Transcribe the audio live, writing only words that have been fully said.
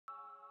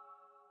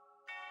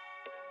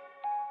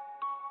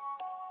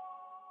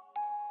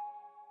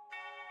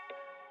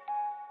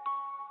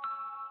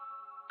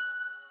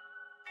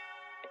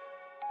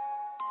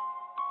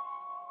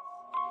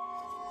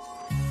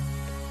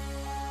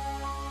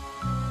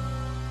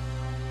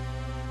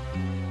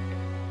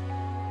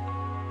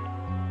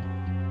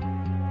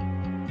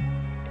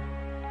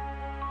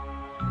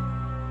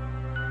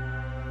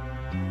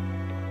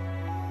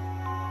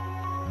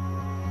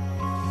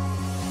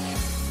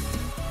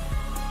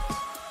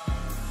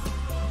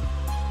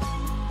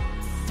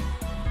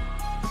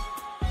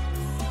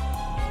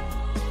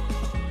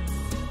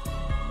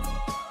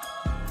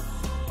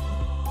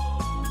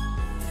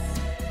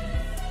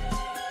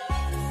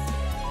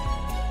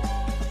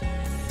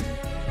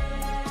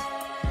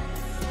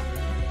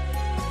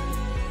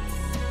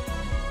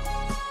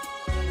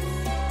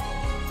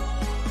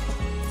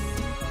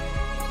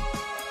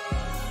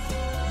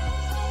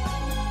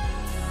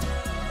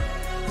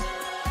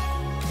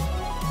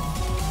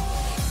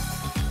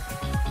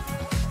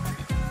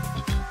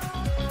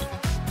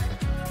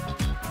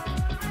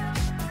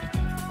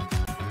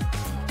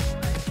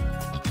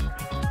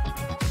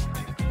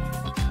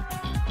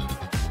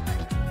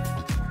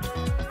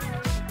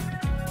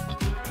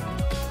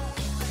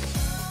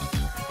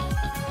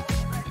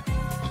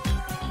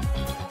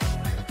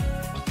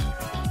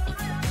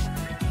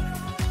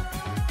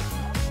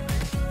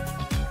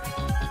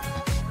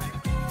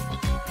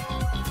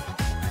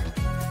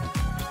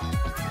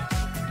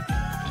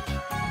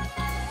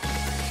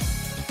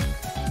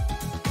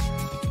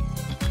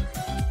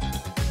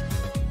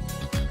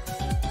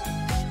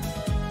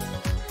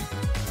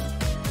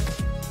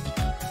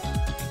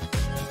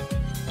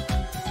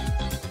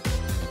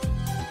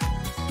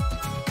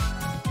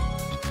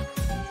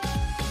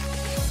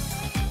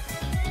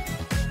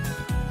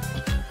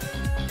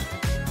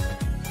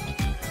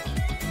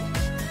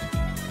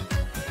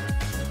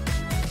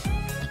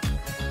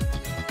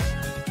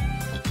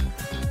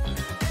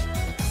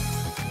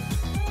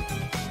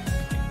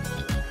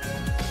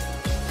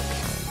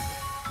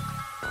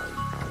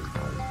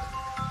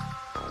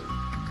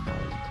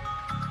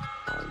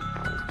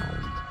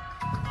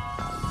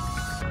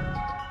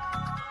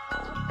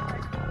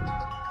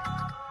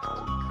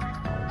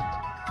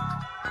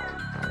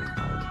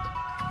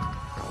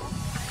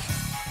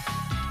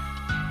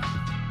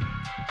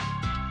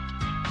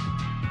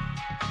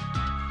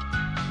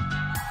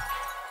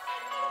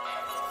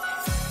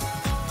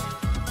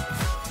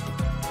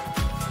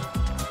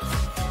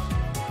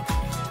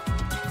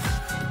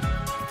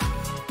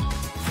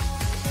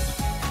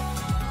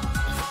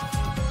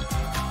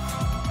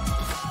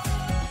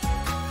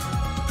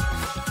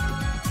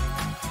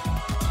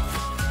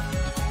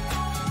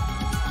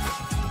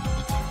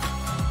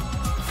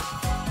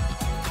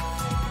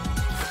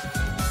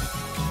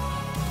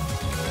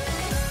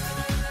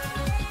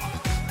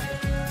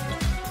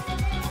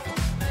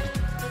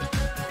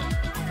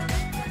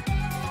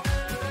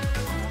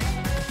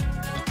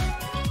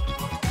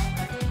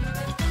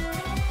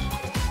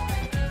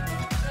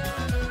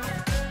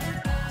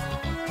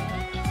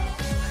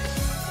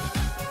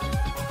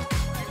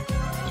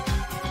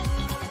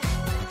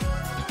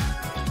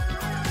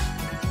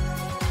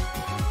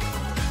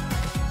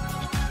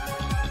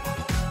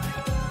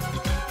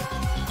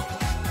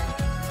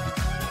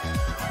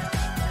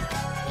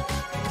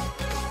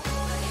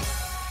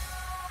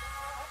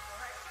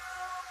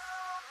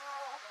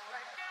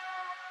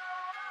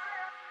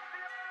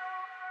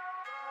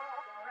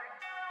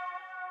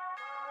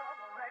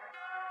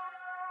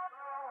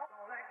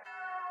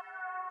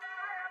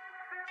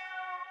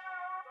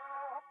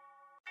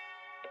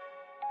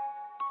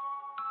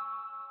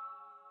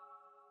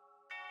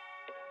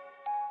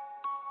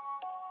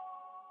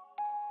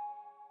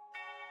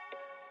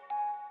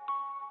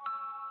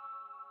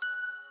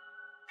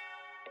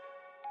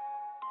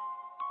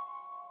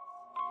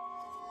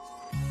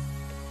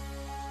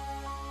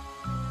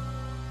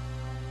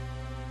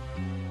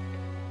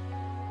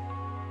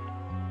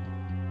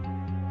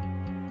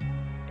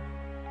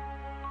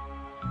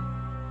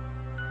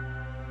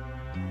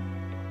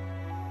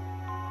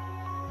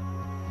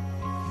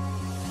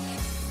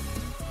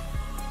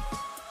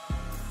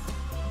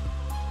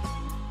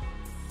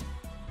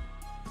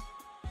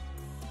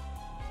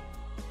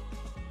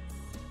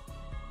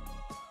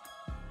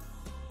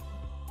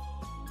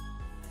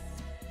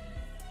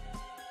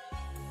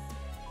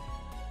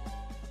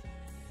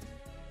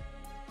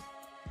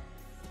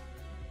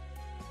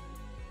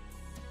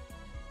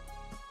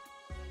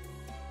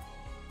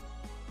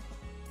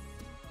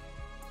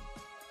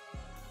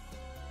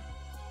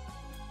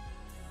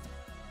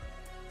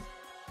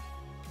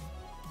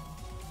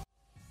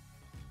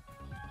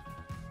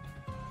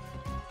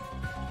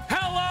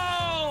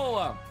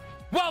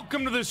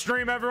Welcome to the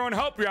stream, everyone.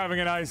 Hope you're having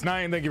a nice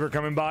night, and thank you for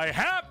coming by.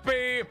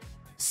 Happy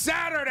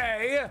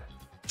Saturday.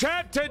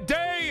 Chat,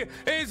 today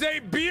is a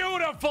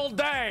beautiful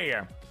day.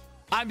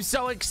 I'm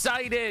so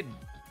excited.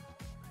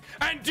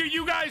 And do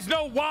you guys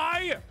know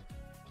why?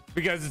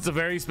 Because it's a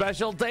very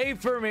special day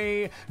for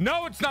me.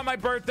 No, it's not my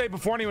birthday.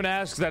 Before anyone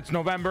asks, that's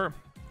November.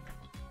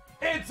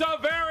 It's a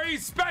very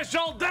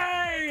special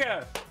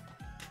day.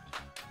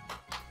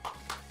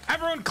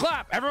 Everyone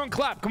clap. Everyone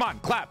clap. Come on,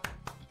 clap.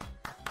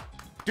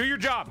 Do your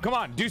job. Come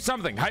on, do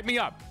something. Hype me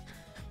up.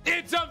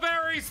 It's a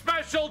very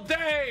special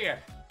day.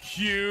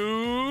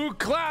 Cue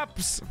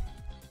claps.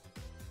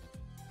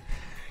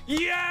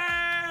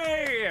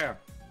 Yay!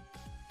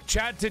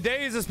 Chat,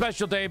 today is a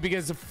special day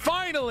because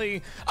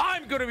finally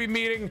I'm going to be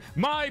meeting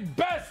my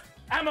best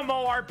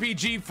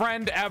MMORPG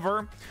friend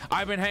ever.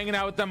 I've been hanging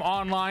out with them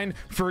online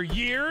for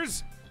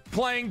years,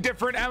 playing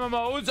different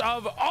MMOs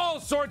of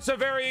all sorts of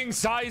varying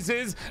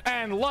sizes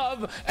and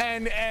love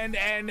and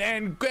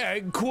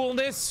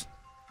coolness.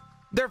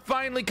 They're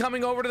finally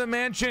coming over to the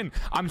mansion.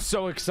 I'm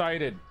so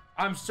excited.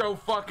 I'm so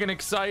fucking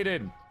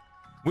excited.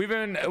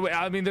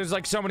 I mean, there's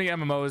like so many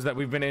MMOs that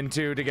we've been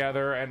into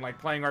together and like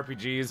playing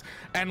RPGs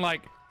and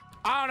like,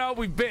 I don't know,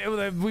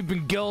 we've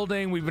been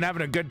guilding, we've been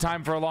having a good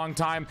time for a long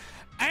time,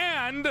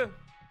 and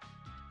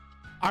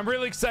I'm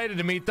really excited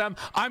to meet them.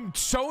 I'm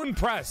so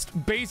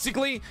impressed.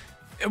 Basically,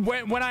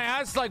 when I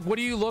asked like, what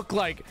do you look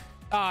like?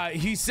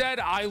 He said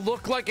I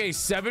look like a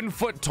 7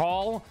 foot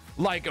tall,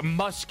 like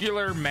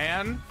muscular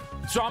man.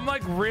 So I'm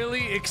like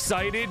really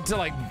excited to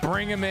like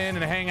bring him in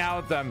and hang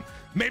out with them.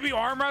 Maybe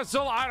arm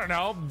wrestle. I don't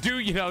know. Do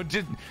you know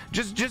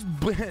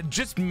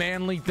just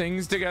manly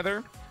things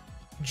together,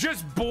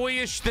 just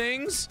boyish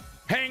things,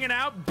 hanging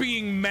out,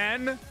 being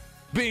men,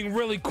 being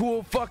really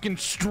cool, fucking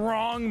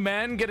strong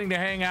men, getting to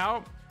hang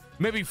out.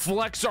 Maybe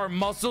flex our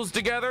muscles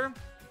together.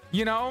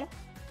 You know,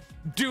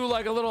 do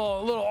like a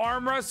little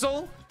arm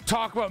wrestle.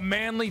 Talk about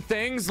manly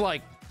things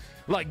like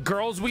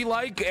girls we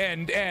like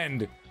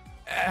and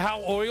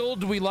how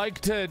oiled we like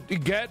to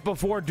get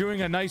before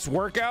doing a nice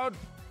workout.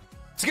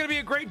 It's gonna be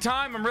a great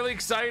time. I'm really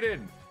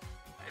excited,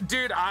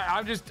 dude.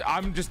 I'm just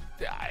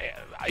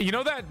you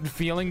know that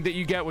feeling that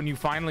you get when you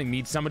finally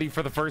meet somebody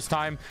for the first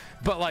time,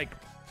 but like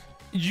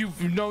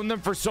you've known them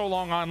for so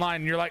long online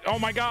and you're like, oh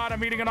my god, I'm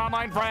meeting an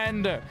online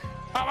friend. Oh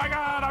my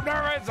god, I'm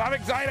nervous, I'm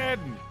excited.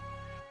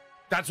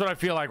 That's what I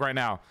feel like right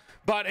now.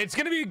 But it's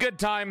gonna be a good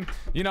time.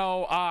 You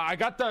know, I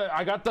got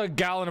the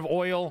gallon of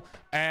oil,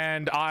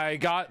 and I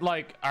got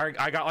like our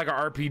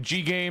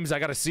RPG games. I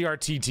got a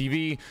CRT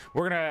TV.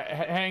 We're gonna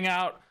hang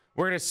out.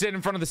 We're gonna sit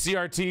in front of the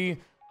CRT.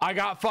 I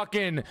got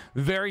fucking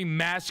very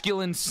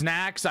masculine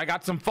snacks. I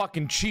got some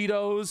fucking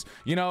Cheetos,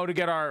 you know, to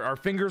get our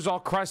fingers all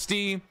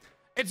crusty.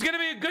 It's gonna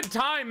be a good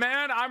time,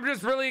 man. I'm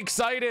just really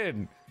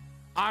excited.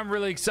 I'm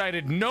really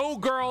excited. No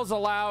girls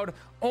allowed,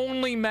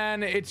 only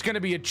men. It's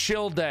gonna be a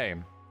chill day.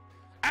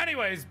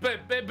 Anyways, but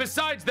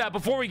besides that,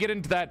 before we get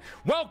into that,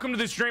 welcome to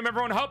the stream,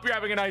 everyone. Hope you're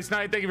having a nice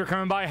night. Thank you for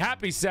coming by.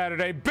 Happy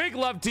Saturday. Big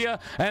love to you,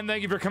 and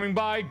thank you for coming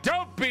by.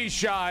 Don't be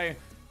shy.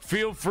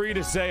 Feel free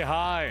to say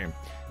hi.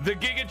 The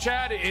Giga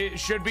Chat, it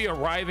should be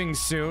arriving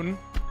soon.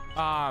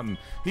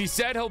 He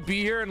said he'll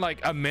be here in like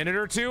a minute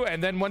or two,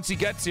 and then once he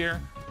gets here,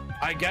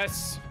 I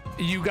guess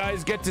you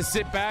guys get to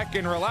sit back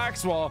and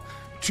relax while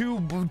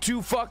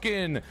two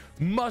fucking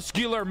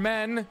muscular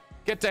men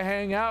get to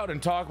hang out and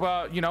talk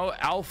about, you know,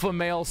 alpha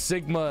male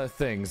sigma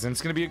things, and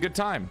it's gonna be a good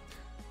time.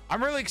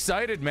 I'm really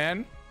excited,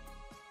 man.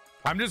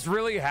 I'm just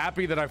really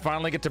happy that I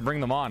finally get to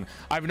bring them on.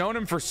 I've known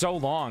him for so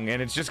long,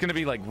 and it's just gonna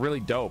be like really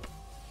dope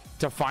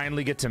to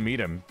finally get to meet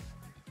him.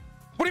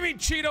 What do you mean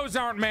Cheetos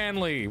aren't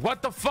manly?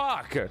 What the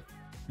fuck?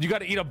 You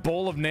gotta eat a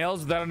bowl of nails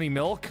without any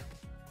milk?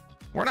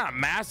 We're not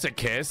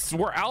masochists,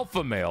 we're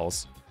alpha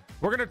males.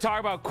 We're gonna talk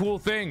about cool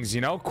things,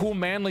 you know, cool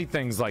manly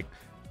things like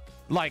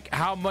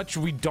how much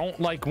we don't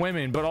like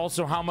women, but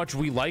also how much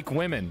we like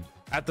women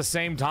at the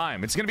same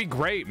time. It's gonna be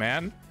great,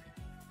 man.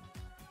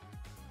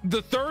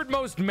 The third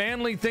most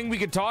manly thing we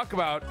could talk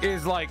about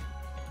is like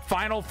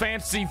Final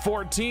Fantasy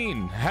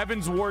 14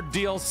 Heaven's Ward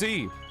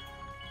DLC.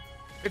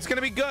 It's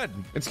gonna be good.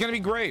 It's gonna be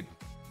great.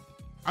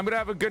 I'm gonna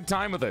have a good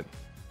time with it.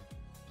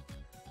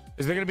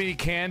 Is there gonna be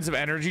cans of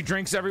energy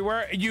drinks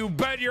everywhere? You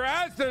bet your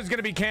ass there's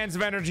gonna be cans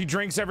of energy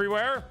drinks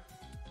everywhere.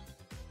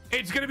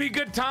 It's gonna be a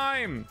good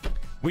time.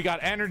 We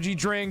got energy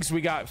drinks, we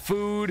got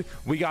food,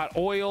 we got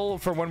oil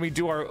for when we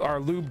do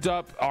our lubed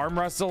up arm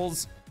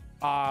wrestles.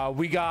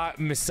 We got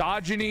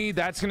misogyny,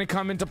 that's gonna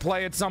come into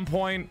play at some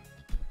point.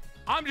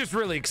 I'm just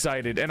really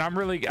excited, and I'm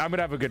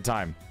gonna have a good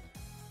time.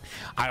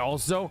 I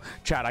also,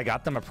 chat, I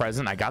got them a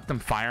present. I got them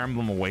Fire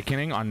Emblem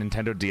Awakening on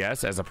Nintendo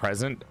DS as a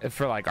present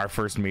for like our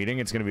first meeting.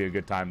 It's gonna be a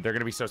good time. They're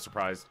gonna be so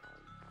surprised.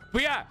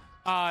 But yeah,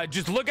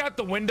 just look out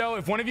the window.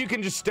 If one of you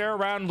can just stare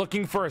around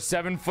looking for a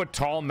 7 foot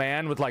tall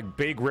man with like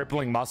big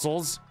rippling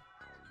muscles,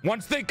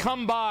 once they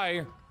come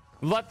by,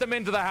 let them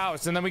into the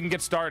house and then we can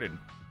get started.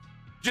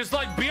 Just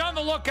like be on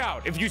the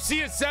lookout if you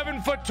see a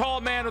 7 foot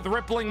tall man with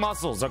rippling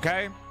muscles.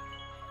 Okay,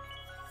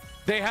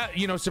 they have,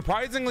 you know,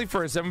 surprisingly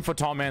for a 7 foot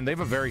tall man, they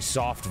have a very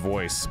soft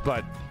voice,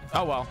 but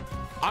oh well.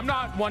 I'm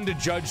not one to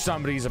judge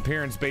somebody's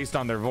appearance based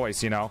on their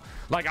voice, you know?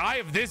 Like, I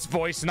have this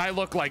voice and I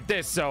look like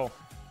this, so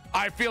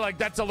I feel like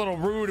that's a little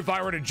rude if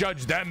I were to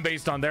judge them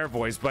based on their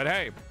voice, but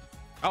hey,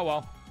 oh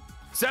well.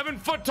 7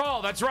 foot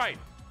tall, that's right.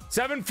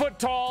 7 foot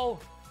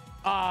tall,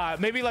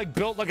 maybe like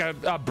built like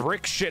a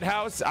brick shit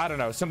house. I don't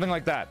know, something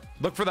like that.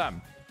 Look for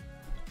them.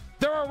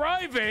 They're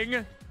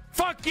arriving.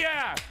 Fuck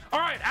yeah!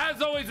 All right,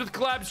 as always with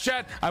collabs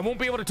chat, I won't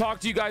be able to talk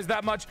to you guys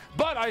that much,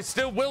 but I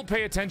still will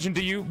pay attention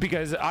to you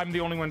because I'm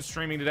the only one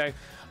streaming today.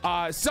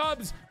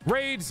 Subs,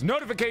 raids,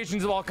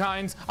 notifications of all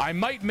kinds, I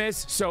might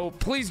miss, so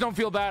please don't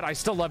feel bad. I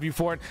still love you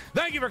for it.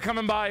 Thank you for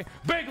coming by.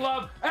 Big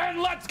love,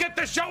 and let's get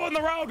the show on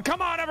the road.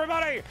 Come on,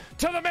 everybody,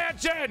 to the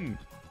mansion.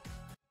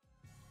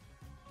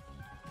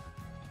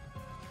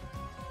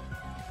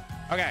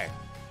 Okay.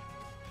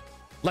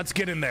 Let's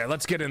get in there.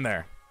 Let's get in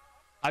there.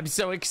 I'm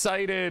so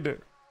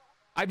excited.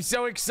 I'm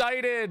so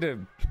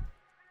excited.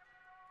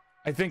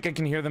 I think I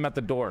can hear them at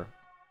the door.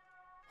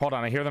 Hold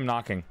on, I hear them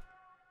knocking.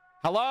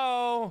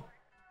 Hello?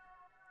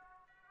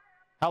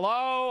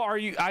 Hello? Are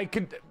you,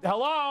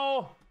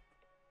 hello?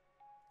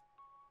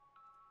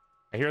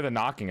 I hear the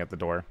knocking at the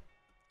door.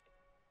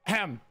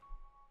 Ahem.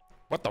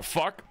 What the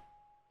fuck?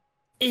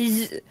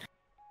 Is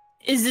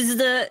this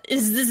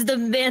the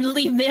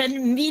manly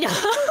man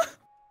meetup?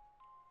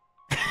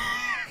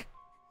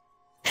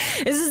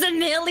 Is this the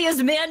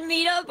manliest man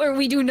meetup where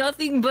we do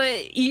nothing but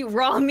eat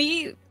raw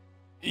meat?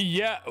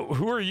 Yeah,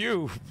 who are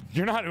you?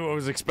 You're not who I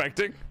was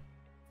expecting.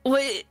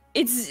 What?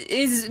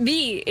 It's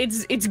me.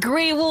 It's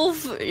Grey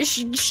Wolf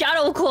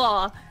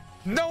Shadowclaw.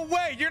 No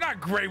way, you're not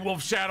Grey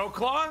Wolf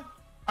Shadowclaw.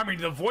 I mean,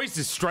 the voice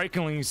is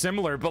strikingly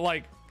similar, but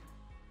like,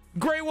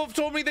 Grey Wolf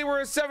told me they were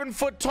a 7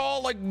 foot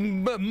tall, like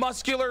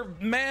muscular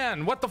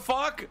man. What the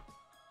fuck?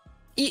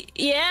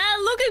 Yeah,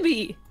 look at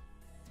me.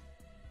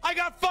 I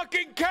got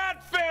fucking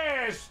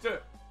catfished!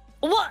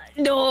 What?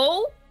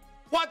 No.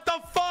 What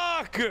the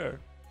fuck?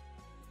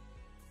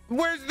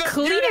 Where's the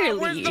Clearly.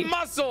 Where's the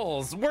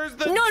muscles? Where's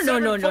the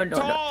No.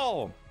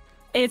 tall?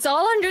 It's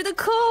all under the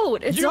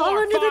code. It's you all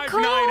are under the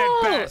 5'9"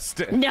 at code.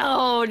 best.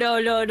 No.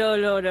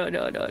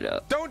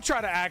 Don't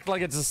try to act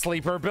like it's a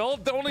sleeper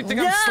build. The only thing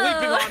I'm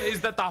sleeping on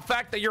is that the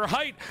fact that your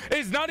height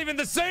is not even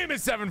the same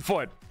as 7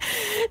 foot.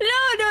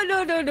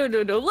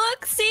 No.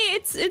 Look, see,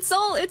 it's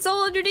all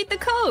underneath the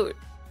code.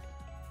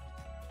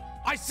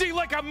 I see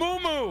like a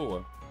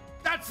muumuu.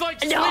 That's like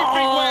sleeping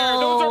wear.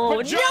 Those are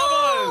pajamas.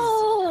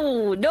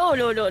 No.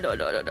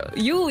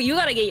 You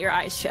gotta get your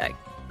eyes checked.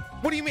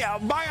 What do you mean?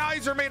 My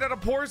eyes are made out of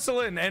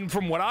porcelain, and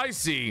from what I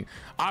see,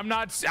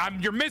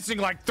 you're missing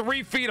like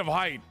 3 feet of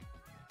height.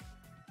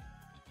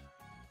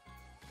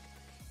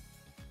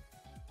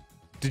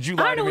 Did you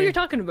lie I don't know to what me? you're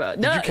talking about.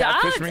 Did you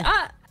catfish me?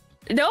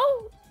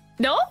 No.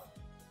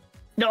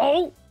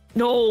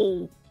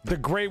 The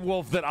Grey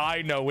Wolf that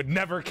I know would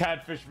never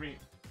catfish me.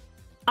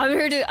 I'm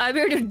here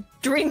to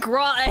drink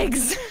raw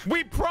eggs.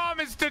 We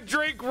promised to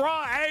drink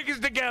raw eggs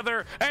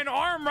together and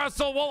arm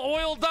wrestle while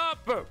oiled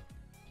up.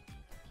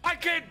 I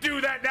can't do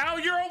that now.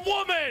 You're a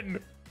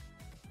woman.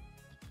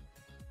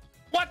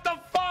 What the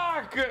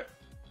fuck?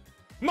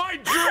 My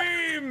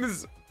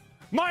dreams.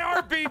 My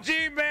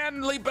RPG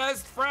manly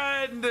best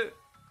friend.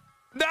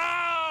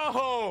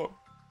 No.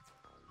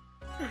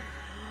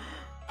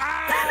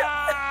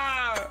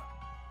 Ah.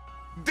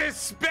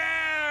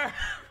 Despair.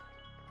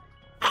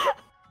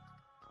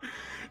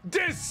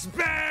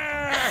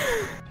 Despair!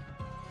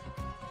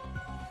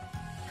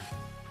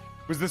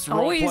 Was this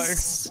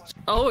roleplay?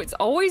 Oh, it's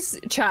always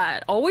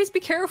chat. Always be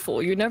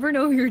careful. You never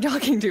know who you're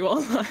talking to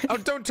online. Oh,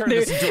 don't turn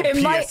this into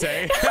a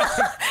PSA.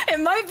 It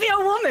might be a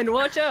woman.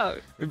 Watch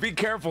out. Be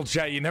careful,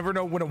 chat. You never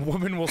know when a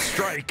woman will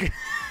strike.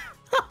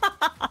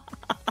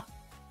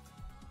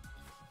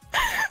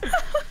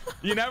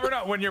 You never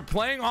know. When you're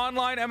playing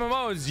online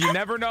MMOs, you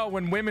never know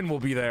when women will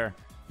be there.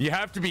 You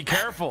have to be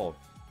careful.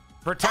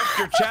 Protect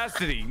your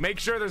chastity. Make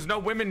sure there's no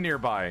women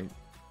nearby.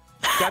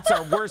 That's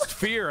our worst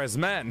fear as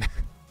men.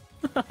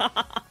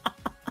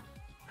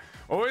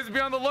 Always be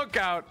on the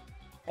lookout.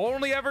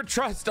 Only ever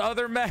trust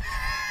other men.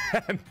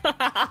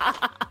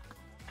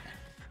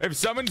 If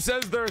someone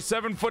says they're a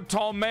 7 foot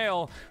tall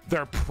male,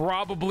 they're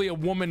probably a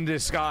woman in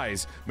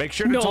disguise. Make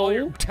sure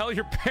to tell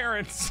your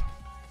parents.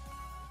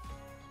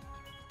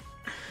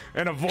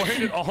 And avoid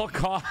at all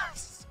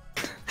costs.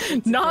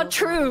 Not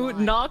true.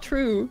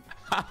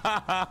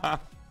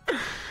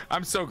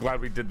 I'm so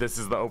glad we did this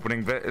as the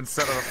opening bit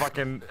instead of a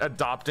fucking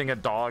adopting a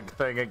dog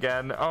thing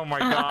again. Oh my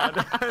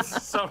god. This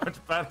is so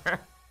much better.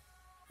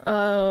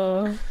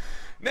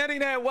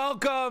 Nerine,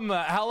 welcome.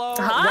 Hello.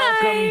 Hi.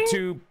 Welcome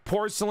to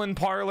Porcelain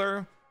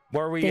Parlor,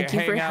 where we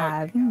hang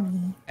out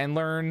and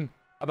learn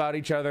about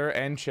each other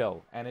and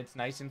chill. And it's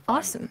nice and fun.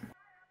 Awesome.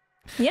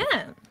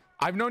 Yeah.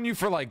 I've known you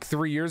for like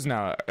 3 years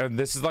now, and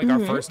this is like our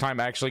first time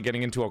actually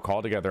getting into a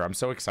call together. I'm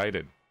so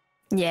excited.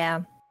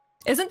 Yeah.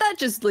 Isn't that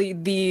just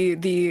like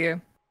the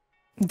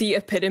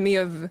epitome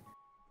of,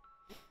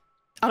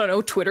 I don't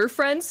know, Twitter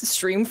friends,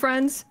 stream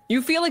friends?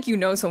 You feel like you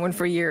know someone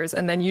for years,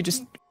 and then you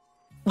just,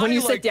 when you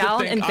sit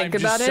down and think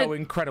about it, I'm so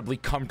incredibly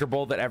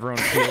comfortable that everyone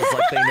feels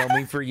like they know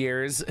me for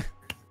years.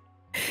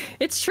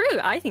 It's true.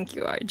 I think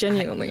you are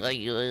genuinely.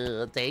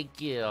 Thank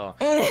you.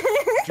 Do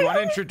you want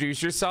to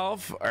introduce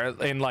yourself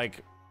in like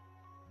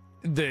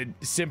the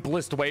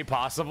simplest way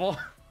possible?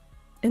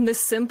 In the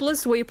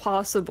simplest way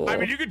possible. I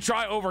mean, you could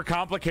try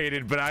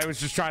overcomplicated, but I was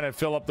just trying to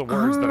fill up the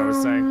words that I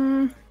was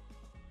saying.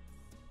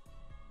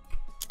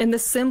 In the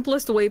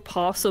simplest way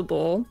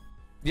possible.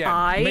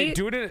 Yeah,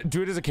 do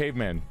it as a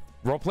caveman.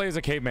 Roleplay as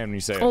a caveman when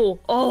you say it.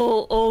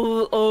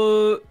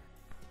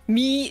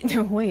 Me.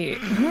 No,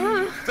 wait.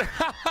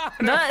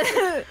 No.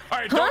 All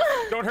right,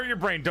 don't hurt your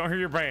brain. Don't hurt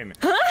your brain.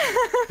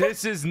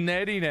 This is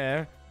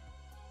Nerine.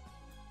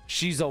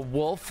 She's a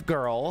wolf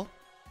girl.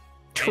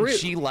 True. And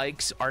she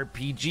likes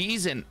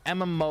RPGs and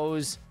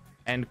MMOs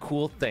and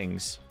cool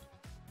things.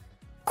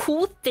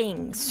 Cool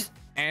things.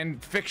 And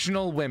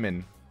fictional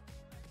women.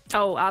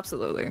 Oh,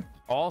 absolutely.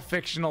 All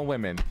fictional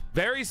women.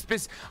 Very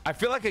specific. I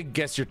feel like I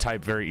guess your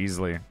type very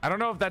easally. I don't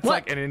know if that's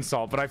like an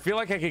insult, but I feel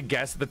like I could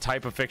guess the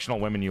type of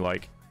fictional women you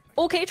like.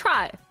 Okay,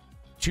 try.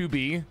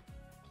 2B.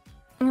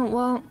 Oh,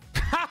 well.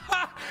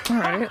 All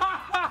right.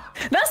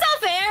 That's not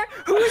fair.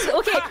 Who doesn't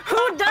love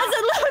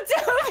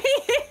 2B?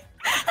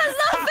 That's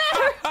not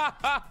fair.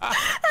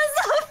 That's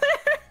not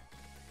fair.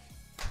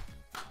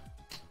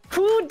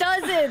 Who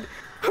doesn't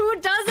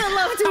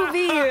love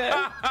 2B?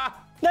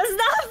 That's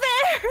not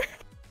fair.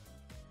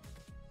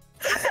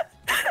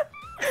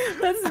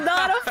 That's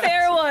not a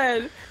fair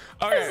one.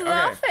 That's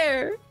not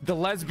fair. The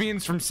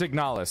lesbians from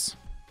Signalis.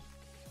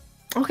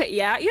 Okay,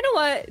 yeah. You know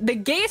what? The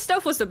gay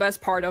stuff was the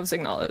best part of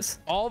Signalis.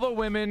 All the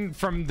women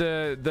from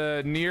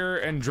the Nier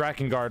and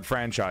Drakengard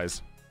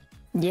franchise.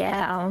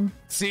 Yeah.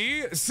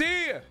 See?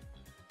 Yeah.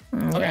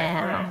 Okay.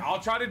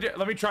 I'll try to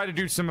let me try to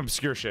do some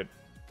obscure shit.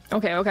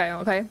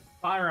 Okay.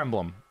 Fire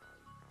Emblem.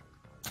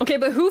 Okay,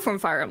 but who from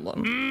Fire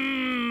Emblem?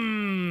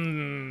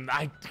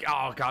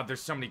 Oh god,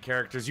 there's so many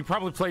characters. You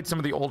probably played some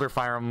of the older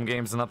Fire Emblem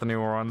games and not the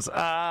newer ones. Oh.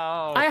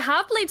 I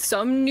have played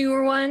some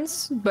newer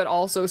ones, but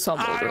also some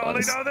older ones. I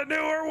only know the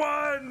newer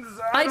ones.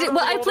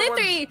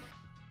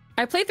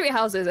 I played three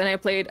houses and I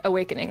played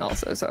Awakening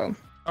also, so.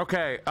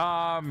 Okay,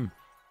 Byleth.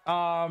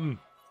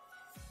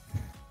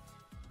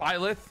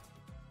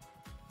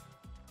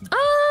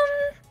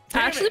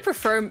 I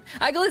prefer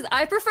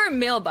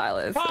male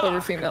Byleth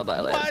over female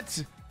Byleth.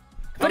 What?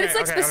 But it's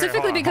like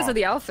specifically because of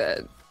the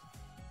outfit.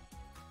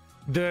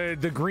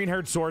 The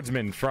green-haired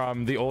swordsman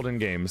from the olden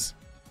games,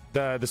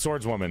 the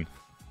swordswoman.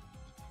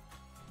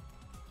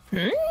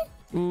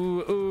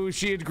 Ooh,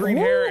 she had green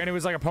hair and it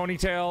was like a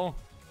ponytail. Are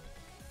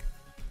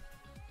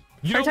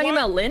you talking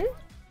about Lynn?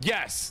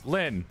 Yes,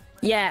 Lynn.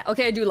 Yeah,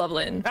 okay, I do love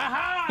Lynn.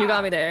 Aha! You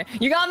got me there.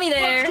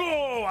 Let's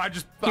go!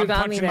 I'm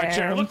punching my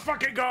chair. Let's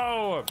fucking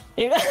go!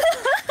 Let's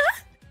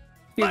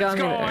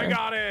go! I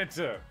got it!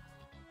 Listen,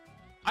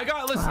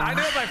 I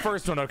nailed my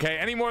first one, okay?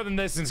 Any more than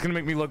this, it's gonna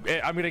make me look,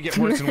 I'm gonna get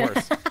worse and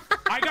worse.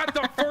 I got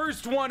the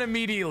first one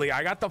immediately.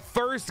 I got the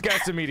first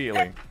guess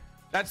immediately.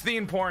 That's the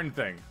important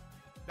thing.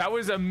 That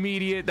was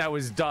immediate, that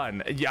was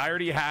done. Yeah, I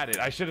already had it.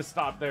 I should have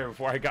stopped there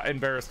before I got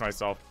embarrassed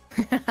myself.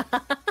 As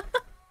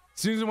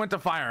soon as I went to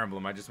Fire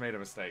Emblem, I just made a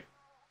mistake.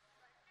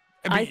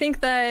 I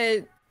think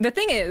that the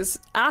thing is,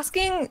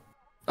 asking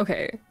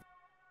if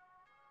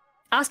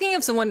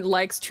someone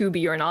likes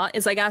 2B or not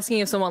is like asking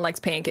if someone likes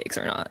pancakes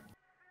or not.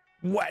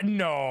 What?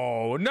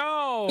 No.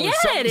 Yeah,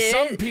 it is.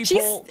 Some people,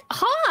 she's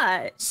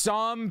hot.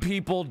 Some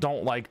people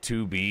don't like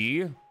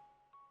 2B.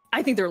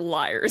 I think they're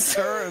liars.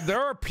 There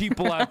are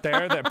people out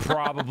there that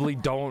probably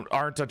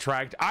aren't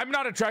attracted. I'm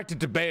not attracted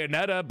to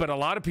Bayonetta, but a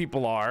lot of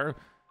people are.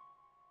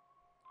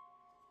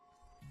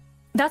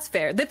 That's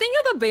fair. The thing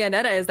about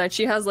Bayonetta is that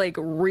she has like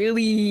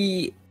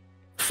really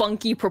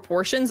funky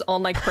proportions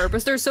on like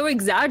purpose. They're so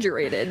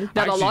exaggerated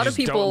that a lot of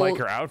people don't like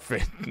her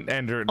outfit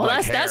and her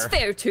hair. That's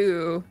fair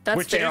too.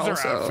 That's fair also.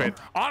 Her outfit.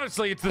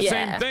 Honestly, it's the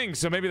same thing,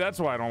 so maybe that's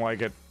why I don't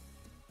like it.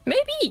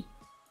 Maybe.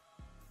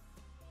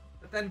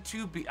 But then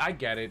 2B, I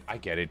get it.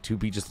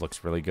 2B just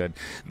looks really good.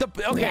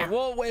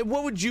 Well,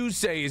 what would you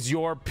say is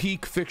your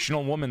peak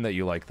fictional woman that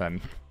you like then?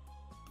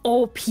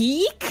 Oh,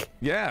 peak?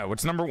 Yeah,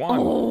 what's number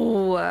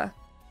one?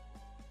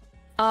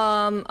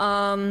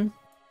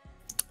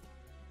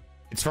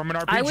 It's from an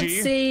RPG. I would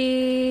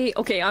say,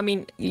 okay, I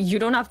mean, you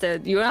don't have to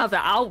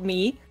out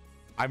me.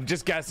 I'm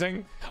just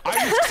guessing. I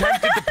was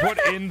tempted to put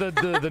in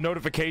the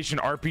notification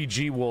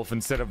RPG wolf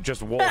instead of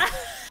just wolf.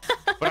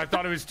 But I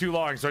thought it was too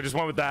long, so I just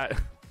went with that.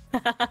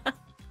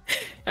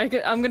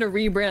 I'm gonna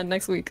rebrand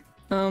next week.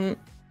 I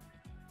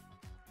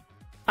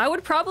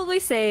would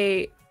probably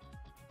say,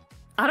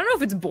 I don't know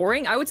if it's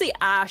boring. I would say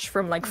Ash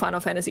from like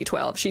Final Fantasy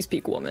 12. She's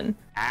peak woman.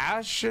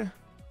 Ash?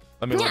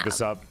 Let me look this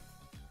up.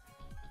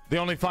 The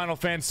only Final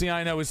Fantasy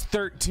I know is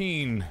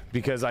 13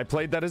 because I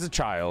played that as a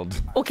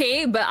child.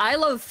 Okay, but I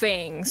love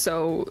Fang,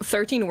 so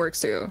 13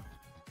 works too.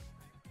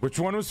 Which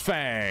one was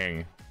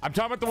Fang? I'm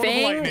talking about the one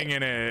with lightning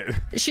in it.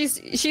 She's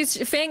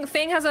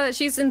Fang has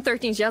she's in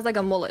 13. She has like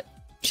a mullet.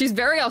 She's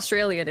very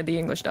Australian in the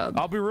English dub.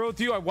 I'll be real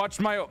with you. I watched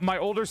my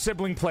older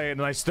sibling play it,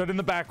 and I stood in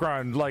the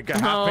background like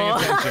half paying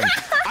attention.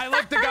 I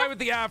liked the guy with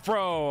the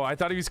afro. I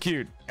thought he was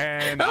cute.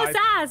 And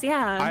Sass,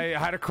 yeah. I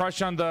had a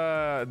crush on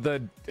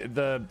the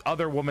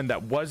other woman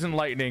that wasn't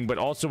Lightning, but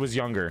also was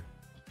younger.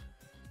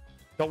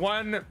 The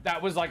one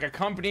that was like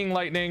accompanying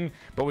Lightning,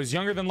 but was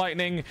younger than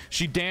Lightning.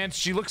 She danced.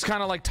 She looks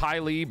kind of like Ty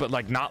Lee, but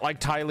like not like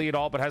Ty Lee at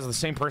all, but has the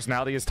same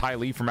personality as Ty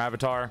Lee from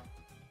Avatar.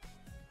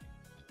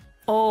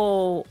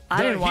 Oh,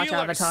 I didn't watch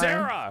Avatar.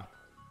 Sarah!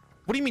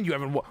 What do you mean you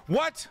haven't?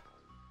 What?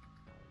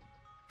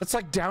 That's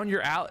like down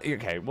your alley.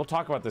 Okay, we'll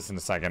talk about this in a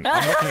second.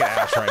 I'm looking at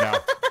Ash right now.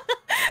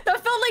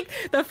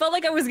 That felt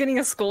like I was getting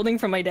a scolding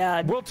from my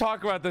dad. We'll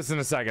talk about this in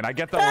a second. I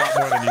get that a lot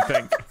more than you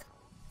think.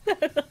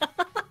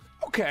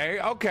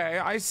 Okay.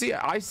 I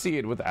see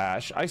it with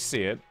Ash. I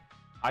see it.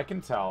 I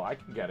can tell. I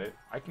can get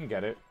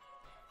it.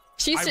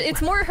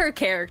 It's more her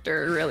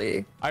character,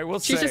 really. I will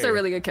say she's just a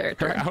really good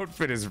character. Her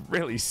outfit is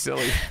really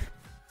silly.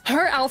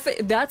 Her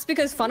outfit, that's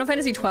because Final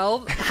Fantasy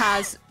 12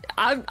 has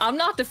I'm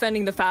not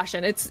defending the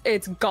fashion.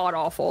 It's god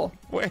awful.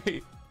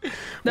 Wait.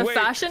 The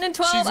fashion in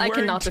 12 I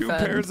cannot defend. She's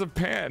wearing 2 pairs of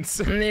pants.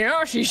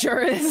 Yeah, she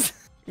sure is.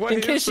 In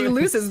case she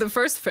loses the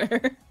first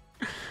pair.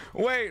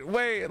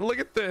 Wait, look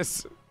at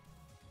this.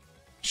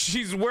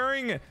 She's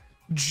wearing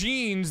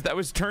jeans that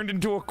was turned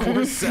into a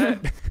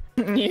corset.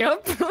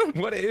 Yep.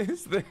 What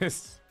is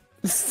this?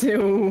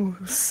 So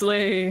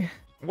slay.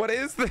 What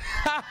is this?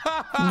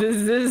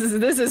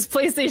 This is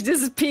PlayStation.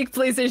 This is peak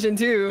PlayStation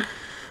 2.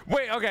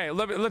 Wait, okay.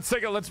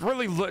 Let's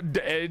really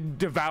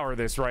devour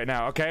this right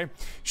now. Okay,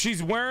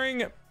 she's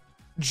wearing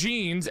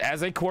jeans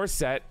as a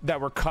corset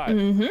that were cut.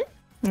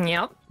 Mm-hmm.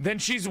 Yep. Then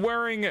she's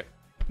wearing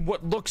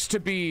what looks to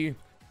be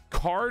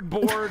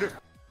cardboard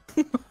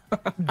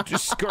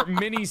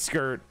mini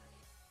skirt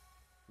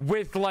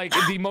with like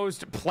the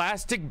most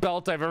plastic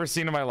belt I've ever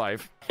seen in my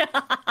life.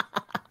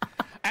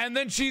 And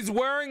then she's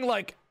wearing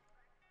like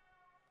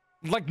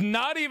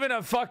not even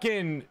a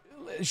fucking,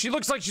 she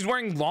looks like she's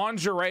wearing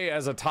lingerie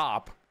as a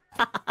top.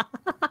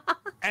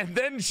 And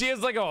then she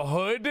has like a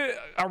hood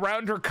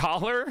around her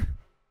collar.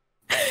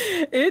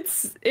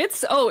 It's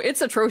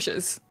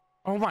atrocious.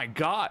 Oh my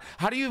god.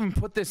 How do you even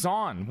put this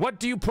on? What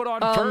do you put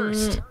on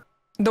first?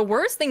 The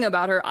worst thing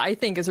about her, I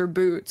think, is her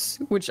boots,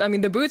 which, I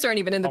mean, the boots aren't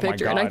even in the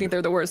picture, and I think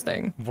they're the worst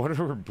thing. What do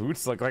her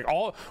boots look like?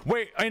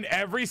 Wait, in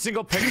every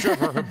single picture of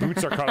her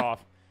boots are cut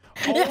off.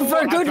 Oh, yeah,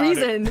 for good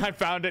reason. I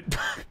found it.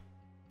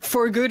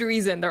 For good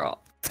reason. They're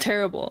all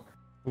terrible.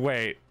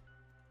 Wait.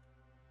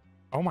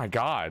 Oh my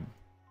god.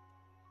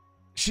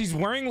 She's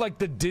wearing like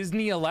the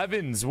Disney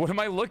 11s. What am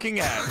I looking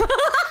at?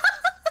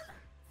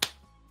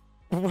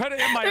 What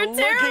am I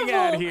looking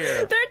at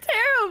here? They're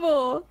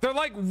terrible. They're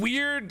like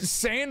weird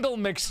sandal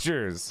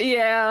mixtures.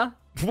 Yeah.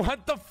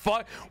 What the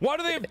fuck? Why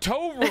do they have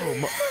toe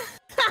room?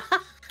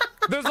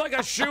 There's like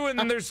a shoe and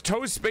then there's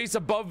toe space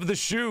above the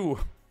shoe.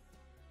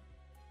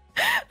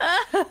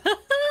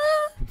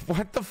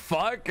 What the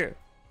fuck?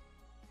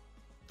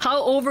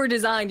 How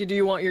over-designed do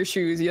you want your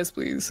shoes? Yes,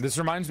 please. This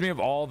reminds me of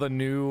all the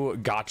new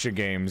gacha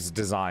games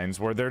designs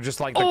where they're just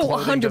like the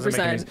clothing 100%. Doesn't make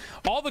any sense.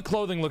 All the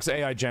clothing looks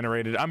AI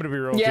generated. I'm gonna be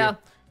real with you.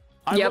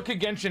 I look at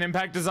Genshin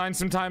Impact design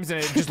sometimes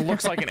and it just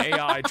looks like an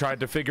AI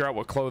tried to figure out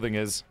what clothing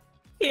is.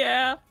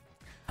 Yeah.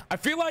 I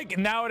feel like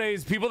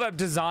nowadays people that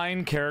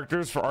design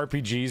characters for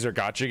RPGs or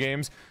gacha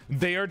games,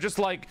 they are just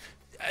like,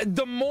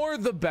 the more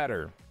the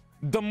better.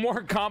 The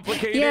more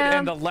complicated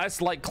and the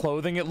less like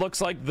clothing it looks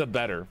like, the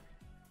better.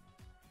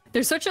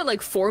 There's such a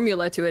like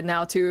formula to it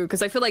now too,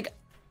 because I feel like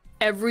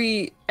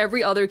every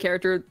other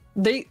character,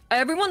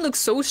 everyone looks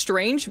so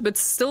strange, but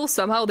still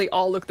somehow they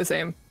all look the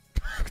same.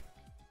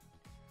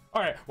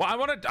 All right. Well, I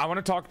want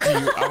to talk to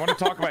you. I want to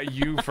talk about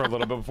you for a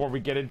little bit before we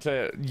get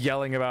into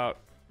yelling about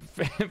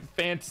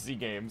fantasy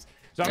games.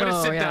 So I'm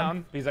gonna sit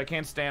down because I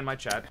can't stand my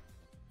chat.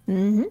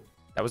 Mm-hmm.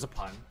 That was a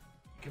pun.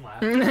 You can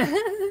laugh.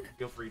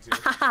 Feel free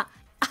to.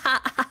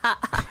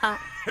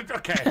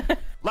 Okay.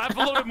 Laugh a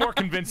little bit more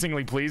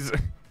convincingly, please.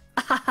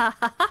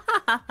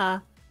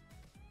 You're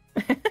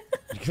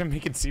gonna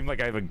make it seem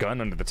like I have a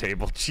gun under the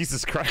table.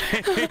 Jesus Christ.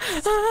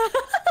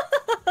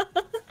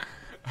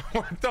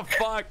 What the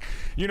fuck?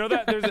 You know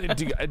that there's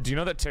do you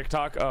know that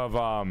TikTok of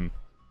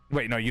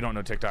wait, no, you don't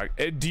know TikTok.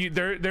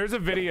 There's a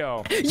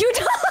video. You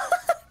don't.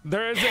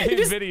 There is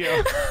a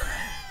video.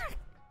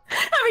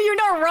 I mean, you're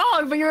not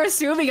wrong, but you're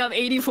assuming I'm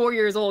 84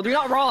 years old. You're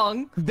not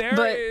wrong.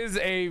 There is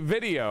a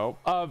video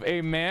of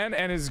a man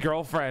and his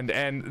girlfriend,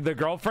 and the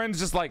girlfriend's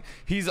just like,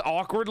 he's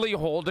awkwardly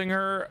holding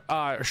her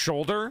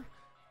shoulder,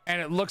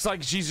 and it looks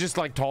like she's just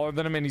like taller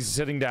than him, and he's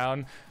sitting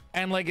down,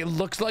 and like it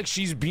looks like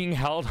she's being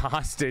held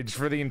hostage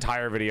for the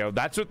entire video.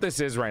 That's what this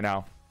is right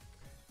now.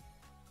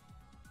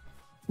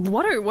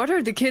 What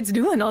are the kids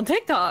doing on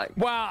TikTok?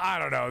 Well, I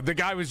don't know. The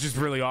guy was just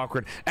really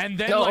awkward. And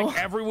then like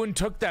everyone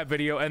took that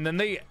video and then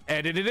they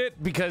edited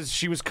it because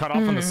she was cut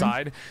off on the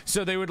side.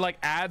 So they would like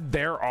add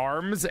their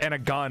arms and a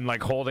gun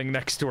like holding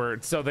next to her.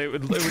 So it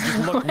would just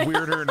look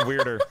weirder and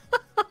weirder.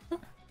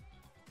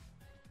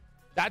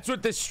 That's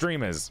what this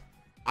stream is.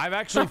 I'm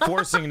actually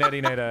forcing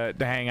Nerine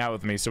to hang out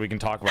with me so we can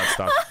talk about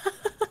stuff.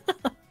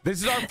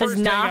 This is our first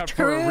hangout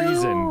for a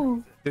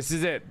reason. This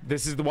is it.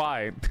 This is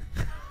why.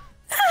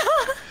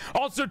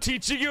 Also,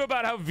 teaching you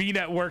about how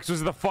VNet works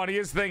was the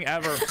funniest thing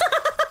ever.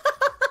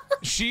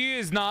 She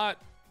is not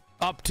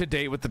up to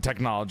date with the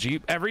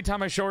technology. Every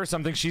time I show her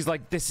something, she's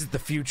like, this is the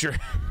future.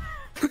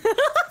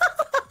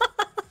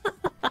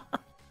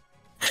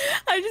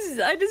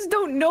 I just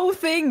don't know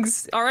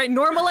things. All right,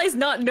 normalize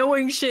not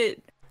knowing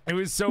shit. It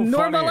was so funny.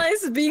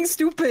 Normalize being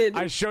stupid.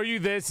 I show you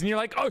this and you're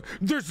like, oh,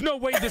 there's no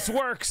way this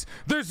works.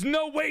 There's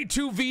no way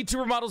two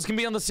VTuber models can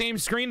be on the same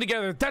screen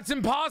together. That's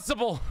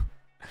impossible.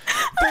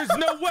 There's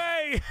no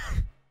way.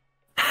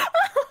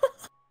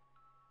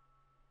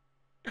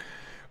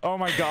 Oh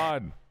my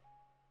god.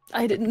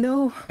 I didn't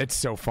know. It's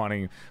so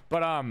funny.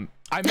 But I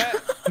met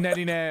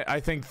Nerine, I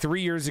think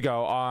 3 years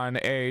ago on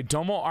a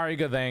Domo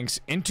Ariga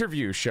Thanks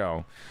interview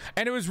show.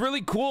 And it was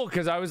really cool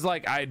because I was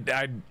like,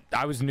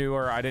 I was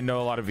newer. I didn't know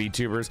a lot of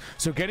VTubers.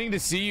 So getting to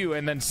see you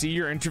and then see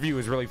your interview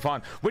was really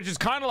fun, which is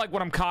kind of like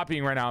what I'm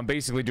copying right now. I'm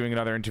basically doing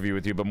another interview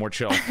with you, but more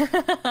chill.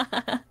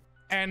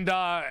 And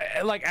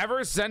like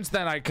ever since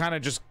then, I kind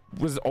of just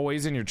was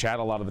always in your chat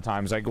a lot of the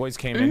times. I always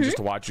came in just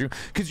to watch you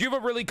because you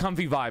have a really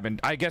comfy vibe. And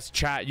I guess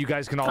chat, you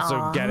guys can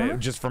also get it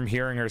just from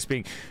hearing her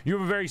speak. You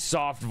have a very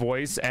soft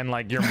voice and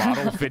like your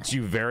model fits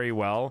you very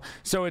well.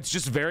 So it's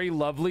just very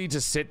lovely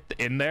to sit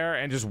in there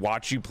and just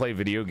watch you play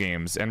video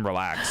games and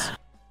relax.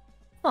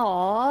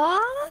 Aw,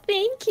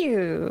 thank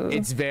you.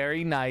 It's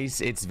very nice.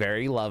 It's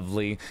very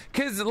lovely.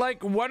 Because,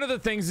 like, one of the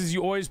things is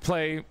you always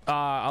play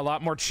a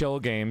lot more chill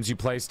games. You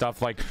play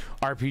stuff like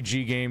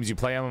RPG games. You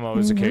play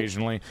MMOs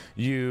occasionally.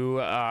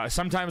 You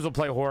sometimes will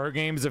play horror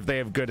games if they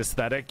have good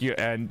aesthetic.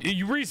 And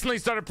you recently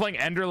started playing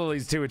Ender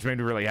Lilies, too, which made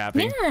me really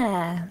happy.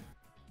 Yeah.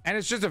 And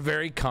it's just a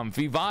very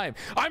comfy vibe.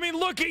 I mean,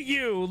 look at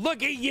you.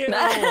 Look at you.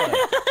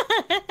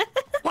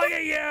 Look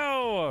at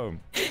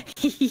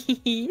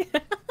you.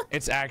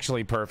 It's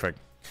actually perfect.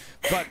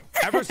 But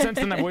ever since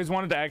then, I've always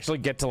wanted to actually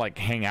get to like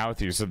hang out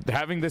with you. So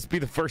having this be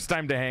the first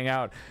time to hang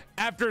out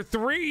after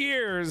 3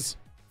 years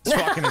is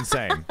fucking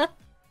insane.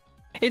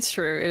 It's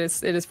true.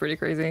 It is pretty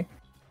crazy.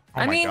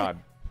 Oh my god.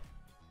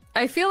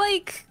 I feel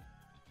like,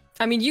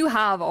 I mean, you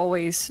have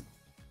always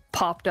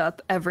popped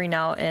up every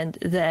now and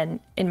then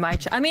in my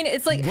chat. I mean,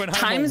 it's like when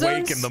time I'm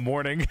zones awake in the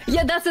morning.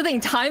 Yeah, that's the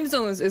thing. Time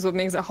zones is what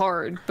makes it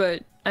hard.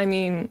 But I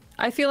mean,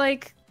 I feel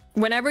like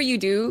whenever you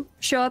do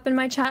show up in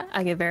my chat,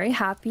 I get very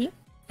happy.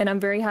 And I'm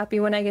very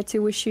happy when I get to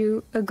wish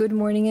you a good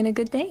morning and a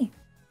good day.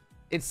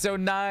 It's so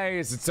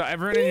nice. It's so,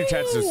 everyone in your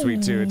chat's so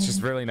sweet too. It's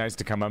just really nice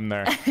to come in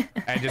there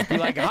and just be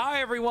like,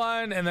 hi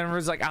everyone. And then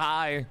everyone's like,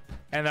 hi.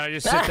 And then I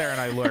just sit there and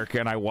I lurk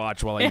and I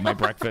watch while I eat my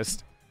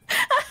breakfast.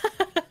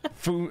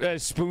 A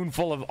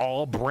spoonful of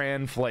all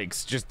bran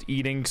flakes, just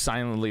eating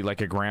silently like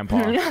a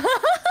grandpa.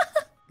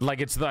 Like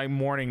it's the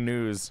morning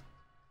news.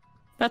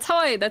 That's how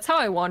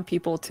I want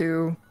people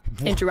to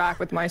interact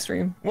with my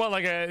stream. Well,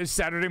 like a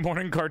Saturday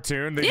morning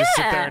cartoon. They just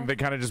sit there and they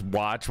kind of just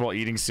watch while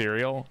eating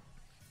cereal.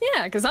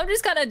 Yeah, because I'm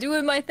just kind of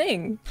doing my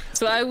thing.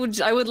 So I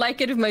would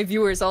like it if my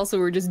viewers also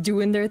were just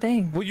doing their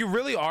thing. Well, you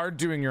really are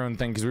doing your own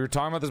thing because we were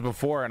talking about this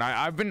before, and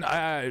I've been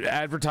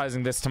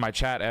advertising this to my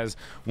chat as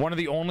one of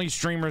the only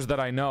streamers that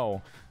I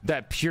know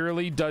that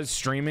purely does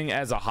streaming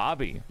as a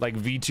hobby, like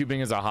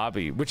VTubing as a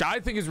hobby, which I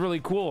think is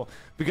really cool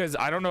because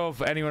I don't know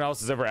if anyone else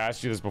has ever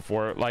asked you this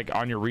before, like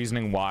on your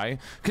reasoning why.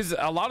 Because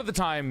a lot of the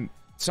time,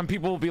 some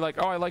people will be like,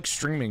 oh, I like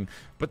streaming,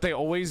 but they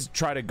always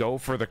try to go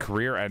for the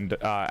career end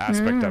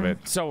aspect of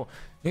it. So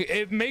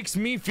it makes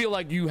me feel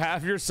like you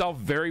have yourself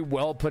very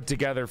well put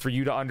together for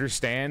you to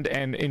understand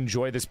and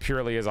enjoy this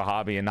purely as a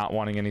hobby and not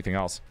wanting anything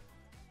else.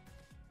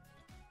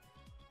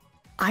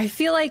 I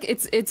feel like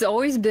it's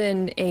always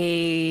been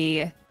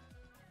a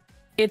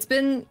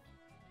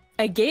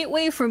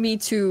gateway for me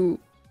to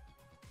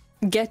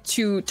get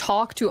to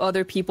talk to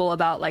other people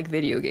about like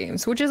video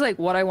games, which is like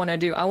what I want to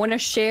do. I want to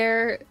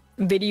share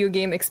video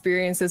game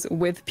experiences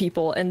with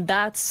people, and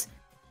that's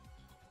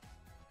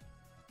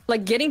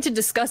like getting to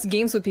discuss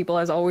games with people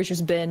has always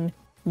just been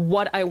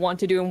what I want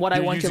to do and what I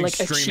want to like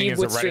achieve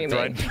with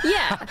streaming.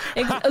 Yeah,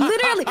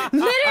 literally,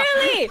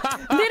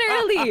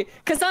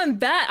 because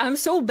I'm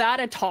so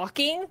bad at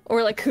talking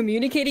or like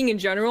communicating in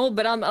general.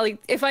 But I'm like,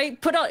 if I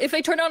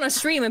turn on a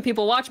stream and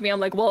people watch me, I'm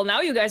like, well,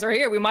 now you guys are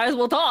here, we might as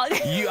well talk.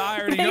 I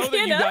already know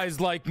that you guys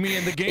like me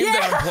in the game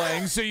that I'm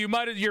playing, so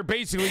you're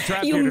basically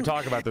trapped here to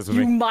talk about this with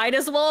me. You might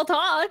as well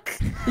talk.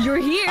 You're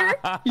here,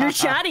 you're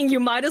chatting, you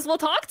might as well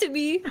talk to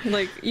me.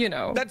 Like, you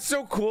know. That's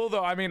so cool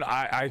though. I mean,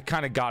 I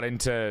kind of got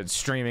into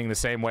streaming the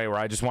same way where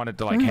I just wanted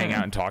to like hang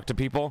out and talk to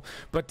people,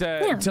 but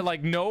to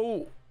like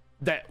know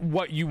that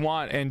what you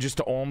want and just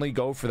to only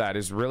go for that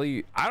is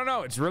really, I don't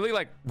know, it's really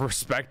like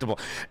respectable.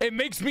 It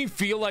makes me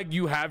feel like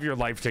you have your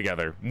life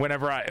together when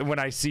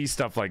I see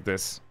stuff like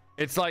this.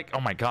 It's like, oh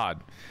my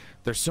god,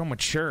 they're so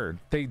mature.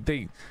 They're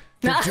doing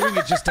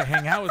it just to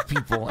hang out with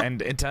people and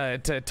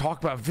to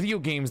talk about video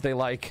games they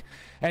like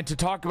and to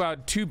talk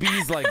about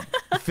 2B's like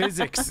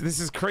physics.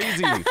 This is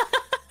crazy.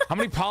 How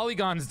many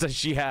polygons does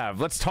she have?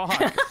 Let's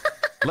talk.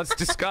 Let's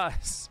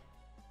discuss.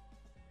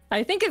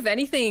 I think if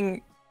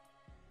anything,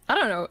 I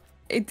don't know.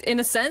 In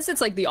a sense, it's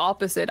like the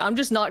opposite. I'm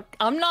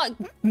not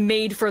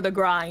made for the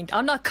grind.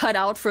 I'm not cut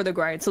out for the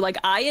grind. So like,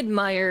 I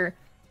admire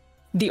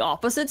the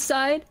opposite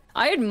side.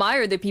 I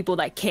admire the people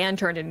that can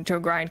turn it into a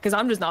grind because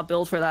I'm just not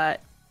built for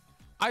that.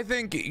 I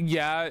think,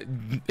 yeah,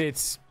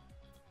 it's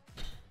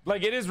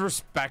like, it is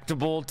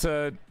respectable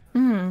to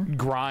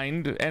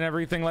grind and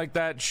everything like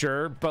that,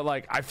 sure, but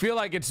like, I feel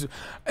like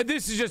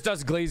this is just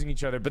us glazing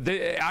each other, but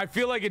I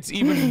feel like it's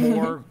even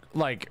more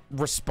like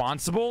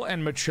responsible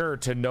and mature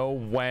to know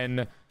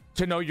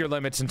your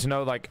limits and to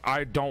know like,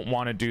 I don't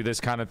want to do this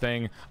kind of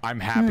thing.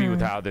 I'm happy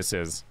with how this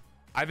is.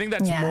 I think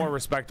that's more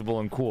respectable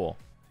and cool.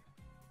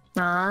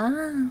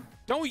 Don't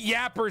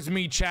yappers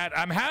me, chat.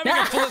 I'm having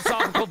a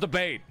philosophical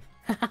debate.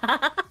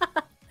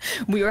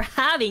 We were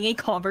having a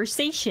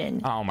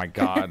conversation. Oh my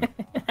god.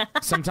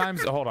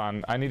 Sometimes, hold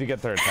on, I need to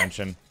get their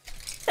attention.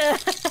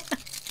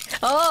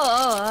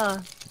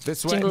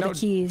 This way. Jingle No, the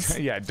keys.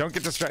 Yeah, don't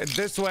get distracted.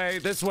 This way.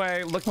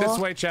 Look this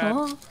way, chat.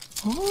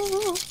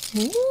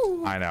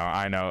 I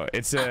know.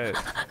 It's a.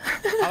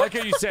 I like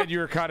how you said you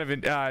were kind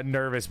of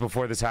nervous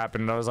before this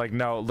happened, and I was like,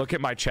 no, look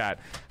at my chat.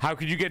 How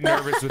could you get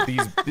nervous with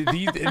these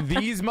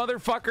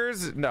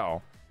motherfuckers?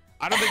 No.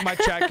 I don't think my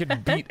chat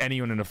could beat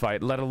anyone in a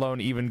fight, let alone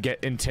even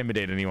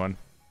intimidate anyone.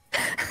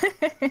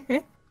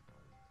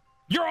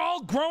 You're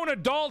all grown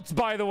adults,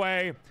 by the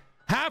way.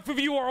 Half of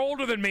you are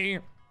older than me.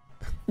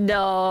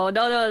 No.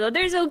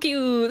 They're so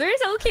cute.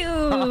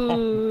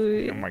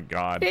 Oh my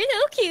god. They're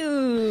so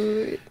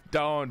cute.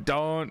 Don't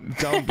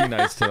be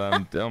nice to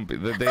them. Don't be.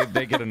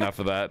 They get enough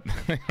of that.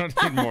 They don't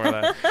need more of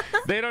that.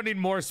 They don't need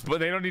more.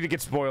 They don't need to get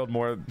spoiled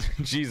more.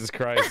 Jesus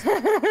Christ.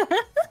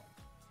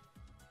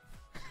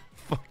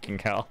 Fucking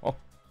hell.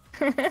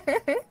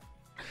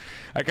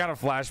 I kind of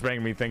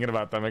flashbang me thinking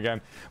about them again.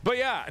 But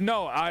yeah,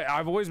 no,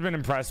 I've always been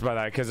impressed by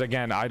that because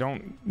again, I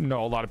don't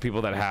know a lot of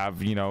people that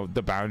have, you know,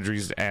 the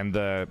boundaries and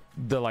the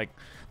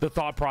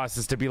thought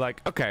process to be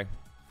like, okay,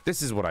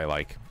 this is what I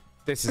like.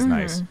 This is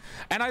nice.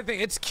 And I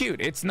think it's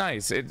cute. It's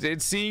nice.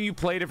 It's seeing you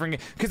play different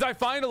games because I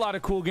find a lot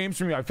of cool games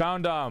from you. I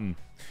found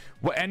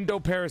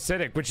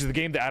Endoparasitic, which is the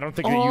game that I don't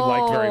think that you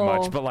liked very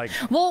much, but like,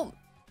 well,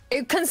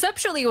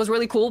 conceptually it was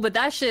really cool, but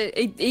that shit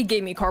it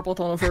gave me carpal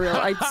tunnel for real.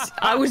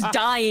 I was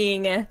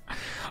dying. I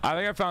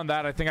think I found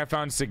that. I think I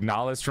found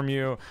Signalis from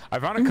you. I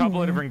found a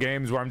couple of different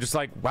games where I'm just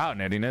like, wow,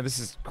 Nerine, this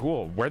is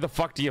cool. Where'd you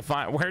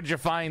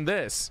find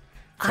this?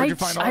 Where'd you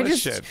find all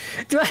this shit?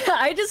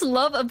 I just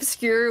love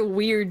obscure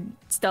weird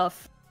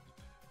stuff.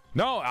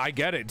 No, I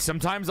get it.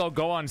 Sometimes I'll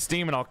go on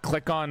Steam and I'll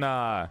click on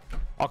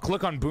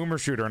Boomer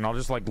Shooter and I'll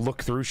just like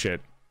look through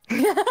shit.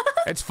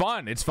 It's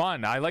fun.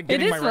 I like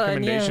getting my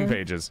recommendation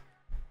pages.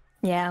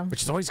 Yeah.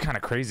 Which is always kind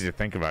of crazy to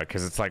think about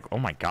because it's like, oh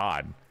my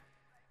god,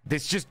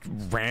 this just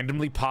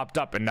randomly popped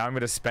up and now I'm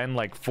going to spend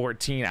like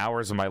 14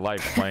 hours of my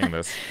life playing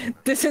this.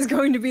 This is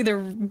going to be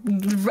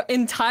the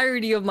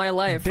entirety of my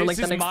life for like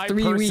the next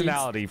 3 weeks. This is my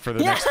personality for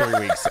the next 3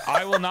 weeks.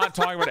 I will not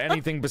talk about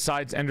anything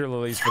besides Ender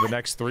Lilies for the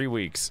next 3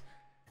 weeks.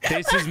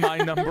 This is my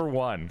number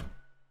one.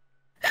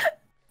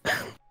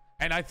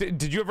 And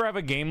did you ever have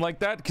a game like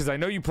that? Because I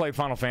know you played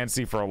Final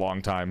Fantasy for a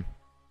long time.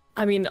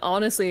 I mean,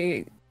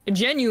 honestly,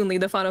 genuinely,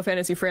 the Final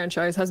Fantasy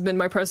franchise has been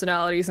my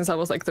personality since I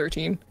was like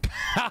 13.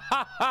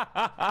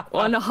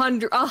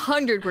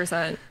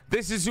 100%.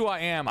 This is who I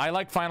am. I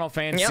like Final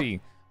Fantasy.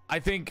 Yep. I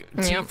think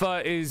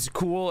Tifa is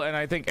cool, and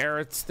I think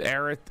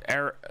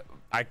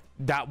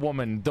that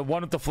woman, the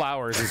one with the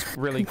flowers, is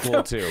really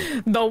cool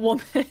too. The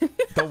woman.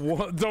 The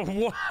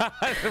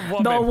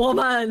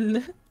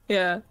woman.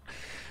 Yeah.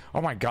 Oh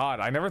my god,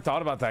 I never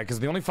thought about that because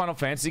the only Final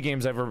Fantasy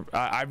games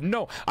I've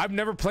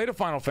never played a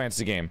Final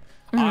Fantasy game.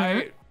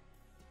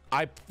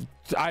 I've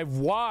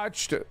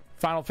watched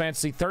Final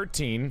Fantasy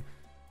 13,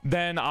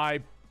 then I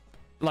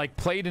like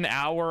played an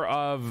hour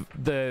of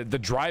the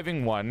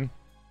driving one,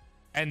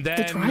 and then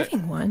the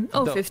driving one.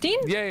 Oh,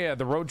 15? Yeah,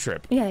 the road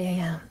trip.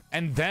 Yeah.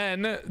 And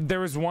then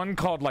there was one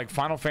called like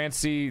Final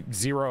Fantasy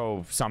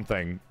 0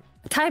 something.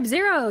 Type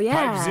 0,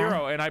 yeah. Type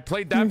 0, and I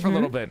played that for a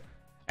little bit.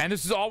 And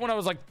this is all when I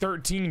was like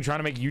 13 trying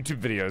to make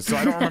YouTube videos, so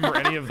I don't remember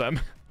any of them.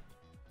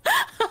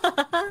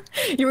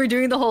 You were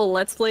doing the whole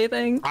Let's Play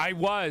thing? I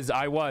was.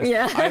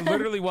 Yeah. I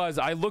literally was.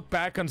 I look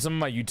back on some of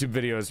my YouTube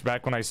videos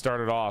back when I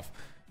started off,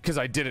 because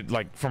I did it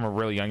like from a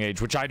really young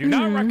age, which I do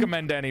not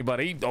recommend to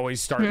anybody.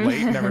 Always start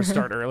late, never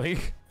start early.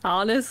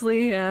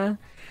 Honestly, yeah.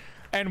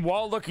 And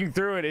while looking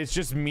through it, it's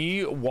just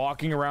me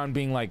walking around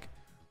being like,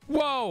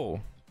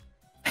 whoa.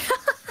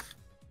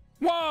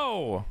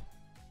 Whoa.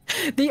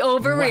 The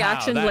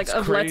overreaction wow,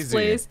 of crazy.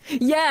 Let's Plays.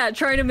 Yeah,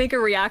 trying to make a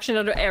reaction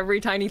out of every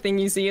tiny thing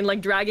you see and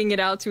like dragging it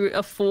out to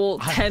a full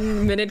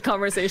 10-minute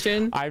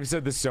conversation. I've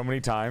said this so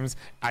many times.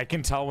 I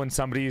can tell when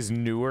somebody is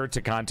newer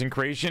to content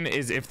creation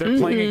is if they're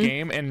playing a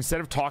game and instead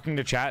of talking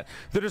to chat,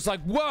 they're just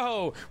like,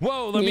 whoa,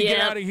 let me get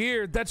out of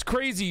here. That's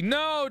crazy.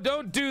 No,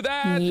 don't do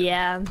that.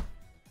 Yeah.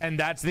 And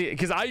that's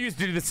because I used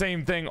to do the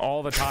same thing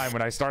all the time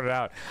when I started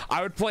out.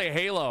 I would play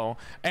Halo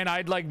and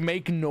I'd like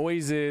make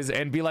noises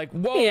and be like,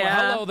 whoa,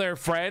 hello there,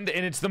 friend.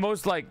 And it's the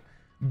most like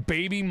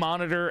baby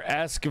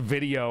monitor-esque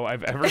video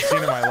I've ever seen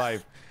in my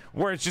life,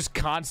 where it's just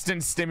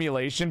constant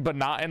stimulation, but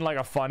not in like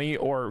a funny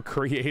or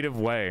creative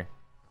way.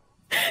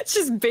 It's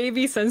just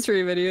baby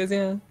sensory videos,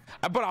 yeah.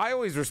 But I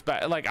always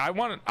respect, like,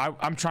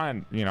 I'm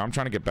trying, you know, I'm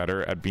trying to get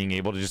better at being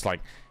able to just like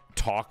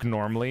talk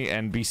normally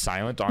and be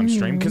silent on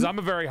stream, because I'm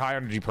a very high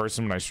energy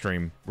person when I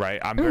stream,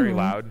 right? I'm very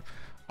loud.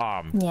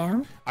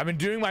 Yeah. I've been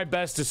doing my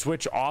best to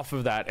switch off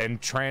of that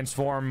and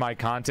transform my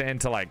content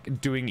into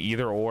like doing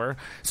either or.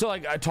 So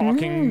like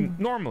talking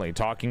normally,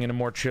 talking in a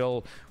more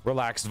chill,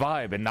 relaxed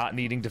vibe and not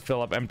needing to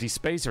fill up empty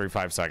space every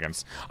 5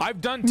 seconds.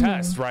 I've done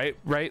tests, right?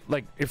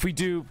 Like if we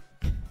do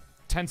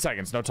 10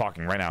 seconds, no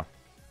talking right now.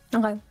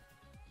 Okay.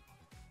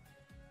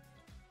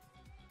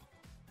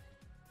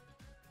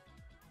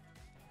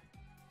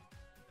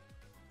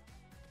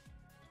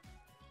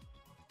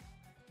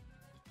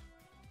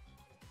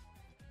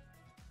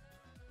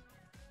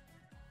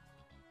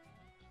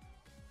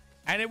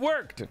 And it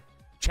worked.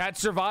 Chat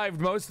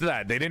survived most of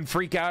that. They didn't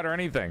freak out or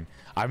anything.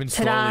 I've been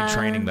slowly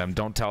training them.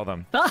 Don't tell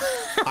them.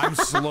 I'm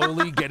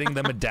slowly getting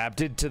them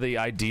adapted to the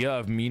idea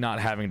of me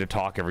not having to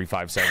talk every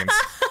 5 seconds.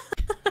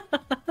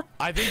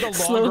 I think the longer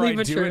Slowly I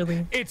but do surely.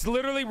 it, it's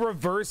literally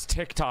reverse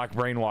TikTok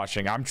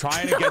brainwashing. I'm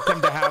trying to get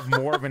them to have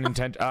more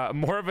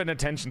of an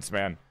attention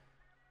span.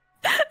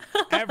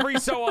 Every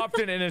so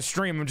often in a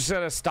stream, I'm just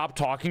gonna stop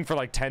talking for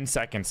like 10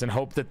 seconds and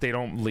hope that they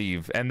don't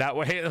leave, and that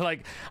way,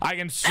 like, I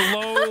can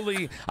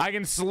slowly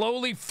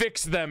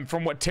fix them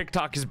from what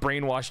TikTok has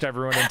brainwashed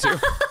everyone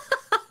into.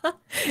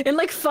 In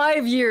like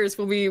 5 years,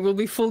 we'll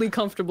be fully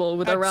comfortable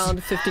with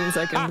around 15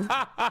 seconds.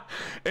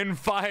 In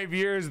 5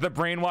 years, the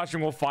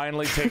brainwashing will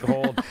finally take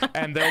hold,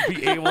 and they'll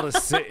be able to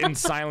sit in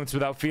silence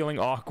without feeling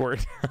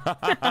awkward.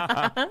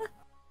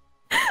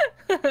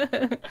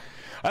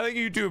 I think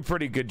you do a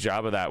pretty good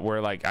job of that, where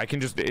like I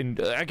can just,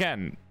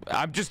 again,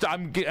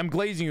 I'm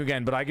glazing you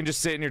again, but I can just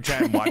sit in your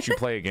chat and watch you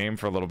play a game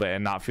for a little bit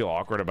and not feel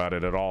awkward about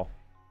it at all.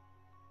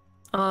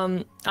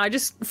 I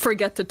just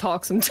forget to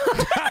talk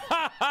sometimes.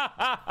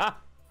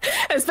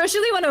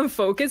 Especially when I'm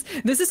focused.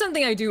 This is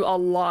something I do a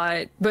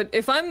lot, but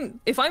if I'm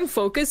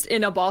focused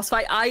in a boss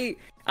fight, I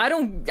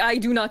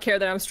do not care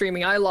that I'm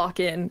streaming. I lock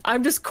in.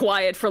 I'm just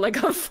quiet for like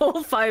a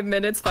full 5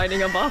 minutes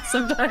fighting a boss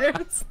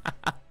sometimes.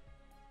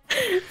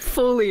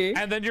 Fully.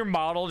 And then your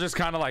model just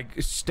kind of like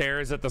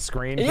stares at the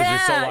screen because you're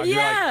so loud.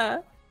 Yeah. You're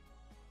like,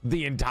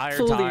 the entire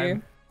Fully.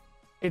 time.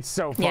 It's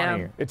so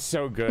funny. Yeah. It's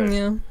so good.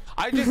 Yeah.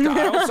 I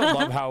also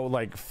love how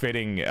like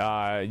fitting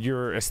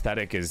your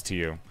aesthetic is to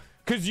you.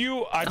 Because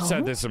I've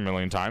said this a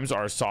million times,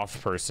 are a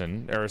soft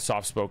person, or a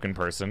soft-spoken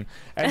person,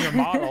 and your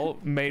model,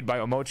 made by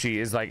Omochi,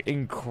 is like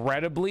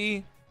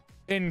incredibly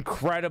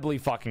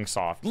fucking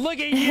soft. Look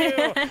at you!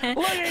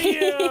 Look at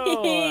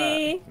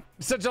you!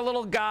 Such a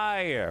little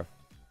guy.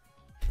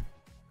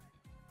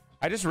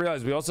 I just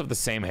realized we also have the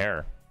same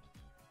hair.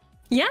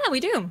 Yeah, we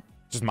do.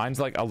 Just mine's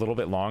like a little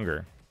bit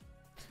longer.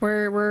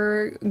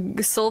 We're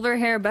silver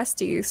hair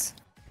besties.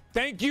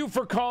 Thank you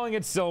for calling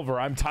it silver.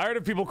 I'm tired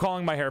of people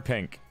calling my hair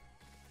pink.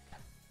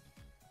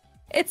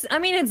 I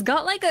mean, it's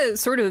got like a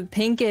sort of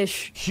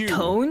pinkish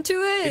tone to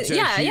it.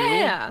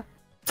 Yeah.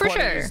 For sure.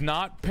 It is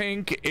not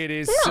pink. It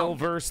is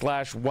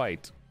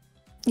silver/white.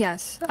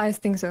 Yes, I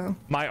think so.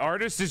 My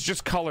artist is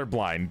just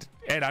colorblind.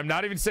 And I'm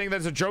not even saying that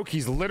as a joke.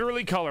 He's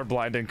literally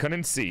colorblind and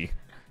couldn't see.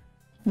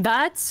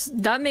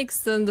 That makes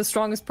them the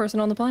strongest person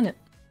on the planet.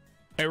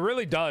 It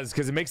really does,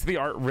 because it makes the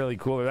art really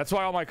cooler. That's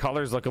why all my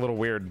colors look a little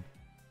weird.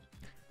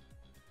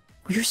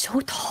 You're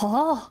so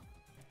tall.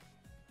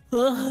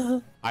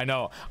 Ugh. I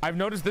know. I've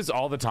noticed this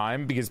all the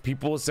time, because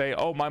people will say,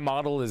 oh, my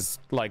model is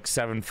like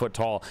 7 foot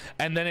tall.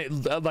 And then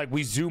it like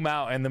we zoom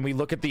out and then we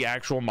look at the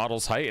actual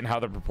model's height and how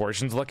the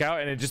proportions look out.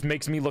 And it just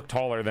makes me look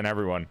taller than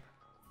everyone.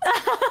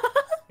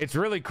 It's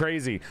really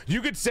crazy.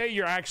 You could say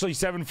you're actually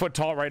 7 foot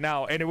tall right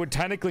now and it would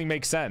technically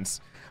make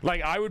sense.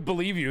 Like, I would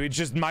believe you. It's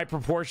just my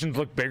proportions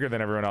look bigger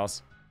than everyone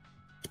else.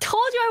 I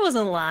told you I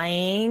wasn't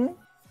lying.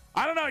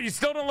 I don't know. You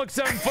still don't look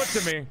 7 foot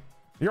to me.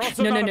 You're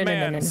also not a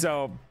man,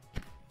 so...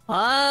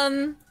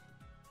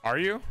 Are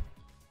you?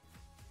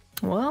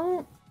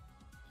 Well,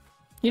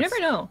 you never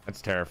know.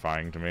 That's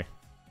terrifying to me.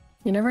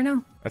 You never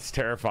know. That's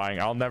terrifying.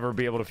 I'll never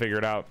be able to figure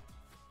it out.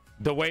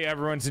 The way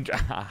everyone's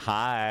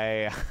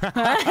hi.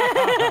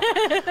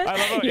 I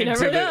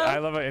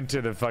love how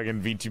into the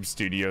fucking VTube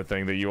studio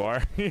thing that you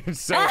are.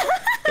 So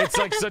it's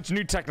like such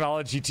new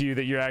technology to you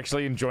that you're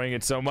actually enjoying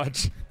it so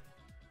much.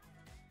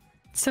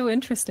 So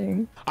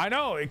interesting. I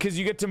know, because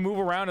you get to move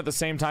around at the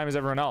same time as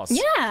everyone else.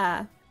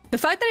 Yeah. The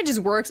fact that it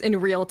just works in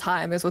real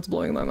time is what's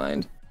blowing my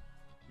mind.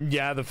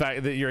 Yeah, the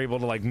fact that you're able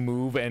to like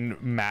move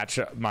and match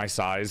my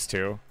size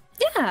too.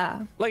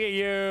 Yeah. Look at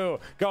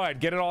you. Go ahead,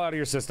 get it all out of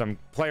your system.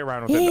 Play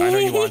around with it. I know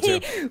you want to.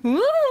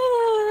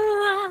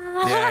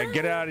 Yeah,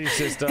 get it out of your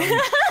system.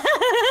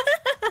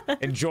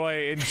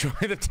 Enjoy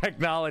the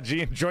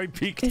technology. Enjoy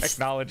peak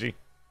technology.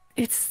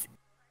 It's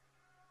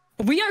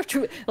We are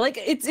true. Like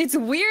it's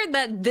weird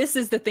that this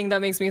is the thing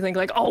that makes me think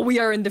like, oh, we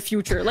are in the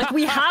future. Like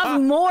we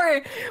have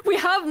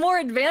more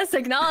advanced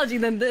technology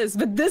than this,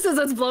 but this is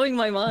what's blowing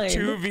my mind.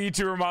 2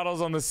 VTuber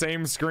models on the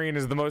same screen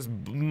is the most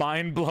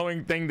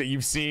mind-blowing thing that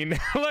you've seen.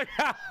 Like,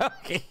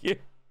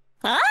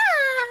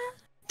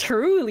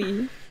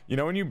 truly. You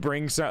know when you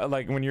bring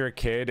like when you're a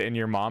kid and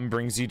your mom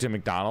brings you to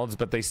McDonald's,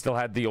 but they still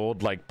had the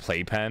old like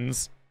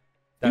playpens?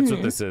 That's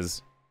what this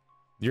is.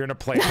 You're in a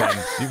playpen.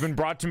 You've been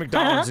brought to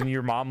McDonald's and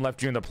your mom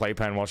left you in the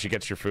playpen while she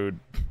gets your food.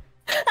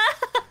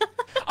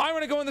 I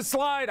want to go in the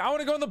slide. I want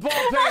to go in the ball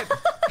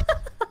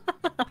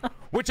pit.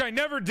 Which I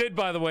never did,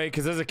 by the way,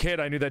 because as a kid,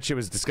 I knew that shit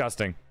was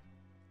disgusting.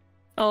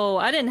 Oh,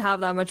 I didn't have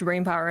that much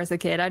brain power as a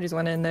kid. I just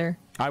went in there.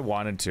 I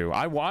wanted to.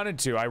 I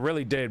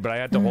really did, but I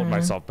had to hold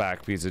myself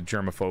back because of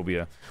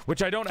germophobia,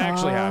 which I don't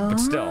actually have, but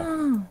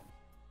still.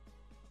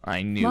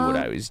 I knew what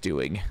I was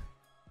doing.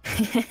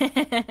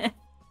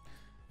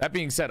 That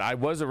being said, I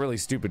was a really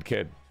stupid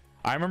kid.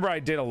 I remember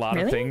I did a lot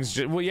of things.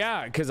 Well,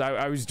 yeah, because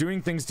I was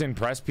doing things to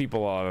impress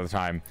people all of the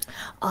time.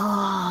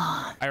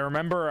 I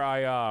remember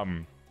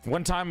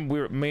one time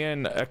me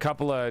and a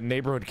couple of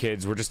neighborhood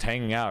kids were just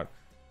hanging out,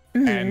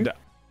 and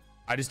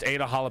I just ate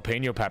a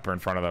jalapeno pepper in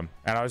front of them,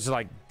 and I was just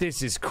like,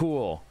 "This is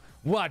cool.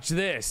 Watch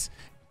this."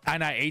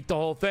 And I ate the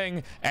whole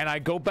thing, and I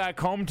go back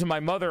home to my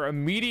mother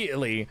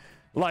immediately.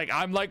 Like,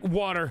 I'm like,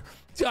 water.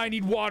 I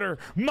need water.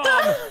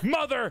 Mom,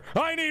 mother,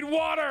 I need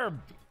water.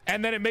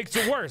 And then it makes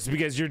it worse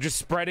because you're just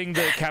spreading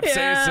the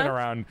capsaicin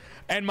around.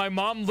 And my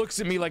mom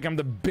looks at me like I'm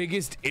the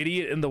biggest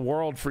idiot in the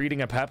world for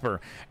eating a pepper.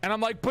 And I'm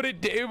like,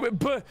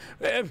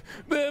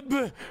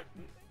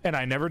 and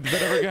I never did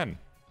that ever again.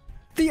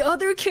 The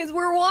other kids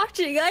were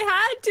watching. I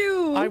had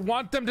to. I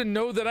want them to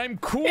know that I'm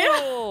cool.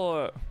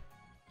 Yeah.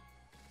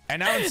 And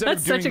now instead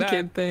That's of doing such a that,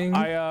 kid thing.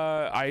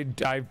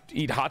 I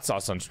eat hot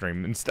sauce on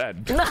stream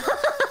instead.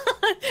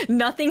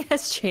 Nothing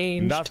has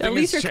changed. Nothing At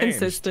least has you're changed.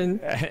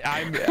 consistent.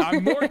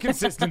 I'm more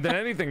consistent than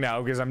anything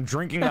now because I'm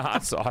drinking the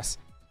hot sauce.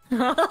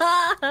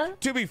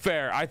 To be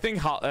fair, I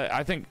think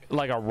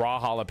like a raw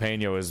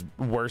jalapeno is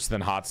worse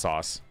than hot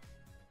sauce.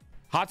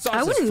 Hot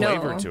sauce has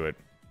flavor to it.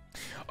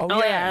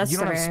 Oh yeah, you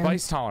don't have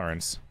spice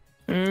tolerance.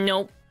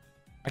 Nope.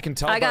 I can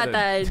tell. I got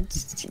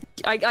that.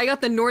 I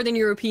got the Northern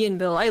European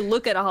bill. I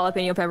look at a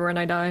jalapeno pepper and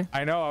I die.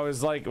 I know. I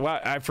was like,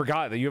 wow, I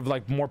forgot that you have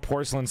like more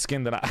porcelain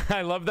skin than I.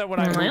 I love that when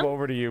I move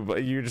over to you,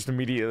 but you just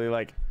immediately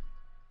like.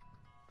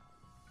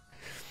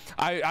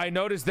 I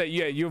noticed that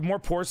you have more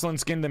porcelain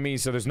skin than me,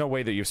 so there's no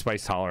way that you have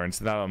spice tolerance.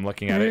 Now I'm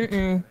looking at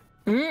it.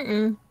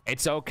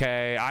 It's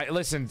okay.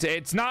 Listen.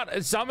 It's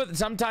not.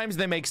 Sometimes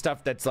they make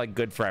stuff that's like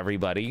good for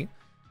everybody,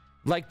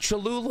 like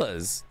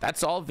Cholulas.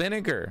 That's all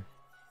vinegar.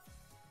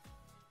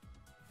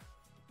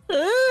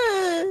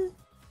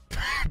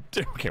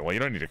 Okay, well, you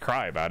don't need to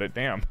cry about it.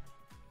 Damn.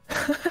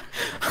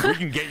 We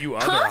can get you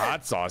other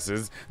hot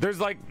sauces. There's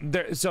like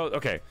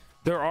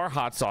there are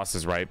hot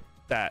sauces, right,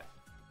 that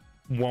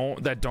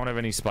don't have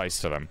any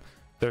spice to them.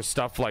 There's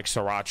stuff like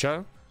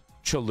sriracha,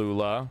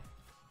 Cholula,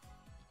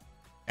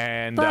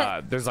 and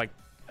there's like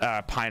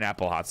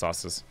pineapple hot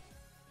sauces.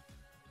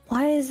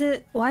 Why is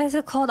it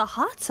called a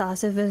hot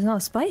sauce if it's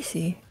not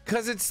spicy?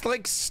 Because it's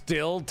like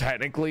still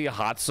technically a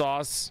hot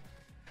sauce.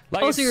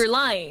 Like so you're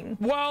lying.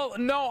 Well,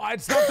 no,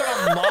 it's not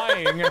that I'm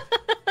lying.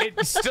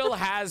 It still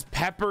has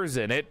peppers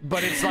in it,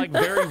 but it's like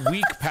very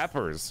weak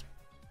peppers.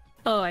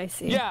 Oh, I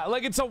see. Yeah,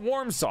 like it's a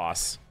warm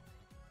sauce.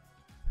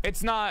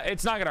 It's not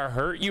gonna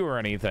hurt you or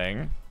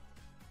anything.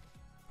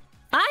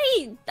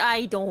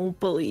 I don't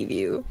believe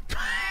you.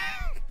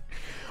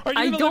 Are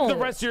you gonna live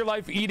the rest of your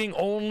life eating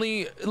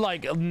only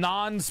like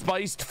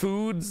non-spiced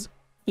foods?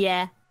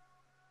 Yeah.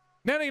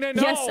 No.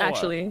 Yes,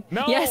 actually.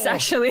 No. Yes,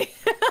 actually.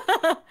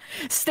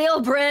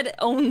 Stale bread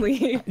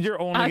only.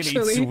 You're only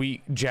gonna eat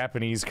sweet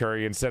Japanese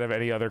curry instead of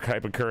any other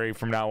type of curry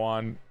from now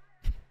on.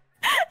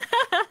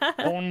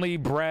 Only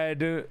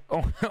bread.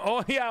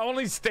 Oh yeah,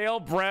 only stale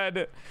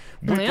bread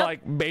with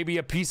like maybe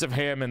a piece of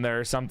ham in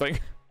there or something.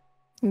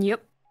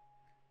 Yep.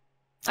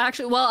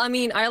 Actually, well, I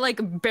mean, I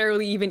like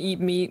barely even eat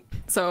meat,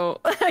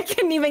 so I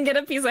couldn't even get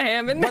a piece of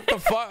ham in there. What the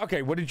fuck?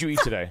 Okay, what did you eat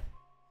today?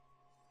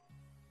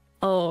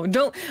 Oh,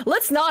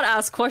 let's not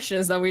ask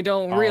questions that we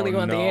don't really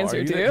want the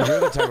answer to. You're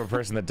the type of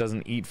person that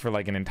doesn't eat for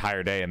like an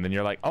entire day, and then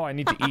you're like, oh, I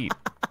need to eat.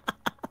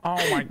 Oh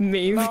my.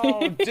 Maybe.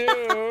 No,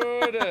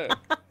 dude.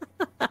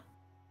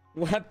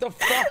 What the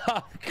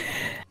fuck?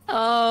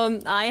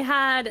 I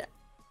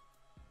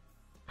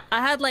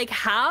had like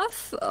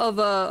half of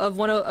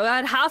I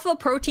had half a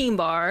protein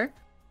bar.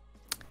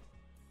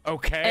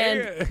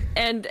 Okay.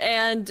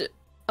 And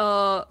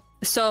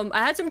so I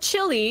had some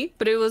chili,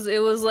 but it was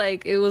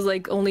like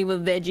only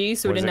with veggies,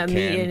 so it didn't have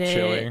meat in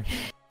it.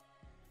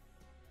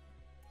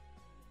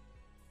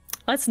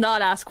 Let's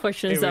not ask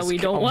questions that we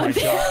don't want.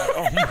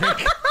 Oh my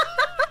god.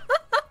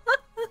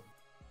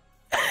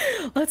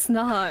 Let's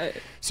not.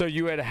 So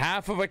you had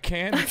half of a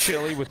can of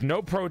chili with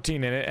no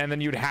protein in it, and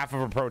then you had half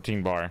of a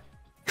protein bar.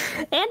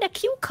 And a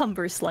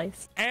cucumber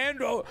slice. And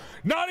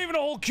not even a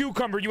whole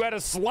cucumber. You had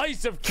a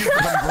slice of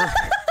cucumber.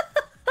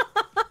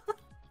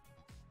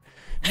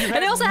 And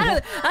I also had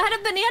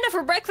a banana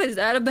for breakfast.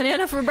 I had a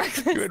banana for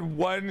breakfast.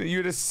 You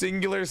had a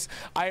singular.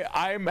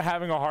 I'm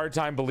having a hard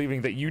time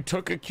believing that you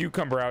took a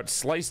cucumber out,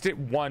 sliced it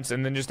once,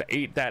 and then just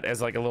ate that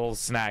as like a little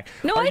snack.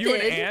 No, Are I you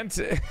did. an ant?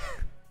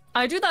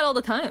 I do that all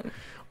the time.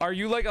 Are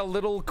you like a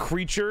little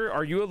creature?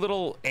 Are you a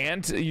little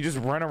ant? You just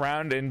run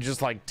around and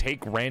just like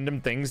take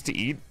random things to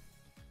eat?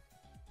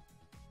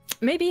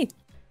 Maybe.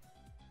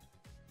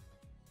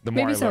 The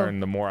more Maybe I so. learn,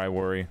 the more I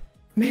worry.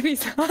 Maybe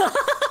so.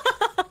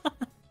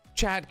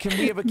 Chat, can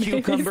we have a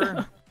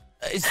cucumber?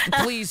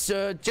 Please,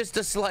 sir, just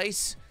a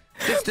slice.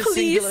 Just a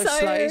singular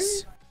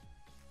slice.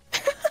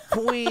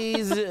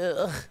 Please.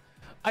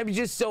 I'm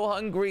just so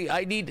hungry.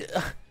 I need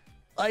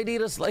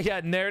a slice.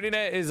 Yeah,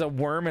 Nerine is a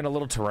worm in a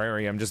little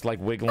terrarium, just like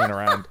wiggling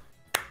around.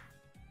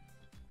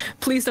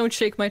 Please don't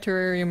shake my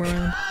terrarium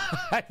around.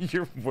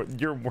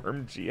 You're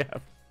worm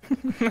GF.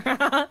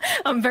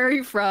 I'm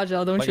very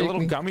fragile. Don't Like shake a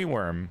little me. gummy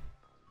worm.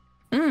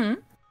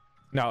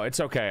 No, it's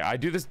okay. I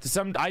do this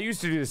I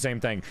used to do the same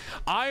thing.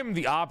 I'm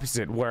the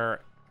opposite,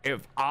 where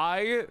if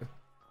I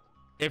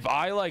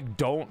like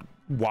don't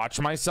watch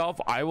myself,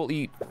 I will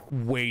eat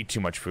way too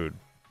much food.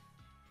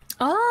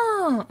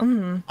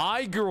 Oh.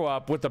 I grew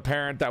up with a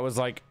parent that was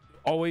like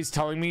always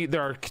telling me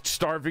there are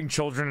starving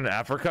children in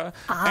Africa,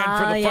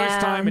 and for the first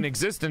time in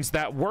existence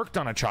that worked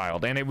on a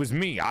child, and it was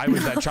me. I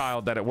was that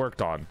child that it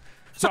worked on.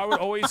 So I would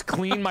always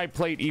clean my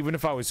plate even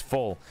if I was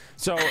full.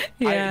 So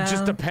I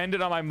just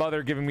depended on my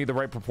mother giving me the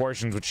right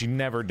proportions, which she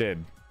never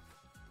did.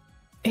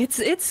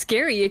 It's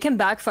scary. It can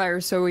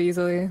backfire so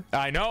easily.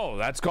 I know.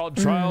 That's called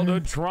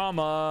childhood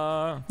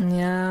trauma.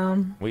 Yeah.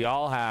 We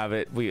all have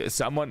it.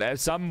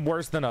 Some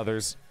worse than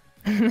others.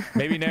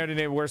 Maybe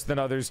Nerine worse than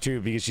others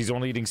too, because she's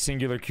only eating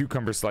singular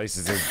cucumber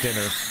slices as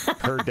dinner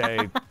per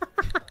day.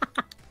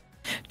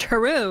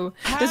 True.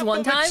 This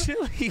one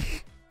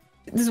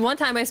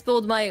time I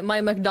spilled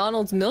my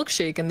McDonald's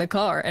milkshake in the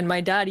car, and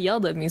my dad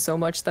yelled at me so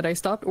much that I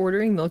stopped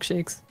ordering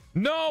milkshakes.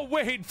 No,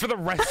 wait, for the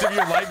rest of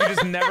your life you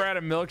just never had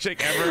a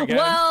milkshake ever again?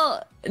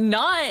 Well,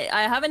 I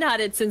haven't had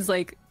it since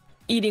like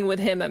eating with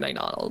him at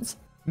McDonald's.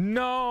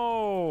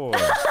 No.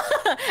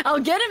 I'll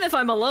get him if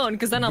I'm alone,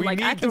 because then I'm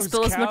like, I can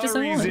spill as much as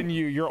I want. In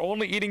you. You're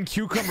only eating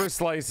cucumber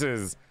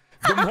slices.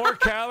 The more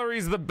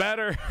calories, the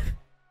better.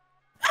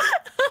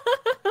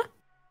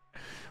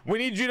 We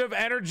need you to have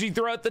energy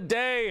throughout the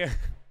day.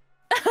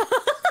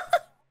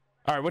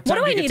 All right, what time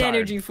do I you get need tired?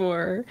 energy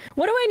for?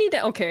 What do I need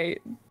to? Okay,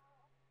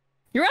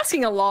 you're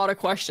asking a lot of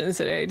questions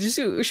today.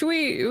 Should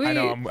we? I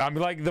know. I'm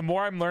like, the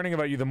more I'm learning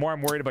about you, the more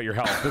I'm worried about your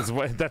health.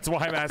 That's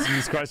why I'm asking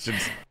these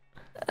questions.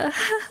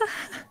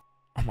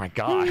 Oh my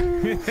god.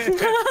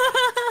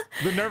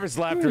 The nervous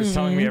laughter is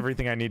telling me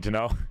everything I need to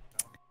know.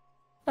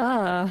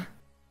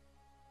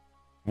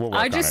 We'll work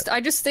I on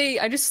it.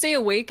 just stay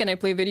awake and I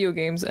play video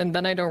games, and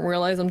then I don't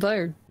realize I'm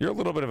tired. You're a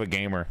little bit of a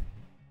gamer.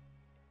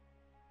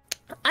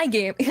 I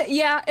game.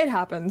 Yeah, it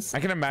happens.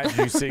 I can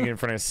imagine you sitting in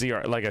front of a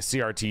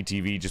CRT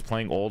TV just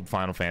playing old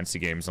Final Fantasy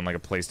games on like a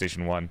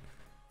PlayStation 1.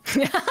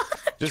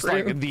 Just True.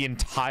 like the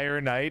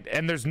entire night,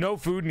 and there's no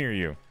food near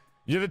you.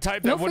 You're the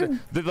type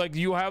that like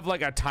you have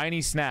like a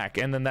tiny snack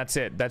and then that's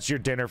it. That's your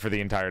dinner for the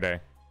entire day.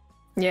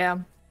 Yeah.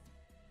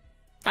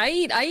 I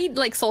eat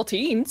like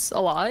saltines a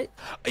lot.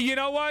 You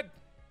know what?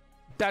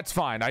 That's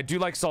fine. I do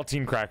like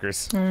saltine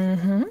crackers.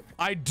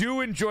 I do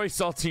enjoy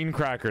saltine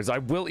crackers. I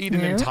will eat an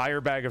entire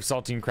bag of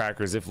saltine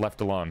crackers if left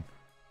alone.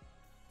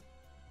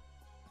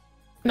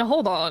 Now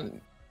hold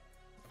on.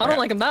 I don't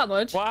like them that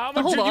much. Well, how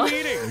much are you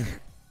eating?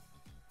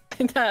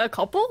 A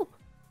couple?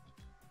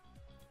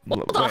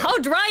 Hold on, how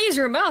dry is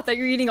your mouth that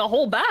you're eating a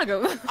whole bag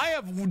of? I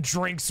have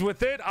drinks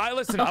with it.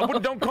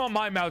 Don't call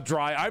my mouth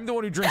dry. I'm the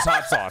one who drinks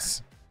hot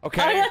sauce.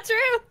 Okay? Oh, yeah,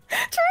 true.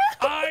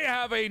 True. I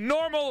have a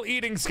normal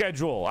eating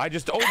schedule. I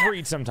just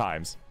overeat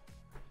sometimes.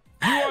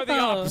 You are the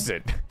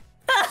opposite.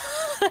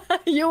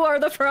 You are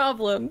the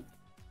problem.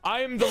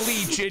 I am the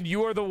leech, and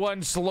you are the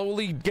one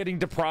slowly getting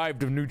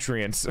deprived of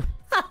nutrients.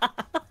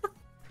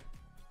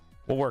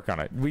 We'll work on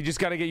it. We just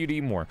got to get you to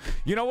eat more.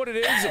 You know what it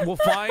is? We'll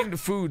find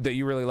food that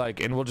you really like,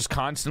 and we'll just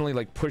constantly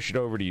like push it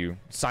over to you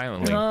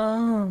silently.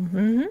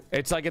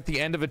 It's like at the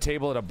end of a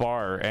table at a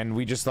bar, and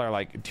we just are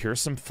like, here's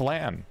some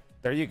flan.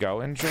 There you go.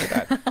 Enjoy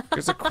that.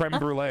 Here's a creme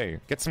brulee.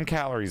 Get some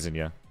calories in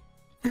you.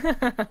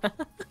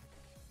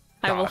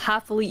 I will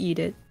happily eat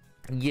it.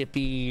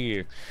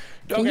 Yippee.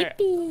 Okay,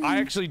 Yippee. I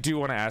actually do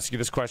want to ask you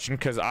this question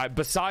because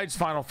besides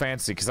Final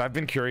Fantasy, because I've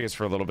been curious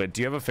for a little bit.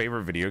 Do you have a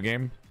favorite video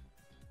game?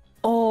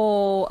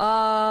 Oh,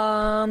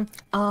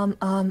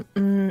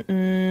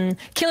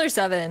 Killer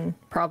 7,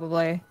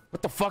 probably.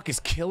 What the fuck is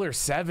Killer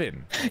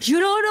 7? You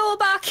don't know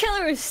about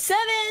Killer 7?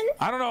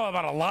 I don't know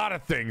about a lot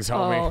of things,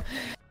 homie. Oh,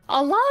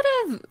 a lot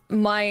of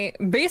my,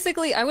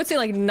 basically, I would say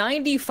like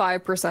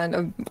 95%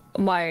 of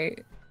my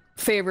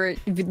favorite,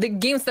 the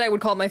games that I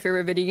would call my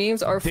favorite video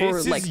games are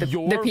for like the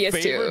PS2.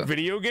 Favorite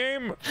video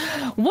game?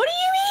 What do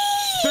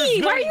you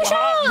mean? Why are you Women in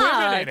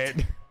shocked?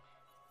 it.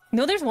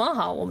 No, there's one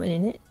hot woman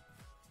in it.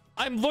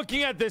 I'm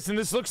looking at this and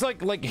this looks like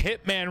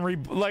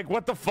Hitman. Like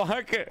what the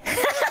fuck?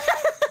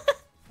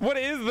 What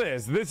is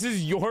this? This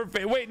is your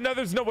favorite. Wait, no,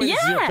 there's no way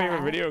this is your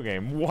favorite video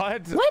game.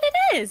 What? What it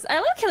is? I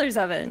love Killer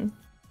 7.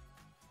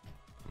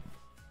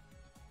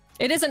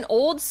 It is an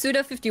old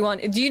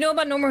Suda51. Do you know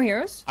about No More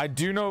Heroes? I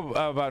do know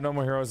about No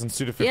More Heroes and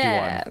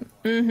Suda51.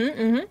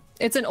 Yeah.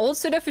 It's an old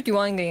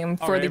Suda51 game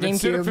for the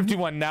GameCube.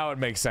 Suda51 now it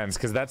makes sense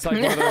because that's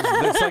like one of those.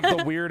 It's like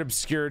the weird,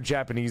 obscure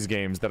Japanese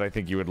games that I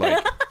think you would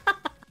like.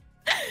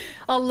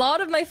 A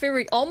lot of my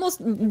favorite, almost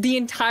the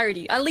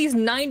entirety, at least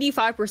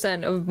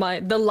 95% of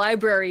the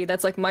library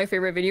that's like my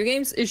favorite video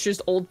games is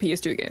just old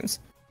PS2 games.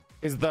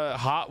 Is the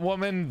hot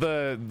woman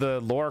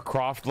the Lara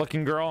Croft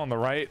looking girl on the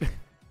right?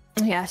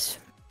 Yes.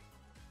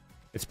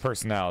 It's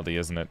personality,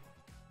 isn't it?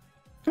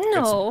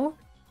 No.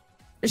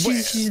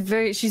 She's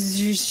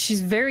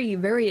very,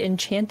 very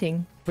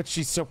enchanting. But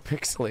she's so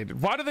pixelated.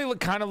 Why do they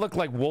kind of look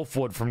like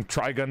Wolfwood from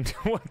Trigun?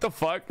 What the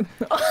fuck?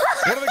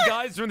 One of the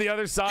guys from the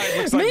other side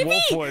looks like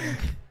Wolfwood.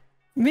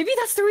 Maybe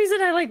that's the reason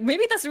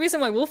maybe that's the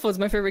reason why Wolfwood's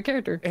my favorite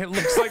character. It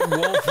looks like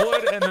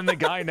Wolfwood, and then the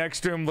guy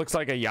next to him looks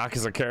like a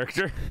Yakuza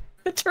character.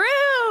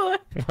 True!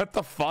 What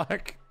the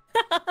fuck?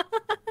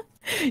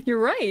 You're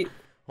right.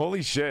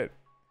 Holy shit.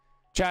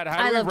 Chad,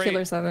 I love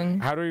Killer 7.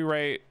 How do we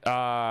rate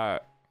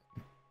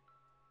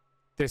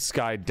this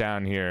guy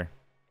down here?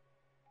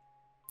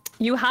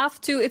 You have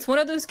to. It's one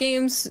of those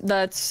games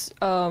that's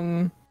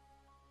you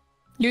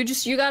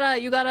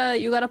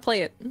gotta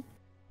play it.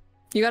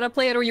 You gotta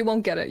play it or you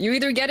won't get it. You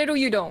either get it or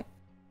you don't.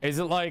 Is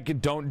it like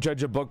don't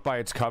judge a book by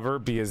its cover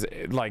because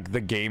like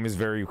the game is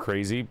very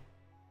crazy?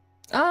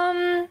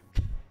 I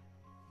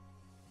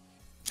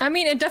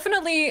mean, it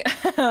definitely.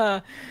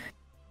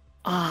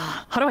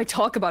 How do I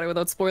talk about it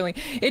without spoiling?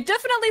 It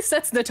definitely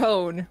sets the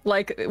tone,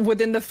 like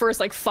within the first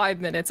like 5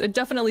 minutes. It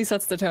definitely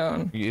sets the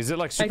tone. Is it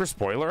like super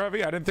spoiler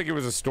heavy? I didn't think it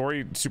was a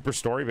super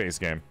story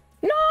based game.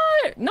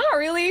 Not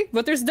really,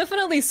 but there's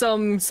definitely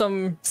some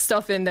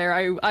stuff in there.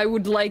 I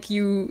would like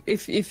you,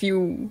 if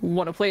you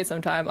want to play it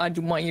sometime, I'd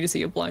want you to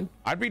see it blind.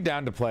 I'd be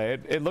down to play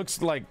it. It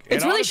looks like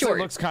it's really short.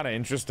 It looks kind of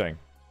interesting.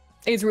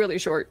 It's really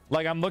short.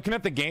 Like I'm looking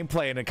at the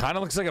gameplay and it kind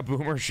of looks like a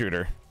boomer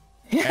shooter.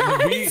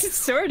 Yeah,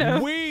 sort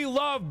of. We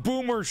love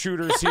boomer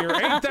shooters here,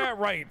 ain't that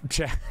right,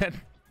 Chad?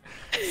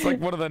 It's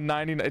like one of the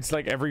 90. It's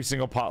like every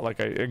single like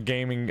a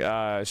gaming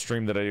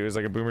stream that I do is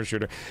like a boomer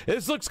shooter.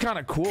 This looks kind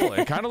of cool.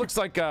 It kind of looks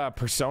like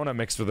Persona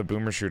mixed with a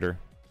boomer shooter.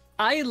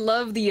 I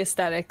love the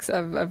aesthetics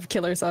of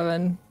Killer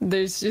 7.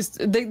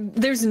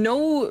 There's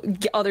no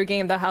other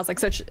game that has like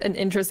such an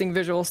interesting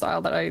visual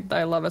style that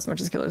I love as much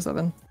as Killer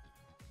 7.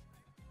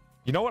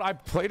 You know what? I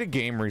played a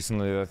game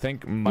recently that I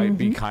think might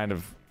be kind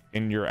of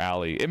in your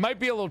alley. It might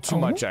be a little too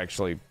much,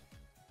 actually.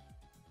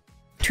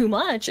 Too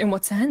much? In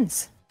what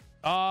sense?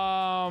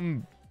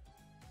 Fuck.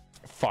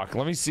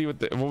 Let me see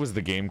what was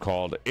the game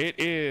called. It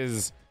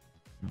is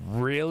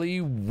really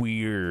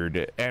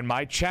weird, and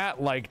my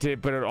chat liked it,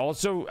 but it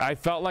also I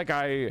felt like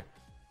I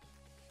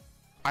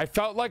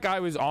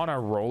was on a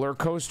roller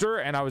coaster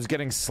and I was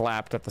getting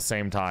slapped at the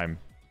same time.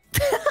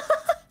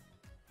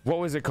 What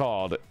was it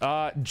called?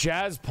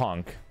 Jazz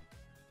Punk.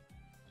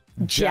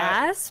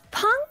 Jazz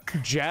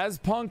Punk? Jazz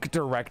Punk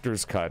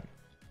Director's Cut.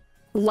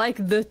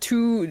 Like the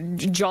two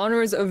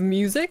genres of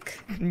music?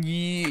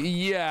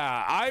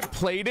 Yeah, I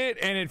played it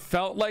and it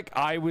felt like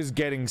I was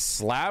getting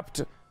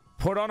slapped,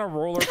 put on a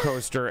roller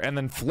coaster, and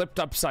then flipped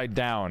upside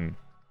down.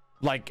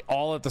 Like,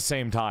 all at the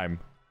same time.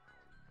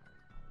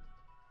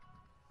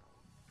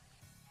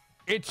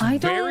 It's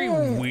very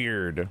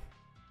weird.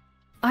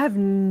 I've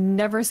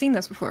never seen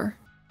this before.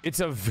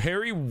 It's a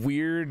very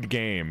weird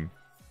game.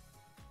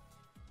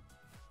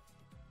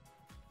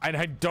 And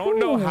I don't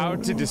know how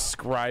to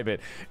describe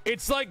it.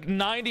 It's like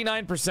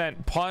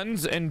 99%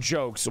 puns and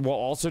jokes while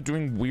also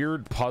doing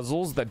weird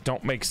puzzles that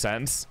don't make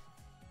sense.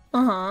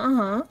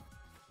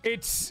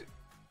 It's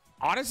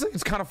honestly,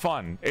 it's kind of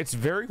fun. It's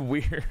very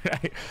weird.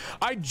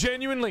 I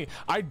genuinely,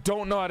 I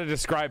don't know how to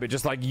describe it.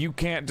 Just like you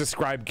can't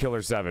describe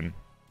Killer 7.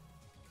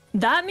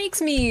 That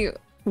makes me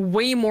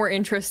way more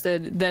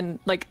interested than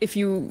like if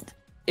you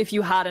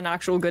had an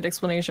actual good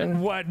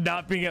explanation. What,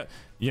 not being a...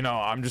 You know,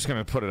 I'm just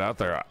going to put it out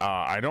there.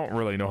 I don't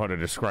really know how to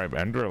describe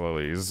Ender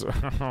Lilies.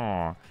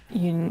 All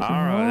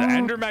right,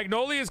 Ender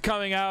Magnolia is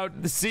coming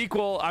out. The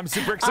sequel. I'm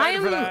super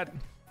excited for that.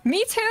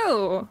 Me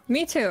too.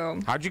 Me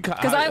too. How'd you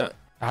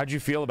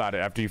feel about it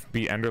after you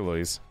beat Ender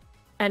Lilies?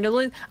 Ender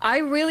Lilies? I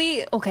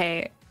really...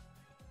 Okay.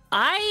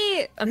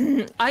 I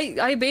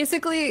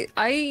basically...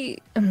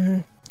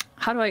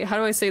 how do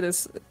I say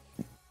this?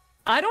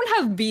 I don't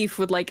have beef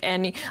with like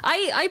any.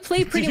 I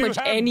play pretty much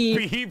any.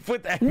 Beef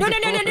with Ender no.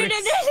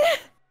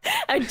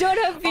 I don't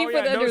have beef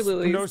with Ender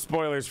Lilies. No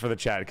spoilers for the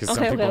chat because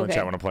some people in the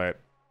chat want to play it.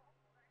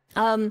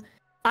 I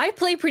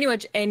play pretty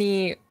much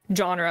any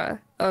genre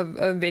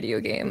of video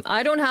game.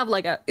 I don't have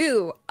like I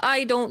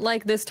don't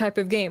like this type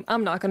of game,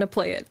 I'm not gonna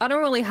play it. I don't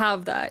really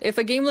have that. If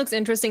a game looks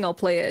interesting, I'll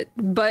play it.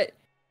 But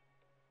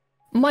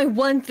my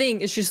one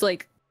thing is just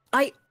like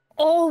I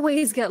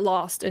always get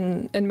lost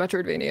in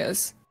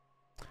Metroidvanias.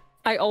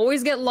 I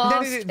always get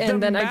lost,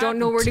 and then I don't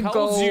know where to go.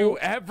 Tells you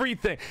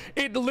everything.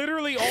 It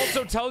literally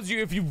also tells you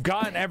if you've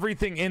gotten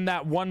everything in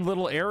that one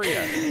little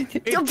area.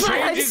 It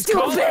changes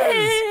colors.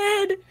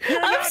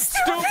 You're not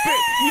stupid.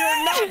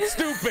 You're not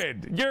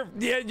stupid.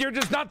 You're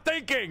just not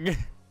thinking.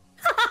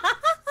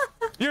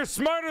 You're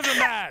smarter than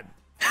that.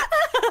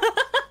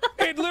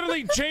 It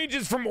literally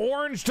changes from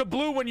orange to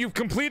blue when you've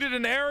completed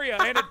an area,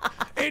 and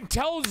it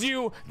tells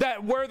you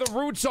that where the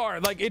routes are.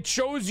 Like, it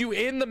shows you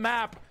in the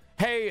map,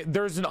 hey,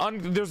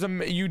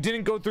 you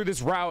didn't go through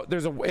this route.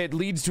 It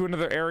leads to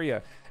another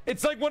area.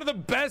 It's like one of the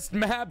best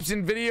maps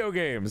in video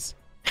games.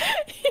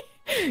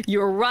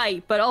 You're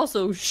right, but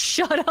also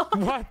shut up.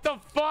 What the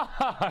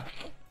fuck?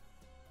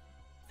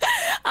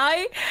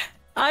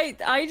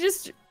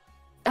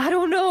 I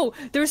don't know.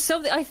 There's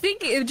something. I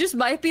think it just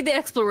might be the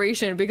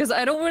exploration, because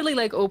I don't really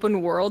like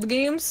open world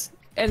games,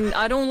 and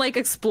I don't like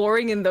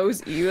exploring in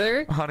those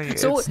either. Honey,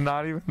 so, it's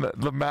not even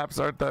the maps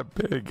aren't that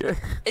big.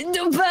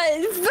 No,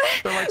 they're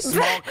like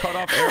small cut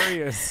off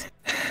areas.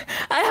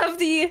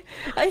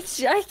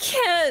 I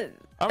can't.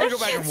 I'm gonna go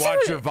back and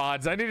watch your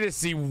VODs. I need to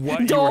see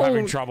what you were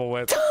having trouble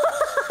with.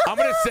 I'm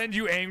gonna send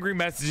you angry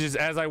messages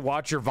as I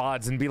watch your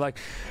VODs and be like,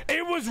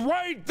 it was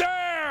right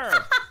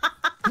there!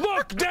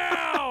 Look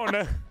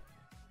down!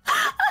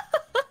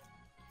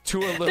 To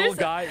a little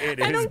guy, it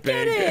is big. I don't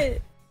get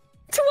it.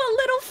 To a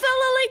little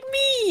fella like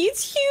me,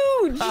 it's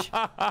huge.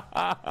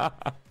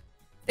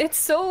 It's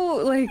so,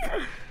 like,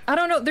 I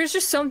don't know. There's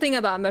just something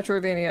about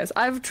Metroidvanias.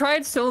 I've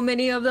tried so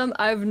many of them.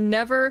 I've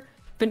never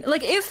been,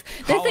 like, if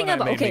the Hollow thing Knight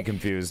about, made me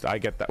confused. I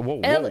get that.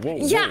 Whoa.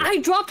 Yeah, I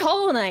dropped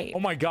Hollow Knight. Oh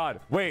my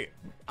god. Wait.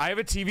 I have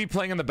a TV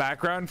playing in the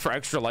background for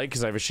extra light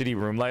because I have a shitty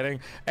room lighting,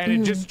 and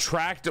it just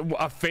tracked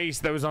a face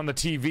that was on the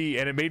TV,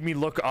 and it made me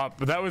look up.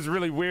 That was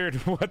really weird.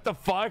 What the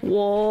fuck?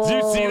 Whoa,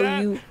 did you see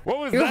that? What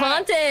was you're that?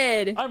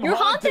 Haunted. You're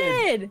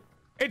haunted.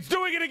 It's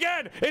doing it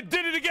again. It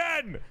did it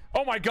again.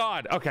 Oh my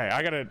god. Okay,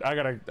 I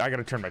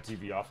gotta turn my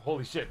TV off.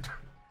 Holy shit.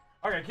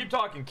 Okay, keep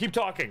talking. Keep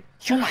talking.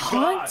 You're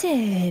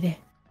haunted. God.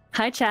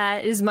 Hi,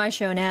 chat. It is my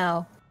show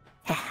now.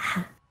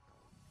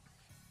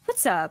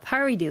 What's up? How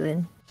are we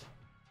doing?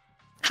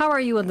 How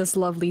are you on this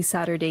lovely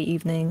Saturday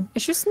evening?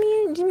 It's just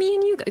me and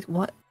you guys.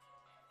 What?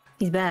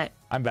 He's back.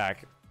 I'm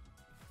back.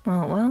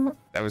 Oh, well.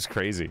 That was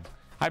crazy.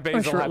 Hi,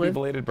 Basil. Happy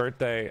belated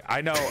birthday.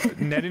 I know.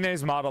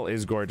 Nerine's model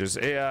is gorgeous.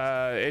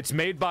 It's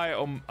made by,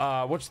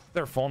 what's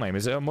their full name?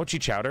 Is it Omochi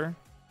Chowder?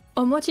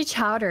 Omochi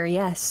Chowder,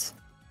 yes.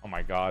 Oh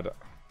my god.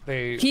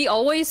 He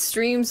always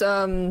streams,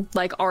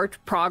 like, art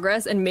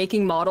progress and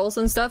making models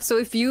and stuff. So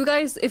if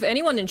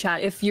anyone in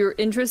chat, if you're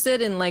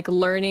interested in, like,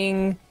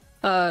 learning,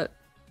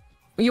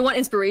 you want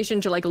inspiration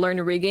to like learn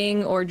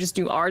rigging or just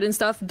do art and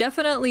stuff,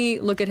 definitely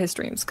look at his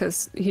streams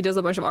because he does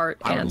a bunch of art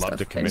and stuff. I would love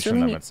to commission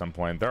them at some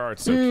point. Their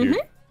art's so cute.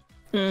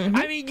 I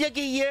mean, look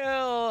at you.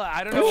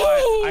 I don't know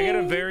why. I get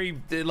a very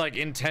like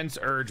intense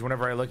urge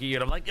whenever I look at you.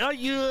 And I'm like, oh,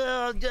 you.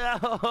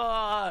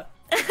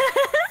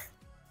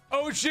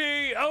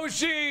 Oshi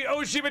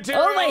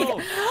material. Oh my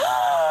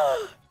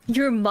god.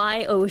 You're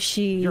my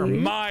Oshi. You're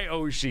my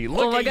Oshi.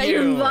 Look oh my god,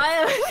 you. You're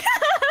my.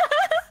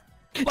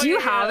 Do you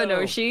have an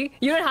Oshi?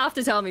 You don't have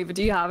to tell me, but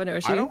do you have an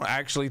Oshi? I don't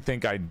actually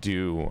think I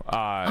do,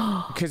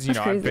 because you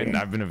know I've been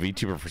a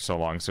VTuber for so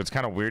long, so it's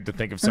kind of weird to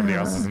think of somebody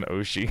else as an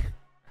Oshi.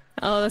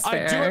 Oh, that's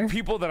fair. I do have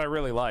people that I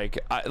really like.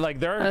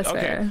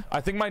 Fair.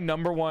 I think my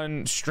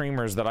 #1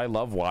 streamers that I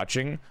love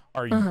watching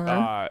are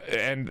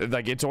and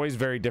like it's always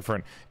very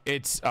different.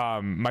 It's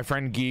my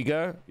friend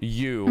Giga,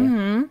 you,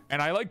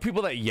 and I like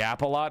people that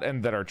yap a lot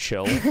and that are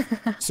chill.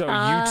 So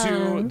you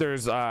two.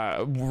 There's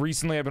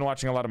recently I've been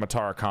watching a lot of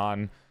Matara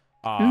Khan.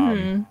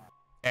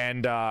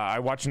 And I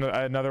watched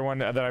another one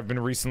that I've been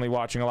recently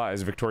watching a lot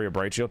is Victoria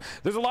Brightshield.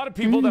 There's a lot of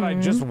people that I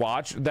just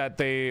watch that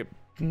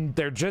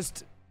they're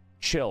just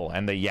chill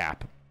and they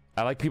yap.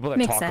 I like people that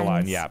Makes talk sense. a lot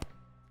and yap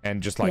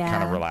and just like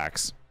kind of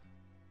relax.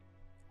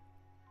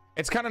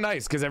 It's kind of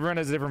nice because everyone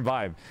has a different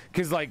vibe.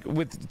 Because like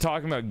with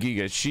talking about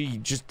Giga, she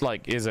just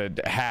like is a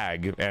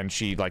hag and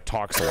she like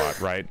talks a lot,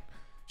 right?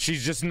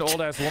 She's just an old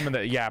ass woman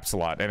that yaps a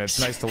lot and it's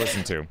nice to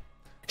listen to.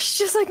 She's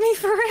just like me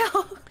for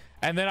real.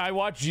 And then I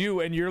watch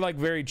you, and you're like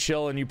very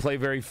chill, and you play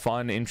very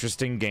fun,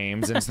 interesting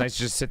games, and it's nice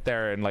to just sit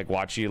there and like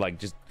watch you, like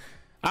just,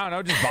 I don't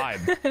know, just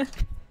vibe.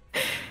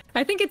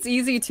 I think it's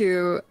easy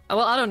to, well,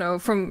 I don't know,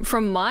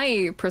 from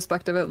my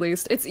perspective at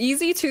least, it's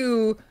easy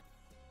to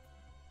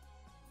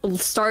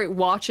start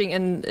watching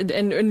and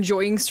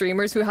enjoying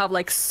streamers who have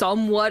like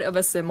somewhat of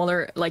a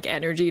similar like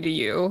energy to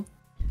you.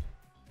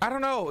 I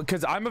don't know,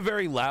 because I'm a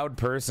very loud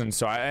person,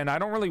 so I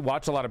don't really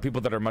watch a lot of people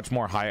that are much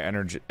more high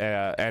energy.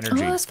 Oh,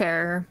 that's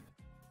fair.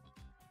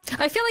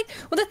 I feel like,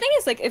 well, the thing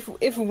is, like,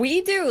 if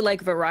we do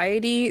like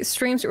variety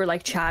streams or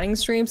like chatting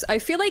streams, I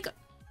feel like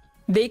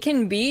they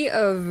can be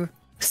of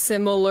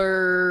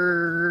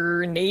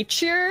similar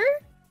nature.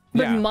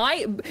 But yeah.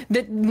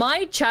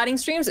 my chatting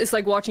streams is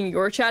like watching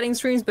your chatting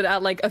streams, but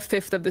at like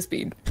 1/5 of the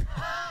speed.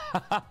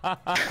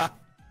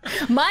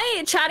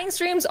 My chatting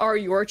streams are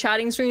your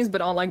chatting streams,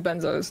 but on like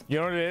benzos. You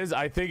know what it is?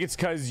 I think it's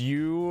because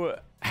you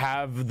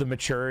have the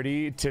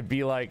maturity to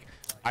be like,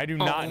 I do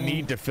not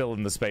need to fill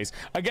in the space.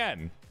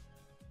 Again,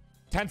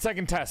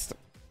 10-second test.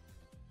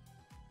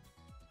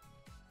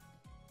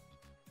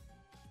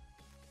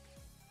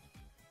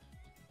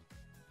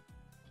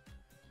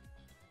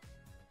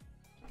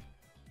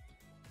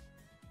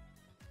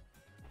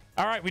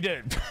 All right, we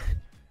did it.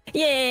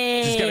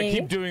 Yay! Just gotta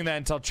keep doing that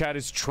until chat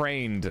is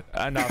trained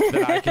enough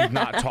that I can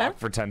not talk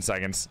for 10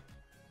 seconds.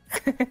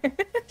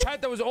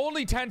 Chat, that was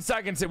only 10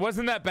 seconds. It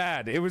wasn't that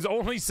bad. It was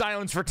only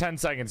silence for 10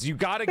 seconds. You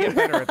gotta get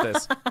better at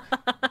this.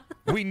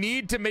 We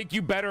need to make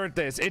you better at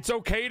this. It's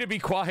okay to be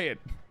quiet.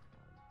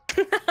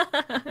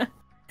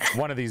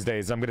 One of these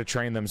days, I'm gonna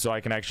train them so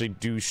I can actually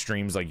do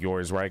streams like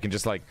yours, where I can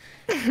just like,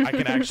 I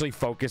can actually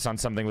focus on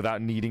something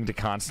without needing to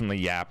constantly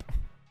yap.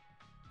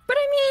 But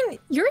I mean,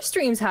 your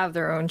streams have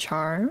their own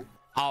charm.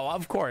 Oh,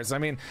 of course. I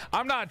mean,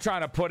 I'm not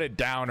trying to put it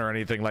down or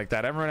anything like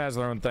that. Everyone has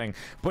their own thing.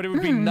 But it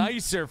would be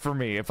nicer for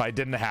me if I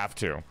didn't have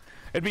to.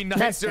 It'd be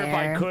nicer if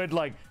I could,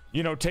 like,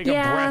 you know, take a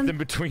breath in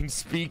between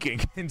speaking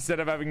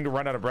instead of having to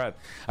run out of breath.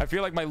 I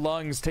feel like my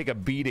lungs take a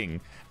beating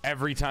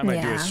every time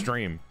I do a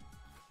stream.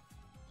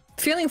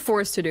 Feeling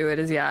forced to do it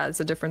is, it's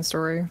a different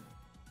story.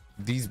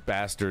 These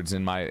bastards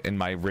in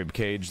my rib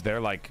cage, they're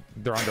on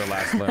their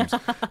last limbs.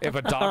 If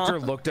a doctor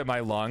looked at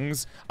my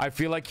lungs, I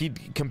feel like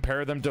he'd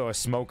compare them to a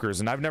smoker's,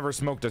 and I've never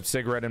smoked a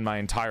cigarette in my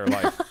entire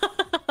life.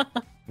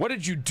 What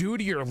did you do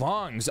to your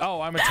lungs?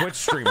 Oh, I'm a Twitch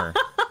streamer.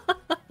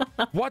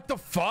 What the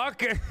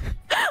fuck?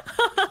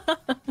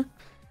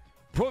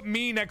 Put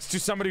me next to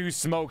somebody who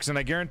smokes, and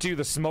I guarantee you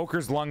the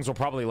smoker's lungs will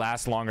probably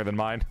last longer than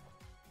mine.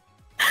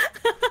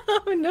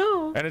 Oh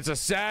no. And it's a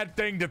sad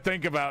thing to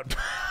think about.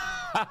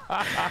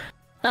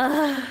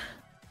 Oh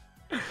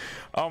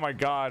my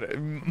god,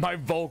 my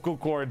vocal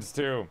cords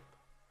too.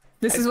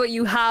 This is what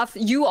you have.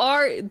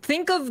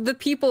 Think of the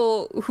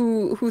people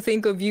who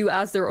think of you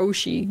as their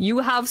Oshi. You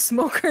have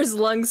smoker's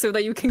lungs so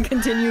that you can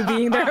continue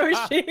being their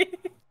Oshi.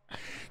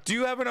 Do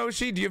you have an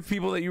Oshi? Do you have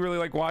people that you really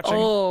like watching?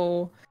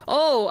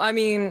 I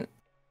mean,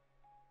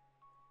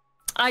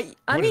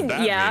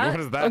 yeah. What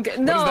is that? Okay,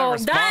 no,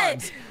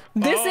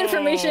 this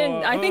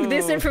information. I think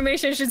this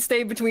information should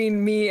stay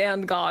between me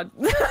and God.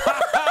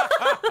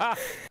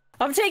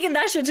 I'm taking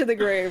that shit to the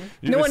grave.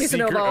 No one needs to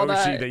know about all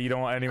that. You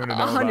don't want anyone to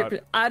know about.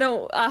 I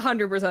don't.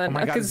 100%. Oh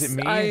my god, is it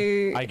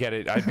me? I get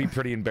it. I'd be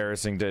pretty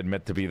embarrassing to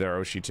admit to be their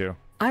Oshi too.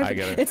 I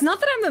get it. It's not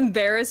that I'm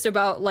embarrassed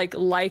about like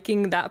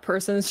liking that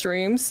person's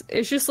streams.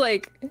 It's just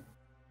like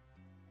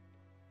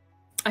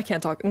I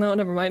can't talk. No,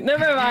 never mind.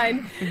 Never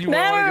mind.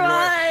 Never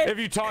mind. If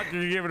you talk,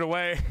 you give it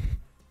away.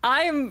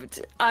 I'm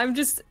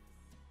just.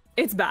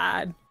 It's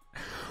bad.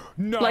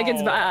 No. Like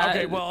it's bad.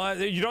 Okay, well,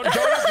 you don't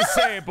have to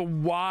say it, but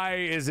why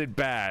is it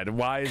bad?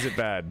 Why is it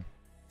bad?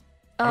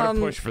 I'm gonna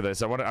push for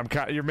this.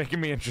 You're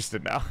making me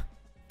interested now.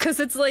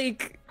 Cause it's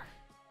like.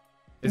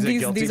 Is it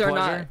guilty pleasure? Are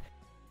not.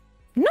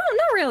 No,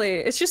 not really.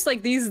 It's just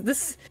like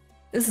this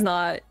is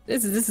not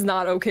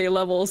okay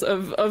levels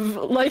of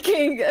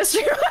liking a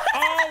stream.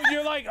 Oh,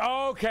 you're like,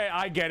 okay,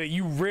 I get it.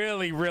 You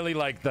really, really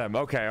like them.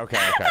 Okay.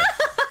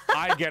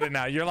 I get it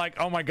now. You're like,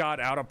 oh my god,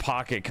 out of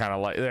pocket kind of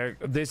like.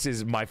 This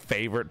is my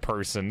favorite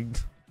person.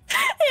 Yeah.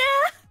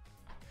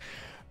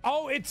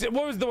 Oh,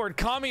 what was the word?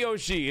 Kami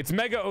Oshi. It's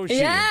Mega Oshi.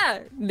 Yeah.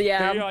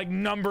 They're like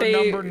number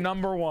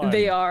one.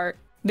 They are,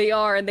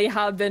 and they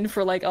have been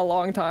for like a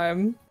long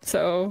time.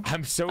 So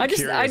I'm so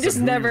curious.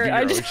 I've never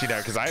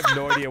because I have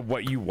no idea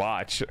what you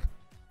watch.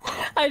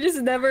 I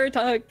just never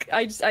talk.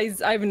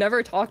 I've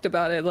never talked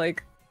about it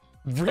like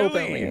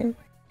openly.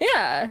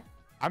 Yeah.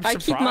 I'm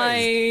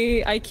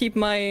surprised. I keep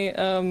my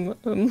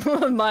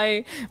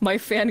my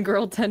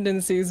fangirl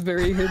tendencies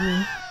very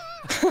hidden.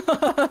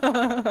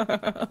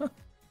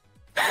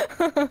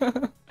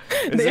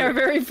 They are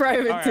very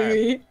private to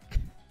me.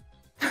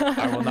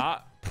 I will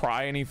not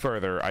pry any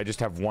further. I just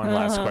have one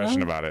last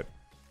question about it.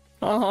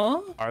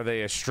 Are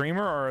they a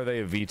streamer or are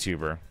they a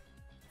VTuber?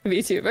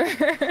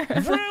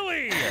 VTuber.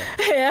 Really?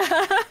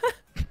 Yeah.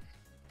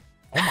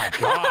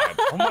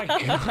 Oh my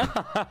god.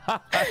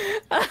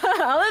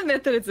 I'll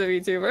admit that it's a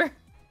VTuber.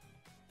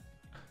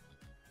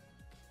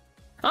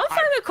 I'll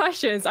find the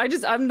questions.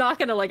 I'm not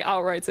gonna like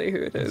outright say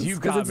who it is. You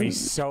got me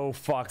so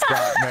fucked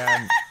up,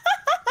 man.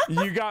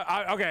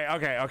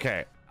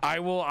 Okay. I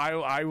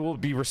will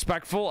be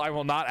respectful. I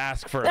will not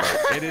ask further.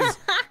 It is,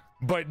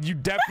 but you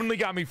definitely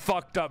got me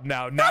fucked up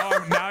now.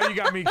 Now you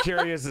got me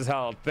curious as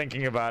hell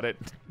thinking about it.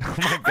 Oh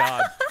my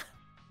god.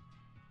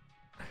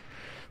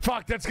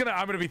 Fuck, I'm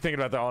gonna be thinking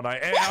about that all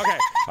night.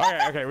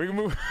 Okay, we can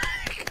move.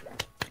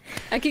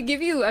 I could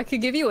give you a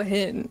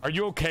hint. Are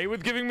you okay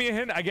with giving me a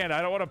hint? Again,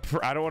 I don't want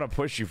to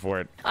push you for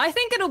it. I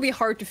think it'll be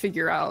hard to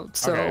figure out.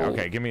 So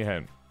okay, give me a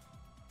hint.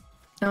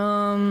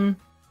 Well,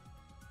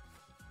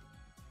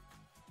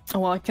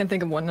 I can't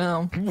think of one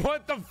now.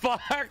 What the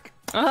fuck?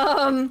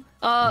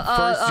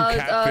 First you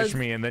catfish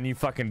me and then you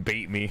fucking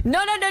bait me. No.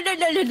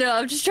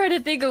 I'm just trying to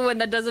think of one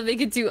that doesn't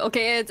make it too.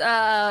 Okay, it's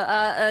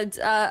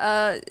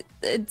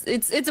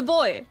a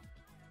boy.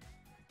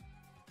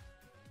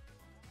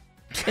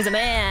 It's a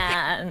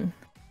man.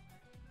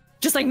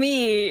 Just like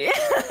me.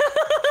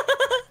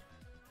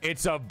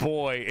 It's a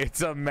boy.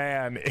 It's a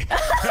man.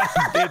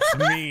 It's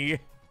me.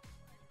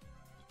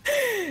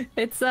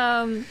 It's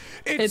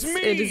me. It's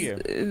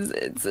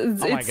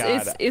Oh my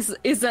God. Is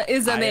a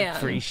man. I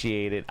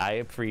appreciate it.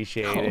 I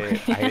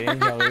didn't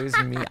know it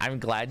was me. I'm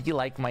glad you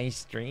like my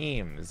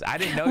streams. I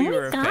didn't know you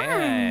were a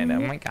fan. Oh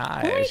my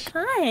gosh. Oh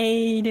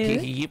my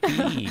God.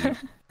 Yippee.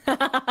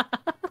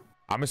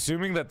 I'm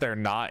assuming that they're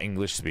not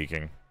English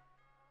speaking.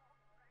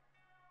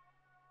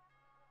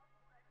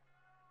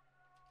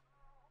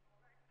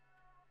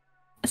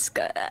 I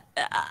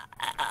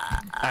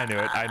knew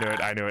it.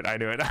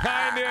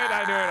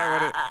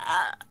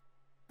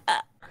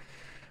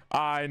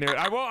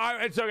 I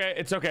won't. It's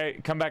okay.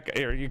 Come back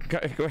here. You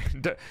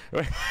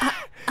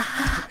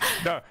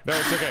no,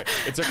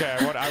 it's okay.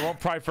 I won't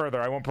pry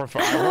further. I won't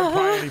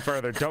pry any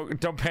further.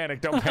 Don't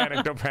panic.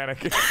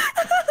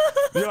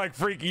 You're like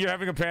freaky. You're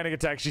having a panic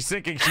attack. She's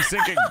sinking.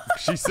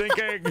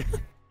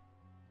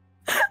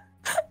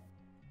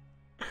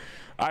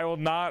 I will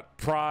not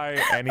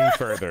pry any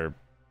further.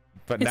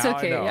 But it's now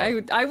okay. I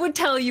know. I would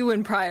tell you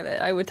in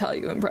private.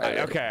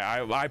 Okay,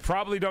 I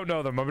probably don't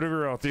know them. I'm gonna be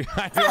real with you.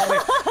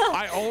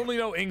 I only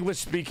know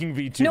English-speaking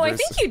VTubers. No, I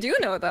think you do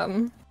know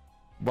them.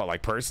 Well,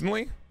 like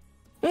personally?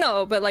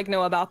 No, but like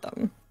know about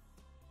them.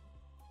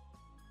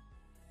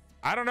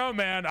 I don't know,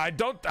 man. I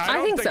don't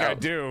think I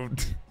do.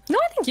 No,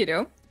 I think you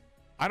do.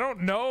 I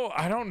don't know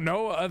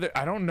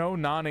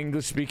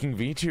non-English speaking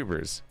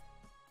VTubers.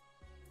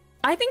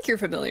 I think you're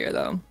familiar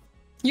though.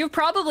 You've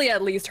probably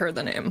at least heard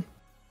the name.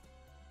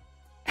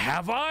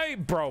 Have I?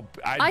 Bro,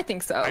 I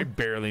think so. I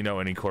barely know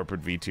any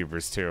corporate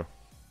VTubers too.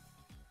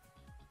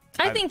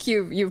 I think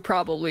you've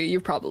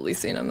probably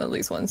seen them at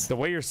least once. The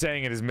way you're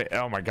saying it is,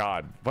 oh my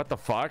God, what the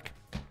fuck?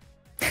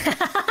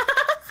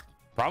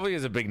 Probably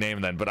is a big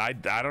name then, but I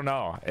don't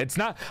know. It's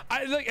not.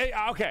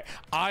 Okay,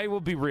 I will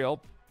be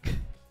real.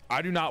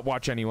 I do not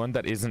watch anyone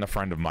that isn't a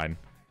friend of mine.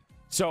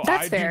 So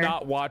That's fair. do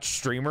not watch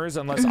streamers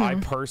unless I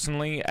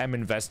personally am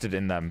invested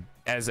in them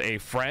as a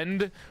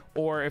friend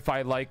or if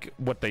I like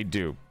what they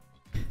do.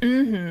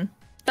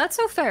 That's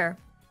so fair.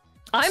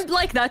 I'm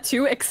like that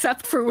too,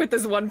 except for with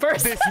this one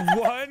person.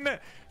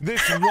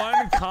 This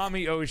one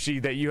Kami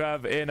Oshi that you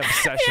have an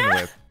obsession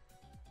with.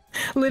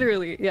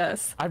 Literally,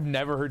 yes. I've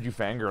never heard you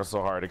fangirl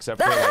so hard,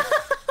 except for like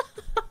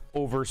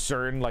over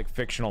certain like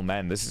fictional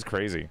men. This is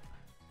crazy.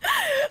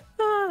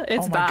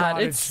 It's my bad.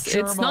 God, it's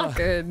not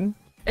good.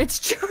 It's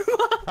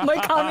Churma. My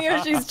Kami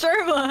Oshi's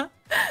Churma.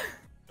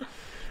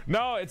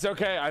 No, it's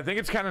okay. I think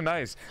it's kind of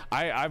nice.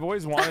 I've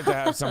always wanted to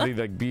have somebody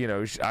like be an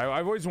Oshi.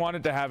 I've always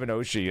wanted to have an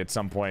Oshi at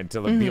some point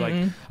to like, be like,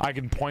 I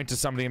can point to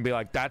somebody and be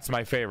like, that's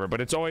my favorite. But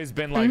it's always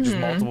been like just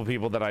multiple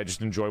people that I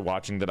just enjoy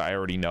watching that I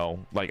already know,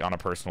 like on a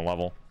personal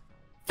level.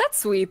 That's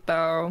sweet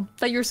though.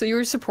 That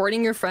you're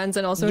supporting your friends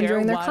and also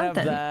enjoying their content.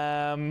 Of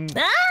them.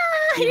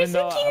 You're Even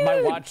so though cute.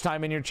 my watch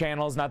time in your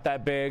channel is not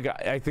that big,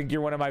 I think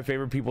you're one of my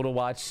favorite people to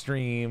watch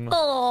stream.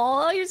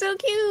 Oh, you're so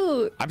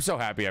cute. I'm so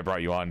happy I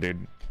brought you on,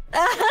 dude.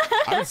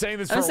 I've been saying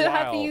this for a while. I'm so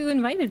happy you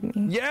invited me.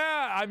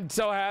 Yeah, I'm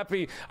so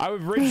happy. I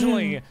was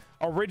originally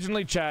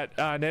chat,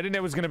 Nerine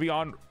was gonna be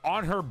on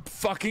her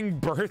fucking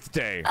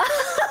birthday.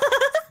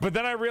 But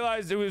then I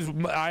realized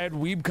I had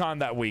WeebCon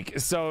that week,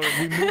 so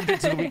we moved it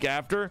to the week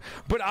after.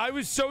 But I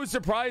was so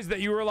surprised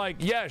that you were like,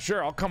 yeah,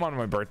 sure, I'll come on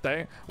my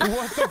birthday.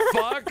 What the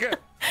fuck? Because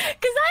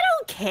I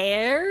don't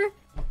care.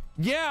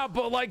 Yeah,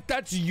 but like,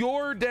 that's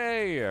your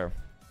day.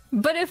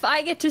 But if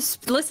I get to,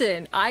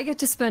 listen, I get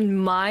to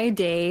spend my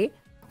day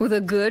with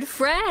a good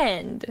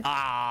friend.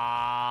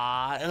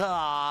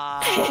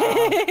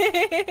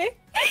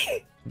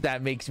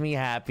 That makes me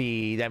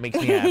happy.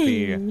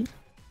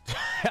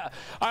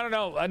 I don't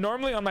know.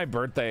 Normally on my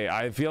birthday,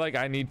 I feel like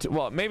I need to.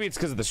 Well, maybe it's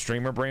because of the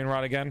streamer brain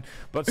rot again.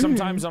 But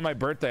sometimes on my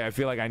birthday, I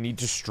feel like I need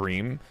to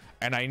stream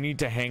and I need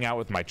to hang out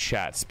with my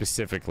chat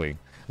specifically.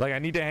 Like I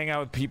need to hang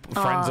out with people,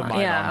 friends of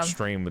mine on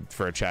stream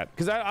for a chat.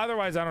 Because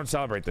otherwise, I don't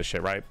celebrate this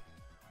shit, right?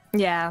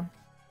 Yeah.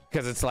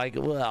 Because it's like,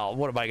 well,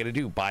 what am I gonna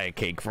do? Buy a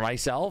cake for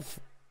myself?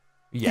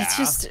 Yeah. It's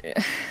just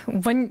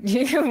when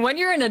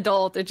you're an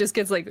adult, it just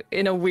gets like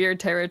in a weird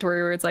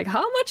territory where it's like,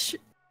 how much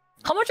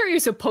are you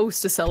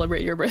supposed to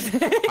celebrate your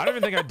birthday? I don't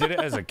even think I did it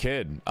as a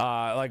kid.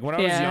 Like when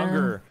I was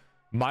younger,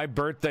 my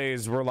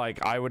birthdays were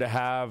like I would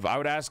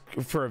ask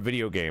for a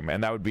video game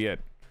and that would be it.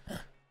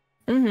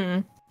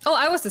 Oh,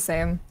 I was the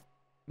same.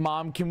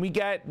 Mom, can we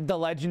get The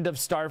Legend of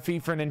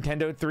Starfy for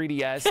Nintendo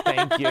 3DS?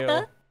 Thank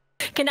you.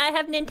 Can I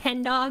have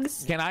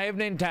Nintendogs? Can I have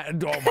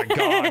Nintendo? Oh my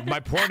god,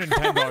 my poor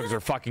Nintendogs are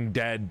fucking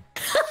dead.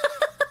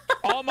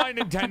 All my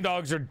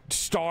Nintendogs are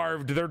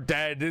starved. They're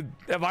dead.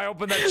 If I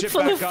open that shit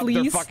back up,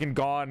 they're fucking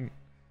gone.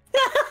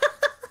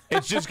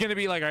 It's just gonna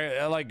be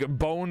like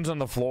bones on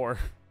the floor.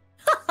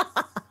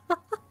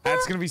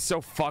 That's gonna be so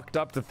fucked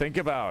up to think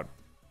about.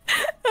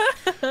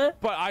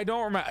 But I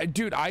don't remember,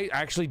 dude. I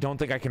actually don't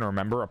think I can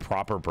remember a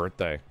proper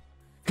birthday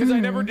because I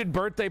never did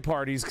birthday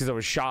parties because I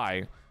was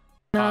shy.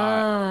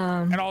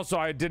 And also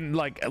I didn't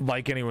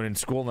like anyone in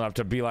school enough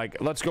to be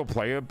like, let's go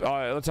play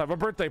let's have a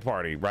birthday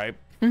party, right?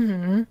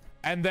 And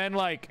then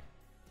like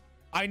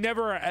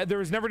there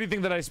was never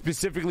anything that I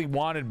specifically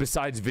wanted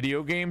besides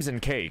video games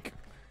and cake.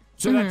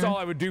 So that's all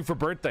I would do for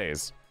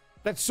birthdays.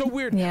 That's so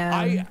weird.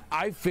 Yeah.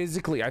 I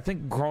physically, I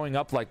think growing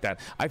up like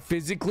that, I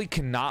physically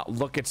cannot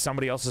look at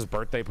somebody else's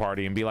birthday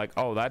party and be like,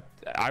 oh,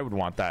 I would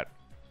want that.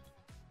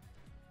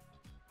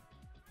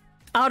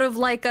 Out of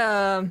like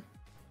a...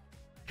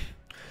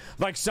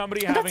 Like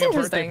somebody having a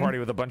birthday party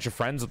with a bunch of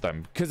friends with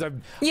them. Because I've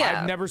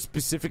never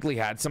specifically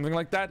had something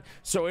like that.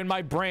 So in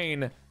my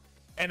brain,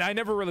 and I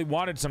never really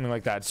wanted something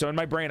like that. So in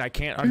my brain, I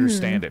can't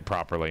understand it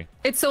properly.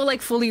 It's so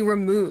like fully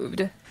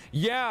removed.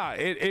 Yeah,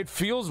 it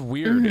feels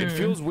weird. It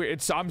feels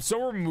weird. I'm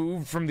so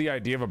removed from the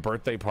idea of a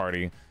birthday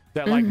party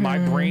that like my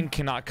brain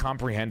cannot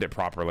comprehend it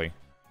properly.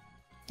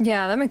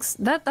 Yeah, that makes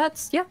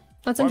that's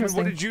interesting. I mean,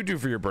 what did you do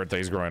for your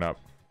birthdays growing up?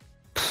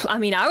 I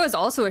mean, I was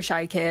also a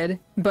shy kid,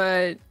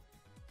 but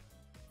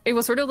it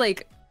was sort of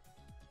like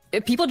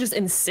people just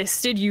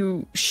insisted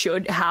you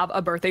should have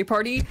a birthday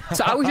party.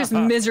 So I was just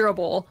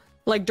miserable.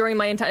 Like during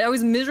my I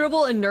was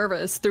miserable and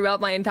nervous throughout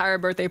my entire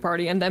birthday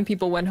party, and then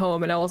people went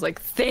home, and I was like,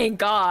 "Thank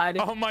God!"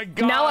 Oh my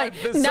God! Now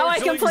I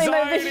can play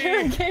my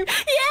video game.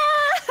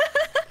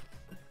 Yeah,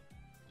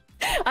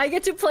 I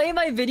get to play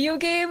my video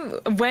game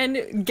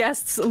when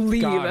guests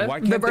leave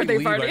the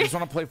birthday party. I just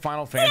want to play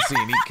Final Fantasy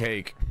and eat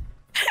cake.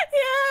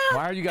 Yeah.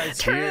 Why are you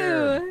guys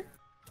here?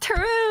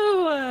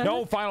 True.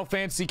 No, Final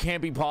Fantasy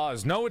can't be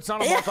paused. No, it's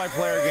not a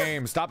multiplayer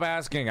game. Stop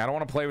asking. I don't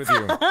want to play with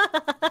you.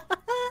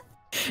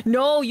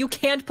 No, you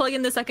can't plug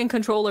in the second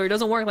controller. It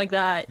doesn't work like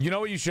that. You know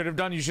what you should have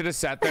done? You should have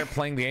sat there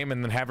playing the game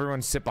and then have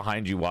everyone sit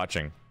behind you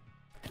watching.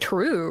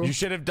 True. You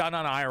should have done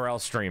on IRL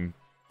stream.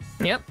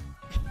 Yep.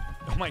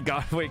 Oh my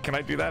God, wait, can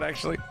I do that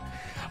actually?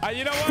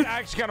 You know what? I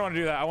actually kind of want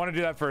to do that. I want to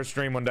do that for a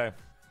stream one day.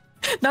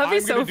 That'd be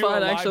so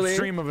fun, actually. I'm gonna do a live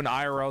stream of an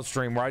IRL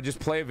stream where I just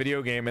play a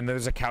video game and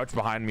there's a couch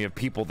behind me of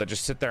people that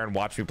just sit there and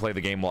watch me play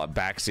the game while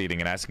backseating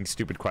and asking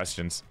stupid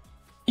questions.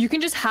 You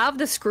can just have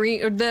the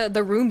screen or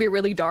the room be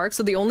really dark,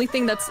 so the only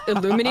thing that's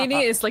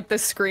illuminating is like the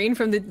screen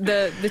from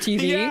the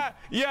TV.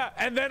 Yeah,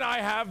 and then I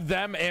have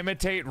them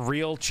imitate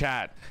real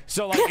chat.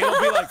 So like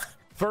it'll be like,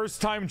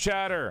 first time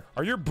chatter,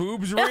 are your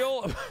boobs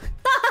real?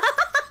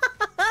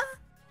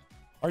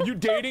 Are you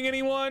dating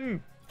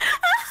anyone?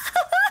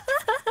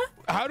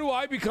 How do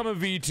I become a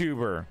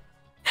VTuber?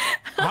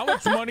 How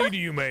much money do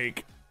you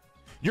make?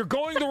 You're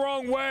going the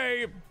wrong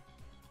way.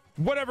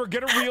 Whatever,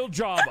 get a real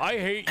job. I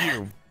hate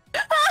you.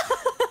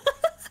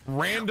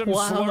 Random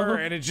slur,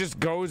 and it just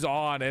goes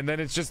on, and then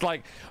it's just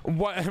like,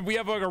 what? We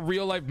have like a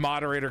real life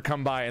moderator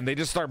come by, and they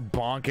just start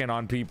bonking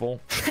on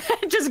people.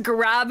 Just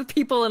grab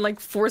people and like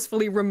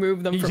forcefully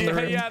remove them from the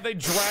room. Yeah, they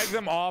drag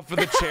them off of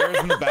the chairs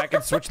in the back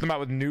and switch them out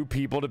with new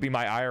people to be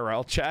my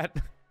IRL chat.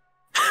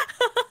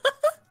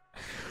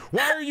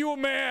 Why are you a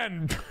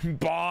man?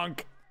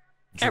 Bonk.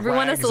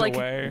 Everyone has to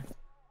like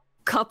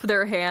cup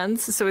their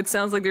hands so it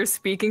sounds like they're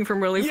speaking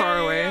from really far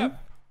away.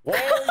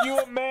 Why are you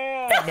a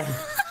man?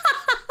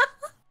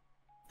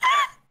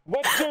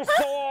 What's your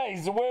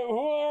size? Who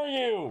are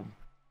you?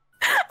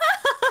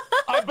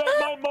 I bet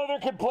my mother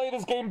could play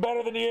this game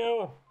better than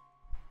you.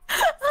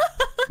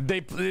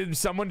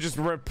 Someone just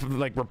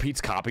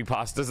repeats copy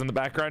pastas in the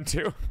background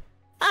too.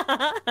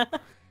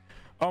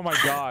 Oh my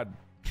God.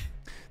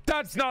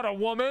 That's not a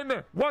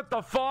woman. What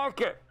the fuck?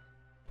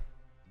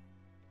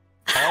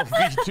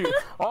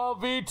 All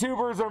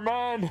VTubers are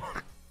men.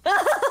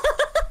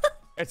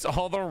 It's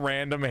all the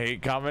random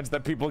hate comments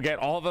that people get.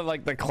 All the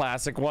like the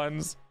classic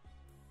ones.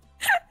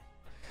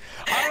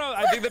 I don't know.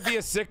 I think that'd be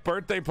a sick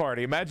birthday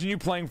party. Imagine you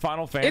playing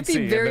Final Fantasy.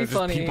 It'd be very and there's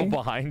funny. Just people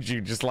behind you,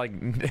 just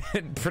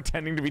like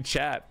pretending to be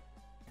chat.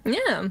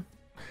 Yeah.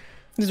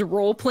 There's a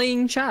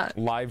role-playing chat.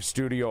 Live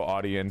studio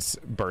audience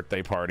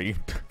birthday party.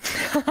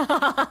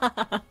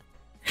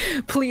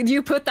 Please,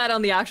 you put that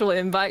on the actual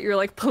invite. You're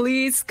like,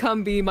 please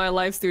come be my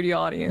live studio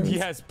audience.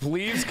 Yes,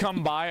 please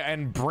come by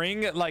and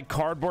bring like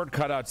cardboard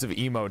cutouts of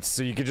emotes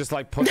so you could just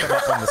like put them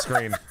up on the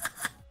screen.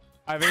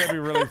 I think that'd be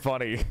really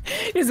funny.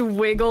 Just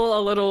wiggle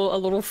a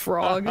little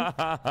frog.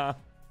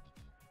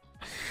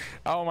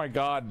 Oh my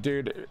God,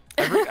 dude.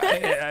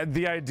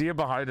 The idea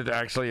behind it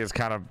actually is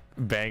kind of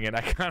banging.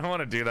 I kind of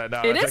want to do that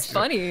now. It is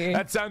funny.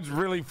 That sounds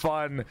really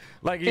fun.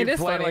 Like you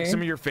play like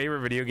some of your favorite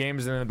video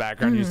games and in the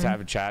background you just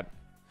have a chat.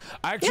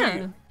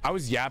 I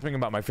was yapping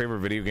about my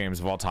favorite video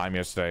games of all time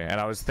yesterday, and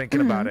I was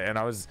thinking about it, and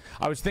I was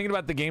thinking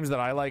about the games that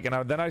I like,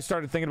 and then I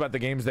started thinking about the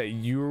games that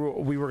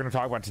we were going to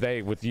talk about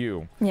today with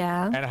you.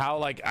 Yeah. And how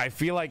like I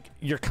feel like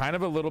you're kind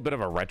of a little bit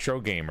of a retro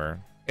gamer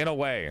in a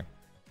way.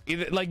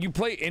 Like you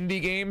play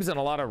indie games and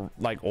a lot of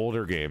like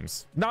older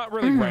games, not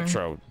really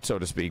retro so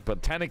to speak,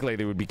 but technically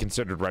they would be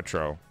considered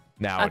retro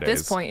nowadays. At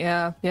this point,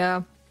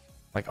 yeah.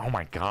 Like, oh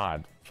my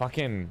God,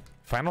 fucking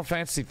Final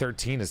Fantasy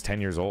 13 is 10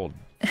 years old.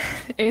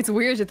 It's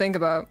weird to think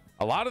about.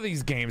 A lot of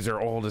these games are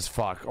old as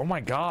fuck. Oh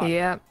my God.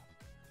 Yeah.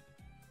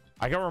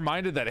 I got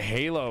reminded that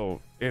Halo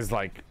is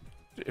like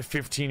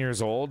 15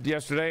 years old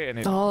yesterday, and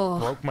it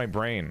broke my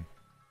brain.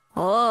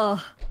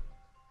 Oh.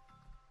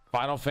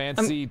 Final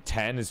Fantasy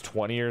 10 is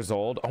 20 years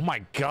old. Oh my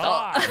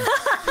God.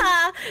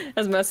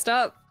 That's messed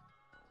up.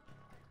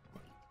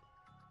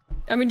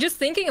 I mean, just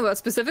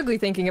specifically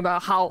thinking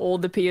about how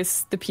old the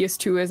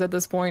PS2 is at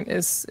this point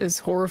is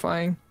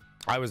horrifying.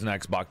 I was an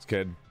Xbox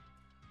kid.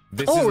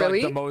 This oh, is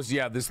really? like the most,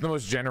 yeah, this is the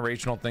most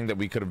generational thing that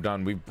we could have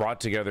done. We've brought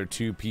together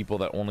two people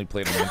that only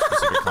played on one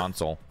specific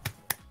console.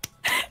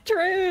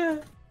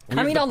 True.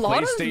 I mean, a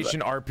lot of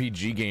PlayStation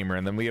RPG gamer,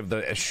 and then we have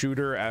the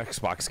shooter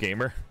Xbox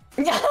gamer.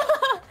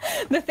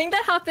 The thing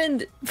that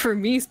happened for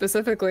me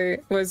specifically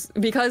was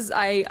because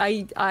I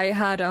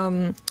had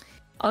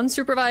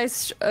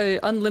unsupervised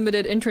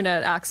unlimited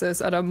internet access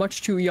at a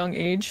much too young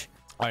age.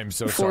 I'm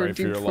so sorry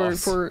for your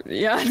loss.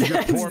 Yeah,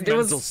 your poor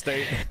mental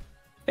state.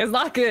 It's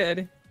not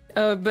good.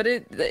 But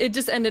it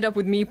just ended up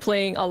with me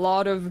playing a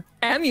lot of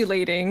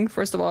emulating.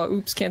 First of all,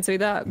 oops, can't say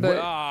that.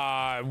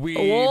 But we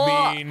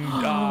mean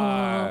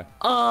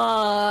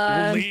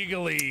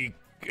legally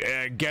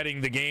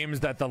getting the games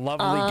that the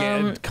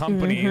lovely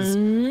companies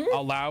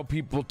allow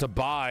people to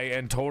buy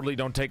and totally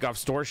don't take off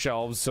store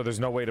shelves, so there's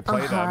no way to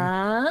play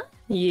them.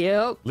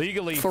 Yep.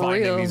 Legally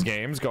finding these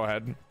games. Go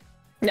ahead.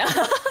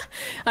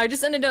 I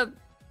just ended up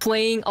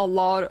playing a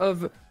lot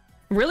of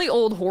really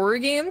old horror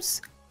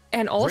games,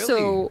 and also.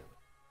 Really?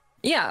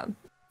 Yeah,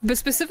 but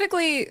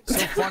specifically... So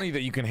funny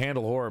that you can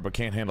handle horror but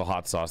can't handle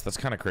hot sauce. That's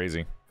kind of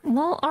crazy.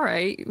 Well, all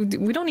right.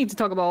 We don't need to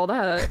talk about all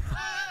that.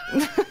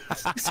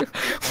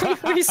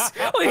 What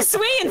are you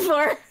swinging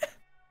for?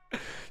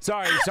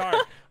 Sorry.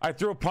 I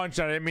threw a punch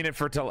and I didn't mean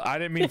for it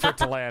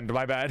to land.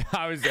 My bad.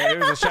 It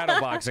was a shadow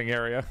boxing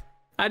area.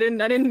 I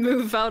didn't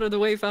move out of the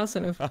way fast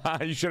enough.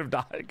 You should have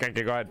died.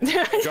 Okay, go ahead.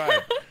 Go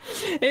ahead.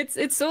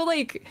 It's so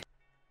like,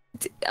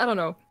 I don't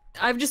know.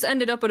 I've just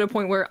ended up at a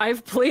point where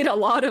I've played a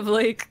lot of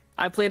real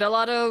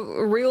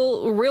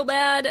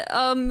bad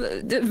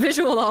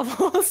visual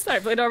novels. I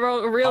played a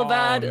real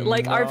bad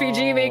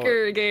RPG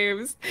Maker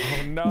games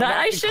that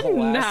I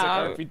shouldn't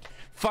have.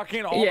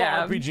 Fucking all the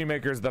RPG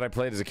makers that I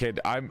played as a kid,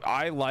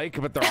 I like,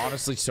 but they're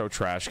honestly so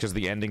trash because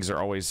the endings are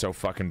always so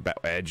fucking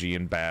edgy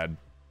and bad.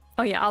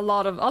 Oh yeah, a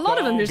lot of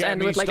them just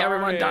end with like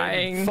everyone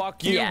dying.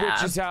 Fuck you,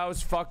 Witch's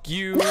House. Fuck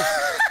you,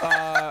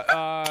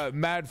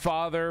 Mad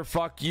Father.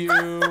 Fuck you,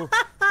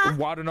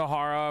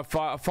 Wadanohara.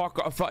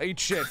 Fuck, eat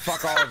shit.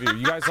 Fuck all of you.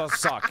 You guys all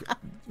suck.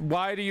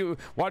 Why do you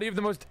have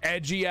the most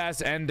edgy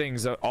ass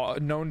endings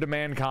known to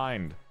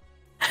mankind?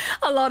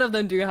 A lot of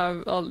them do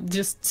have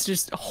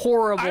just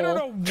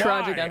horrible,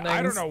 tragic endings.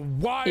 I don't know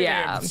why they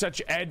have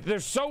such they're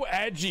so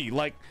edgy.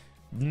 Like,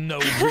 no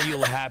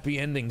real happy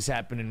endings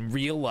happen in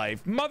real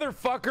life.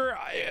 Motherfucker,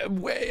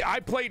 I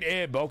played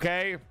Ib,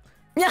 okay?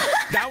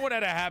 That one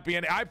had a happy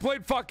ending. I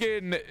played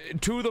fucking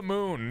To the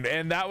Moon,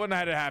 and that one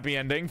had a happy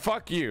ending.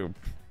 Fuck you.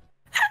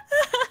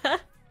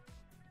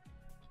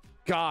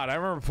 God, I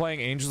remember playing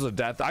Angels of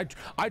Death.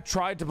 I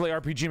tried to play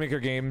RPG Maker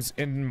games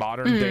in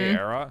modern day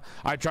era.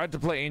 I tried to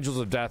play Angels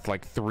of Death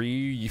like 4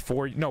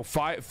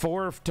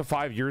 to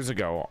 5 years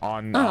ago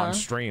on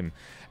stream.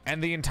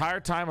 And the entire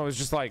time I was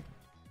just like,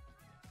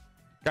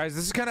 guys,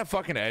 this is kind of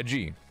fucking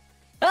edgy.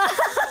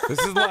 This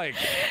is like...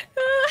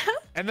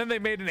 And then they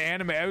made an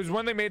anime. It was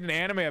when they made an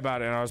anime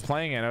about it, and I was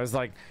playing it, and I was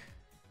like,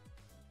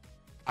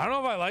 I don't know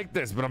if I like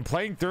this, but I'm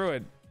playing through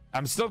it.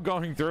 I'm still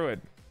going through it.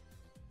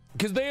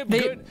 Because they have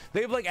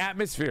like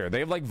atmosphere. They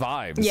have like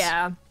vibes.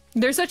 Yeah.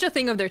 They're such a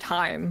thing of their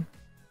time.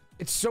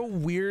 It's so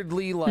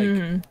weirdly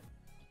like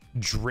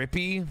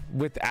drippy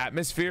with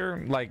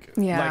atmosphere. Like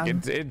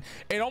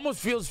it almost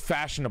feels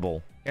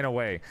fashionable in a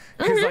way.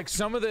 Because like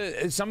some of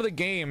the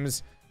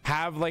games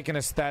have like an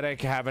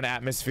aesthetic, have an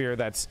atmosphere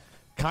that's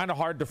kind of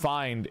hard to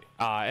find,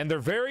 and they're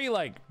very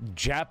like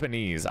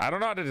Japanese. I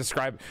don't know how to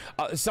describe.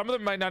 Some of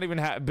them might not even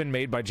have been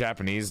made by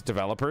Japanese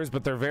developers,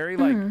 but they're very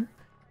like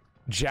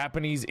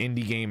Japanese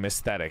indie game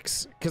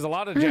aesthetics. Because a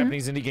lot of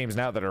Japanese indie games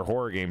now that are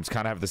horror games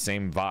kind of have the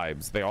same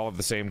vibes. They all have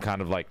the same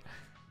kind of like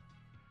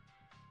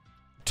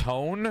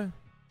tone.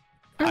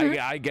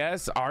 I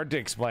guess hard to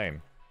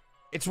explain.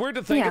 It's weird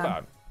to think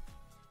about.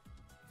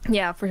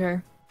 Yeah, for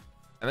sure.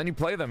 And then you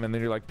play them, and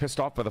then you're like pissed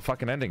off by the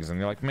fucking endings, and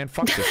you're like, man,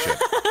 fuck this shit.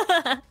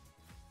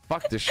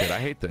 Fuck this shit. I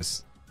hate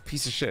this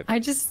piece of shit.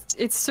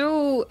 It's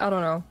so, I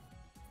don't know.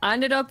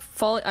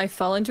 I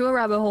fell into a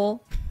rabbit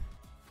hole.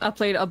 I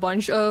played a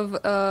bunch of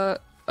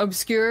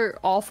obscure,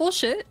 awful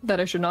shit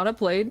that I should not have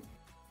played.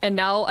 And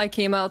now I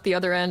came out the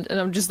other end, and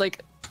I'm just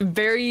like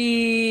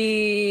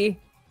very...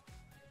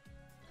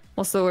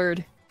 What's the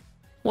word?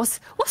 What's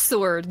the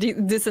word?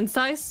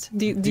 Desensitized?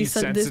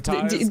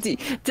 Desensitized?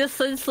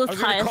 Desensitized. I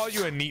was gonna call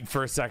you a neat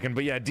for a second,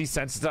 but yeah,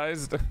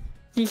 desensitized.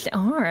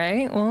 All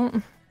right,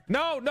 well...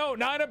 No,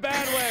 not in a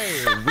bad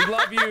way. We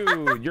love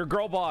you. You're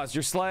girl boss.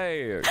 You're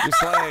slay. You're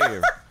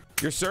slave.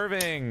 You're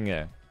serving.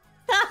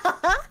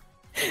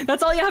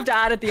 That's all you have to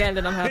add at the end,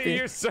 and I'm happy.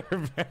 You're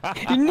serving.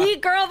 You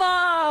need girl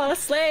boss.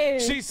 Slay.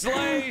 She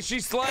slay. She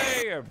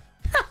slay.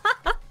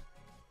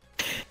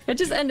 It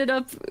just ended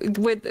up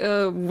with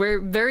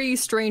very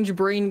strange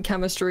brain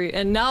chemistry,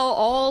 and now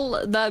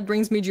all that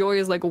brings me joy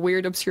is like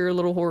weird, obscure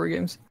little horror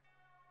games.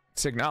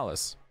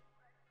 Signalis.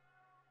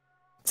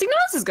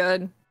 Signalis is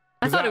good.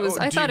 I thought it was.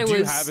 Do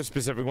you have a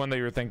specific one that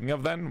you were thinking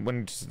of then,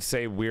 when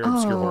say weird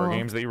obscure horror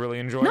games that you really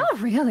enjoy?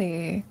 Not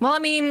really. Well, I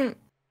mean,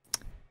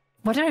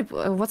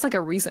 what's like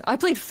a recent? I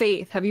played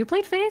Faith. Have you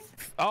played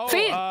Faith? Oh,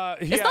 Faith. Yeah.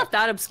 It's not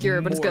that obscure,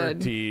 but it's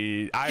good.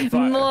 I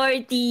thought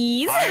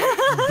Morty's.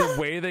 the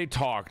way they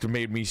talked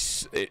made me.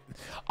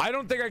 I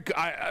don't think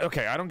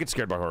okay, I don't get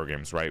scared by horror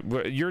games, right?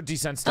 You're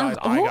desensitized.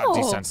 I got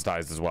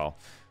desensitized as well.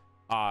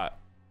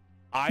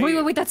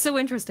 Wait, that's so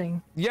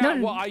interesting.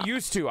 Yeah, well, I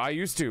used to.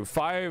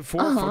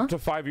 4 to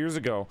 5 years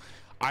ago,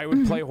 I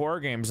would play horror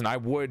games and I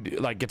would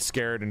like get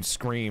scared and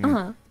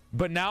scream.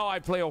 But now I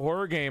play a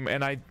horror game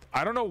and I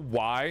don't know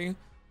why,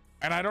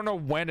 and I don't know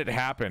when it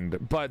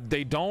happened, but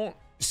they don't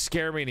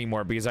scare me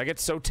anymore because I get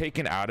so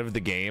taken out of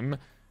the game.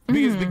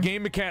 Because the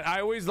game mechanic,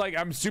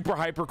 I'm super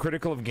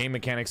hypercritical of game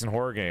mechanics in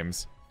horror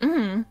games.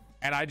 And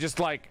I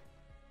just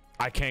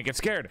I can't get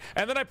scared.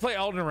 And then I play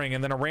Elden Ring,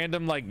 and then a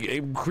random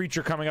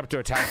creature coming up to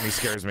attack me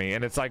scares me,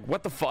 and it's like,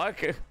 what the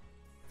fuck?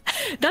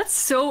 That's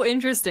so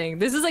interesting.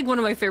 This is like one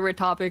of my favorite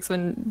topics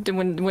when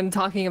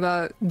talking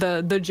about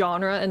the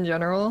genre in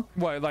general.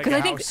 What, like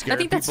I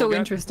think that's so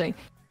interesting.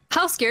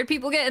 How scared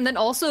people get, and then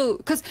also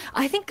because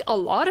I think a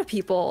lot of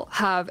people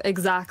have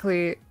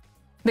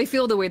they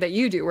feel the way that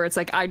you do, where it's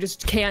like, I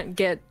just can't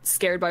get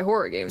scared by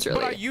horror games,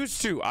 really. But I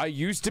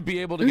used to be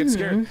able to get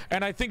scared,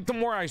 and I think the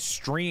more I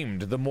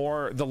streamed,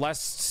 the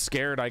less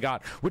scared I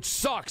got, which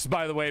sucks,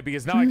 by the way,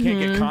 because now I can't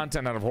get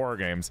content out of horror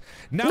games.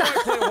 Now I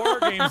play horror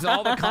games, and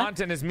all the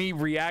content is me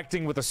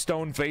reacting with a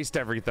stone face to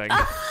everything,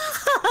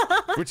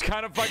 which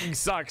kind of fucking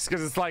sucks,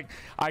 because it's like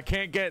I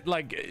can't get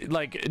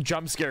like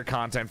jump scare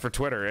content for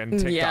Twitter and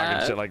TikTok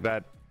and shit like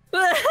that.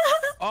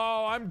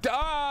 Oh,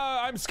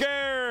 I'm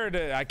scared.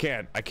 I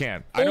can't.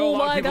 I know a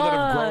lot of people that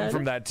have grown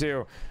from that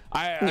too.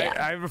 I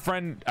have a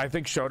friend, I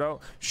think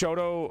Shoto,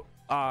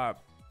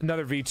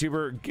 another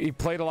VTuber. He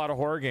played a lot of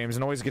horror games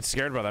and always gets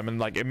scared by them,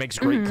 and it makes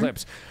great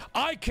clips.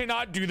 I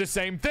cannot do the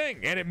same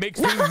thing, and it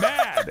makes me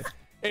mad.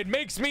 It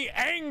makes me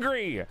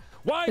angry.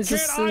 Why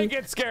can't I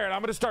get scared?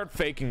 I'm gonna start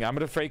faking. I'm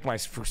gonna fake my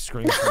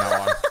screens from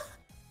now on.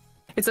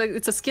 It's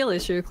a skill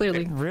issue,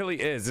 clearly. It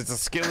really is. It's a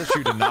skill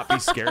issue to not be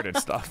scared at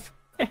stuff.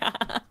 Yeah.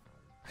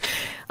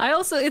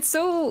 It's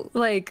so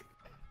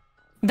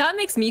that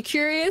makes me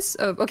curious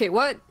of, okay,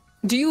 what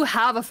do you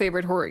have a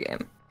favorite horror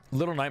game?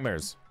 Little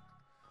Nightmares.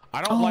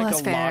 I don't like a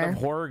lot of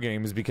horror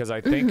games because I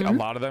think a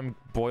lot of them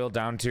boil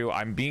down to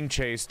I'm being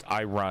chased,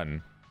 I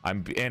run.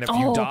 And if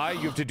you die,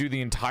 you have to do the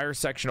entire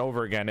section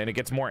over again, and it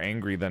gets more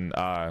angry than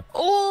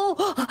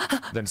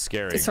than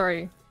scary.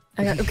 Sorry.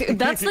 Okay,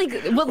 that's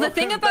the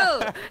thing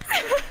about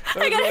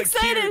I got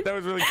excited. Cute. That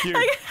was really cute.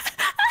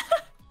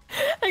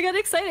 I got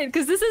excited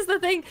because this is the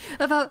thing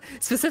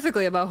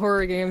specifically about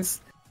horror games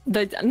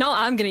that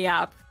I'm gonna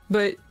yap,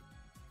 but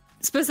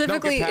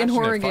specifically in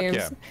horror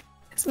games,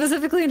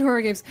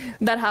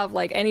 that have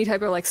any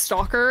type of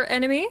stalker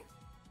enemy,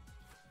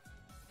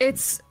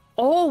 it's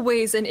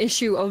always an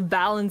issue of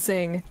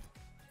balancing,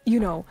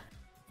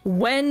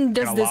 when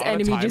does this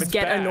enemy just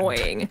get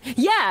annoying?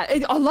 Yeah,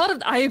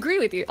 I agree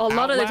with you. A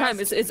lot of the time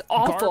it's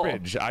awful.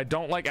 Garbage. I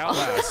don't like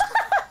Outlast.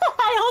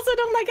 I also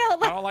don't like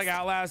Outlast. I don't like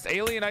Outlast.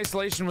 Alien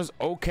Isolation was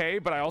okay,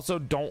 but I also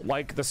don't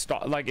like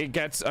it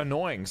gets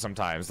annoying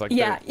sometimes.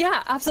 Yeah,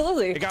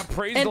 absolutely. It got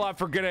praised a lot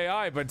for good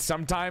AI, but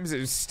sometimes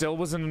it still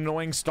was an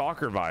annoying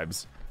stalker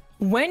vibes.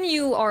 When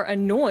you are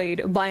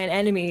annoyed by an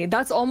enemy,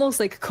 that's almost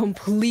the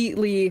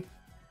complete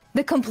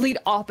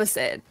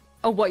opposite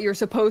of what you're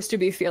supposed to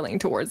be feeling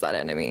towards that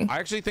enemy. I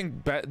actually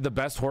think the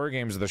best horror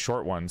games are the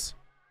short ones.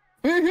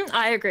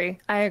 I agree.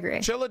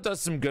 Chilla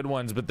does some good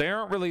ones, but they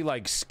aren't really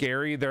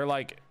scary. They're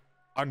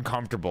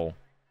uncomfortable.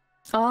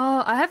 It's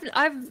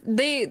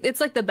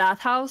like the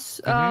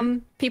bathhouse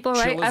people,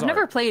 right? Chilla's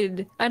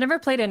I never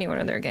played any one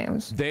of their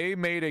games. They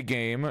made a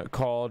game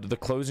called The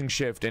Closing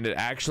Shift, and it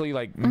actually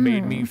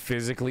made me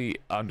physically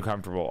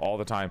uncomfortable all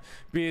the time,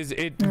 because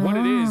what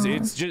it is,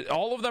 it's just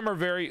all of them are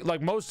very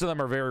most of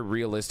them are very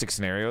realistic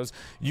scenarios.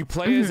 You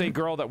play as a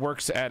girl that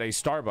works at a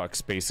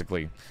Starbucks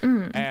basically,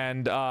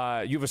 and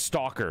you have a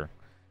stalker,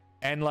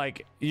 and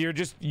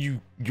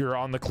you're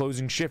on the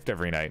closing shift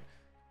every night.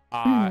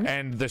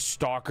 And the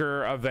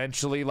stalker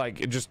eventually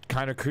it just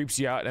kind of creeps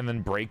you out and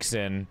then breaks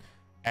in,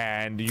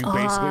 and you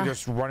basically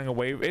just running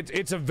away.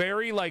 It's a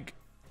very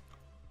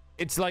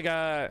it's like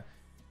a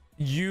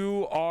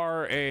you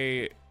are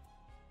a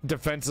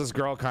defenseless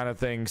girl kind of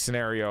thing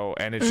scenario,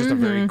 and it's just a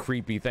very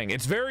creepy thing.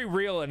 It's very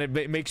real, and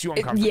it makes you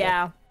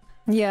uncomfortable.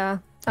 Yeah,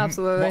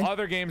 absolutely. While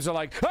other games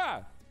are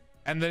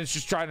and then it's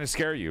just trying to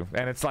scare you,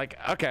 and it's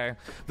okay.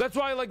 That's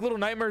why I like Little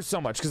Nightmares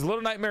so much, because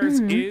Little Nightmares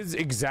is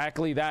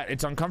exactly that.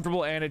 It's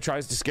uncomfortable and it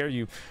tries to scare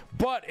you,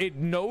 but it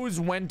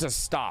knows when to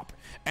stop,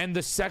 and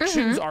the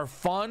sections are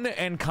fun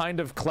and kind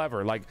of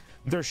clever.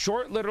 They're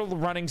short little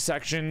running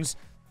sections.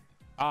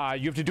 You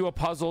have to do a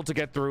puzzle to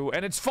get through,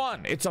 and it's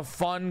fun. It's a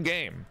fun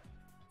game.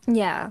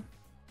 Yeah,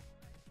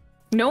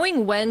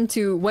 knowing when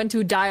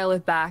to dial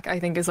it back, I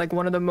think, is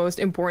one of the most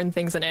important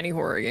things in any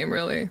horror game,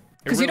 really.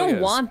 Because you don't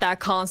want that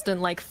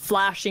constant like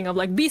flashing of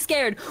like be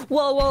scared,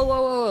 whoa, whoa,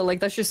 whoa, whoa, like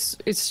that's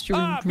just it's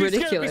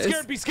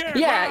ridiculous. Be scared.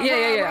 Yeah, Rah, yeah,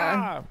 yeah, rah,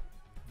 yeah. rah.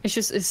 It's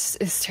just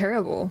it's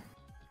terrible.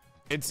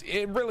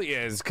 It really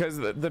is, because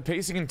the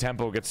pacing and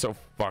tempo gets so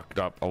fucked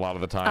up a lot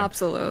of the time.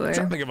 Absolutely. I'm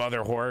trying to think of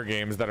other horror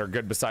games that are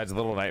good besides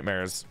Little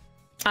Nightmares.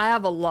 I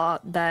have a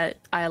lot that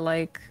I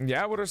like.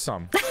 Yeah, what are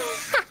some?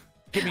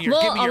 Give me your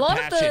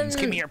passions.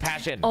 Give me your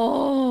passion.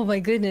 Oh my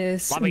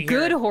goodness.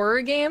 Good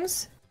horror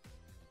games.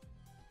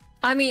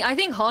 I mean, I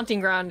think Haunting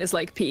Ground is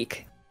like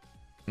peak.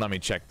 Let me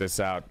check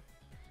this out.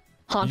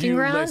 Haunting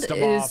Ground list them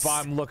is... off.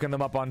 I'm looking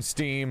them up on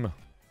Steam.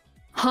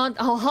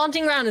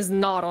 Haunting Ground is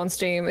not on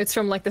Steam. It's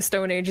from like the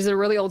Stone Age. It's a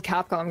really old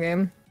Capcom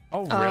game.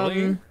 Oh,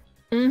 really?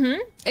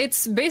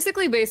 It's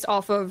basically based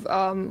off of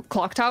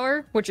Clock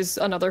Tower, which is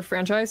another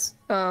franchise.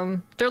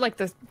 They're like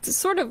the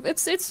sort of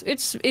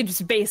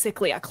it's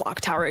basically a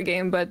Clock Tower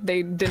game, but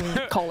they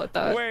didn't call it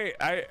that. Wait,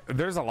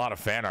 there's a lot of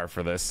fan art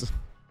for this.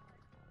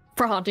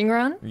 For Haunting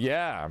Ground?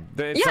 Yeah.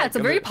 It's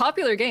a very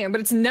popular game, but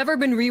it's never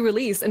been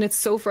re-released, and it's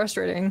so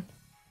frustrating.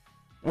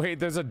 Wait,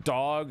 there's a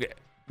dog.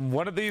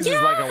 One of these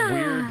is like a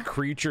weird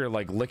creature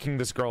like licking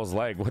this girl's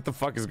leg. What the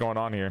fuck is going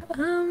on here?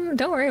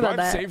 Don't worry about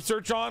that. Save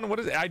search on? What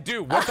is it? I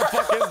do. What the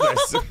fuck is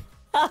this?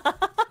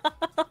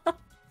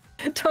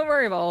 Don't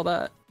worry about all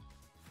that.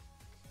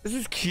 This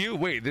is cute.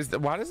 Wait,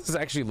 why does this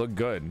actually look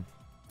good?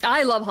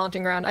 I love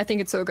Haunting Ground. I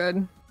think it's so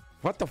good.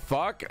 What the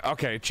fuck?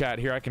 Okay, chat,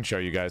 here I can show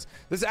you guys.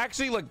 This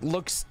actually like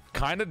looks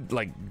kind of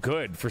like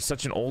good for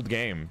such an old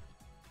game.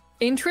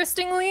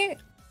 Interestingly,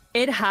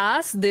 it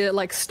has the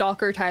like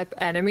stalker type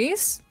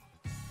enemies,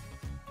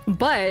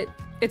 but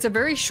it's a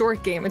very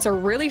short game. It's a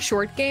really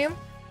short game,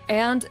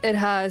 and it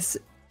has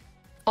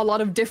a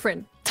lot of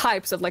different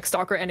types of like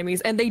stalker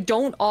enemies, and they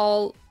don't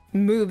all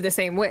move the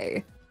same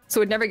way,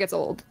 so it never gets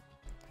old.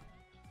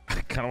 I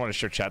kind of want to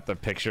show chat the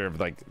picture of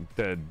like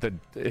the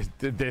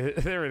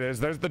there it is.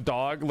 There's the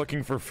dog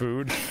looking for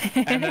food,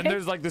 and then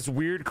there's like this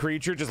weird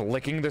creature just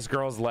licking this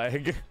girl's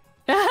leg.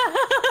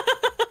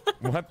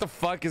 What the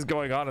fuck is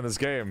going on in this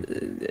game?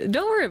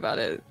 Don't worry about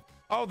it.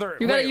 Oh,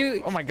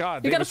 oh my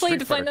god, you gotta play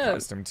to find out.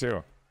 Custom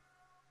too.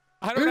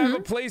 I don't have a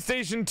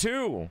PlayStation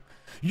 2.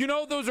 You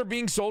know those are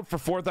being sold for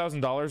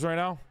 $4,000 right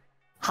now?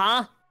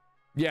 Huh?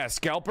 Yeah,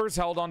 scalpers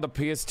held on to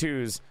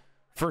PS2s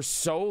for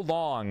so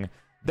long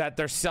that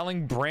they're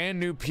selling brand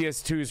new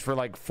PS2s for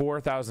like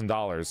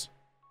 $4,000.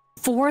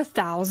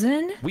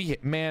 4,000?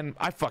 Man,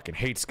 I fucking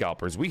hate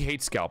scalpers. We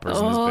hate scalpers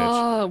in this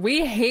bitch. Oh,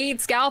 we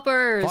hate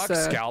scalpers. Fuck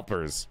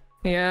scalpers.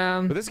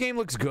 Yeah. But this game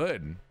looks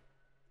good.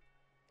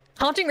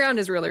 Haunting Ground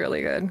is really,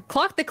 really good.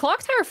 The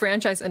Clock Tower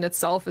franchise in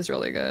itself is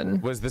really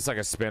good. Was this like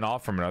a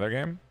spin-off from another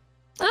game?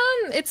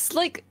 It's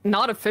like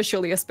not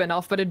officially a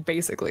spin-off, but it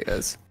basically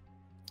is.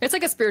 It's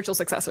like a spiritual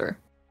successor.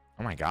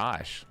 Oh my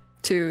gosh.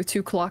 To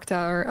Clock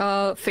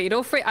Tower.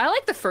 Fatal Frame. I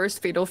like the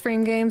first Fatal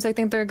Frame games. I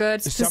think they're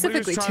good.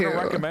 Specifically Somebody was trying to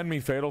recommend me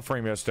Fatal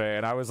Frame yesterday,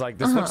 and I was like,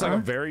 this looks like a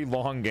very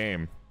long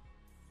game.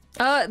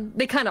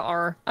 They kind of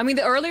are. I mean,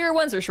 the earlier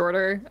ones are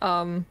shorter,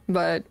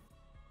 but...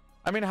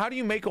 I mean, how do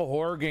you make a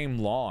horror game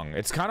long?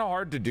 It's kind of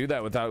hard to do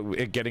that without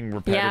it getting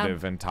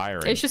repetitive and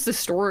tiring. It's just a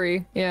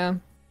story, yeah.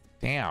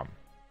 Damn.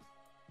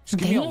 Just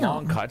give me a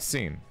long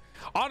cutscene.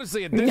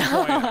 Honestly, at this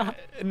point,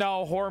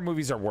 no, horror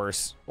movies are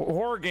worse.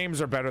 Horror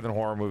games are better than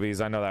horror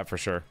movies. I know that for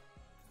sure.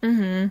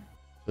 Ugh.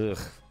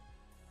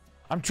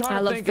 I'm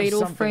trying to think of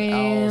something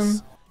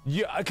else.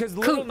 Yeah, because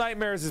Little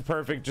Nightmares is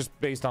perfect just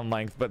based on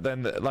length, but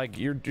then like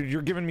you're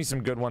giving me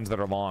some good ones that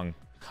are long.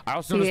 I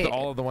also noticed that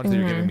all of the ones that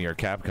you're giving me are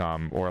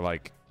Capcom or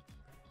like.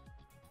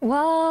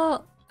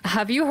 Well,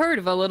 have you heard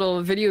of a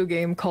little video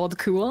game called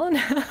Kuon?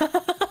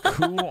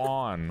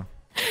 Kuon.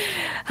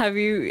 Have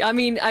you? I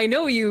mean, I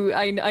know you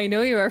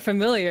are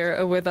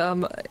familiar with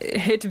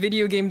hit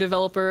video game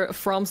developer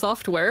From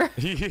Software.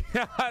 Yeah,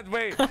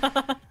 wait.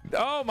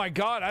 Oh my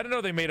god, I didn't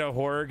know they made a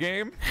horror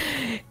game.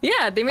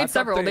 Yeah, they made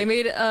several. They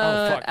made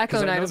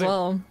Echo Night as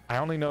well. I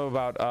only know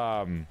about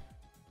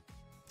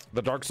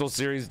the Dark Souls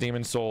series,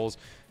 Demon Souls,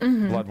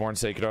 Bloodborne,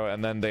 Sekiro,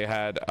 and then they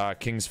had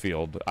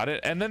Kingsfield.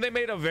 And then they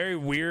made a very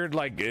weird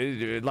like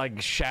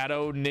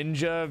Shadow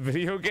Ninja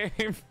video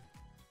game.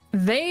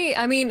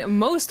 I mean,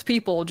 most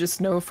people just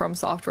know From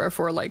Software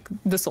for like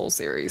the Soul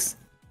series.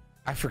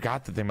 I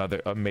forgot that they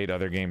made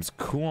other games.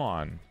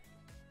 Kuon.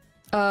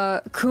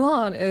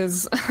 Kuon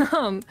is.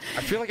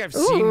 I feel like I've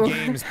seen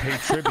games pay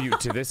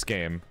tribute to this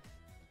game.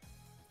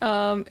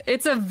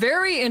 It's a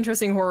very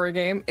interesting horror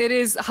game. It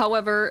is,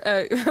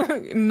 however,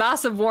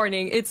 massive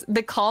warning.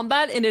 The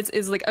combat in it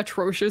is like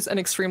atrocious and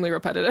extremely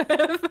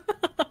repetitive.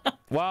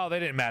 Well,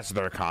 they didn't master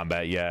their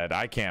combat yet.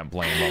 I can't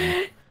blame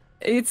them.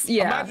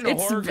 Imagine a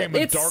horror game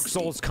with Dark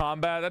Souls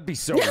combat. That'd be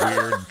so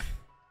weird.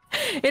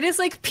 It is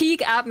like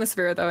peak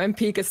atmosphere though, and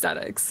peak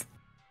aesthetics.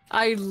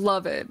 I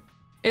love it.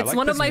 It's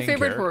one of my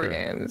favorite horror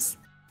games.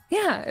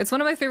 Yeah, it's one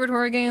of my favorite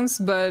horror games,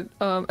 but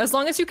as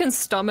long as you can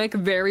stomach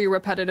very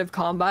repetitive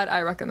combat,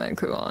 I recommend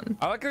Kuon.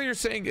 I like how you're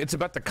saying it's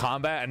about the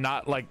combat and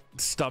not like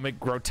stomach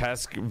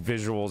grotesque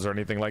visuals or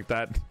anything like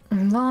that.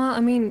 Well, I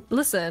mean,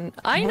 listen,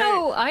 I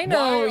know why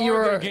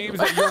you're are there games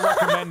that you're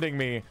recommending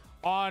me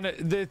on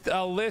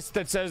the list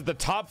that says the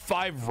top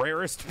 5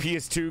 rarest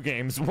PS2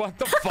 games. What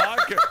the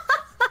fuck?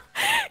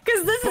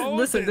 Because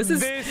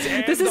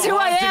this is who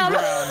I am.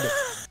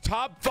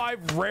 Top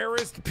 5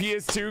 rarest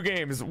PS2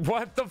 games.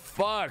 What the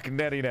fuck,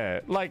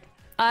 Nerine? Like,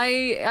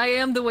 I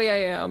am the way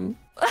I am.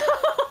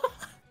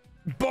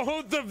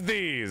 both of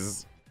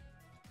these.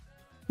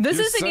 This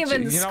isn't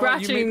even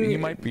scratching. You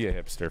might be a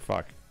hipster.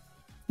 Fuck.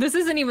 This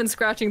isn't even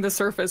scratching the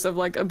surface of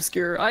like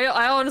obscure.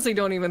 I honestly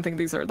don't even think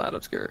these are that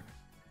obscure.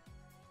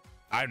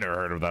 I've never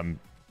heard of them.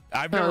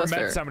 I've never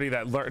met somebody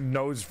that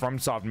knows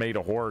FromSoft made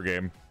a horror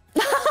game.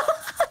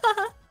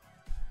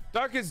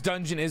 Darkest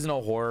Dungeon isn't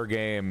a horror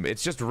game.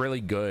 It's just really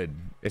good.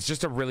 It's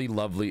just a really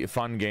lovely,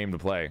 fun game to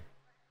play.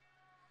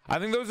 I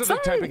think those are the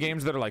type of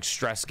games that are like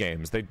stress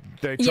games. They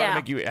try to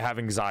make you have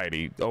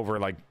anxiety over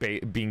like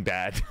being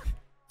bad.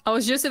 I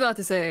was just about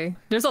to say,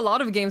 there's a lot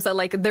of games that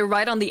like they're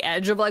right on the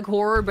edge of like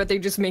horror, but they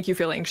just make you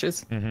feel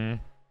anxious. Mm-hmm.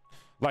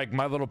 Like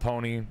My Little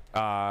Pony,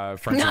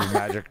 Friendship with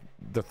Magic,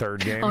 the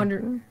third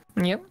game.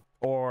 Yep.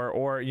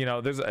 Or you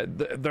know, there's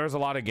a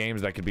lot of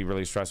games that could be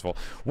really stressful.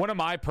 One of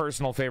my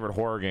personal favorite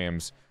horror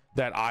games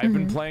that I've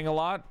been playing a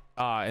lot,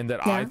 and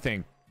that I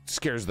think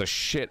scares the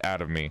shit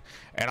out of me,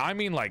 and I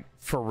mean like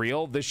for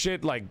real, this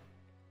shit like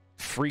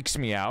freaks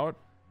me out.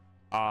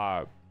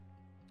 I've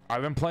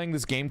been playing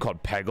this game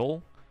called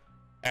Peggle,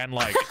 and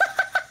like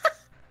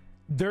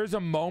there's a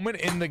moment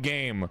in the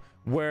game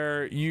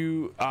where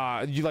you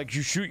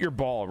shoot your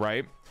ball,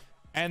 right,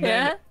 and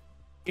then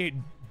it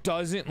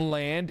doesn't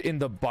land in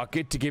the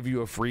bucket to give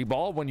you a free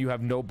ball when you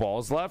have no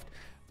balls left.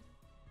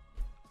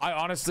 I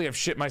honestly have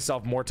shit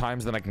myself more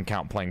times than I can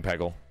count playing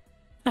Peggle.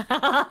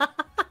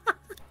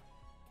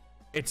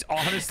 It's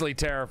honestly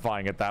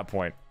terrifying at that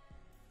point.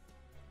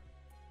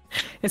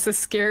 It's the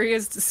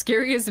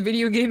scariest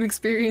video game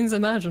experience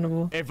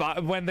imaginable.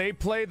 When they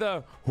play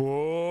the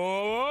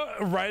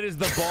right as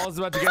the ball is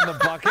about to get in the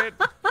bucket,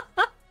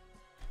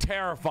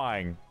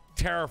 terrifying.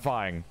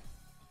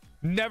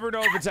 Never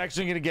know if it's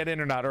actually gonna get in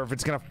or not, or if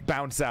it's gonna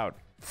bounce out.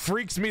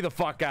 Freaks me the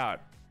fuck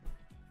out.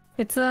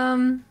 It's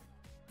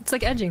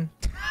like edging.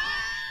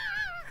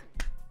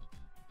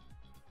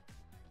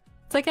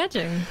 It's like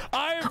edging.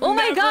 I've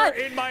never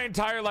in my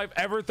entire life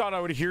ever thought I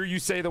would hear you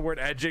say the word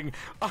edging.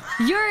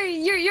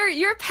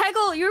 You're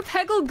Peggle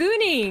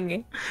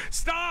gooning.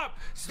 Stop!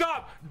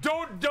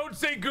 Don't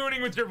say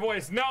gooning with your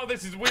voice. No,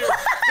 this is weird.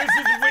 This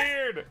is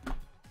weird.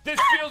 This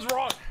feels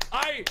wrong.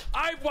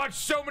 I've watched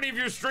so many of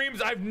your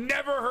streams. I've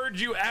never heard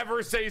you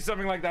ever say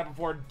something like that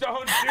before.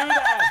 Don't do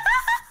that.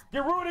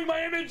 You're ruining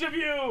my image of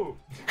you.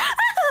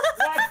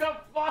 What the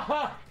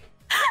fuck?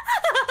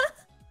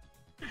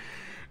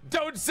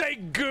 Don't say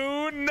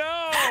goon.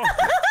 No.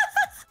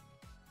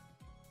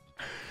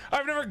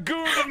 I've never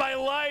gooned in my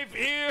life.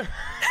 Ew.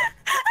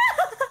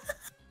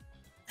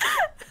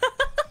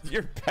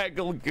 You're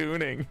Peggle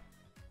gooning.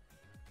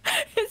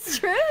 It's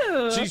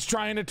true. She's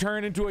trying to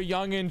turn into a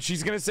youngin'.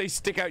 She's gonna say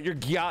stick out your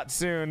gyat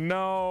soon.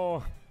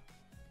 No.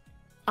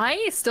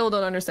 I still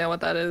don't understand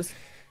what that is.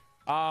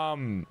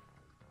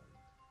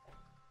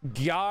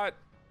 Gyat,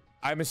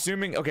 I'm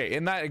assuming, okay,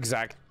 in that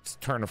exact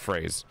turn of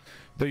phrase,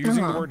 they're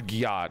using the word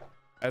gyat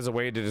as a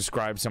way to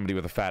describe somebody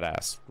with a fat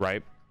ass,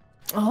 right?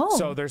 Oh.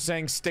 So they're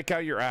saying stick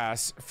out your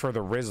ass for the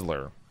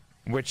Rizzler,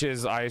 which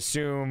is, I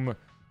assume,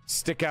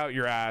 stick out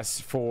your ass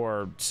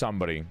for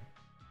somebody.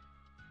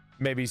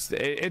 Maybe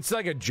it's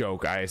like a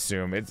joke, I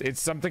assume.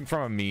 It's something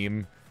from a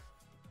meme.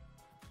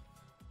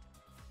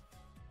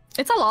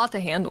 It's a lot to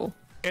handle.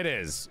 It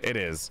is.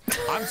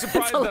 I'm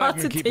surprised that I've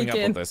been keeping up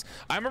with this.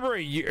 I remember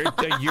a year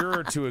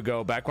or two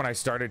ago, back when I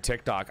started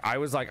TikTok, I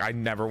was like, I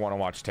never want to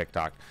watch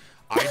TikTok.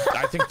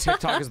 I think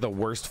TikTok is the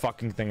worst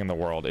fucking thing in the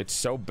world. It's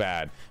so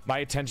bad. My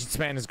attention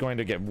span is going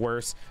to get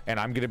worse, and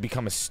I'm going to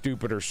become a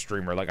stupider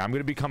streamer. Like, I'm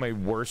going to become a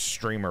worse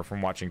streamer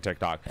from watching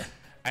TikTok.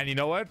 And you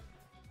know what?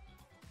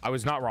 I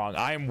was not wrong.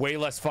 I am way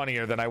less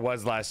funnier than I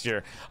was last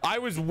year. I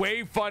was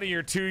way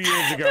funnier 2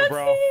 years ago,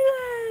 bro.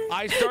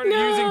 I started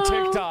using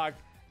TikTok,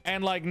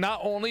 and like,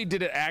 not only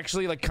did it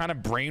actually like kind of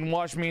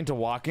brainwash me into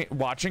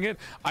watching it,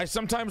 I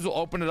sometimes will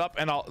open it up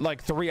and I'll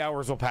like 3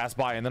 hours will pass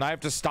by, and then I have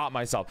to stop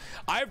myself.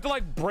 I have to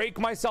like break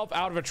myself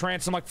out of a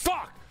trance. I'm like,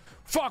 fuck,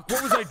 what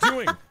was I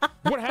doing?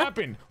 What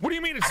happened? What do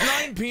you mean it's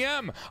 9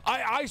 p.m.?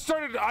 I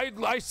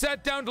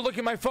sat down to look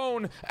at my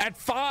phone at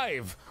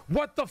 5.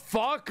 What the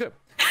fuck?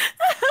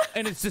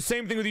 And it's the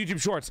same thing with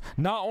YouTube Shorts.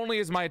 Not only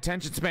has my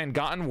attention span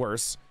gotten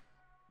worse,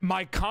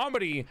 my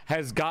comedy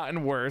has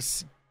gotten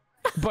worse,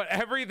 but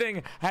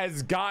everything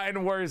has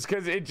gotten worse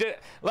because it just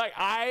like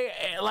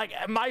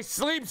my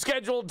sleep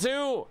schedule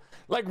too.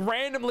 Like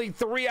randomly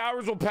 3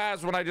 hours will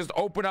pass when I just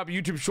open up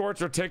YouTube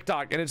Shorts or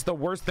TikTok, and it's the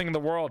worst thing in the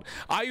world.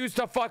 I used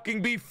to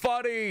fucking be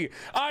funny.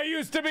 I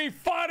used to be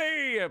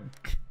funny.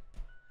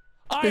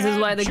 This is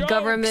why the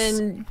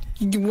government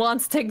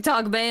wants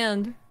TikTok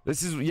banned.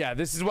 This is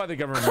why the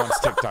government wants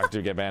TikTok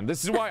to get banned.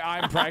 This is why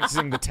I'm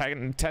practicing the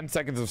 10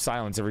 seconds of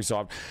silence every so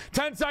often.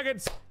 10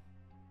 seconds.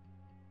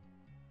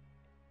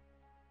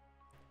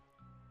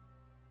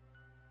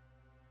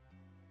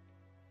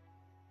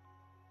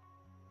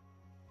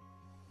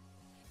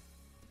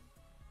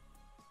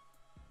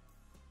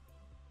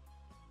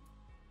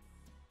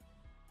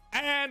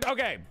 And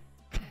okay.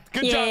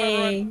 Good job,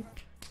 everyone.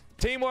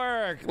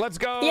 Teamwork. Let's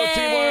go. Yay.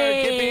 Teamwork.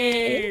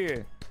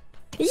 Yippee.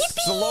 Yippee!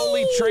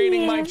 Slowly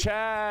training my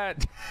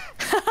chat.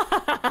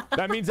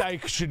 That means I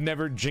should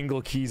never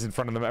jingle keys in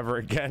front of them ever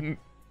again.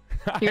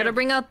 You gotta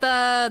bring out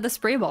the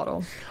spray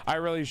bottle. I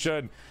really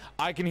should.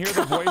 I can hear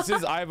the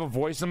voices. I have a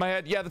voice in my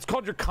head. Yeah, that's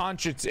called your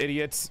conscience,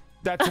 idiots.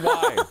 That's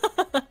why.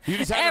 You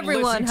just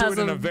haven't listened to it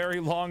in a very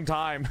long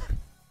time.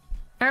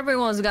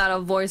 Everyone's got a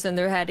voice in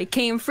their head. It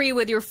came free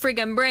with your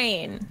friggin'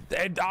 brain.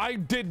 And I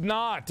did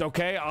not,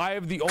 okay? I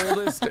have the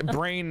oldest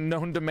brain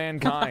known to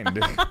mankind.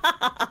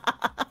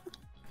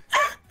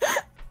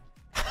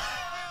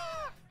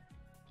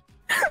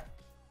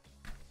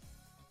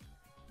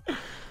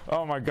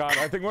 Oh my god,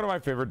 I think one of my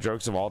favorite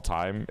jokes of all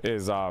time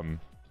is,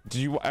 do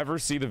you ever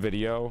see the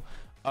video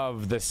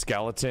of the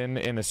skeleton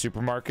in a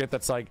supermarket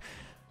that's like,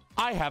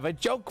 I have a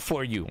joke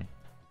for you.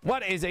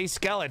 What is a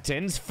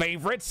skeleton's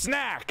favorite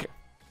snack?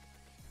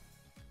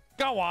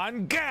 Go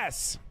on,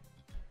 guess.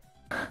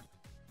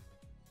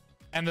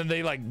 And then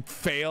they like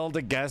fail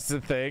to guess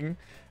the thing,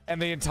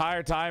 and the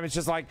entire time it's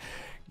just like,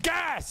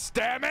 guess,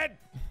 damn it.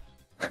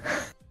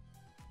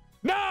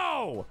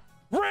 No,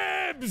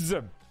 ribs,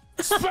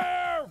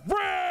 spare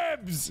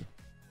ribs.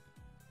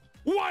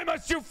 Why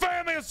must you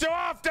fail me so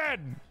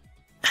often?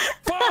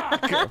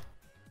 Fuck.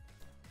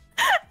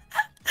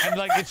 And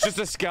like it's just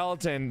a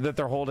skeleton that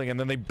they're holding, and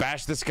then they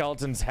bash the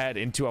skeleton's head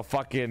into a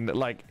fucking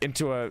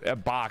into a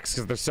box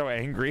because they're so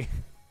angry.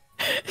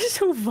 It's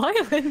so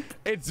violent.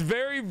 It's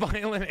very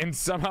violent and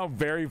somehow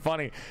very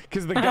funny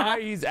because the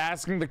guy he's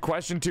asking the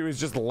question to is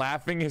just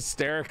laughing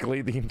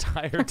hysterically the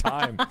entire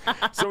time,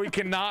 so he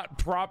cannot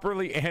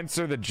properly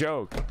answer the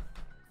joke.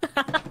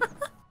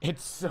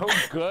 It's so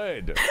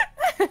good.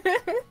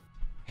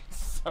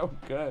 It's so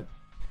good.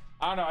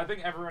 I don't know. I think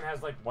everyone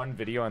has like one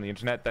video on the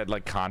internet that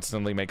like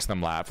constantly makes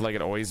them laugh. Like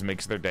it always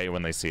makes their day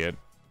when they see it.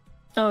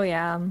 Oh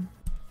yeah.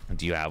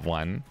 Do you have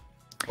one?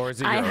 Or is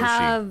it your I Oshi?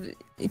 have.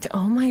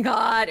 Oh my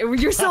god.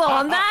 You're still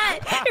on that?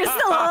 You're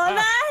still on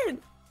that?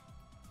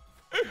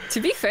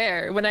 To be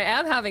fair, when I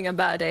am having a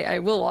bad day, I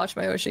will watch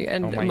my Oshi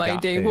and my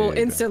day will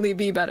instantly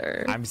be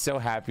better. I'm so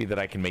happy that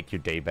I can make your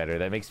day better.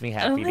 That makes me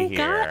happy to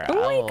hear. Oh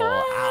my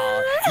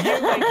god.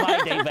 You make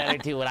my day better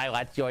too when I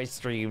watch your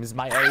streams.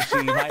 My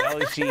Oshi, my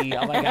Oshi.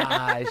 Oh my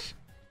gosh.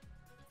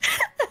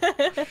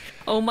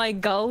 Oh my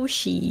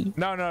goshi.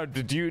 No.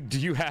 Do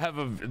you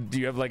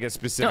have like a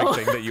specific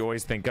thing that you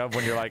always think of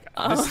when you're like,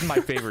 this is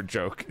my favorite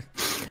joke?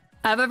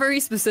 I have a very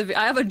specific.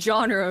 I have a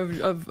genre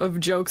of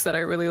jokes that I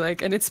really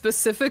like, and it's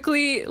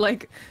specifically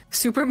like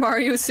Super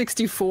Mario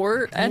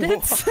 64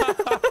 edits.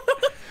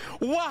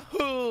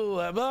 Wahoo!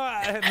 And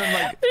then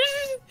like,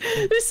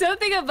 there's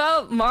something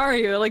about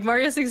Mario, like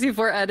Mario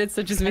 64 edits,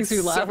 that just makes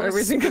me laugh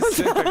every single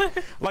time.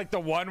 Like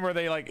the one where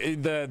they like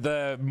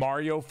the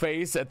Mario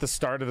face at the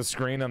start of the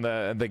screen on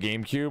the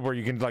GameCube, where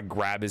you can like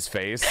grab his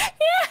face.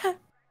 Yeah.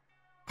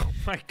 Oh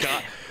my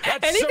god.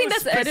 That's anything so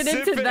that's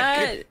edited to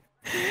that.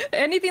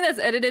 Anything that's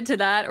edited to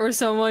that, or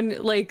someone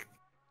like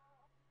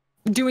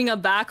doing a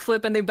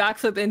backflip and they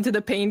backflip into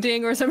the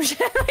painting or some shit.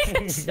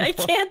 I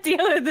can't deal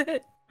with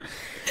it.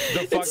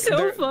 It's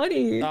so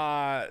funny.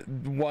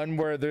 One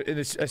where there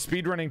is a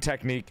speedrunning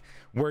technique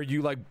where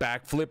you like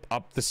backflip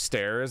up the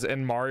stairs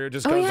and Mario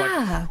just goes like,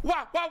 wah,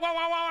 wah, wah, wah,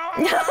 wah,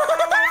 wah,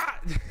 wah,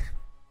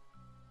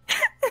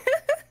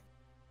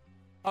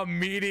 wah.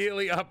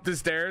 Immediately up the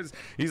stairs.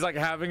 He's like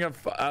having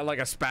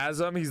a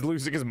spasm. He's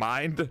losing his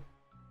mind.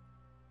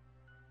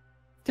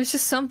 There's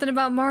just something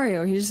about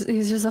Mario. He's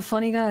just a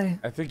funny guy.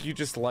 I think you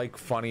just like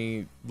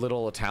funny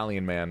little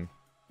Italian man.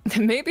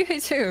 Maybe I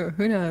do.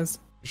 Who knows?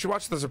 You should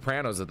watch The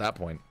Sopranos at that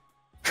point.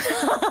 You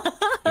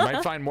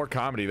might find more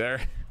comedy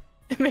there.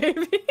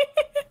 Maybe.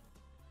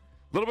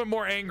 A little bit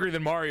more angry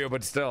than Mario,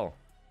 but still.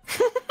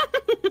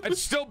 It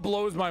still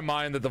blows my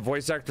mind that the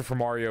voice actor for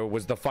Mario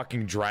was the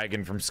fucking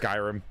dragon from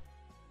Skyrim.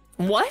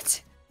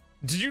 What?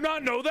 Did you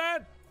not know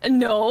that?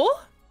 No.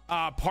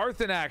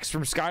 Parthenax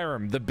from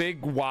Skyrim, the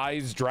big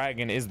wise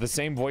dragon, is the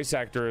same voice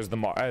actor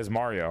as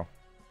Mario.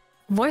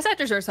 Voice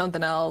actors are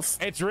something else.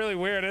 It's really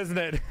weird, isn't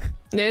it?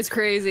 It's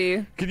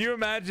crazy. Can you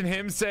imagine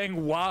him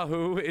saying,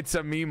 "Wahoo, it's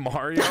a me,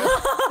 Mario"?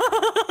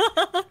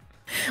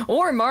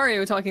 Or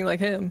Mario talking like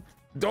him.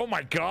 Oh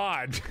my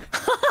god.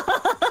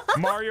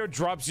 Mario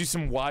drops you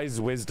some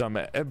wise wisdom,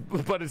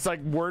 but it's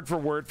like word for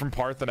word from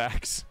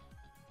Parthenax.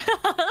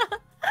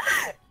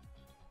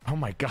 Oh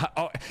my god.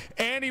 Oh,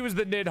 and he was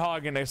the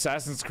Nidhogg in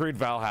Assassin's Creed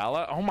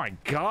Valhalla. Oh my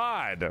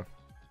god.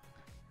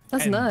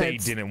 That's and nuts. They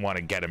didn't want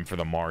to get him for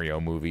the Mario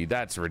movie.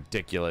 That's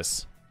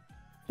ridiculous.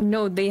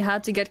 No, they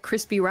had to get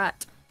Crispy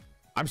Rat.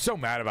 I'm so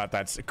mad about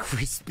that.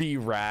 Crispy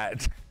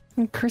Rat.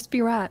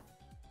 Crispy Rat.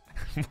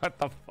 What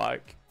the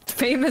fuck?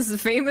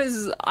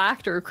 Famous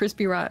actor,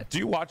 Crispy Rat. Do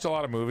you watch a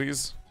lot of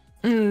movies?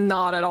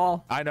 Not at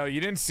all. I know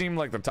you didn't seem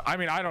like the. I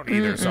mean, I don't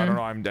either, so I don't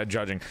know. I'm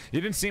judging. You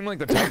didn't seem like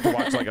the type to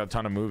watch like a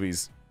ton of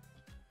movies.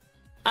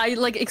 I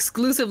like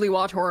exclusively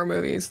watch horror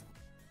movies.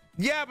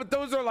 Yeah, but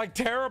those are like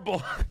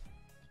terrible.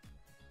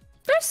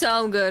 There's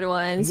some good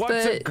ones.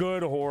 What's but a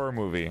good horror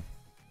movie?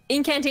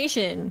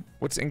 Incantation.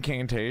 What's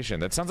Incantation?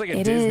 That sounds like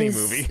a Disney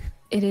movie.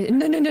 It is.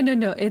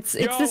 No. It's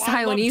this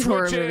Taiwanese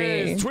horror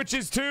movie.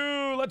 Twitches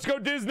too. Let's go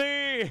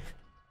Disney.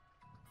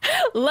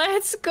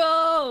 Let's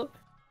go.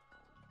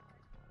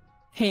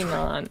 Hang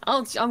on.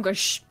 I'm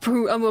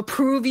gonna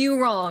prove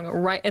you wrong.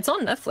 Right? It's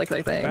on Netflix,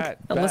 I think.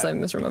 Unless I'm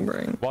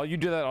misremembering. While you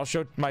do that, I'll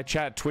show my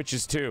chat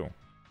Twitches too.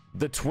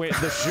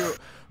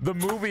 The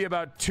movie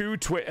about two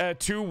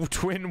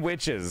twin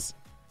witches.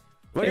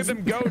 Look at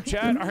them go,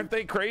 chat. Aren't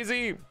they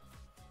crazy?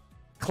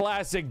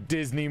 Classic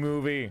Disney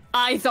movie.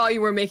 I thought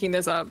you were making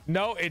this up.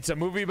 No, it's a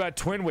movie about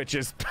twin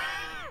witches.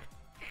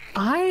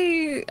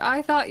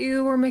 I thought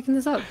you were making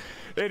this up.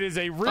 It is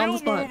a real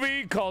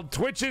movie called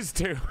Twitches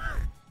 2.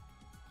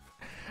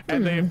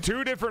 And they have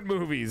 2 different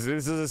movies.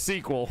 This is a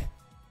sequel.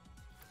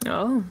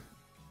 Oh.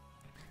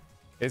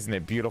 Isn't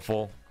it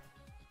beautiful?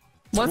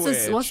 What's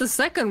the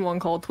second one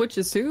called?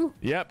 Twitches 2?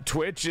 Yep,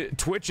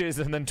 Twitches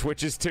and then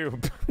Twitches 2.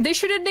 They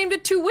should have named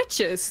it 2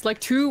 Witches. Like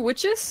 2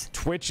 witches?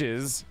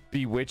 Twitches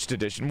Bewitched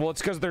Edition. Well,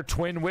 it's because they're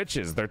twin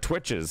witches. They're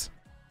Twitches.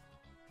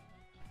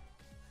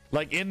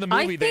 Like in the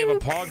movie, they have a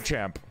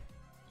PogChamp.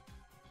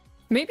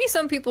 Maybe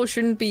some people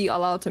shouldn't be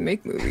allowed to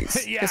make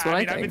movies. Yeah, I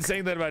mean, I've been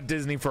saying that about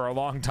Disney for a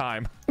long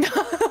time.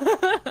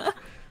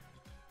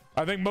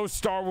 I think most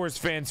Star Wars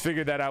fans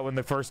figured that out when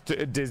the first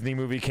Disney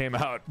movie came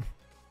out.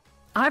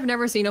 I've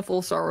never seen a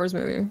full Star Wars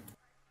movie. Do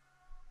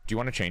you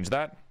want to change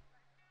that?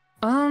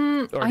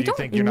 Or do you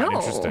think you're not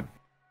interested?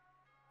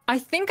 I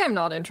think I'm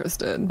not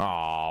interested.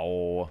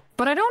 Oh.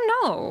 But I don't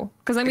know.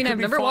 Because, I mean, I've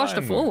never watched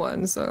a full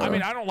one, so... I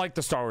mean, I don't like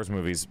the Star Wars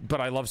movies,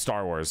 but I love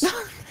Star Wars.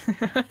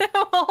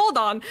 Hold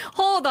on.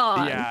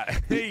 Yeah.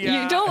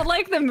 You don't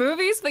like the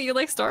movies, but you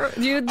like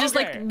You just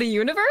like the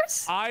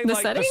universe? I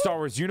like the Star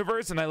Wars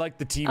universe, and I like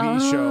the TV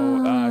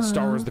show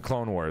Star Wars The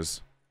Clone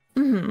Wars.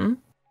 Mm-hmm.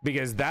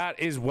 Because that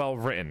is well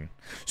written.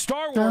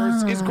 Star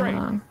Wars is great.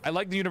 I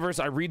like the universe,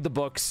 I read the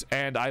books,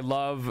 and I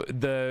love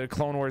the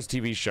Clone Wars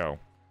TV show.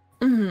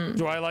 Mm-hmm.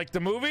 Do I like the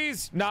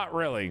movies? Not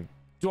really.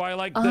 Do I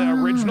like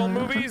the original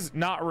movies?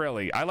 Not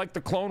really. I like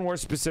the Clone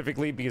Wars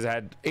specifically because it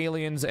had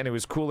aliens and it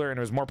was cooler and it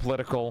was more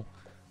political.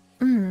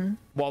 Mm-hmm.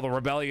 While the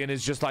Rebellion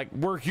is just like,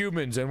 we're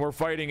humans and we're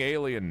fighting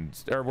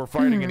aliens, or we're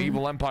fighting an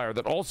evil empire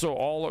that also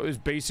all is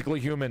basically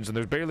humans, and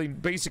there's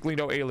basically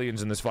no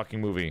aliens in this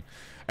fucking movie.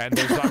 And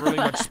there's not really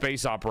much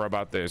space opera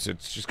about this.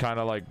 It's just kind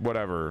of like,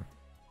 whatever.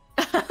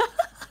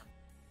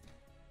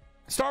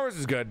 Star Wars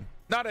is good.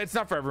 It's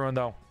not for everyone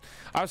though.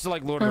 I also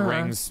like Lord of the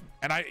Rings,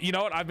 and you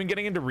know what? I've been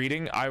getting into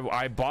reading.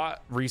 I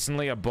bought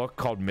recently a book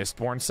called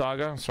Mistborn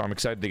Saga, so I'm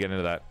excited to get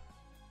into that.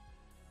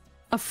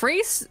 A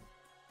phrase.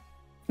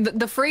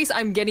 The phrase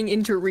 "I'm getting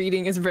into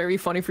reading" is very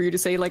funny for you to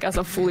say, like, as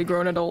a fully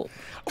grown adult.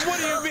 What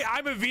do you mean?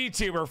 I'm a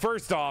VTuber.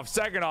 First off,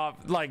 second off,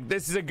 like,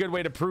 this is a good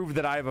way to prove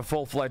that I have a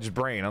full-fledged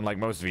brain, unlike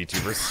most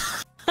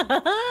VTubers.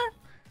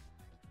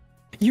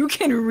 You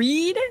can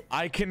read?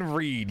 I can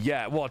read,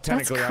 yeah. Well,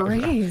 technically, that's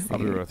crazy. I'll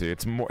be real with you.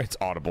 It's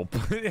Audible.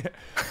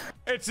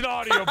 It's an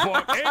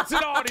audiobook. It's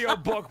an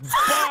audiobook,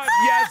 but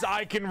yes,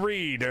 I can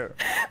read. That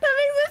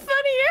makes it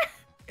funnier.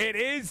 It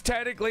is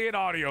technically an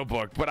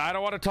audiobook, but I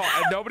don't want to talk.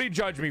 Nobody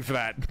judge me for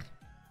that.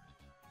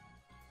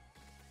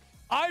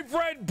 I've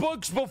read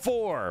books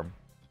before.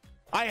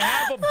 I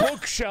have a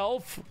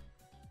bookshelf.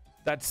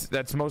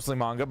 That's mostly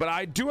manga, but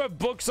I do have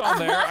books on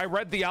there. I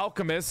read The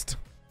Alchemist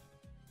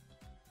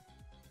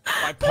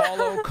by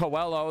Paulo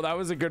Coelho. That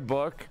was a good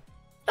book.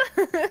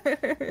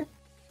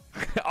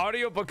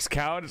 Audiobooks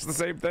count. It's the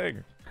same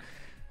thing.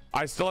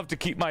 I still have to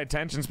keep my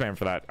attention span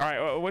for that. All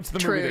right, what's the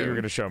movie that you're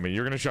going to show me?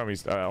 You're going to show me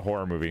a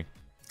horror movie.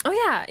 Oh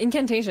yeah,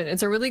 Incantation.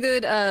 It's a really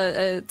good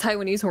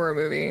Taiwanese horror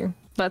movie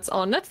that's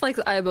on Netflix,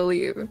 I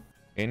believe.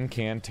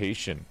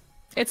 Incantation.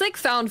 It's like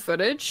found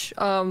footage,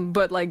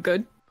 but like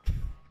good.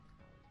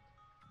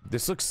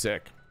 This looks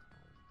sick.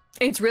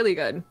 It's really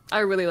good. I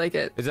really like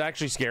it. Is it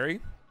actually scary?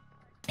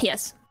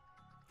 Yes.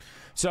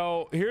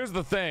 So here's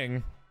the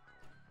thing.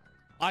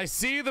 I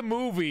see the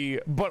movie,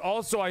 but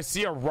also I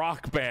see a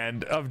rock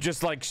band of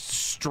just like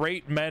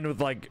straight men with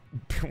like,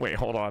 wait,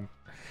 hold on.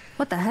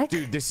 What the heck?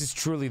 Dude, this is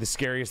truly the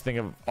scariest thing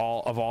of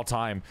all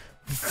time.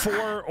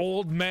 4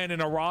 old men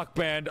in a rock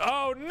band.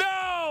 Oh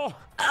no!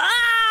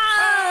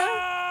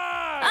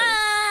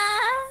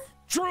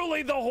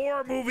 Truly the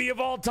horror movie of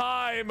all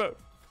time.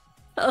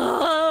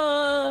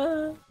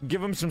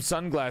 Give them some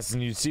sunglasses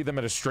and you'd see them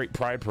at a straight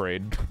pride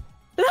parade.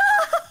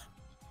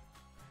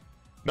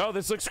 No,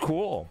 this looks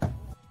cool.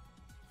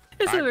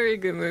 It's a very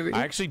good movie.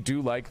 I actually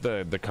do like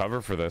the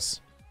cover for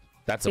this.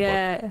 That's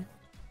a book.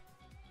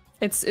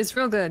 It's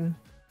real good.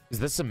 Is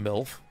this a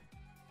MILF?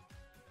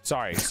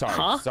 Sorry.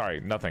 Huh? Sorry.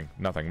 Nothing.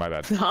 My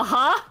bad.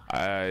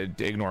 Haha.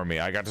 Ignore me.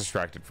 I got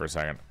distracted for a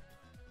second.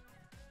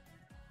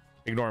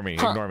 Ignore me.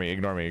 Huh.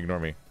 Ignore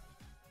me.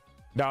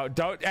 No,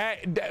 don't.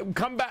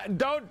 Come back.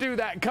 Don't do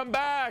that. Come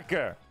back.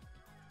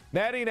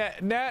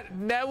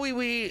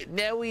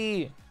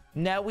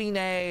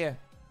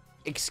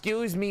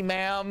 Excuse me,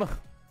 ma'am.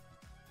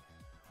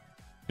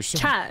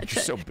 You're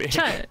so big.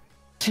 Chat,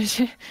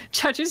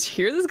 just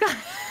hear this guy.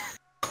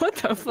 What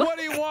the fuck? What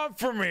do you want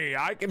from me?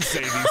 I can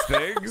say these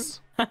things.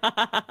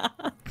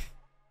 I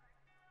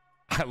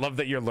love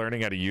that you're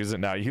learning how to use it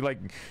now. You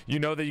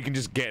know that you can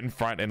just get in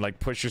front and like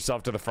push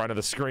yourself to the front of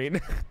the screen.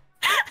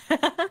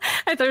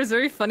 I thought it was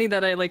very funny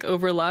that I like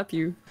overlap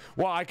you.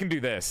 Well, I can do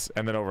this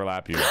and then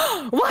overlap you.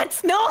 What?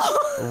 No.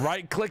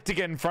 Right click to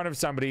get in front of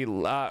somebody.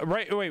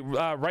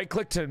 Right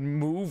click to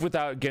move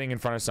without getting in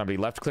front of somebody.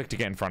 Left click to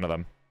get in front of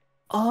them.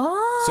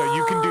 Oh. So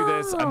you can do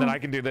this and then I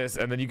can do this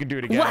and then you can do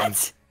it again.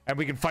 What? And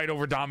we can fight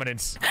over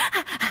dominance.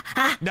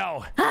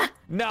 No.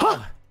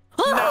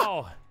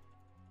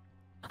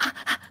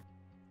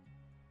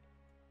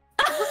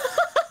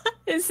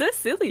 It's so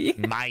silly.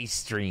 My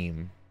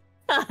stream.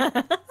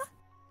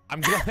 I'm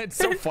glad it's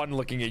so fun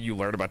looking at you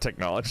learn about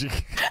technology.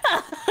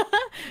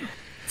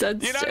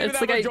 That's, You're not even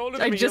that like much older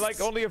than me. You're like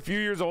only a few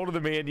years older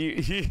than me, and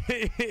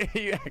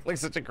you act like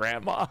such a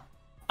grandma.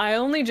 I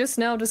only just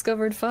now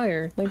discovered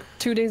fire, like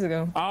 2 days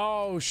ago.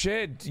 Oh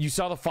shit! You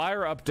saw the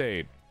fire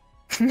update.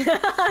 Did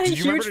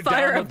you remember to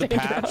download the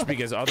patch?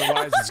 Because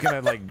otherwise it's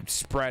gonna like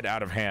spread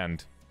out of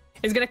hand.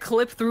 It's gonna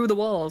clip through the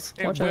walls.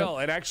 It will.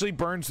 It actually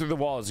burns through the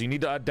walls. You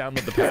need to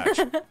download the patch.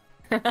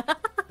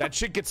 That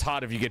shit gets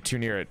hot if you get too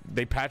near it.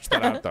 They patched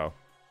that out though.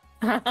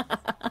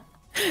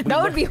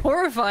 That would be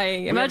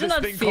horrifying. Imagine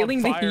not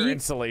feeling the fire heat.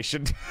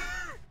 Insulation.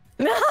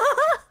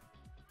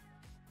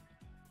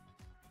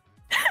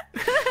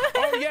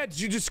 Oh yeah,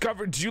 did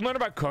you learn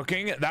about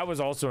cooking? That was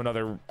also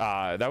another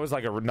that was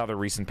like another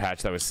recent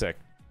patch that was sick.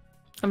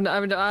 I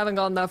haven't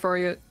gone that far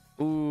yet.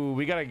 Ooh,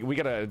 we gotta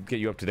get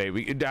you up to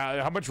date.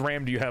 How much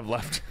RAM do you have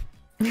left?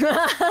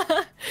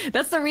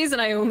 That's the reason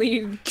I only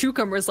eat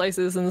cucumber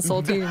slices and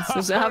saltines.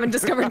 So I haven't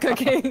discovered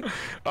cooking.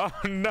 Oh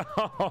no.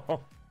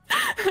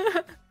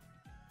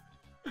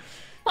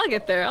 I'll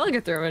get there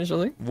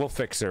eventually. We'll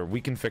fix her.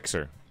 We can fix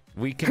her.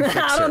 We can fix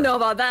her. I don't know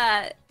about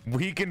that.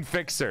 We can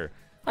fix her.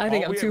 I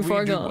think I'm too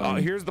far gone.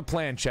 Here's the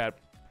plan, chat.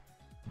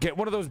 Get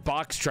one of those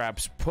box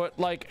traps. Put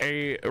like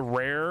a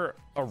rare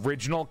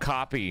original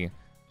copy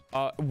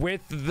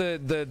with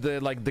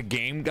the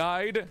game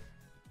guide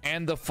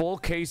and the full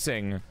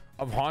casing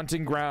of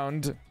Haunting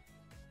Ground.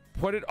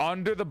 Put it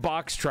under the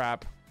box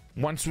trap.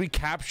 Once we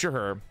capture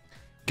her,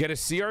 get a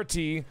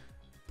CRT,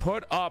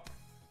 put a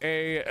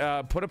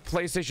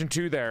PlayStation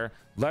 2 there,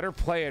 let her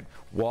play it.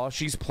 While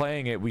she's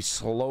playing it, we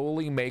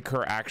slowly make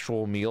her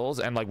actual meals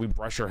and like we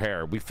brush her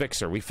hair. We fix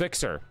her. We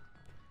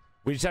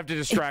just have to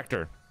distract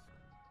her.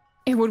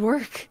 It would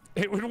work.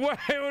 It would work.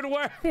 It would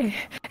work.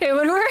 It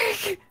would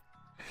work.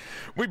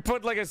 We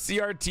put like a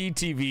CRT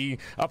TV,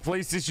 a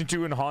PlayStation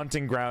 2 and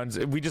Haunting Grounds.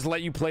 We just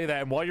let you play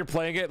that, and while you're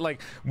playing it,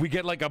 like we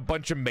get like a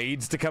bunch of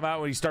maids to come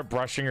out when you start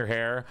brushing her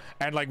hair,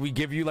 and like we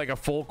give you like a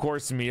full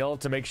course meal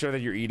to make sure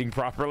that you're eating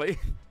properly.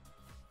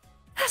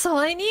 That's all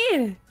I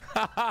need.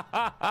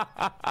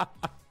 I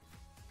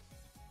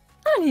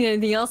don't need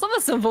anything else. I'm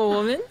a simple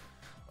woman.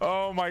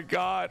 Oh my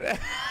god.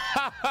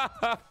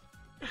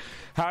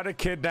 How to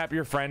kidnap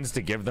your friends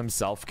to give them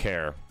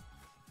self-care.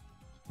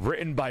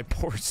 Written by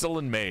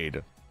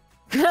PorcelainMaid.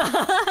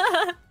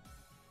 I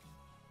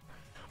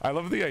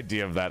love the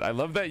idea of that. I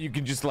love that you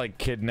can just like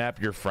kidnap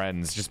your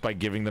friends just by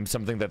giving them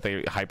something that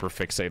they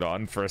hyperfixate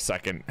on for a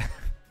second.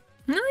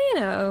 No, you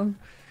know.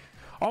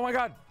 Oh my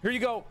god, here you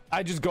go.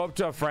 I just go up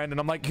to a friend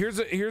and I'm like, here's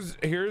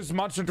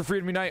Monster Hunter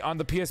Freedom Unite on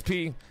the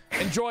PSP.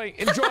 Enjoy.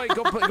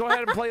 Go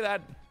ahead and play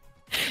that.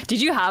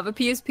 Did you have a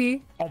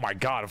PSP? Oh my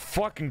god,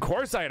 fucking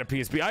course I had a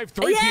PSP. I have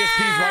 3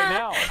 PSPs right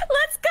now.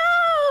 Let's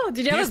go.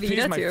 Did you have a Vita PSP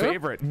is my too?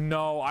 favorite.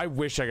 No, I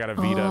wish I got a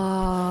Vita.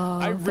 Oh,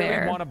 I really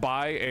fair. want to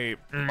buy a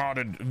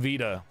modded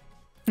Vita.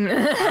 I would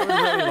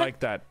really like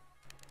that.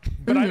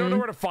 But I don't know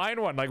where to find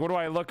one. Like, what do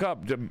I look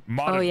up?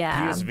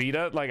 Modded PS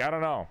Vita? Like, I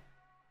don't know.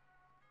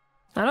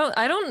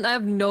 I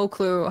have no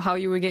clue how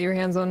you would get your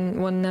hands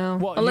on one now.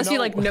 Well, unless you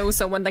like know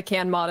someone that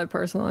can mod it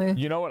personally.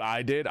 You know what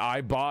I did?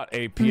 I bought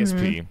a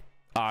PSP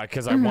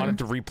because I wanted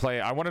to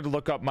replay. I wanted to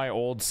look up my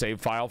old save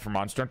file for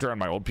Monster Hunter on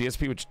my old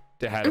PSP, which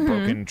had a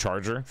broken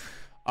charger.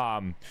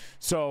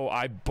 So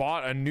I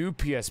bought a new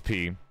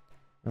PSP,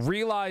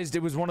 realized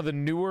it was one of the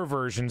newer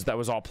versions that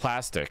was all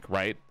plastic,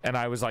 right? And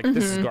I was like,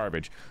 this is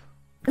garbage.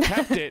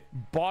 Kept it,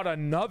 bought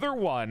another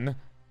one.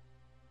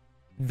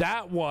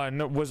 That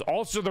one was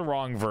also the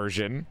wrong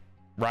version,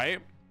 right?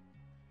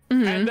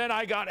 And then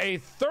I got a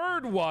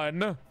third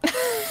one.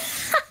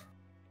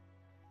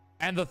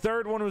 And the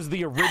third one was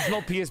the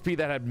original PSP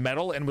that had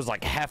metal and was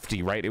like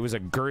hefty, right? It was a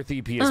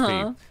girthy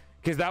PSP.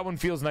 Because that one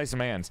feels nice in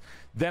my hands.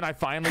 Then I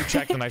finally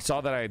checked and I saw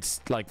that I had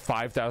like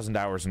 5,000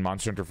 hours in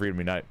Monster Hunter Freedom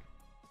Unite.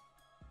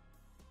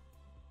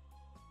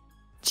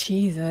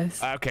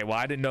 Jesus. Okay, well,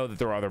 I didn't know that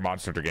there were other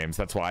Monster Hunter games.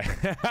 That's why.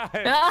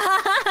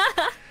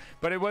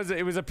 But it was a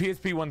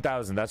PSP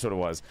 1000. That's what it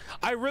was.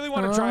 I really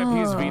want to try a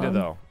PS Vita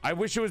though. I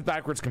wish it was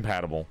backwards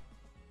compatible.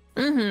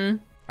 I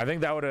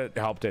think that would have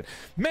helped it.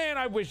 Man,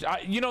 I wish.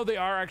 You know, they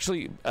are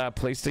actually.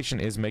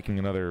 PlayStation is making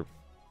another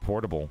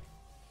portable.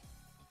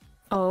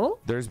 Oh.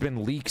 There's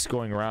been leaks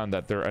going around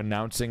that they're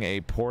announcing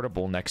a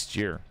portable next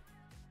year.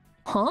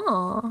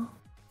 Huh.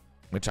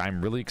 Which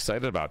I'm really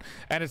excited about.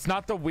 And it's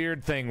not the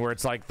weird thing where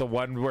it's like the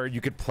one where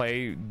you could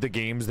play the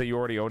games that you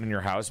already own in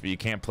your house, but you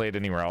can't play it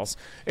anywhere else.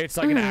 It's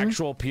like an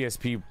actual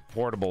PSP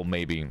portable,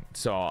 maybe.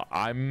 So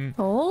I'm,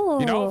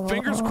 you know,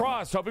 fingers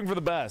crossed, hoping for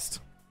the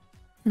best.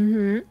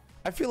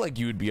 I feel like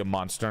you would be a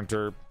Monster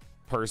Hunter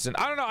person.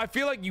 I don't know. I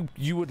feel like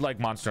you would like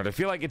Monster Hunter. I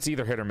feel like it's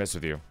either hit or miss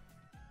with you.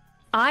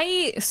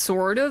 I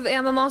sort of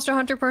am a Monster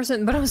Hunter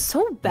person, but I'm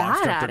so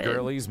bad at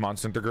it.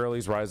 Monster Hunter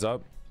girlies, rise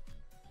up.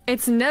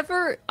 It's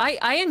never,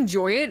 I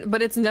enjoy it,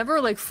 but it's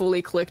never like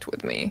fully clicked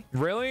with me.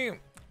 Really?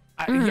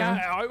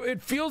 Yeah,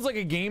 it feels like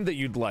a game that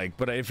you'd like,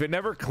 but if it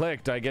never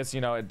clicked, I guess,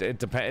 you know, it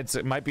depends.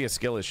 It might be a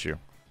skill issue.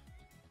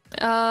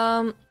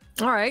 All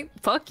right,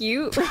 fuck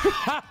you.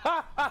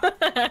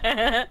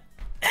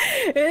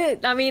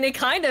 I mean, it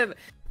kind of,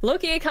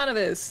 low-key, it kind of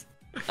is.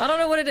 I don't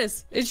know what it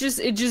is. It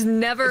just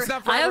never. It's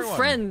not for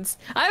everyone.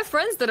 I have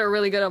friends that are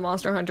really good at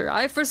Monster Hunter.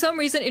 For some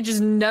reason, it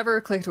just never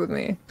clicked with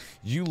me.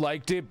 You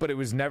liked it, but it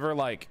was never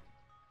like,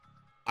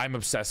 I'm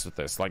obsessed with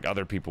this, like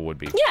other people would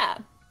be. Yeah.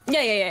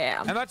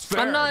 And that's fair.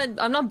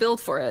 I'm not built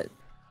for it.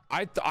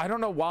 I don't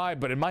know why,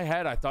 but in my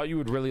head, I thought you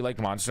would really like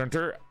Monster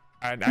Hunter.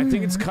 And I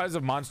think it's because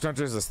of Monster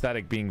Hunter's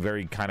aesthetic being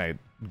very kind of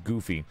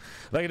goofy.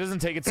 Like, it doesn't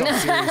take itself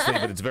seriously,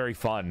 but it's very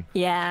fun.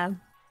 Yeah.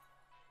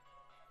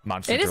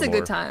 Monster It is a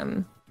good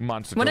time.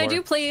 Monster when I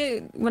do play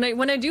it,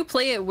 when I do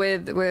play it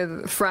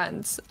with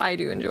friends, I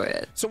do enjoy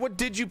it. So what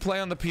did you play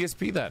on the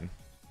PSP then?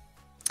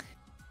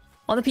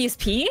 On the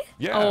PSP?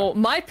 Yeah. Oh,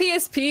 my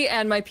PSP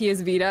and my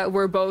PS Vita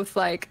were both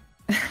like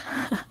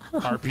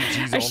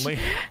RPGs only.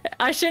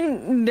 I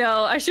shouldn't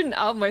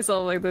out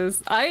myself like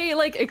this. I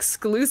like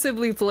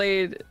exclusively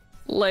played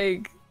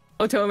like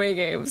otome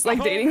games,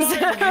 like dating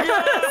sims.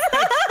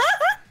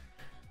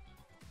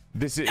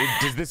 Does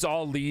this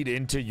all lead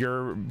into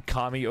your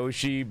Kami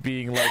Oshi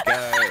being like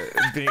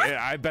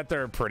I bet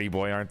they're a pretty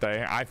boy, aren't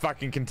they? I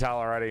fucking can tell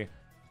already.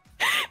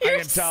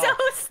 You're so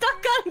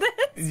stuck on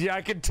this. Yeah,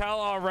 I can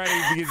tell already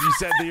because you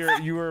said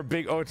that you were a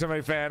big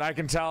otome fan. I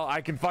can tell.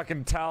 I can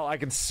fucking tell. I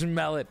can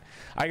smell it.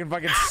 I can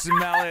fucking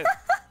smell it.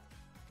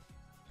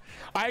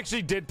 I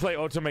actually did play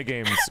otome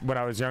games when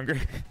I was younger.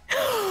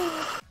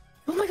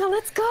 Oh my god,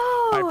 let's go!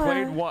 I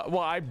played one.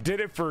 Well, I did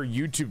it for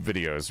YouTube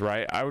videos,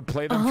 right? I would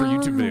play them for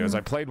YouTube videos.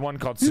 I played one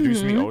called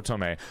Seduce Me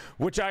Otome,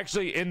 which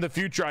actually in the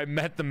future I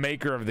met the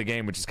maker of the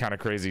game, which is kind of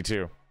crazy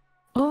too.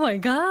 Oh my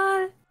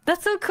god,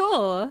 that's so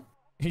cool.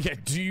 Yeah,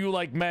 do you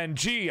like men?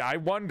 Gee, I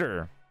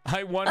wonder.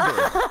 I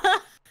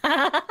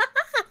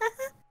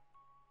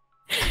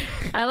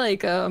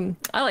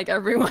like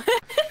everyone.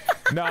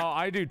 No,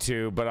 I do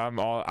too, but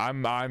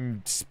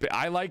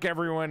I like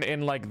everyone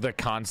in like the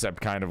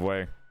concept kind of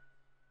way.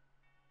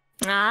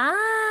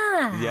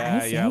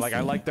 Yeah, like I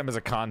like them as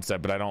a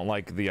concept, but I don't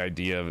like the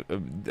idea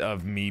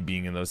of me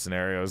being in those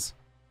scenarios.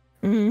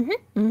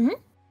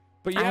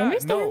 But yeah,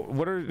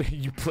 no,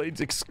 you played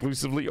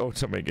exclusively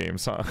otome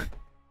games, huh?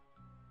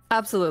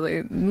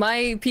 Absolutely.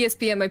 My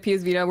PSP and my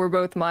PS Vita were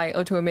both my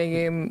otome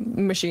game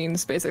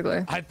machines,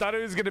 basically. I thought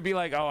it was gonna be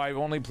like, oh, I've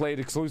only played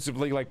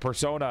exclusively like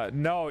Persona.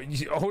 No,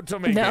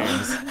 otome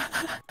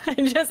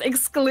games. Just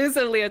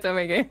exclusively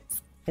otome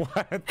games.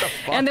 What the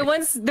fuck? And the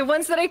ones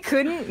that I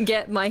couldn't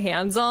get my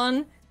hands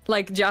on,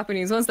 like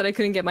Japanese ones that I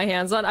couldn't get my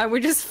hands on, I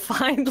would just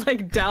find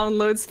like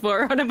downloads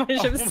for on a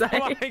bunch of sites.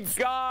 Oh my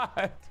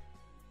god!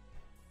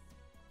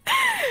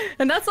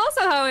 And that's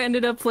also how I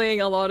ended up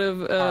playing a lot of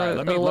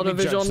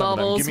visual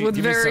novels with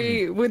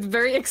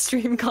very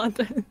extreme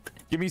content.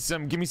 Give me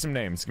some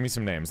names.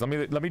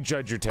 Let me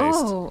judge your taste.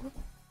 Oh,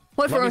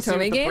 what for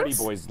otome games? Pretty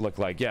boys look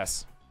like,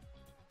 yes.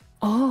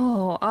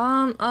 Oh,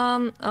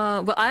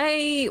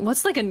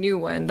 what's like a new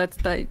one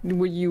that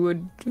you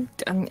would,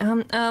 I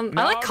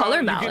like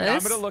Color Malice. I'm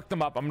gonna look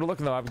them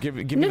up. Give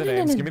me the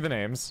names. Give me the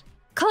names.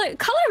 Color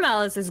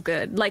Malice is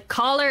good. Like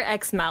Collar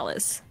X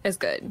Malice is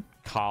good.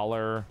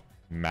 Collar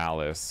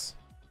Malice.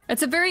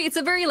 It's a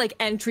very like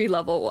entry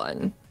level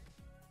one.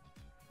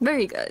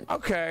 Very good.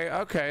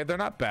 Okay. They're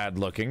not bad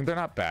looking.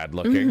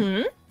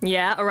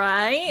 Yeah,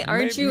 right.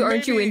 Aren't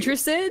you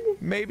interested?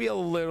 Maybe a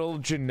little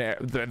generic.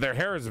 Their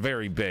hair is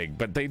very big,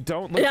 but they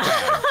don't look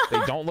bad. They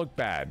don't look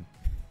bad.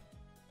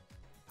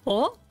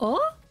 Oh.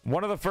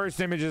 One of the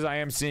first images I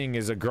am seeing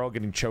is a girl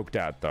getting choked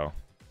at, though.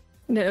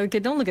 No, okay,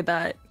 don't look at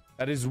that.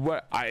 That is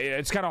what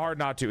it's kind of hard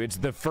not to. It's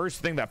the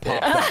first thing that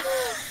popped up.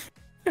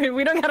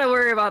 We don't gotta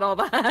worry about all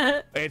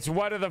that. It's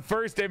one of the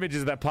first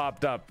images that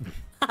popped up.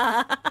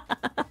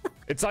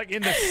 It's like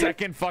in the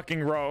second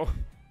fucking row.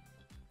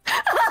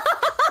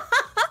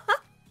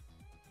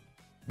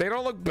 They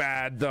don't look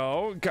bad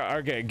though.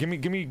 Okay, give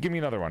me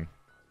another one.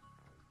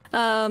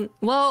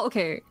 Well,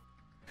 okay.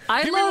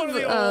 Give me one of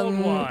the old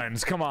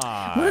ones. Come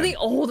on. One of the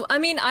old. I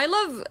mean, I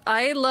love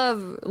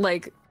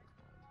like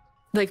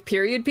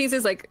period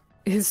pieces, like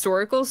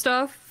historical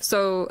stuff.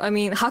 So I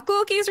mean,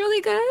 Hakuoki is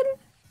really good.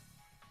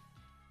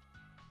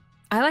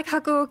 I like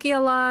Hakuoki a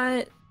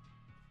lot.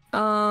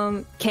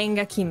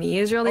 Kenga Kimi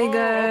is really good.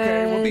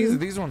 Okay, well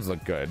these ones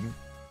look good.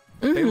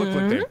 They look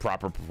like they have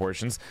proper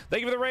proportions.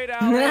 Thank you for the raid,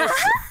 Alice.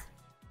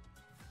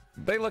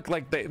 They look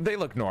like they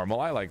look normal.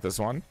 I like this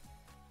one.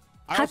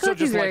 I also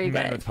just like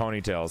men with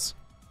ponytails.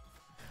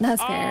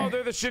 That's fair. Oh,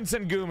 they're the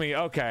Shinsengumi.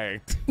 Okay.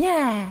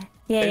 Yeah.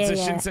 It's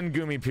a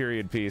Shinsengumi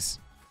period piece.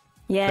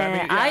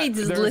 Yeah, I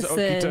just there's listen.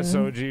 Okita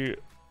Soji.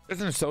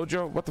 Isn't it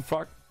Sojo? What the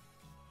fuck?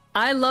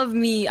 I love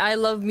me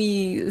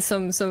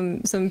some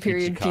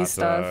period Ichikata. piece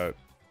stuff.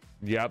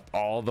 Yep,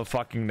 all the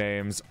fucking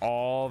names.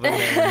 All the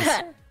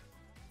names.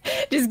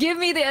 Just give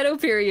me the Edo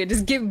period.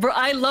 Just give. Bro,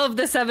 I love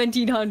the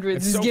 1700s.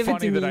 It's just so give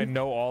funny it to that me. I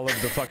know all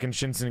of the fucking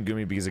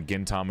Shinsengumi because of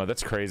Gintama.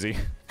 That's crazy.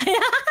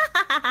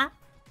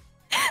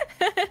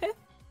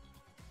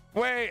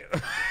 Wait.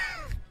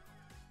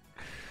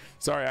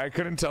 Sorry, I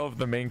couldn't tell if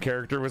the main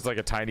character was like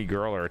a tiny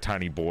girl or a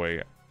tiny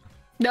boy.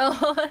 No.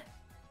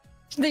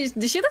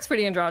 She looks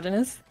pretty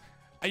androgynous.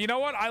 You know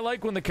what? I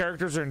like when the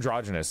characters are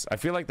androgynous. I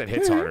feel like that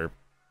hits harder.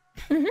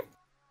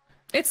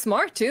 It's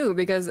smart too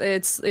because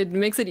it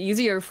makes it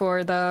easier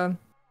for the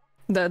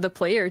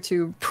player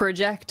to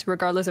project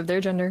regardless of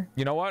their gender.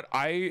 You know what?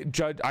 I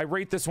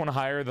rate this one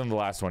higher than the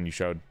last one you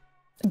showed.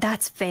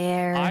 That's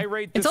fair. I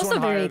rate this it's also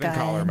one higher very than good.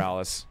 Collar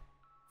Malice.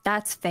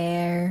 That's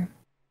fair.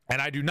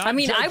 And I do not I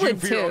mean, judge I you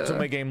would for too. your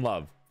Ultimate Game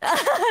love.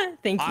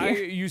 Thank you. I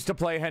used to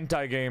play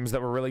hentai games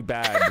that were really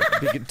bad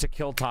to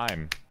kill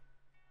time.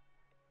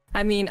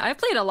 I mean, I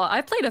played a lot.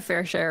 I played a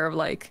fair share of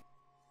like,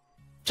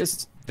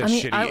 just The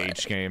shitty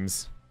H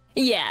games.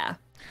 Yeah.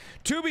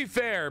 To be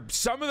fair,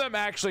 some of them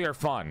actually are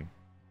fun.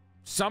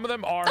 Some of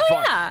them are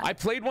fun. Yeah. I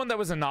played one that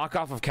was a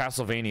knockoff of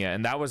Castlevania,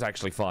 and that was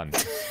actually fun.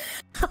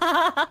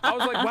 I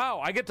was like,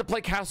 wow, I get to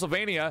play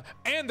Castlevania,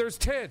 and there's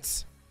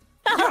tits.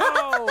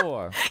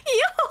 Yo!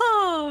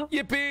 Yo!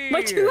 Yippee!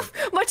 My two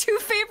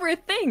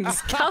favorite things,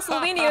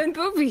 Castlevania and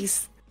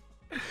boobies.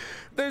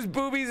 There's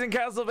boobies in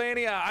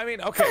Castlevania. I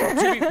mean,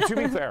 okay, to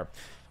be fair,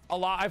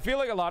 I feel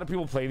like a lot of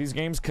people play these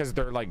games because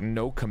they're like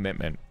no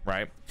commitment,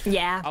 right?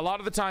 Yeah. A lot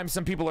of the time,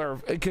 some people are,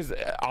 because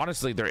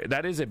honestly,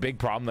 that is a big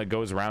problem that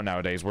goes around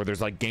nowadays where there's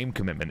like game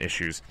commitment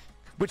issues,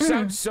 which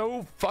sounds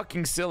so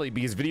fucking silly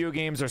because video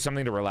games are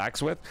something to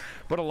relax with,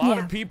 but a lot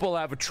of people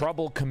have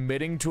trouble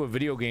committing to a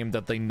video game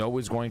that they know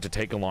is going to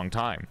take a long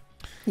time.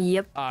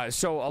 Yep.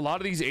 So a lot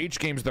of these H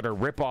games that are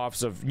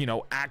ripoffs of, you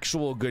know,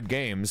 actual good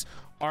games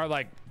are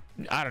like,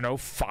 I don't know,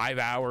 5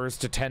 hours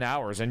to 10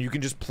 hours, and you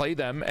can just play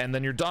them and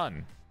then you're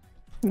done.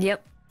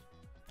 Yep.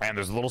 And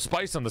there's a little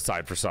spice on the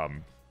side for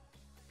some.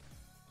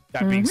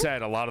 That being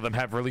said, a lot of them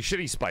have really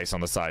shitty spice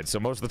on the side, so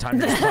most of the time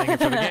you're just playing it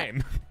for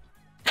the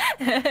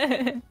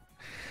game.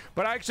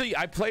 But actually,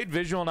 I played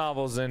visual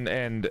novels and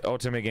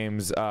Otome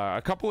games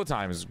a couple of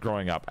times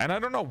growing up, and I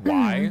don't know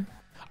why.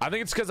 I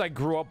think it's because I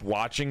grew up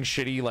watching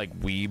shitty, like,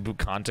 weeb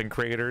content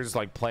creators,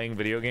 like, playing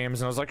video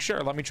games, and I was like,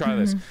 sure, let me try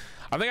this.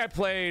 I think I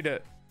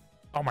played...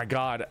 Oh my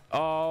god.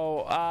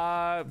 Oh,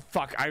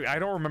 fuck. I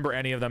don't remember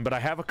any of them, but I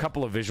have a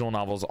couple of visual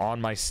novels on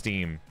my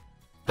Steam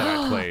that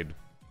I played.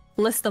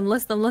 List them.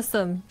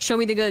 Show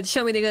me the goods.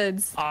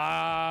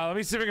 Let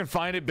me see if I can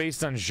find it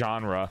based on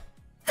genre.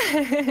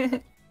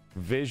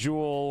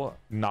 Visual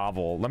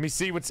novel. Let me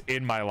see what's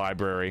in my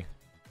library.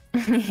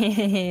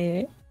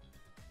 I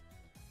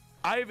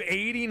have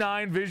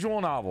 89 visual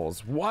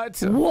novels. What?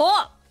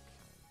 What?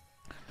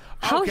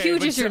 How Okay, huge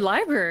but is your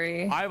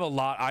library? I have a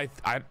lot.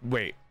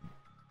 Wait.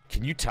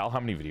 Can you tell how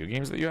many video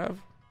games that you have?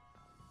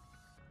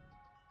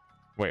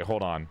 Wait,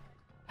 hold on.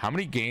 How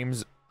many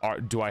games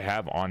do I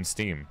have on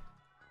Steam?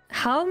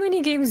 How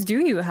many games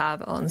do you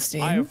have on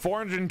Steam? I have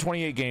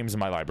 428 games in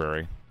my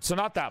library. So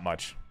not that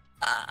much.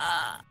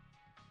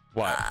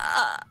 What?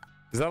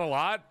 Is that a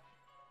lot?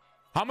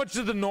 How much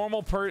does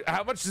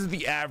how much does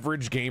the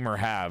average gamer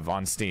have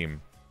on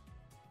Steam?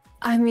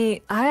 I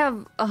mean, I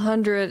have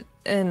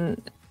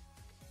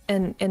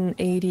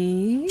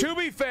 180. To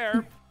be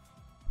fair,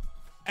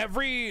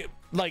 every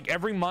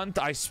month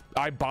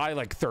I buy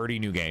like 30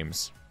 new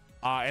games.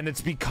 And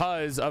it's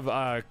because of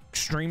a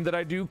stream that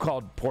I do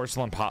called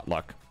Porcelain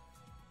Potluck,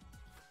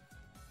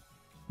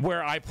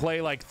 where I play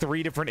like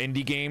 3 different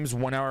indie games,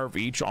 1 hour of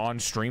each on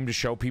stream to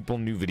show people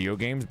new video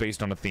games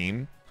based on a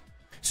theme.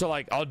 So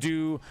like I'll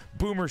do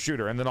Boomer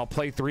Shooter and then I'll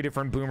play 3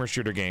 different Boomer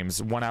Shooter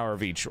games, 1 hour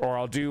of each, or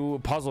I'll do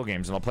puzzle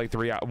games and I'll play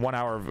 1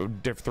 hour of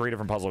 3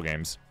 different puzzle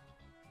games.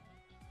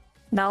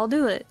 That'll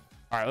do it.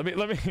 All right,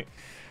 let me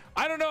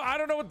I don't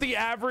know what the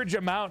average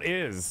amount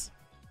is.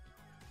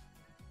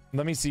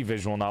 Let me see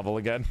visual novel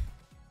again.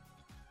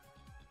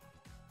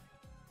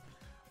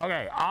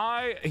 Okay,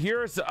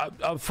 here's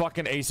a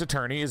fucking Ace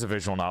Attorney is a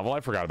visual novel. I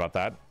forgot about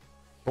that.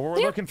 But we're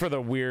looking for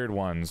the weird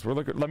ones.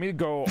 Let me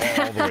go all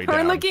the way down.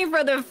 We're looking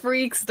for the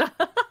freak stuff.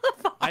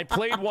 I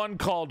played one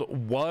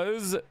called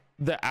Was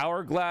the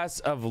Hourglass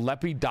of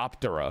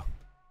Lepidoptera.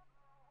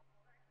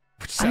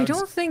 I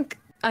don't think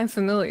I'm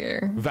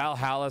familiar.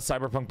 Valhalla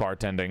Cyberpunk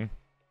Bartending.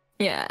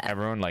 Yeah.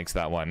 Everyone likes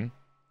that one.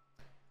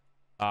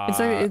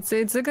 It's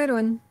a good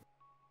one.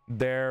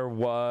 There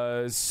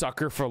was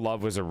Sucker for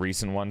Love was a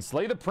recent one.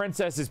 Slay the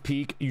Princess is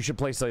peak. You should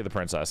play Slay the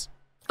Princess.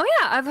 Oh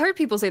yeah, I've heard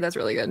people say that's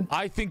really good.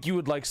 I think you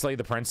would like Slay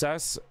the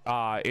Princess.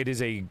 It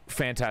is a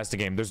fantastic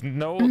game. There's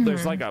no,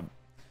 there's like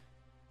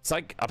it's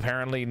like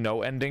apparently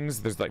no endings.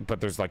 But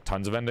there's like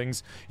tons of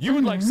endings. You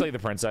would like Slay the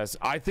Princess.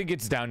 I think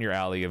it's down your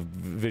alley of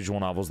visual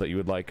novels that you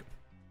would like.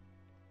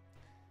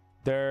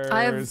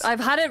 I've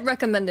had it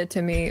recommended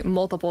to me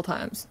multiple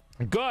times.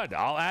 Good.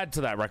 I'll add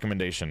to that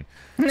recommendation.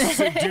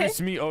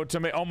 Seduce Me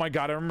Otome. Oh my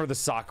god, I remember the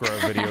Sakura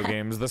video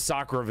games, the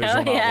Sakura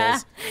visual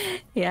novels.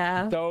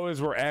 Yeah. Those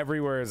were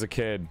everywhere as a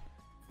kid.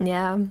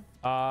 Yeah.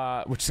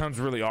 Which sounds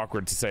really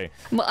awkward to say.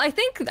 Well, I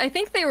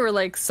think they were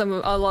like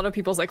a lot of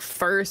people's like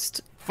first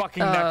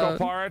fucking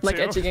Nekopara too. Like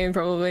ecchi game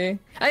probably.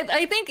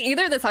 I think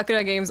either the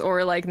Sakura games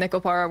or like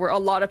Nekopara were a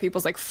lot of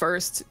people's like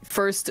first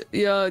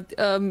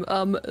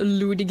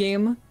lewd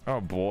game. Oh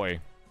boy.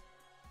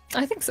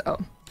 I think so.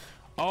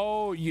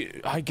 Oh,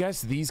 I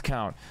guess these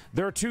count.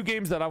 There are two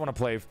games that I want to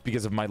play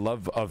because of my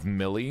love of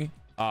Millie.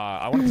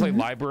 I want to play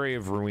Library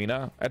of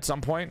Ruina at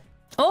some point.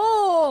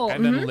 Oh!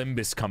 And then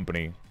Limbus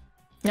Company.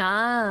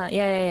 Ah,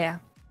 yeah.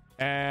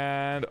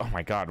 And, oh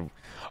my god.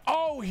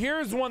 Oh,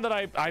 here's one that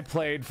I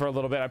played for a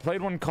little bit. I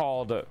played one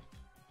called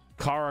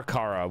Kara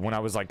Kara when I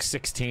was like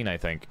 16, I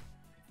think.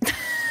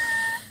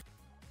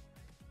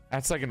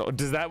 That's like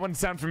does that one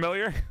sound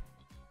familiar?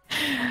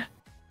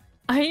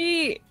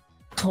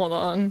 Hold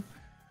on.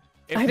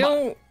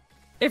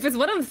 If it's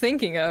what I'm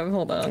thinking of,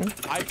 hold on.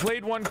 I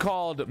played one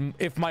called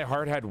If My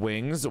Heart Had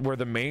Wings, where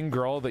the main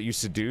girl that you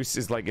seduce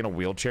is like in a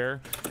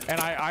wheelchair. And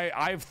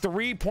I have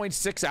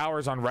 3.6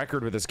 hours on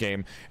record with this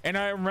game. And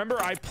I remember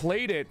I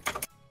played it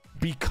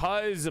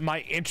because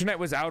my internet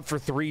was out for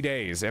 3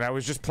 days and I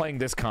was just playing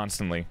this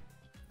constantly.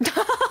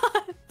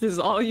 This is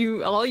all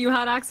you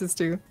had access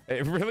to.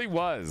 It really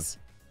was.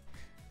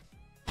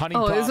 Honey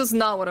Pop. Pop. This is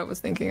not what I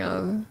was thinking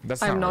of.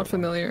 I'm not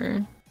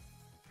familiar.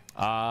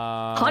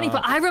 Honey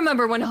Pop. I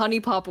remember when Honey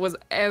Pop was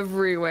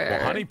everywhere.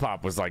 Well, Honey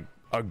Pop was like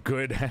a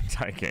good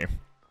hentai game.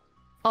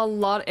 A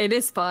lot. It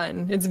is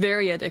fun. It's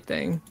very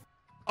addicting.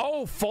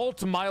 Oh,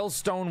 Fault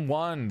Milestone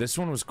 1. This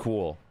one was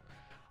cool.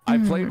 I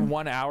played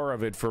 1 hour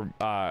of it for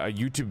a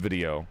YouTube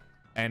video,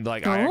 and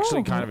like I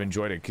actually kind of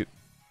enjoyed it.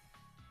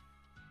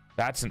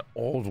 That's an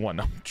old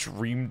one.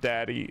 Dream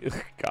Daddy.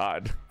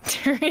 God.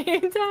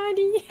 Dream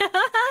Daddy.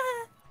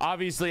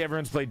 Obviously,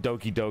 everyone's played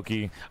Doki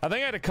Doki. I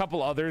think I had a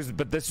couple others,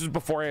 but this was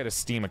before I had a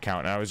Steam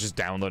account, and I was just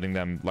downloading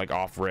them like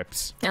off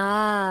rips.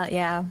 Ah,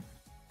 yeah.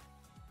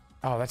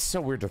 Oh, that's so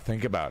weird to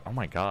think about. Oh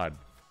my god.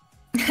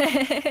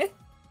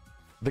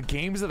 The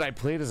games that I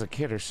played as a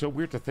kid are so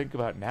weird to think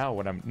about now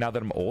now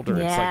that I'm older.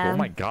 Yeah. It's like, oh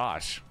my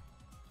gosh.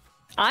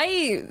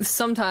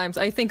 Sometimes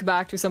I think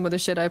back to some of the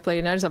shit I played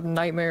and I just have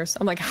nightmares.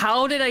 I'm like,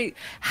 how did I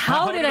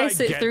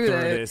sit through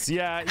this?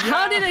 Yeah.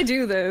 How did I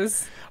do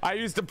this? I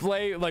used to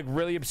play like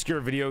really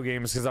obscure video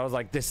games because I was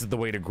like, this is the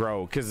way to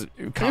grow. Because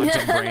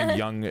content brain,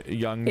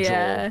 young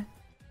Joel.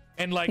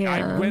 And like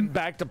I went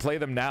back to play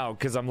them now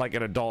because I'm like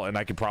an adult and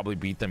I could probably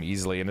beat them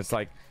easily. And it's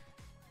like,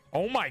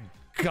 oh my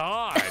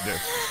god.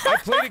 I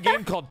played a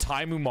game called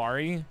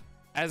Taimumari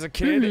as a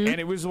kid, and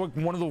it was like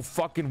one of the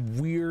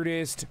fucking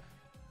weirdest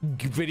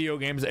video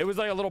games. It was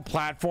like a little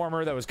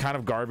platformer that was kind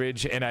of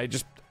garbage, and I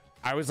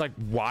was like,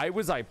 why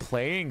was I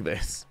playing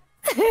this?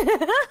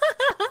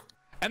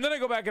 And then I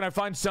go back and I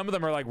find some of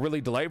them are like really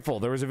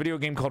delightful. There was a video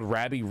game called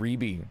Rabby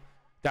Reeby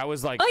that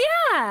was like,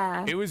 oh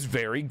yeah, it was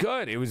very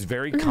good. It was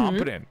very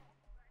competent.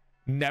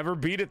 Never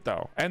beat it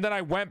though. And then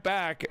I went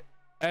back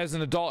as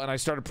an adult and I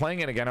started playing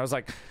it again. I was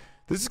like,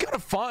 this is kind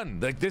of fun.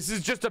 Like, this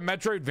is just a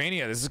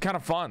Metroidvania. This is kind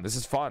of fun. This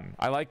is fun.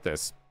 I like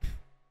this.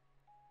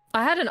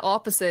 I had an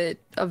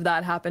opposite of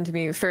that happen to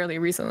me fairly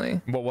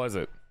recently. What was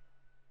it?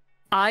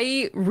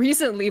 I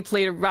recently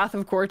played Wrath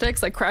of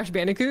Cortex, like Crash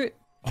Bandicoot.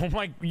 Oh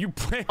my, you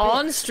played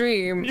on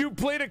stream. You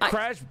played a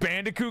Crash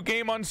Bandicoot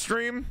game on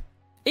stream?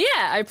 Yeah,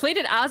 I played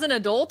it as an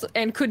adult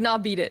and could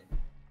not beat it.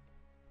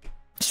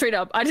 Straight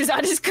up. I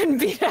just couldn't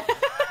beat it.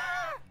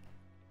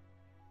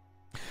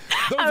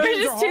 Those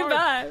games are too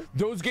bad.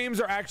 Those games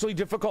are actually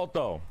difficult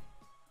though.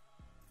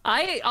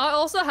 I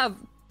also have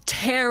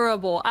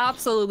terrible,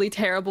 absolutely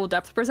terrible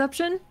depth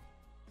perception.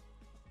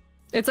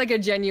 It's like a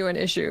genuine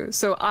issue.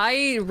 So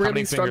I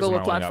really struggle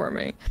with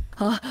platforming.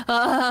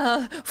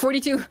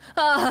 42.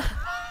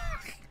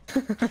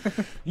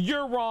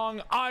 You're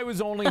wrong. I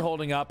was only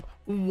holding up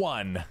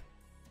 1.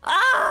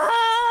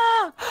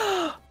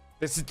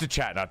 This is to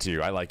chat, not to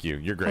you. I like you.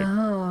 You're great.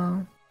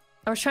 Oh.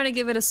 I was trying to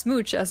give it a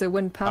smooch as it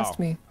went past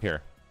me.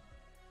 Here.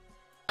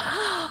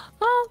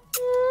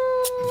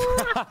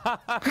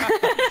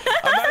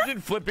 Imagine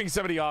flipping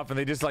somebody off and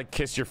they just like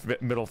kiss your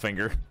middle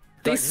finger.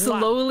 They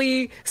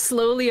like,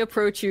 slowly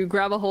approach you,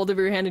 grab a hold of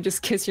your hand, and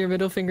just kiss your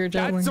middle finger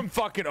gently. That's some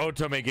fucking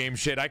Otome game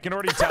shit. I can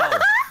already tell.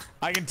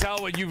 I can tell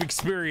what you've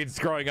experienced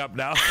growing up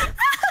now.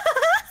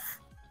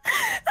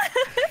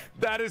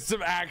 That is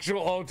some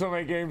actual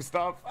Otome game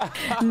stuff.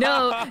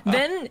 No,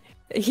 then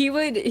he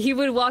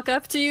would walk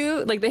up to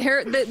you, like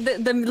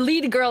the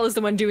lead girl is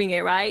the one doing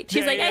it, right?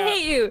 She's like, I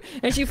hate you,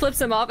 and she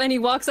flips him off, and he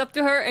walks up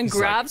to her and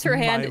grabs her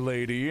hand. My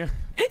lady. Yeah,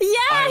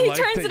 I he like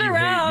turns that it you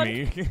around.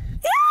 hate me.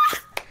 Yeah.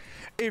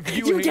 If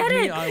you hate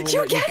me, I will You let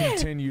you get it.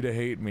 continue to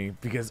hate me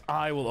because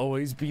I will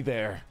always be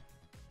there.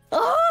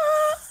 Oh.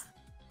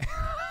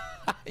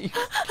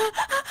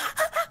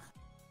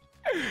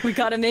 We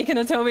gotta make an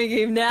Otome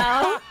game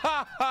now.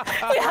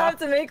 We have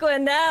to make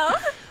one now.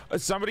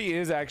 Somebody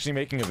is actually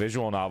making a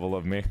visual novel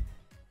of me.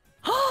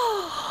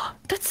 Oh,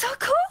 that's so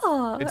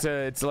cool.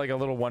 It's like a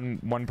little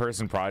one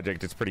person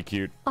project. It's pretty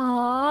cute.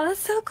 Aw,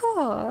 that's so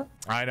cool.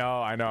 I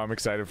know. I'm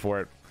excited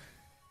for it.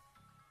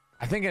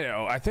 I think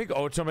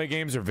Otome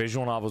games or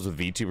visual novels with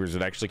VTubers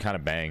would actually kind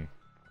of bang.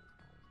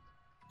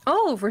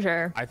 Oh, for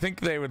sure. I think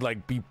they would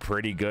like be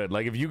pretty good.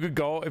 Like if you could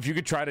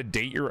try to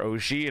date your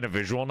Oshi in a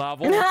visual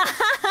novel.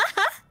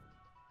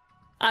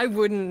 I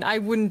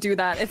wouldn't do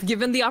that. If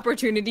given the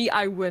opportunity,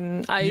 I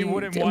wouldn't. You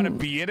wouldn't want to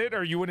be in it,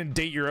 or you wouldn't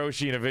date your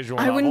Oshi in a visual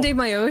novel? I wouldn't date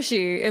my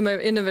Oshi in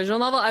a visual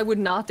novel. I would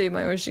not date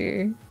my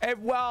Oshi.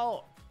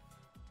 Well,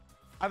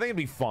 I think it'd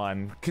be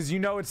fun because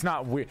it's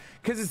not weird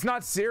because it's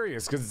not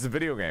serious because it's a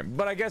video game.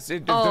 But I guess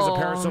if there's a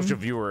parasocial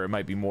viewer, it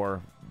might be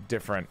more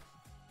different.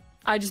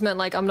 I just meant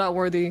like I'm not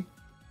worthy.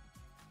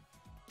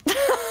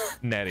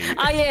 Nettie.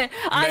 I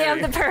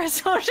am the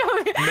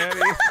parasocial.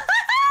 Nettie.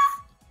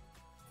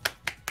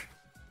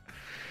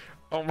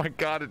 Oh my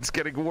god, it's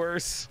getting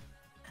worse.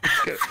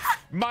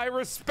 My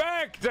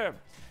respect!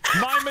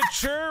 My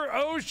mature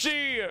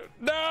Oshi!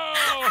 No!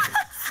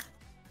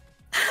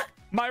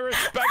 My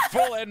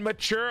respectful and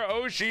mature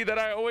Oshi that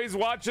I always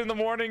watch in the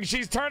morning,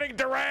 she's turning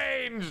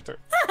deranged!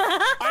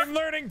 I'm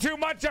learning too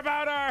much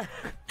about her!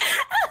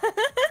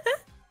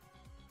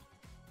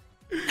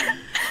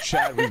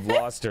 Chat, we've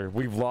lost her.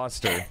 We've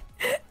lost her.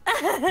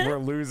 We're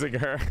losing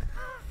her.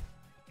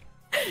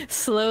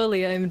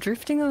 Slowly, I'm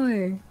drifting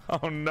away.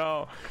 Oh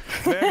no.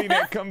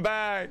 Nanina, come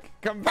back.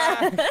 Come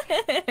back.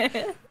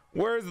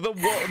 Where's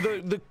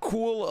the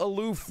cool,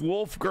 aloof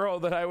wolf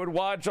girl that I would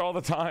watch all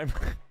the time?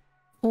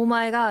 Oh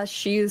my gosh,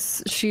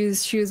 she's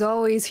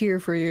always here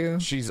for you.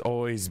 She's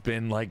always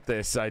been like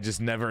this. I just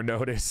never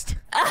noticed.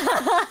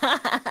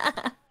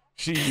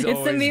 It's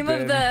the meme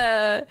of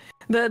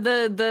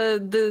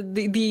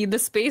the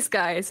space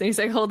guy. So he's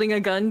like holding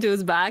a gun to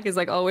his back. Is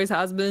like always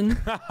has been. Is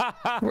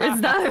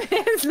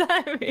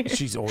that me?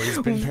 She's always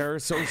been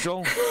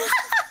parasocial.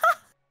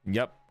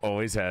 Yep,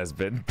 always has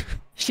been.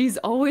 She's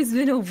always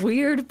been a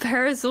weird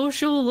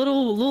parasocial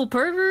little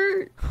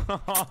pervert.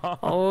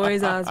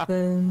 Always has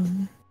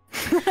been.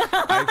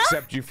 I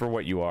accept you for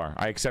what you are.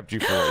 I accept you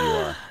for what you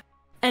are.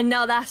 And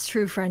now that's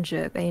true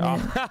friendship, ain't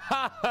it?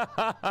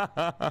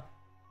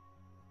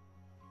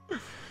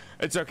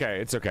 It's okay.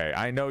 It's okay.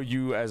 I know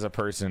you as a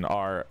person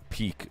are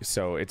peak,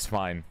 so it's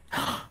fine.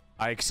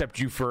 I accept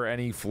you for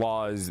any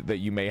flaws that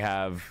you may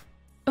have.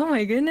 Oh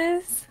my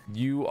goodness.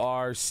 You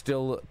are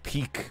still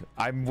peak.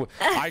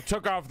 I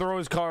took off the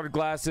rose-colored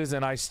glasses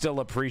and I still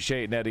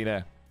appreciate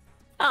Nerine.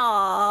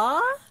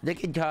 Aww.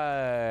 Look at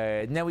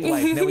her. Now we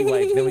wife.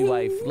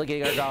 Look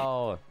at her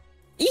go.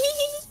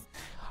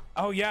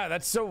 Oh yeah,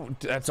 that's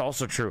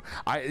also true.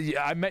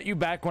 I met you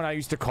back when I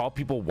used to call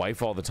people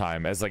wife all the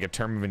time as like a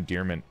term of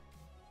endearment.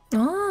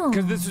 Oh.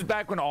 Because this was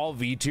back when all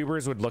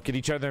VTubers would look at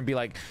each other and be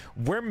like,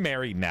 we're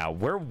married now.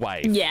 We're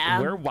wife.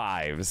 Yeah. We're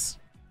wives.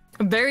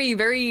 Very,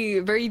 very,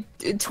 very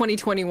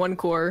 2021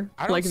 core,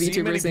 like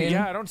VTubers saying.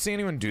 Yeah, I don't see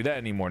anyone do that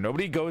anymore.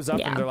 Nobody goes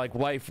up and they're like,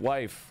 wife.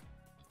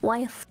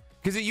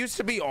 Because it used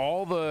to be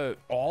all the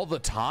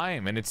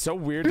time. And it's so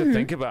weird to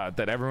think about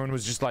that everyone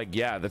was just like,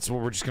 yeah, that's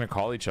what we're just going to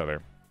call each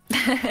other.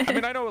 I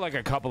mean, I know like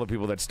a couple of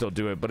people that still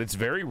do it, but it's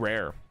very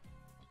rare.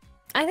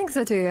 I think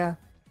so too, yeah.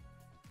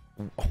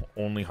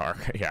 Only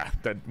Hark, yeah.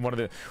 That one of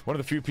the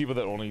few people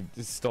that only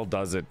still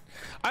does it.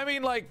 I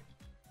mean, like,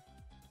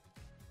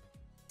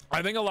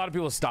 I think a lot of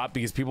people stop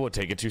because people would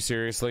take it too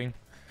seriously,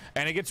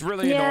 and it gets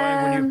really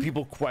annoying when you have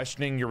people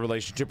questioning your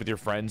relationship with your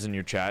friends in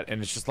your chat,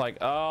 and it's just like,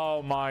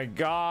 oh my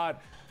god.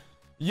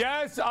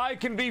 Yes, I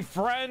can be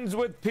friends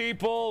with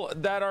people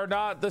that are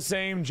not the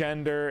same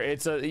gender.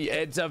 It's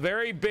a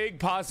very big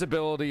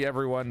possibility,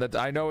 everyone. That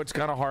I know it's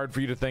kind of hard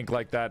for you to think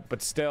like that,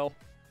 but still,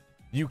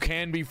 you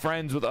can be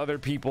friends with other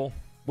people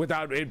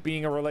without it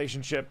being a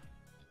relationship.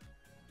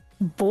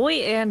 Boy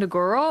and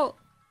girl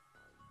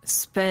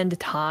spend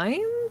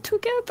time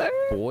together?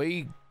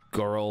 Boy,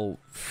 girl,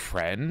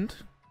 friend?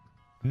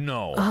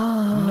 No.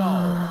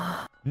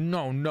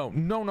 No.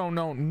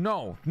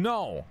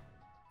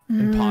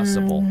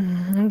 Impossible.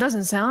 It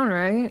doesn't sound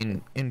right.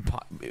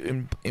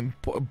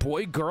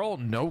 Boy, girl,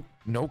 no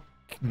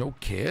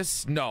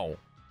kiss? No.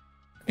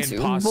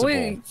 Impossible.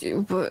 Boy,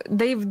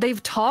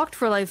 they've talked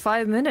for like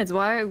 5 minutes.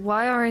 Why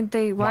aren't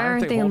they in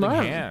holding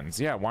love? Hands?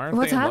 Yeah, why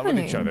aren't they in love with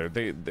each other?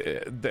 They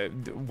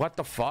what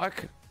the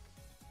fuck?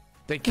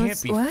 They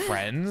can't be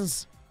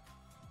friends.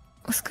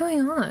 What's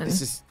going on?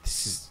 This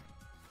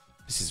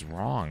is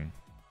wrong.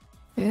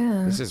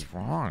 Yeah. This is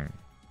wrong.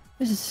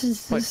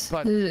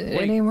 But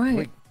it ain't right.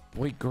 wait,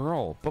 boy,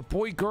 girl. But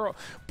boy, girl.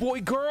 Boy,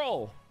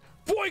 girl.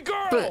 Boy,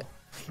 girl.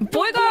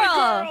 Boy, girl. Boy,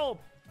 girl.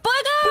 Boy, Boy,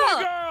 girl.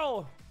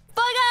 girl.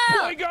 Boy, girl.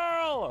 Boy,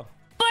 girl.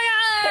 Boy,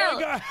 girl. Boy,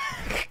 girl.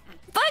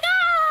 Boy,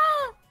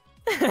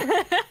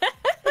 girl.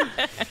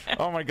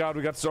 Oh my god,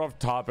 we got so off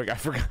topic. I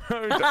forgot.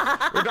 We're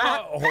talking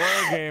about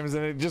horror games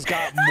and it just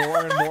got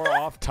more and more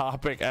off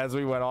topic as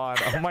we went on.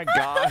 Oh my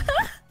god.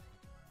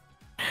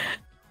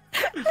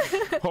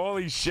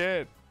 Holy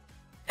shit.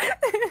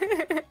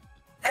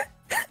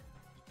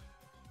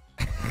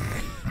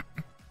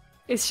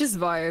 It's just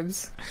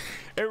vibes.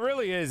 It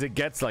really is. It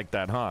gets like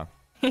that, huh?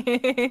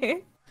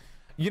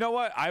 You know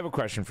what? I have a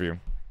question for you.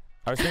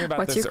 I was thinking about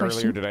What's this your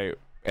earlier question? today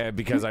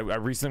because I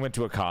recently went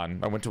to a con.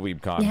 I went to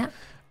WeebCon. Yeah.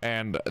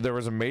 And there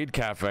was a maid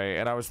cafe,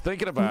 and I was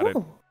thinking about it.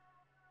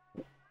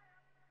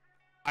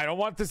 I don't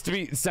want this to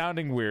be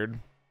sounding weird.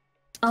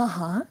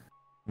 Uh-huh.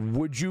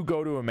 Would you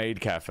go to a maid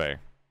cafe?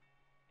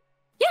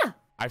 Yeah.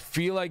 I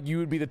feel like you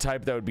would be the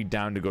type that would be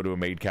down to go to a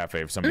maid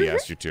cafe if somebody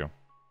asked you to.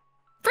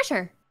 For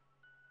sure.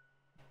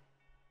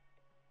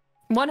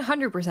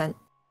 100%.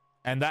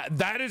 And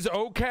that is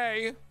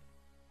okay.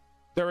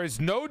 There is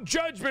no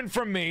judgment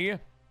from me.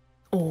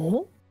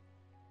 Oh.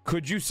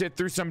 Could you sit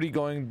through somebody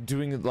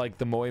doing like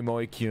the Moe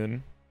Moe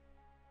Kyun?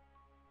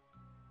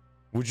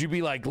 Would you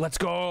be like, let's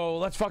go,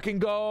 let's fucking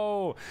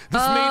go.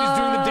 This maid is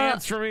doing the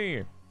dance for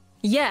me.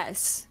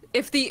 Yes.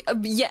 If the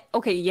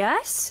okay,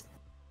 yes.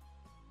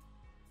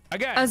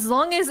 Again. As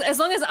long as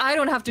I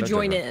don't have to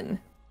join in.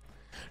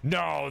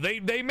 No,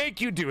 they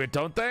make you do it,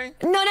 don't they?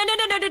 No,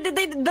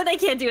 they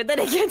can't do it. Then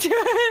they can't do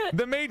it.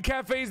 The maid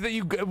cafes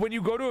that when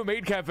you go to a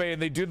maid cafe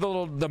and they do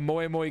the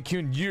Moe Moe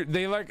Kyun,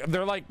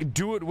 they're like,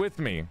 do it with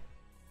me.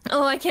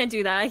 Oh, I can't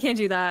do that. I can't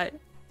do that.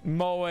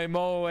 Moe Moe.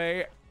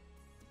 Moe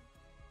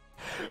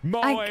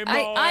Moe. Moe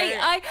Moe.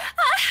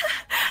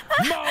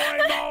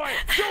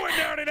 Do it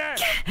down in there.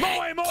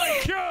 Moe Moe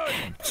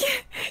Kyun.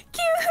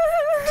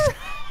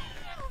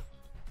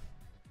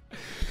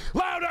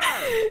 Louder.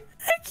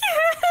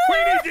 We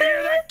need to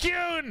hear that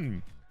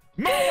Kyun.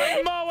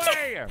 Moe Moe.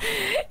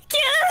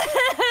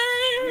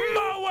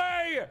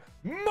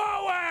 Moe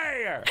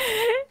Moe.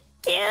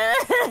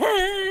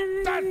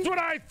 That's what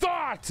I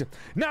thought.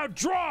 Now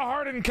draw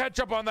hard and catch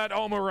up on that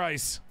Oma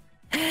rice.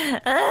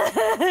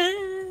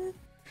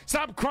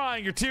 Stop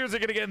crying. Your tears are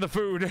gonna get in the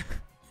food.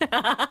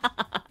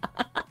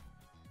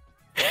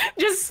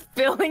 Just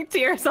spilling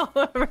tears all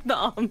over the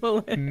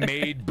omelet.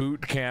 Maid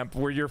boot camp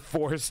where you're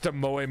forced to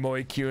Moe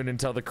Moe Kyun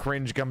until the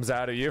cringe comes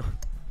out of you.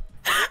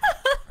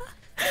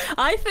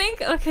 I think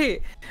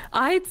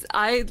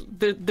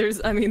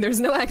there's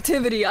no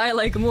activity I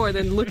like more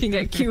than looking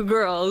at cute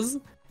girls.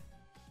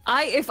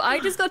 If I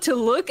just got to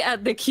look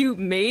at the cute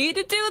maid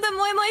do the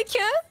Moe Moe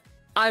Kyun,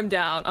 I'm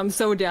down. I'm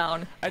so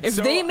down. If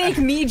they make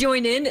me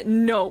join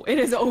in, no, it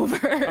is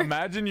over.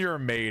 Imagine you're a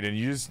maid and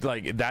you just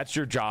like, that's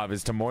your job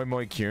is to Moe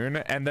Moe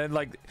Kyun, and then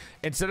like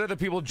instead of the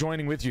people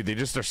joining with you, they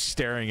just are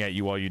staring at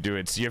you while you do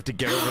it. So you have to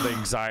get over the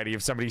anxiety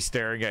of somebody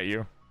staring at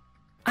you.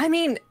 I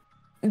mean,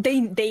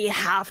 they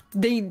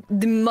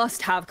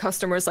must have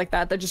customers like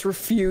that just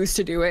refuse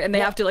to do it, and they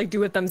have to like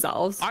do it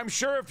themselves. I'm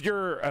sure if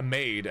you're a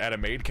maid at a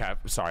maid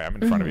cafe, sorry, I'm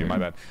in front of you, my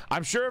bad.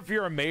 I'm sure if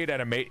you're a maid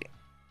at a maid.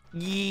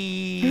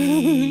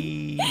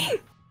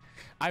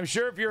 I'm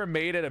sure if you're a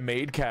maid at a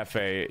maid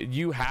cafe,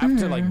 you have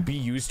to like be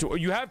used to, or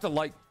you have to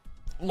like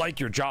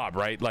your job,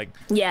 right? Like,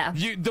 yeah,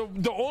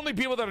 the only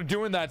people that are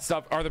doing that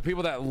stuff are the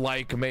people that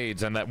like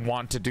maids and that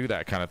want to do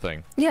that kind of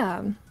thing.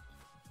 Yeah.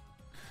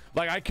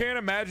 Like, I can't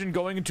imagine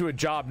going into a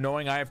job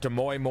knowing I have to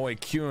Moe Moe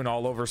Kyun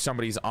all over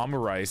somebody's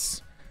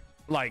omurice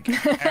like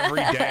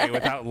every day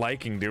without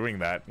liking doing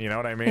that. You know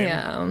what I mean?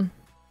 Yeah.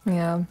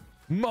 Yeah.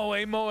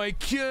 Moe Moe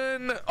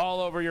Kyun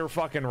all over your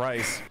fucking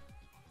rice.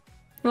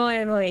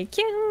 Moe Moe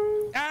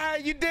Kyun. Ah,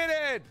 you did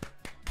it!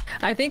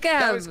 I think I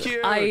have. That was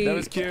cute. That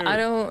was cute. I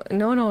don't.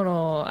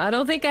 No. I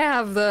don't think I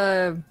have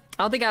the.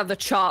 I don't think I have the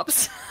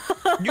chops.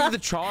 You have the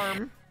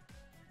charm.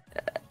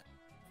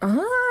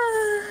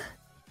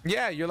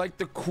 Yeah, you're like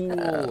the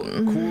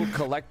cool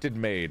collected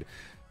maid,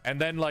 and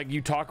then like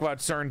you talk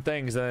about certain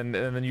things, and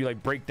then you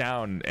like break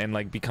down and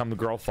like become the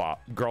girl flop.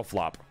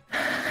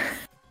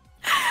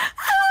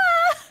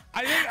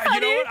 I think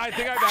you know what? I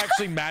think I've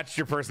actually matched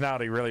your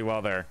personality really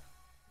well there.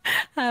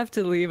 I have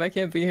to leave. I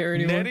can't be here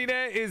anymore.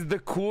 Nerine is the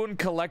cool and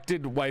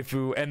collected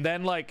waifu, and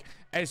then like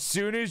as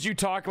soon as you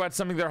talk about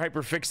something they're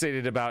hyper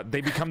fixated about, they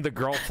become the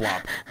girl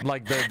flop,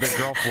 like the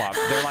girl flop.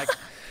 They're like,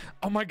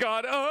 oh my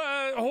god,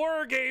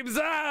 horror games.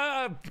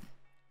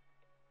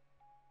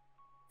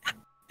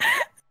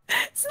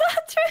 It's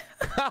not true.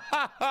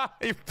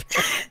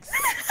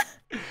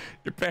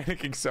 You're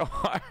panicking so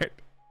hard.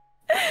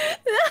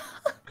 No.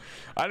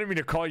 I didn't mean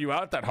to call you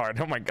out that hard.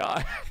 Oh my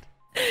god.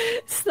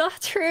 It's not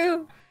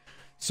true.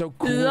 So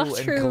cool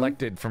and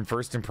collected from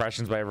first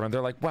impressions by everyone.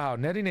 They're like, wow,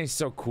 Nerine's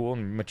so cool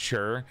and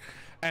mature.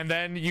 And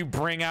then you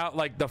bring out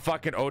like the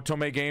fucking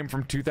Otome game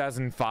from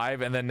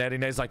 2005, and then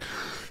Nerine's like,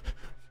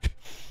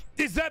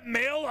 is that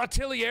male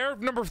atelier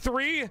number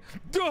 3?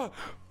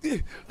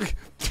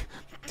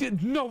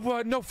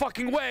 No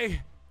fucking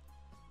way.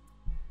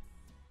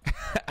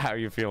 How are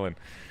you feeling?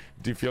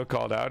 Do you feel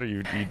called out? Are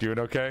you doing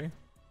okay?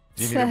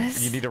 Do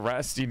you need a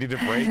rest? Do you need a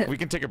break? We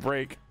can take a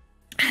break.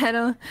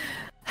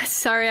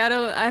 Sorry, I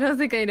don't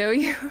think I know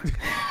you.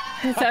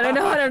 I don't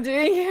know what I'm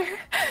doing here.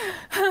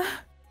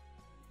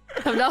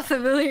 I'm not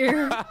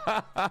familiar.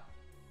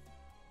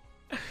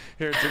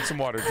 Here, drink some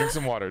water. Drink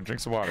some water.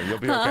 Drink some water. You'll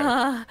be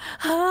okay.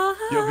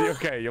 You'll be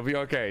okay. You'll be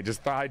okay.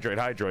 Just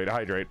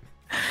hydrate.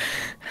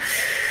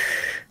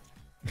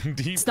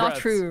 Deep It's not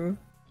breaths. true.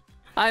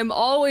 I'm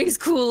always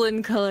cool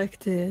and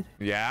collected.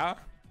 Yeah?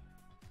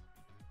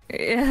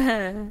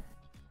 Yeah.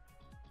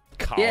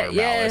 Collar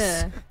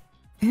malice.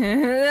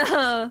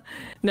 No.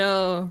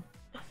 No.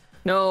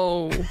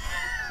 No.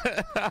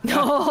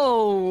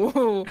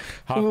 No.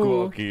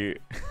 Hakuoki.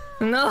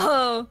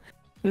 No.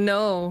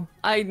 No.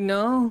 I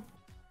know.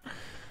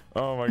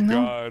 Oh my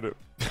god.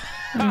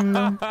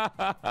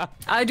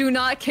 I do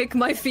not kick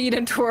my feet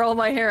and twirl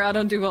my hair. I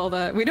don't do all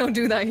that. We don't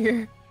do that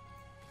here.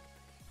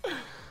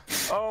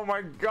 Oh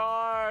my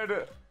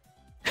god.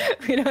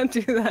 We don't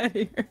do that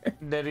here.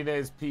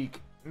 Nerine's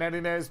peak.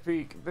 Nerine's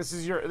peak. This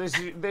is your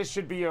this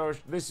should be your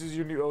this is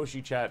your new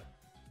Oshi chat.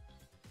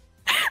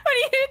 What are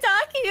you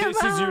talking about?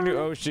 This is your new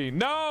Oshi.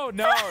 No,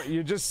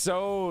 you're just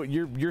so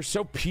you're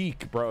so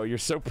peak, bro. You're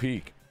so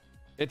peak.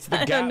 It's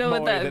the Gap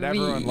Moy that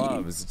everyone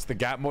loves. It's the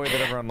Gap Moy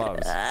that everyone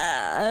loves.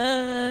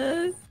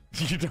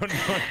 You don't know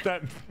what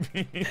that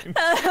means.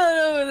 I don't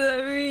know what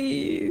that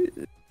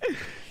means.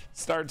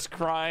 Starts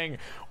crying.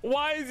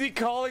 Why is he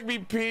calling me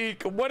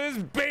peak? What does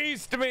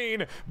based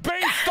mean?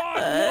 Based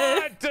on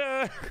what?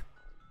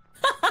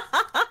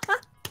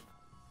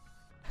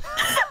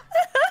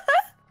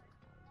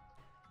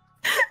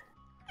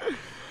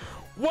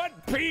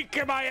 What peak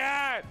am I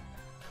at?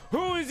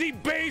 Who is he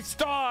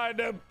based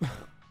on?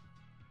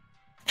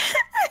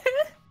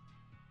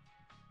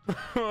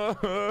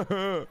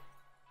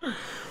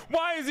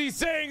 Why is he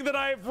saying that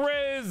I have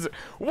Riz?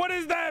 What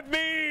does that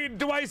mean?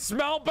 Do I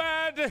smell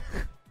bad?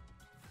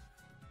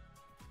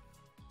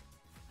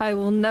 I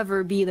will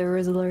never be the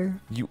Rizzler.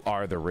 You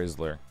are the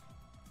Rizzler.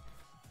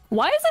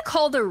 Why is it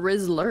called a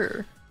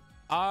Rizzler?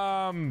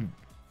 I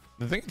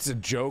think it's a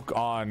joke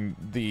on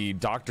the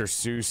Dr.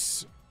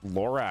 Seuss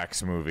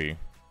Lorax movie.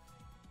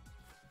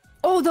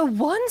 Oh, the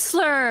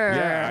Onceler.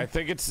 Yeah, I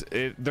think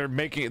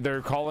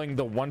they're calling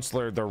the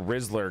Onceler the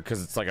Rizzler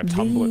because it's like a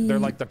Tumblr. They're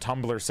like the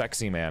Tumblr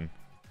sexy man.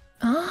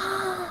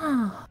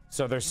 Ah.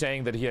 So they're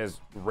saying that he has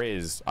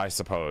Riz, I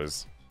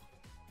suppose.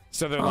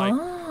 So they're like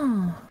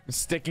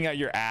sticking out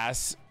your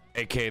ass,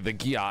 aka the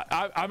gyat.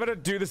 I'm gonna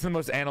do this in the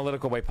most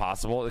analytical way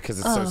possible because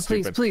it's so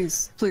stupid.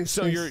 Please.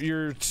 So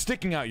you're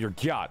sticking out your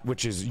gyat,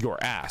 which is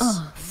your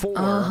ass,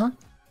 for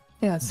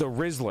yes. the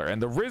Rizzler,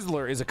 and the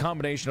Rizzler is a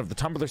combination of the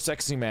Tumblr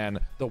sexy man,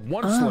 the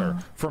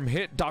Onceler from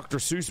hit Dr.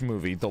 Seuss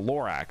movie, the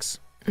Lorax.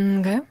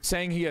 Okay.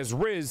 Saying he has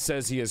Riz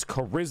says he has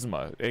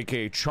charisma,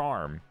 aka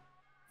charm.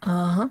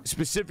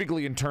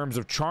 Specifically in terms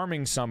of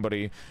charming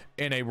somebody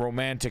in a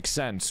romantic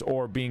sense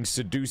or being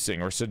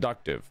seducing or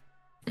seductive.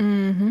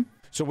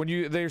 So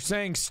when they're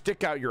saying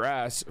stick out your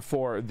ass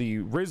for the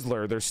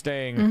Rizzler, they're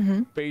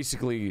saying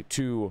basically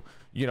to,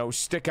 you know,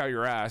 stick out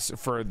your ass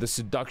for the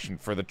seduction,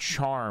 for the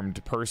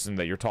charmed person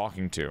that you're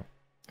talking to.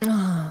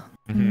 Okay.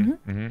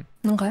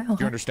 Do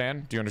you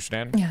understand? Do you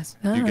understand? Yes.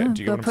 Do you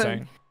get what I'm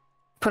saying?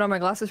 Put on my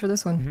glasses for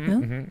this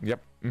one.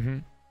 Yep.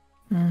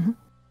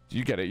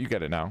 You get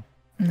it now.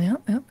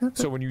 Yep.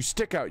 So when you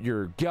stick out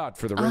your gyat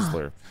for the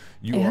Rizzler,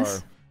 you are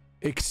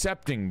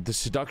accepting the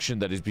seduction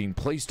that is being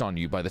placed on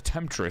you by the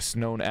temptress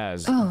known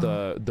as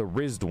the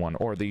Rizzed one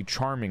or the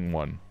charming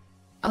one.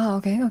 Oh,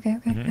 okay.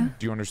 Yeah.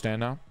 Do you understand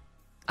now?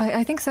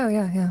 I think so.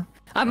 Yeah.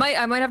 I might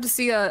have to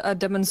see a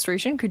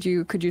demonstration. Could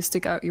you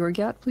stick out your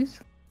gyat, please?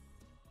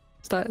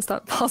 Is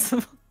that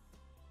possible?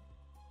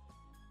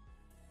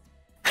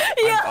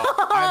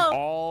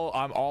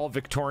 I'm all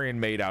Victorian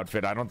maid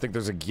outfit. I don't think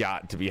there's a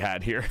gyat to be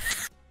had here.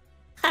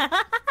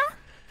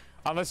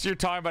 Unless you're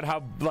talking about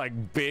how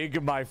like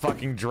big my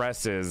fucking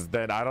dress is,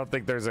 then I don't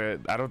think there's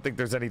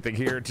anything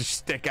here to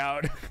stick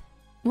out.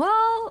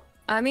 Well,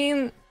 I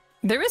mean,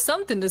 there is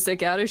something to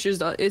stick out. It's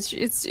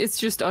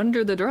just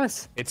under the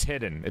dress. It's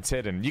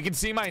hidden. You can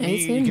see my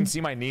knee. You can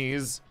see my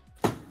knees.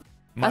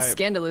 That's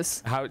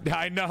scandalous.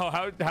 I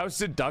know how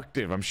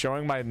seductive. I'm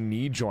showing my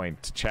knee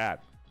joint to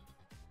chat.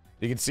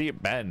 You can see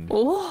it bend.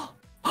 Oh.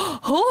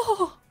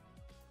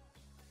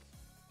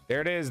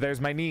 There it is.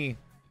 There's my knee.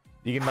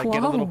 You can like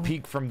get a little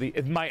peek from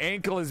my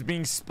ankle is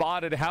being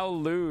spotted. How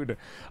lewd.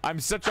 I'm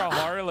such a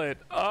harlot.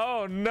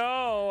 Oh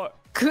no.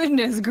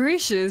 Goodness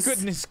gracious.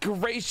 Goodness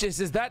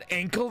gracious. Is that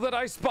ankle that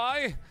I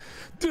spy?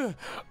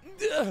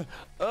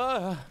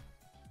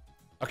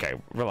 Okay,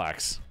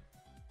 relax.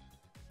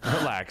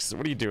 Relax.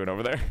 What are you doing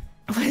over there?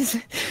 What's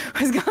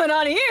going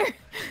on here?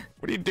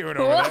 What are you doing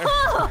over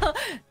there?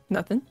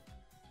 Nothing.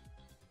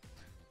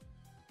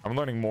 I'm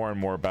learning more and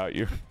more about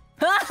you.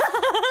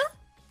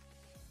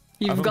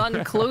 You've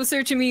gotten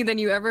closer to me than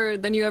you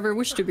ever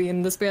wished to be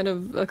in the span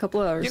of a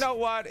couple hours. You know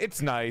what? It's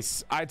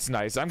nice. It's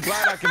nice. I'm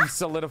glad I can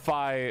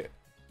solidify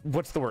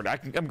what's the word?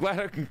 I'm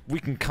glad we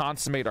can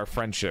consummate our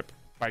friendship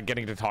by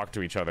getting to talk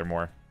to each other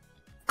more.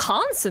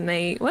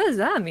 Consummate? What does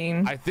that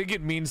mean? I think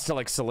it means to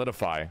like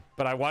solidify,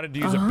 but I wanted to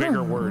use a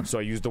bigger word, so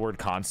I used the word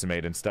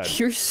consummate instead.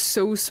 You're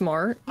so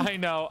smart. I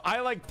know.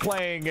 I like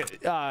playing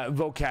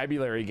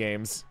vocabulary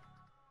games.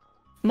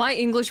 My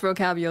English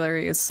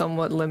vocabulary is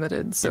somewhat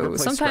limited, so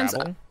sometimes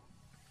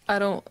I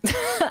don't.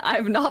 I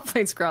have not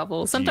played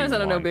Scrabble. Sometimes I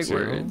don't know big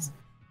words.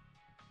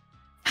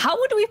 How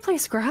would we play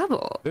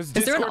Scrabble? Is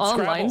there an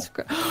online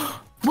Scrabble?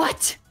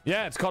 What?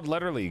 Yeah, it's called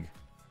Letter League.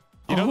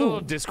 You know the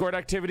little Discord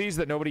activities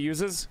that nobody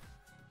uses?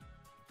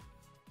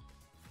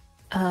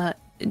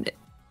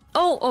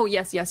 Oh,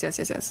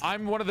 yes.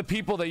 I'm one of the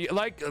people that,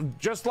 like,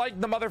 just like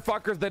the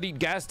motherfuckers that eat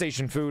gas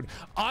station food,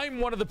 I'm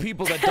one of the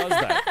people that does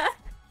that.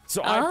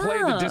 So I play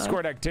the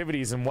Discord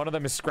activities, and one of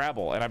them is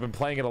Scrabble, and I've been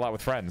playing it a lot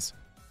with friends.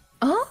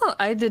 Oh,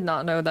 I did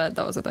not know that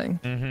was a thing.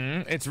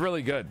 It's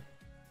really good.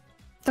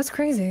 That's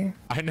crazy.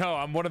 I know.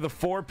 I'm one of the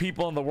 4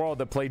 people in the world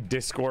that play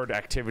Discord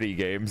activity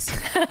games.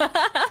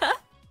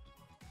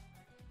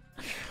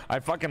 I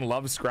fucking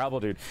love Scrabble,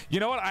 dude. You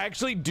know what? I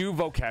actually do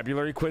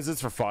vocabulary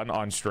quizzes for fun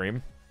on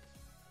stream.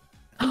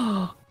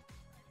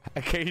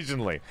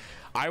 Occasionally.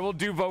 I will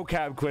do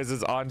vocab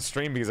quizzes on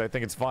stream because I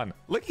think it's fun.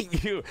 Look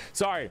at you.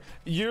 Sorry.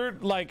 You're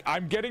like,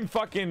 I'm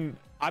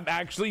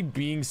actually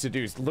being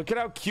seduced. Look at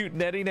how cute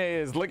Nerine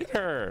is. Look at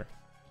her.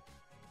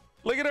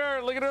 Look at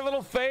her. Look at her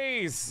little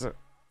face.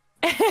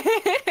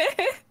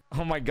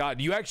 Oh my god.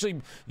 You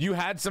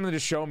had something to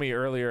show me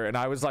earlier and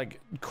I was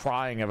like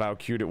crying of how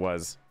cute it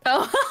was.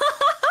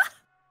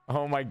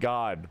 Oh my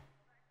god.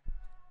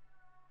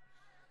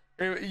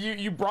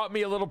 You brought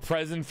me a little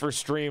present for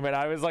stream and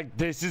I was like,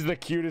 this is the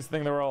cutest thing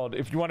in the world.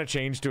 If you want to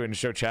change to it and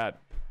show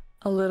chat.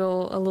 A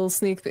little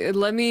sneak.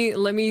 Let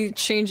me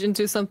change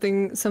into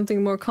something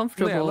more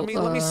comfortable. Yeah,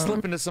 let me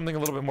slip into something a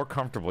little bit more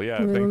comfortable. Yeah,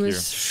 thank you.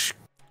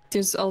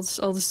 I'll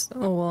just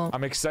oh well.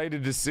 I'm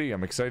excited to see.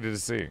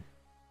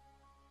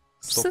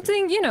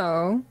 Something, you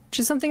know,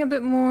 just something a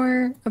bit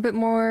more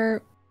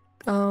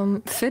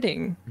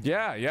fitting.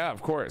 Yeah,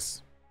 of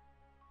course.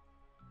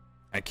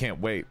 I can't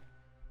wait.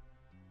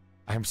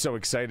 I'm so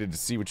excited to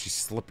see what she's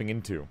slipping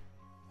into.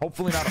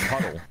 Hopefully not a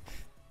puddle.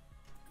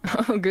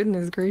 Oh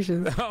goodness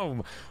gracious.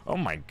 Oh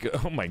my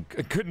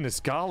goodness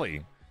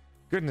golly.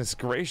 Goodness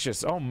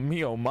gracious. Oh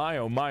me, oh my,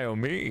 oh my, oh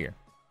me.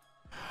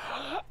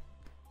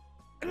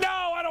 No,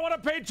 I don't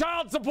want to pay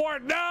child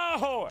support.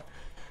 No.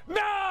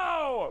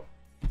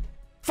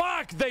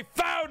 Fuck, they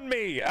found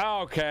me.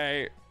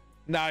 Okay.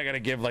 Now I gotta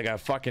give like a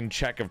fucking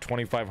check of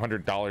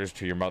 $2,500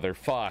 to your mother.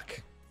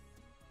 Fuck.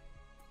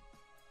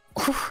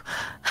 Papa?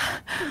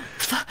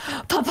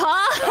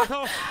 Papa?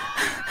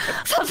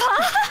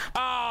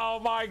 Oh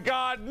my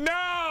god,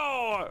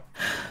 no!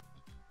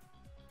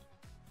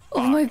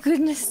 Oh my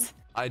goodness.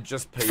 I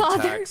just paid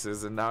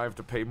taxes and now I have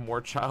to pay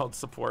more child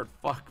support.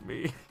 Fuck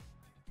me.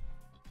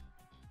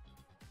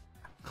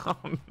 Oh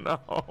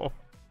no.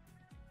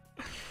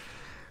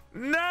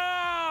 No!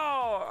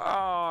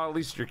 Oh, at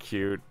least you're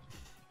cute.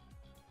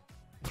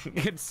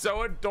 It's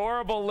so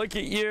adorable. Look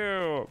at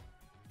you.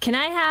 Can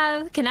I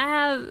have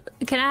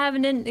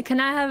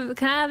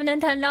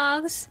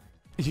Nintendogs?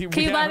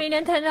 Can you buy me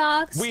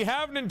Nintendogs? We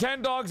have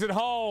Nintendogs at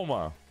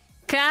home.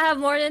 Can I have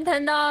more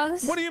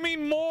Nintendogs? What do you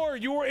mean more?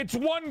 It's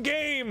one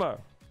game.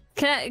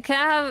 Can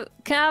I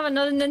have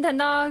another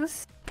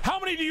Nintendogs? How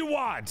many do you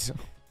want?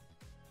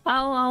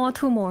 I want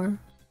 2 more.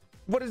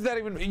 What does that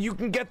even mean? You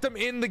can get them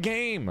in the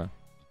game.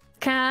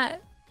 Can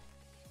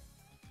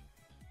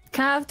I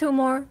have 2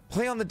 more?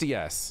 Play on the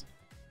DS.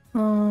 You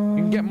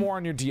can get more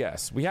on your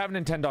DS. We have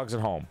Nintendogs at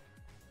home.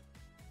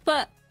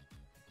 But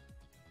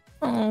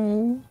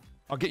I'll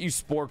get you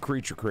Spore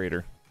Creature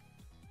Creator.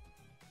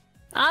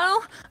 I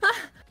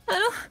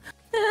don't.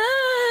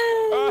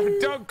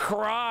 Don't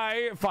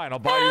cry. Fine, I'll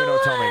buy you an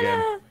Otome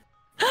again.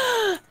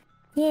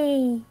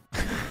 Yay.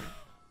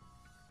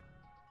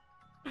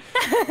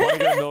 Want to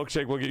get a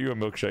milkshake? We'll get you a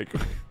milkshake.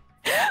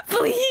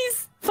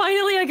 Please.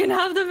 Finally, I can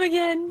have them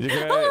again.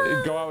 You're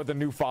gonna go out with a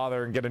new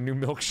father and get a new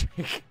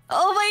milkshake.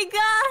 Oh my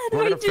god,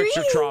 we're gonna fix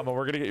your trauma.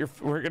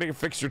 We're gonna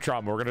fix your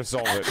trauma. We're gonna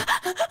solve it.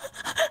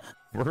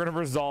 We're gonna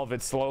resolve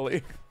it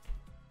slowly.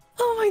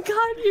 Oh my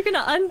god, you're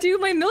gonna undo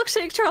my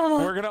milkshake trauma.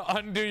 We're gonna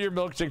undo your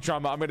milkshake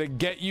trauma. I'm gonna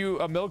get you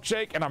a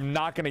milkshake and I'm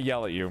not gonna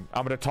yell at you.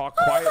 I'm gonna talk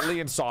quietly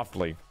and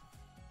softly.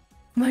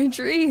 My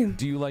dream.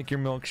 Do you like your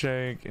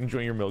milkshake? Enjoy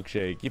your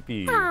milkshake.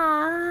 Yippee.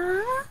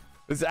 Aww.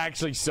 This is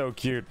actually so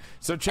cute.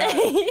 So chat,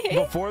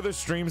 before the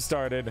stream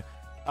started,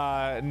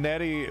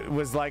 Nettie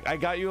was like, I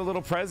got you a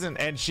little present,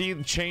 and she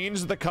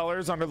changed the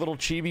colors on her little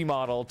chibi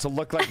model to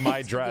look like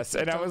my dress.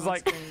 And I was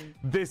like,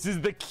 this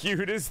is the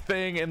cutest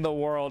thing in the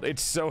world.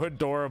 It's so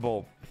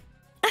adorable.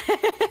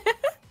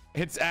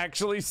 It's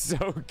actually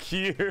so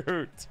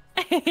cute.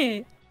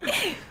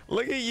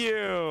 Look at you.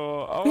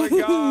 Oh my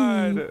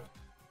god.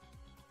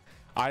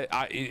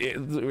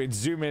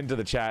 Zoom into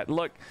the chat.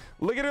 Look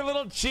at her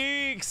little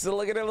cheeks.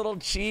 Look at her little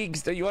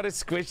cheeks. Do you want to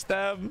squish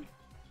them?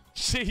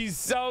 She's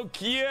so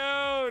cute.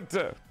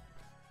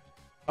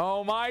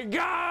 Oh my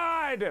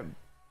god.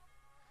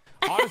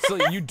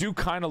 Honestly, you do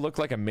kind of look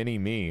like a mini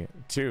me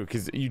too,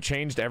 because you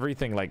changed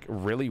everything like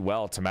really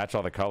well to match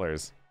all the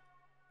colors.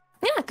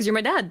 Yeah, because you're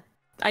my dad.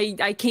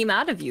 I came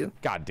out of you.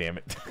 God damn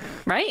it.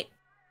 Right?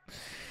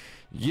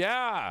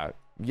 Yeah,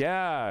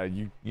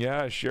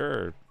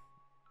 sure.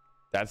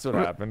 That's what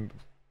happened.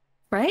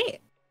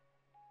 Right?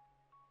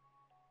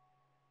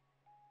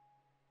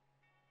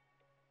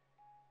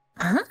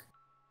 Huh?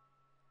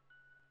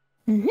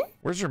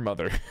 Where's your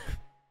mother?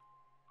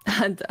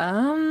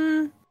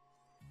 And,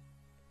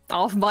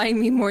 off buying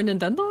me more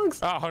Nintendogs?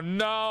 Oh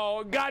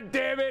no! God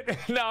damn it!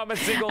 Now I'm a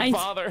single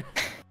father.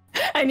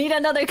 I need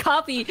another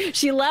copy.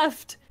 She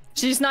left.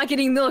 She's not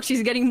getting milk.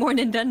 She's getting more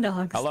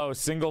Nintendogs. Hello,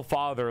 single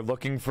father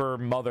looking for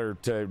mother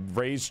to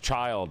raise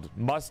child.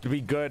 Must be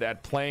good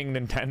at playing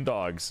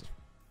Nintendogs.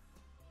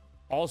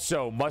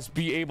 Also, must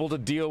be able to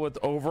deal with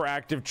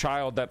overactive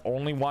child that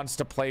only wants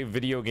to play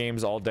video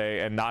games all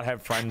day and not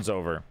have friends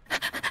over.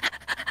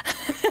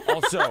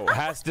 Also,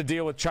 has to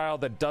deal with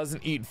child that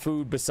doesn't eat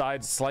food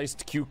besides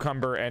sliced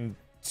cucumber and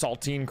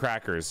saltine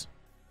crackers.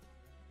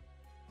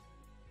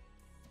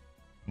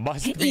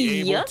 Must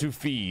be able to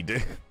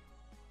feed.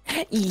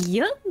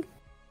 Yup.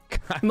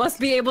 Must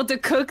be able to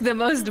cook the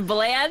most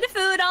bland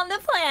food on the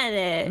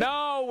planet.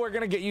 No, we're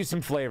gonna get you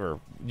some flavor.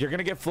 You're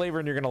gonna get flavor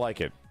and you're gonna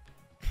like it.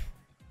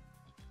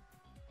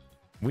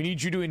 We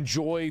need you to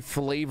enjoy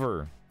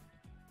flavor.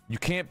 You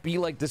can't be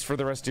like this for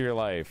the rest of your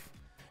life.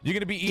 You're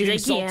gonna be eating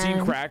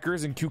saltine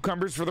crackers and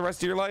cucumbers for the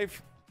rest of your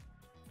life?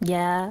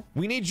 Yeah.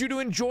 We need you to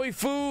enjoy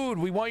food.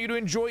 We want you to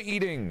enjoy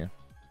eating.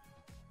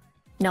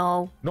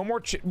 No. No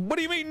more what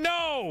do you mean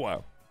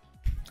no?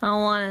 I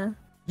don't wanna.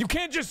 You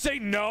can't just say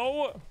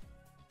no.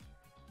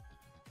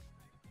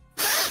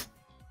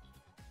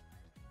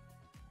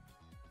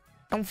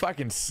 Don't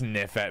fucking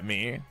sniff at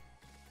me.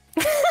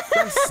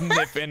 Don't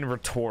sniff and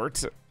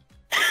retort.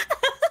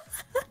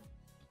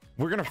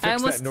 We're gonna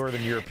fix that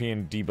Northern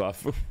European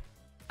debuff.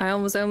 I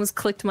almost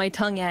clicked my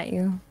tongue at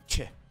you.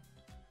 Cheh.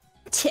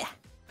 Cheh.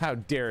 How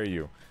dare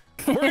you?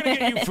 We're gonna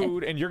get you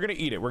food and you're gonna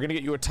eat it. We're gonna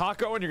get you a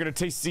taco and you're gonna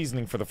taste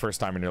seasoning for the first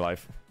time in your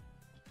life.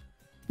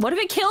 What if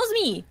it kills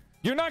me?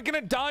 You're not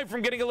gonna die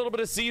from getting a little bit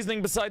of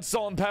seasoning besides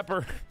salt and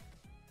pepper.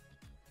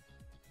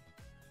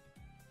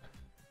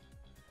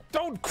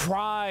 Don't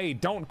cry.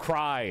 Don't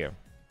cry.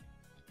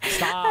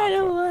 Stop. I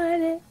don't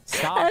want it.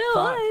 Stop. I don't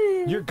want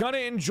it. You're gonna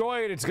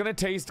enjoy it. It's gonna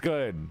taste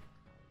good.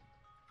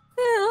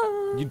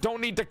 No. You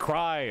don't need to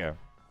cry.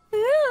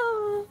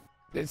 No.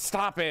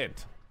 Stop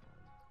it.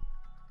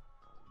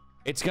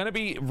 It's gonna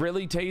be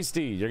really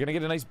tasty. You're gonna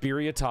get a nice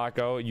birria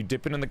taco. You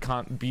dip it in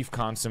the beef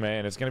consomme,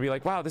 and it's gonna be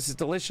like, wow, this is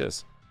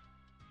delicious.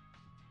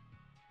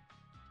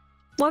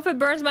 What if it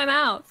burns my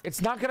mouth?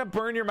 It's not gonna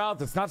burn your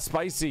mouth. It's not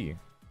spicy.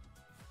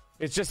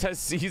 It just has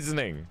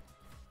seasoning.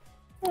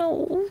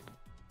 No.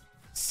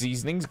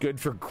 Seasoning's good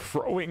for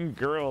growing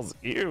girls.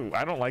 Ew,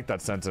 I don't like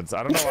that sentence.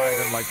 I don't know why I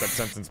didn't like that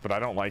sentence, but I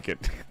don't like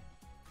it.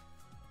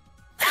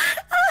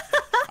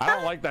 I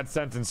don't like that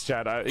sentence,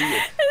 Chad. I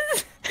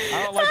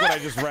don't like what I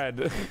just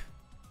read.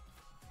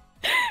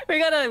 We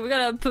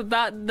gotta put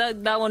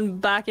that one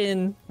back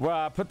in.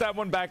 Well, put that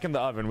one back in the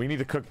oven. We need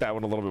to cook that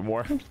one a little bit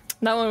more.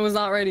 That one was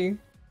not ready.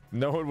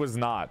 No, it was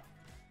not.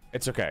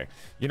 It's okay.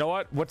 You know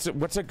what? What's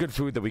a good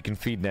food that we can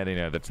feed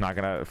Nerine that's not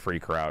gonna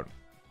freak her out?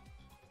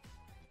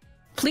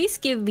 Please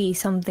give me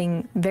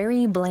something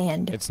very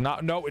bland. It's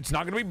not. No, it's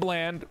not gonna be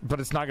bland, but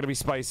it's not gonna be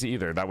spicy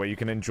either. That way you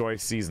can enjoy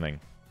seasoning.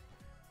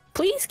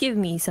 Please give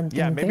me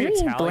something maybe very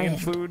Italian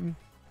bland. food.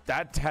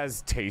 That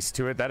has taste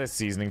to it. That has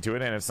seasoning to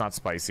it, and it's not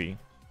spicy.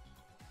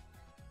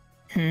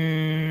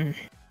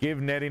 Give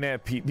Nerine a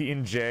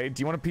PB&J. Do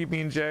you want a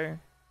PB&J?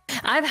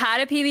 I've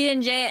had a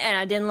PB&J and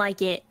I didn't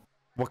like it.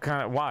 What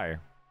kind of? Why?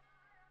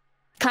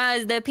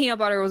 Cause the peanut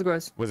butter was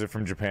gross. Was it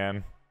from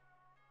Japan?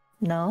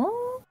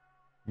 No.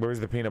 Where's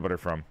the peanut butter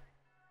from?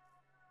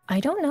 I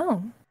don't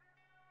know.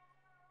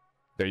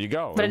 There you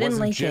go. But I didn't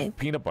like Jif it.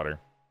 Peanut butter.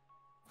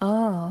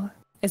 Oh.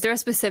 Is there a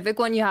specific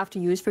one you have to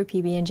use for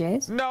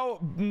PB&Js? No,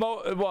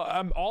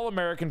 well, all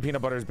American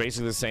peanut butter is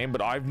basically the same, but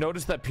I've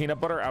noticed that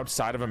peanut butter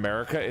outside of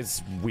America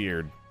is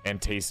weird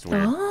and tastes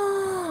weird.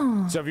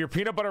 Oh. So if your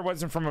peanut butter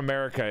wasn't from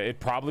America, it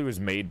probably was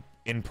made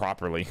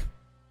improperly.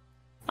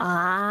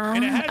 Ah.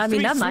 And it has I to mean,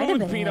 be that might have smooth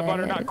been peanut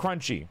butter, it. not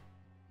crunchy.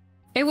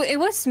 It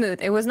was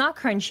smooth. It was not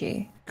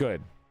crunchy. Good.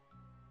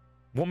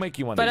 We'll make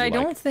you one. But that you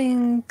I like.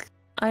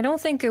 don't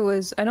think it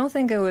was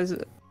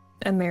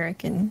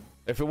American.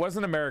 If it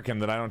wasn't American,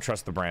 then I don't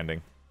trust the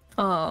branding.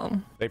 Oh.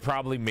 They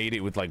probably made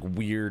it with like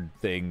weird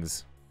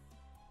things.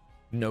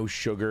 No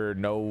sugar,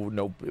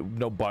 no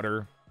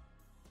butter.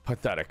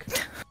 Pathetic.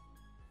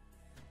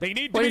 They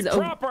need to be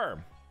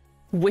proper.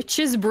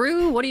 Witch's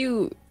brew? What do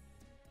you?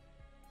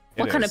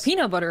 What kind of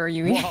peanut butter are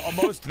you eating? Well,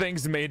 most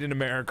things made in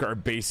America are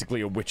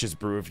basically a witch's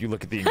brew if you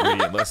look at the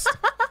ingredient list.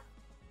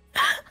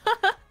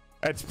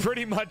 That's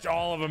pretty much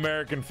all of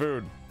American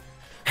food.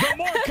 The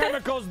more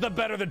chemicals, the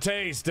better the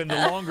taste, and the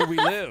longer we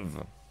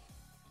live.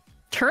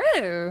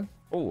 True.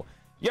 Oh,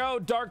 Yo,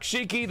 Dark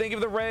Shiki, thank you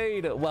for the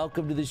raid.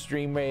 Welcome to the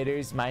stream,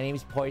 Raiders. My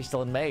name's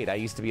PorcelainMaid. I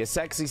used to be a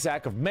sexy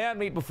sack of man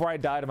meat before I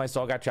died and my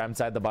soul got trapped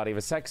inside the body of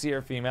a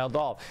sexier female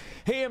doll.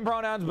 Hey, in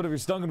pronouns, but if you're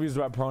still confused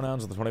about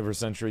pronouns of the 21st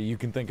century, you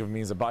can think of me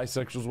as a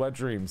bisexual wet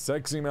dream.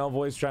 Sexy male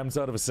voice trapped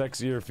inside of a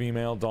sexier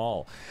female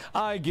doll.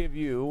 I give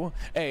you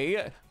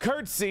a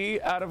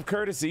curtsy out of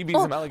courtesy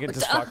because I'm elegant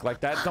as fuck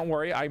like that. Don't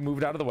worry, I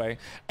moved out of the way.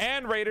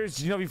 And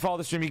Raiders, you know if you follow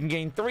the stream, you can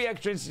gain 3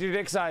 extra inches to your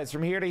dick size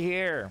from here to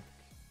here.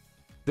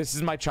 This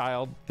is my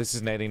child. This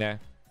is Nerine.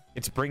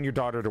 It's bring your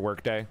daughter to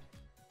work day.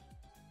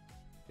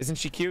 Isn't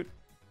she cute?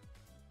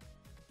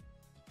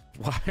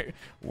 Why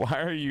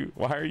are you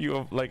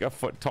like a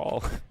foot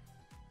tall?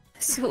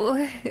 So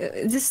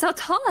this is how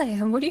tall I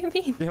am. What do you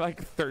mean? You're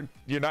like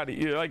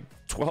you're like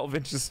 12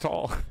 inches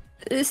tall.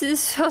 This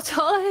is how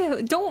tall I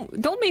am.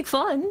 Don't make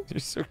fun. You're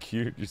so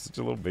cute. You're such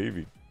a little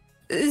baby.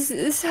 This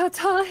is how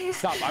tall I am.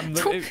 Stop.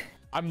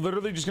 I'm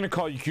literally just gonna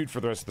call you cute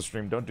for the rest of the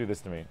stream. Don't do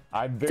this to me.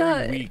 I'm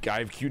very weak. I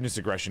have cuteness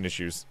aggression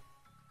issues.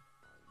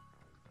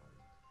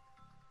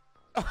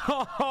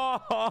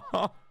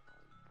 I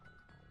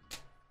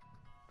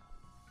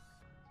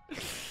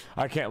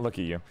can't look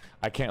at you.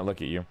 I can't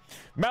look at you.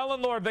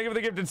 Melon Lord, thank you for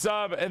the gifted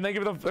sub, and thank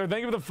you for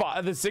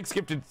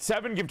the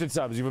 7 gifted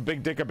subs. You have a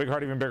big dick, a big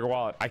heart, even bigger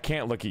wallet. I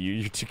can't look at you.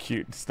 You're too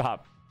cute.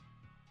 Stop.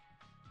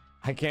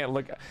 I can't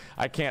look.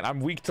 I can't. I'm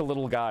weak to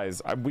little guys.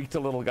 I'm weak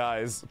to little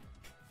guys.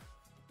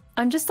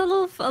 I'm just a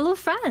little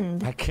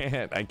friend. I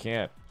can't.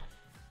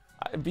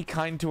 Be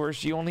kind to her.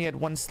 She only had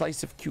 1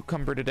 slice of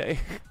cucumber today.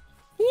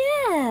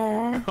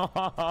 Yeah.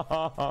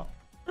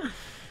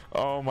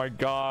 Oh my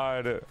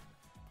god.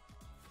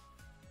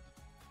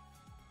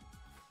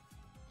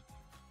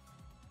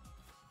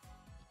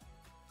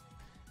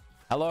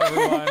 Hello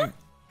everyone.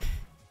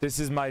 This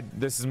is my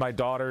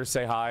daughter.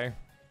 Say hi.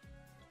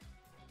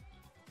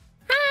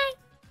 Hi.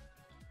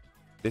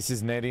 This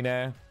is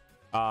Nerine.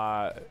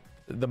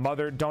 The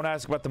mother, don't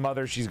ask about the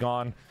mother, she's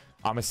gone.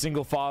 I'm a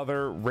single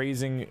father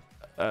raising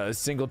a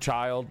single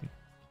child,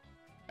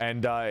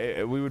 and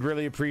we would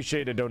really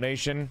appreciate a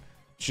donation.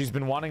 She's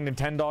been wanting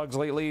Nintendogs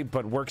lately,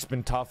 but work's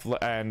been tough,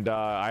 and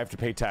I have to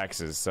pay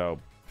taxes. So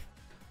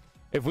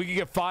if we could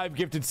get 5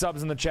 gifted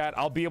subs in the chat,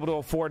 I'll be able to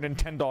afford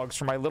Nintendogs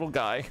for my little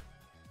guy.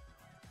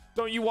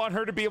 Don't you want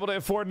her to be able to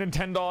afford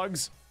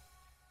Nintendogs?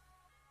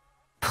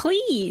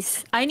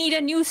 Please, I need a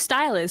new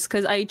stylus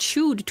because I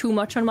chewed too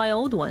much on my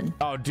old one.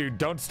 Oh, dude,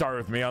 don't start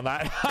with me on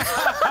that.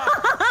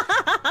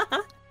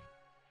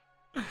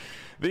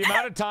 The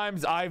amount of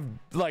times I've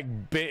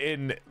like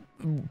bitten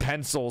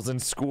pencils in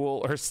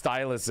school or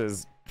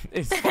styluses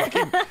is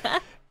fucking.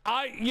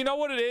 You know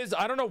what it is?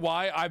 I don't know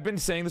why. I've been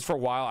saying this for a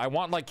while. I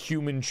want like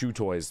human chew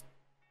toys.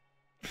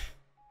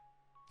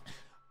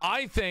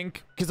 I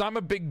think, because I'm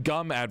a big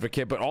gum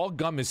advocate, but all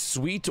gum is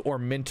sweet or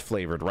mint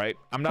flavored, right?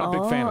 I'm not a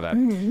big fan of that.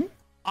 Mm-hmm.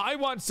 I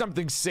want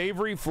something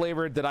savory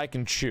flavored that I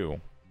can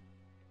chew.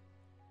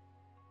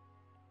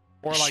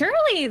 Or like,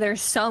 surely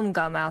there's some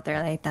gum out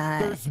there like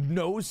that. There's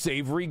no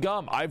savory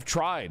gum. I've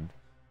tried.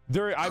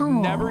 I've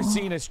never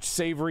seen a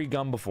savory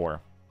gum before.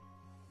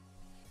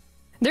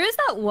 There is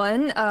that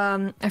one,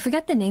 I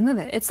forget the name of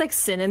it. It's like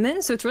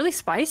cinnamon, so it's really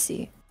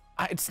spicy.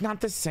 It's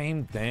not the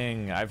same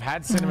thing. I've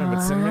had cinnamon,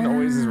 but cinnamon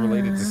always is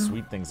related to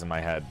sweet things in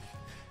my head.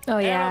 Oh,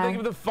 yeah. Anna, thank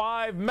you for the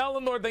 5.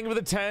 Melon Lord, thank you for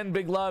the 10.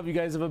 Big love. You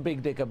guys have a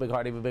big dick, a big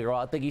heart, even bigger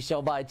wallet. Thank you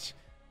so much.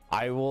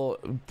 I will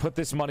put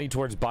this money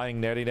towards buying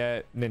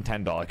Nerine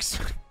Nintendogs.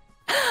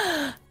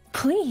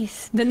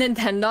 Please. The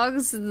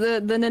Nintendogs,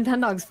 the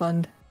Nintendogs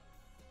fund.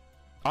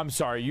 I'm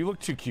sorry, you look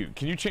too cute.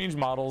 Can you change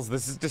models?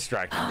 This is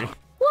distracting me.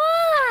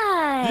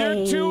 Why?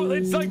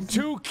 It's like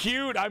too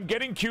cute. I'm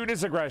getting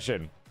cuteness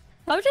aggression.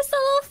 I'm just a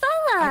little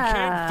fella. I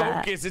can't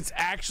focus. It's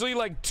actually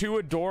like too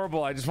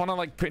adorable. I just want to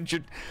like pinch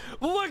it.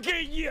 Look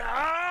at you.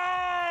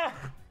 Ah!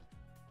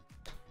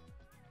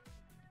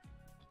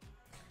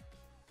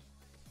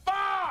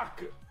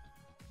 Fuck.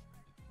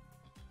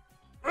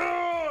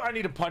 Ugh, I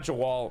need to punch a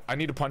wall. I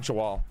need to punch a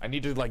wall. I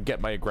need to like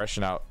get my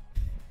aggression out.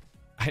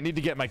 I need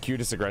to get my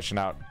cutest aggression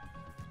out.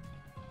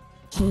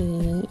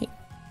 This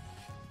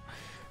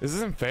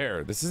isn't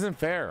fair. This isn't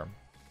fair.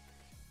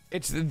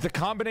 It's the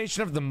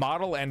combination of the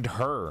model and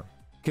her.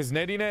 Because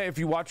Nerine, if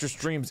you watch her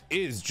streams,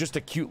 is just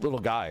a cute little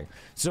guy.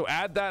 So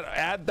add that,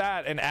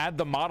 and add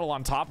the model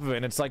on top of it,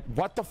 and it's like,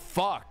 what the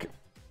fuck?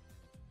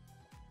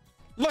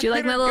 Look, do you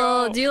like my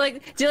little? Do you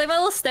like my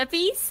little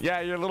steppies?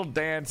 Yeah, your little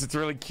dance. It's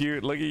really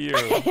cute. Look at you.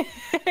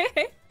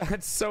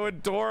 That's so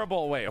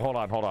adorable. Wait, hold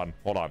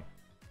on.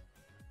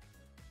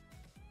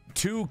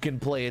 2 can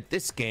play at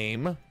this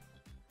game.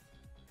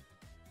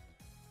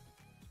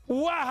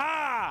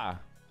 Waha!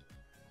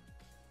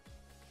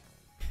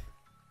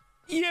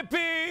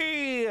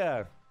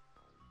 Yippee!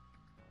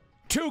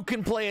 2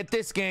 can play at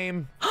this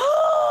game.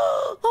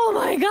 Oh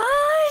my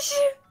gosh!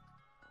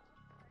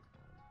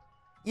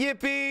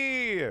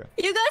 Yippee!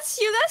 You got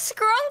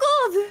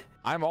scrungled.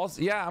 I'm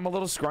a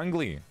little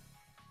scrungly.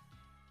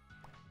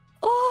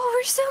 Oh,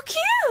 we're so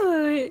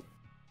cute.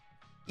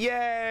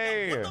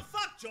 Yay! What the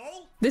fuck,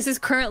 This is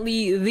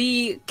currently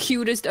the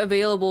cutest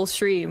available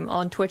stream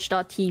on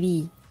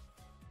twitch.tv.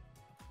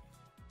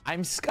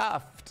 I'm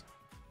scuffed.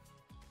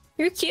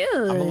 You're cute.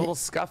 I'm a little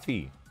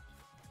scuffy.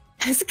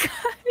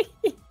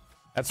 Scuffy.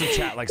 That's what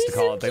chat likes to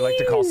call so it. They like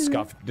to call cute.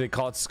 scuff. They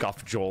call it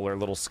Scuff Joel or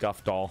little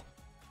Scuff doll.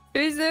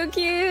 You're so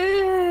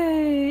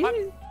cute.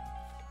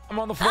 I'm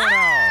on the floor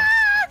now.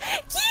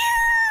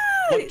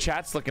 Cute. Look,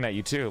 chat's looking at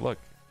you too. Look.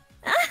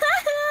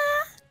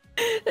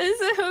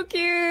 It's so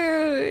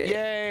cute.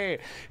 Yay!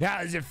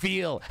 How does it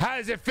feel? How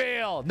does it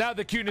feel? Now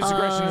the cuteness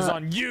aggression is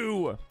on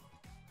you.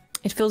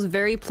 It feels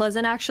very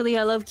pleasant, actually.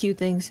 I love cute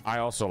things. I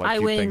also like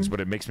cute things,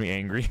 but it makes me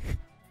angry.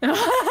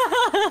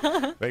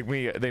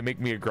 They make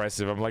me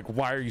aggressive. I'm like,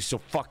 why are you so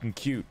fucking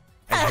cute?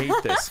 I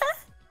hate this.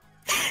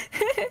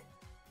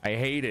 I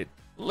hate it.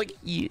 Look,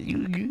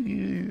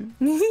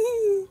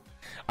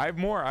 I have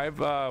more. I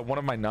have one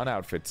of my nun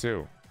outfit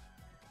too.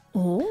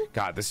 Oh.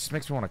 God, this just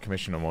makes me want to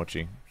commission a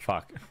mochi.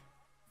 Fuck.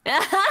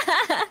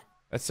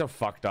 That's so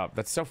fucked up.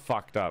 That's so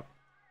fucked up.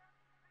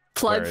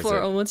 Plug for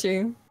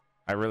Omochi.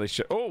 I really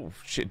should. Oh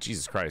shit!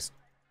 Jesus Christ.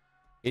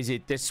 Is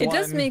it this one? It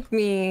does make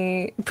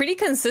me pretty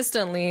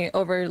consistently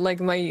over like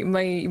my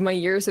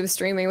years of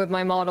streaming with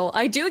my model.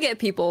 I do get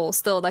people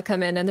still that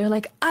come in and they're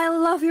like, "I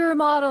love your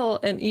model,"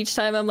 and each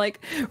time I'm like,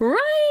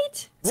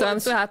 "Right." So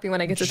I'm so happy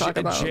when I get to talk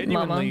about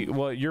genuinely. Mama.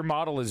 Well, your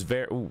model is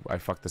very. Ooh, I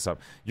fucked this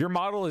up. Your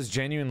model is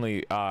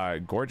genuinely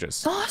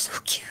gorgeous. Oh, so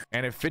cute.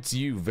 And it fits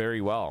you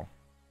very well.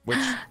 Which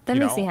that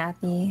makes me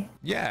happy.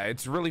 Yeah,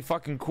 it's really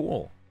fucking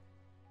cool.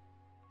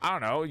 I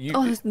don't know. You.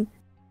 Oh,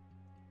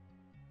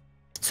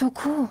 so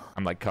cool.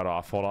 I'm like cut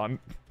off. Hold on.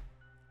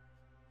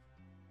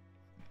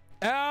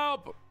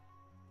 Help!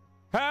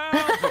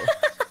 Help!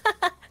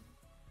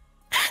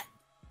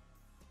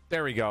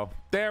 There we go.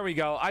 There we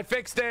go. I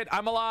fixed it.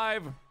 I'm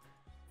alive.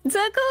 So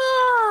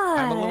cool.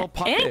 I'm a little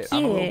puppet.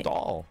 I'm a little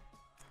doll.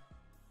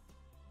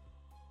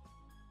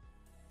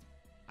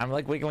 I'm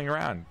like wiggling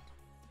around.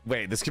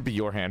 Wait, this could be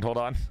your hand. Hold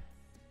on.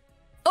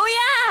 Oh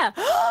yeah!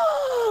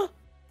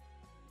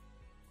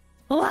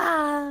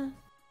 Wow.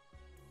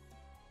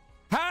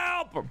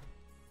 Help!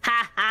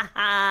 Ha ha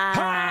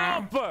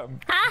ha! Help!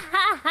 Ha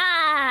ha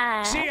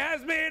ha! She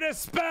has me in a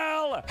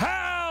spell!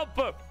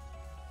 Help!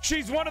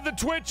 She's one of the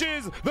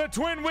Twitches! The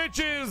Twin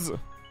Witches!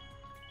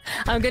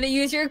 I'm gonna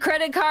use your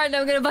credit card and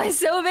I'm gonna buy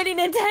so many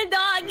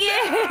Nintendo games! No!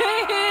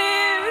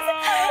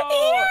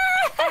 Yeah!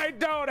 I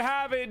don't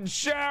have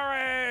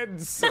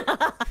insurance!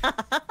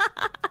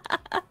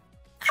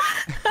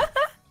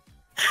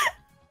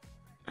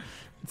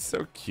 It's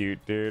so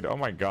cute, dude. Oh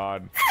my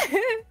god.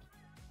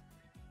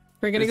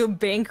 We're gonna go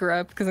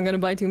bankrupt because I'm gonna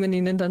buy too many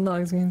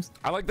Nintendo games.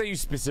 I like that you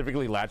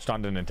specifically latched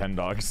onto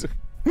Nintendogs.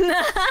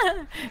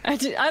 I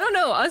don't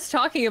know. Us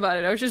talking about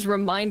it, I was just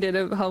reminded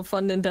of how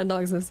fun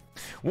Nintendogs is.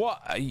 Well,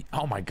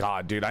 oh my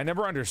god, dude, I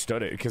never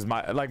understood it because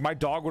my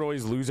dog would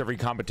always lose every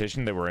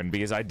competition they were in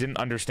because I didn't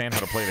understand how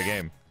to play the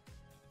game.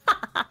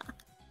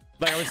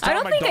 Like I was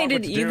telling my dog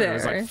what to do, and I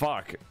was like,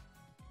 fuck.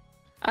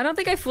 I don't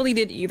think I fully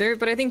did either,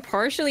 but I think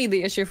partially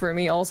the issue for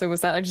me also was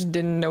that I just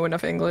didn't know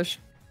enough English.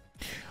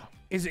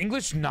 Is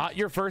English not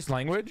your first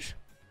language?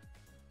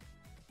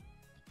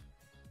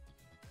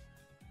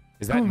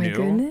 Is that new?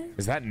 Goodness.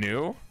 Is that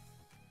new?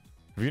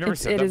 Have you never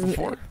said that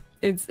before?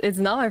 It's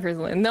not my first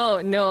language.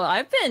 No.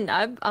 I'm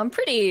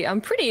pretty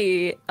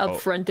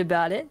upfront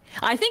about it.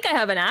 I think I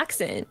have an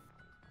accent.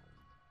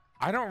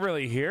 I don't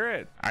really hear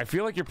it. I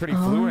feel like you're pretty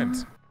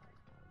fluent.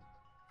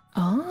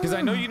 Because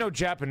I know you know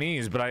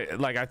Japanese, but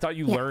I thought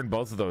you learned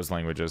both of those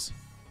languages.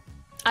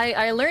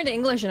 I learned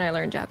English and I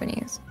learned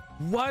Japanese.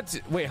 What?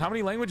 Wait, how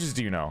many languages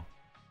do you know?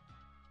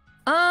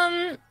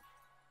 I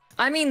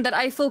mean that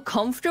I feel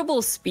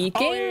comfortable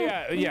speaking.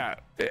 Oh yeah.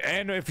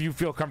 And if you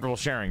feel comfortable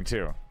sharing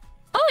too.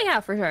 Oh yeah,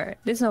 for sure.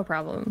 There's no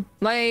problem.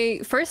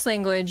 My first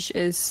language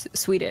is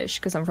Swedish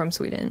because I'm from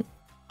Sweden.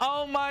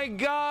 Oh my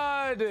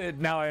god!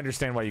 Now I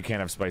understand why you can't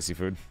have spicy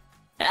food.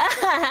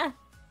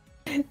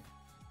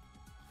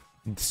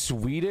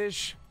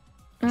 Swedish,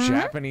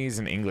 Japanese,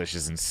 and English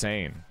is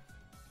insane.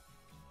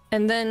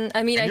 And then,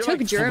 I mean, I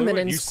took German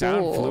in school. You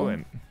sound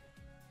fluent.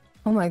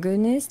 Oh my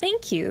goodness,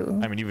 thank you.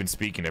 I mean, you've been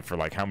speaking it for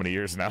like how many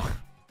years now?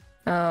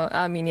 Oh,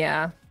 I mean,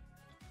 yeah.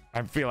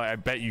 I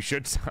bet you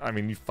should. I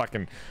mean, you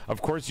fucking,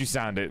 of course you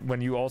sound it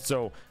when you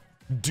also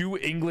do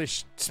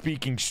English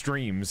speaking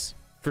streams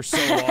for so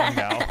long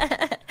now.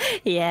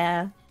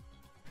 Yeah.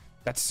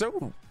 That's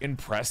so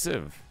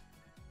impressive.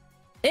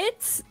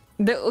 It's,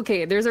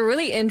 okay, there's a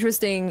really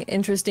interesting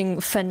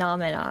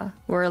phenomena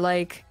where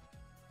like,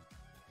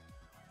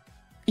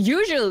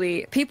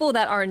 usually people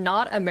that are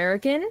not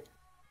American,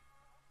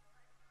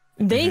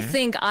 they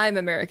think I'm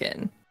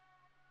American.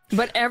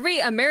 But every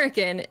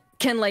American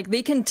can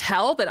they can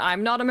tell that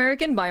I'm not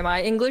American by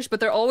my English, but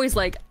they're always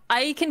like,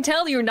 I can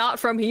tell you're not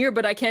from here,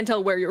 but I can't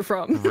tell where you're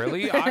from.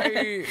 Really?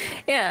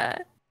 Yeah.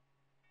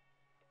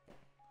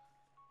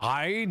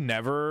 I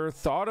never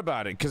thought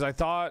about it because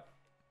I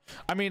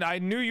mean, I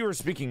knew you were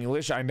speaking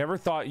English. I never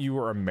thought you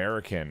were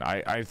American.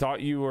 I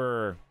thought you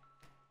were,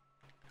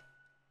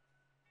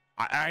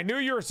 I knew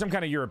you were some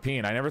kind of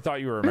European. I never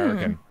thought you were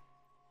American.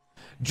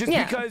 Just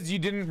because you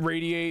didn't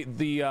radiate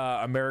the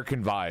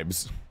American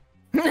vibes.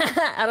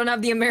 I don't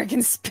have the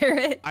American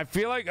spirit. I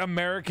feel like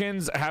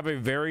Americans have a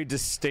very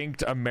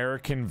distinct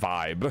American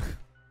vibe.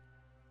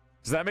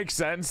 Does that make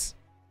sense?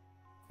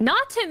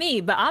 Not to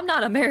me, but I'm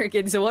not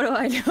American, so what do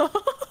I know?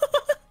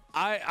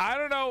 I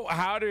don't know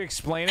how to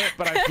explain it,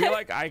 but I feel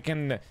like I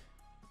can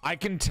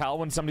tell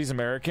when somebody's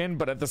American,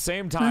 but at the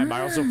same time,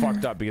 I also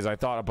fucked up because I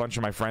thought a bunch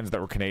of my friends that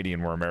were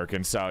Canadian were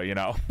American, so, you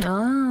know.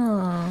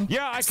 Oh.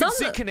 Yeah, I can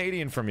see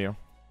Canadian from you.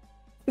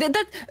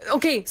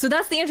 Okay, so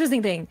that's the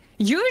interesting thing.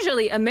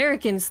 Usually,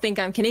 Americans think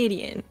I'm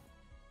Canadian.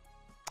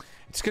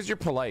 It's because you're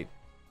polite.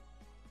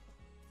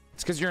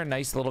 It's because you're a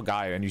nice little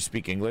guy and you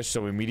speak English,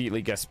 so we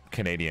immediately guess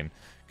Canadian.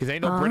 Because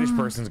ain't no British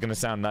person's gonna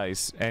sound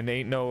nice, and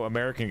ain't no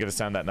American gonna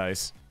sound that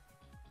nice.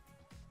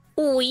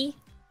 Oi.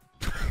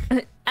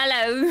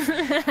 Hello.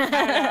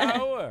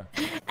 Hello.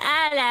 Hello.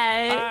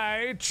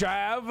 Hi,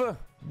 Chav.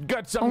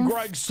 Got some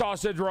Greg's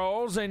sausage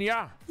rolls, and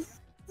yeah.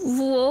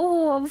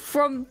 Whoa, I'm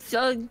from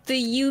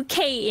the UK,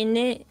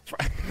 innit?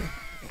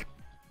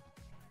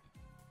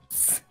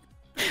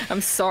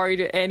 I'm sorry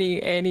to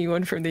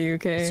anyone from the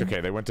UK. It's okay.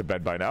 They went to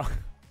bed by now.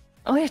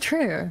 Oh yeah,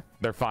 true.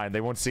 They're fine.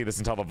 They won't see this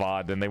until the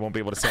VOD, and they won't be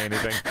able to say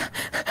anything.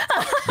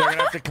 They're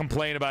gonna have to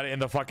complain about it in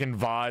the fucking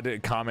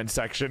VOD comment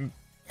section.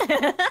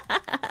 Do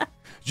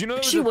you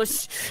know she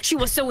was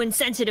so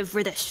insensitive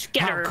for this?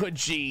 Get her. How could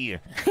she?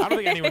 I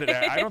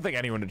don't think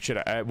anyone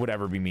would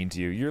ever be mean to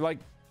you. You're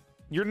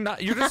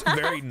just a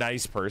very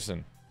nice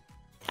person.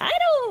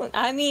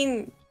 I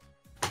mean,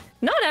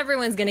 not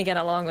everyone's gonna get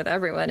along with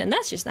everyone, and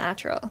that's just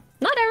natural.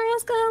 Not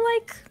everyone's gonna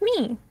like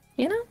me,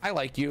 you know? I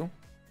like you.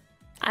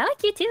 I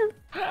like you too.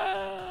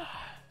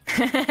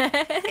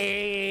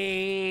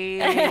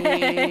 Hey.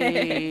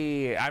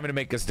 I'm gonna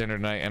make us dinner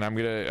tonight, and I'm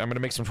gonna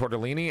make some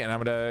tortellini, and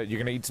you're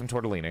gonna eat some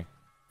tortellini.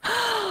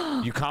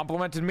 You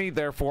complimented me,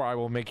 therefore I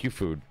will make you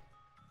food.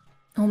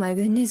 Oh my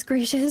goodness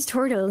gracious,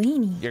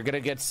 tortellini. You're gonna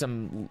get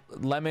some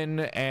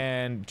lemon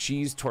and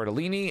cheese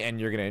tortellini,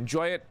 and you're gonna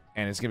enjoy it,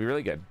 and it's gonna be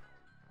really good.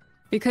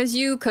 Because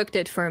you cooked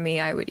it for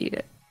me, I would eat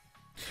it.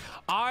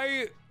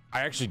 I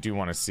actually do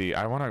want to see.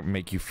 I want to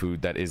make you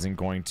food that is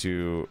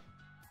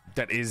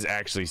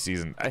actually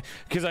seasoned.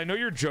 Because I know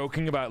you're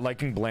joking about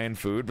liking bland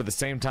food, but at the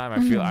same time, I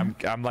feel I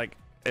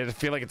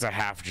feel like it's a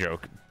half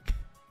joke.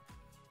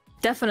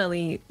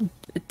 Definitely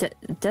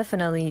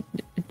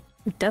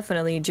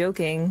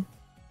joking.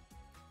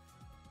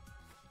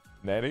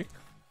 Nettie?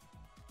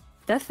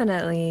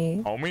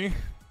 Definitely. Homie?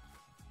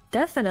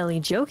 Definitely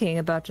joking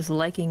about just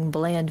liking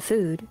bland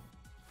food.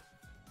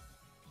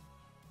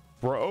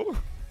 Bro?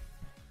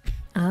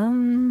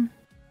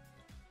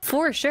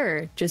 For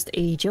sure, just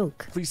a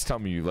joke. Please tell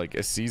me you like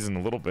a season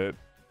a little bit.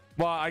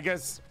 Well, I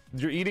guess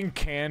you're eating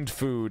canned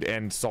food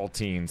and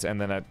saltines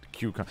and then a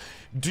cucumber.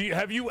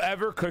 Have you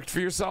ever cooked for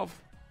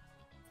yourself?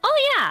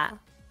 Oh yeah.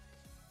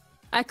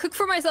 I cook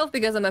for myself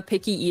because I'm a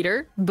picky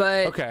eater,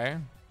 but okay.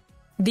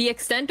 The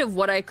extent of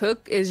what I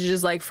cook is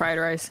just like fried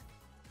rice.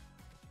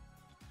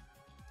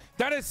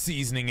 That has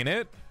seasoning in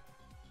it.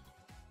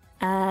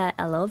 A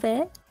little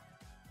bit.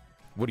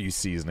 What are you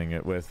seasoning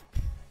it with?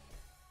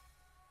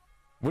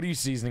 What are you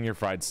seasoning your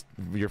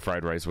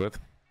fried rice with?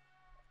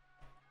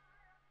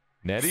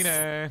 Nettie.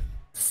 A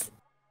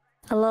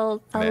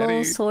little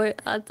soy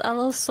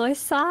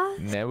sauce.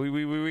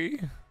 Oui.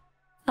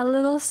 A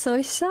little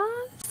soy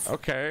sauce.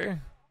 Okay.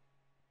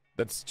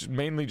 That's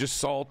mainly just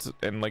salt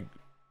and like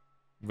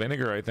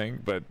vinegar, I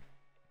think, but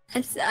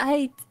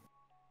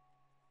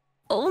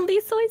only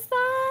soy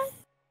sauce.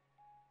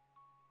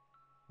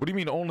 What do you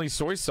mean only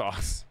soy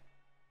sauce?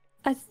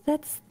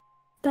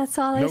 That's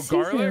all I see.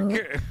 No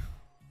garlic?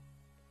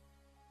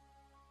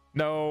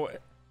 No,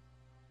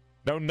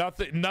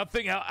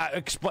 nothing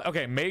else.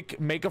 Okay,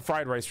 make a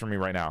fried rice for me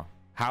right now.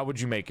 How would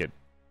you make it?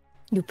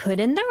 You put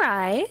in the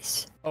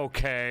rice.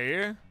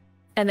 Okay.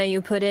 And then you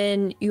put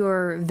in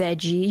your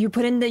veggie. You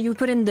put in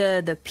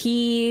the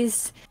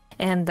peas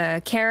and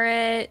the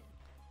carrot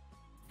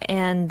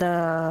and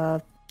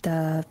the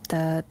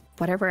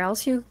whatever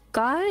else you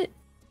got.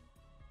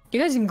 You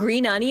got some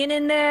green onion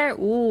in there.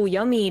 Ooh,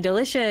 yummy,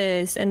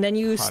 delicious. And then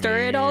you stir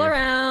it all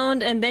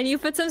around, and then you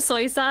put some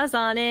soy sauce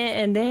on it,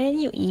 and then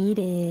you eat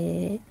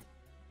it.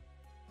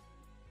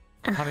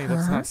 Honey,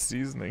 that's not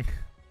seasoning.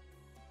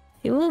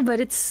 Ooh, but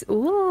it's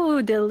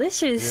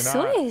delicious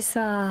soy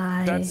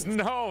sauce. That's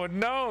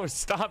no.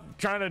 Stop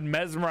trying to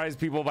mesmerize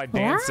people by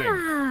dancing.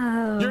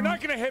 Wow. You're not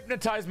gonna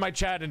hypnotize my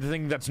chat into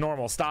thinking that's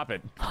normal. Stop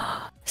it.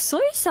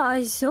 Soy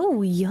sauce is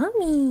so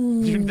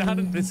yummy. You're not.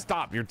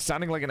 Stop. You're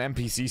sounding like an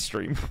NPC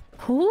stream.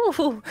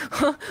 Ooh.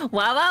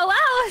 Wow.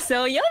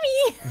 So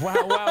yummy.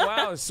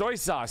 Wow. Soy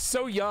sauce.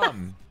 So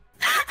yum.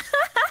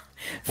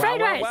 Fried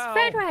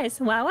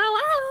rice. Wow.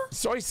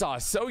 Soy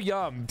sauce. So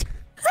yum.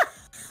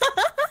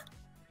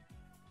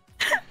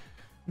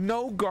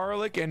 No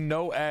garlic and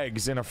no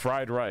eggs in a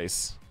fried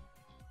rice.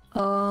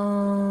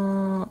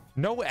 No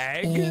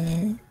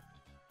egg?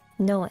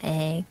 No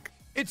egg.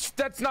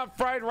 That's not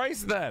fried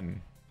rice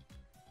then.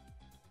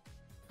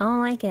 I don't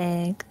like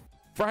egg.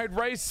 Fried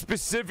rice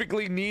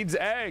specifically needs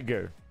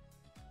egg.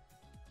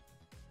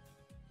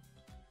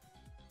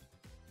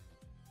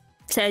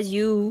 Says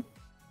you.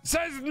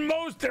 Says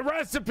most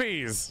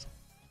recipes.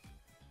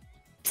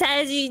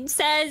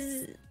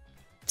 Says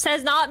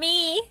not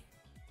me.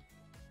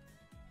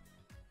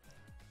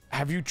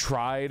 Have you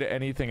tried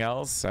anything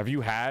else? Have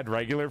you had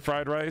regular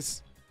fried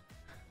rice?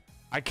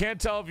 I can't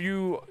tell if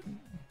you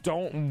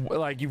don't,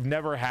 like, you've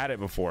never had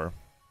it before.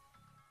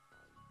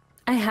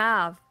 I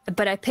have,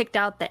 but I picked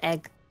out the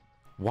egg.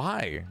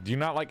 Why? Do you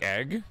not like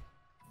egg?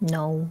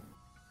 No.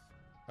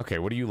 Okay,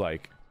 what do you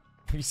like?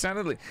 You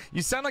sound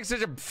like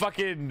such a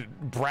fucking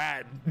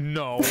brat.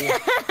 No.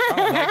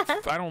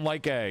 I don't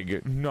like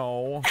egg.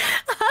 No.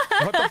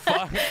 What the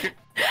fuck?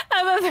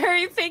 I'm a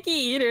very picky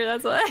eater,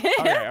 that's why.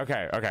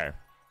 Okay.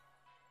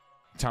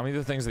 Tell me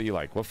the things that you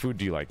like. What food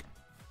do you like?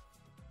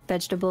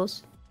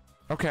 Vegetables.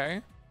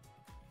 Okay.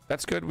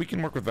 That's good. We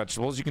can work with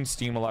vegetables. You can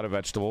steam a lot of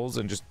vegetables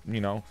and just,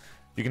 you know,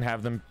 you can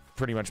have them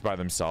pretty much by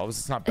themselves.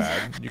 It's not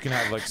bad. You can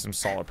have like some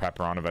salt or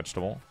pepper on a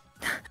vegetable.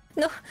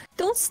 No,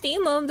 don't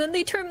steam them, then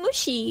they turn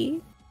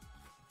mushy.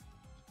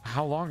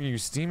 How long are you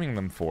steaming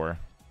them for?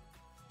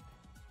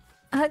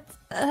 I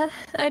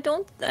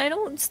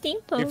don't steam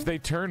them. If they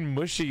turn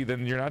mushy,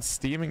 then you're not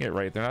steaming it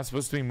right. They're not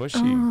supposed to be mushy.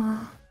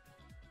 I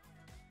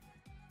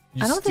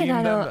don't think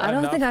I know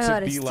how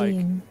to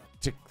steam.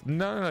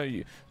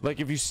 No. Like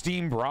if you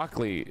steam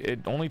broccoli, it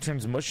only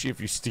turns mushy if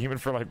you steam it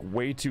for like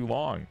way too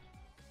long.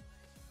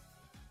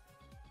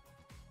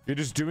 You're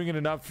just doing it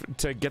enough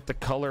to get the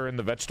color in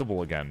the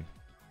vegetable again.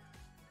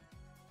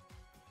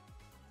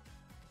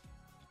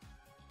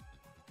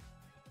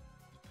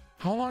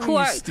 How long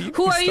are you steaming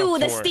Who are you, stuff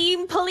the for?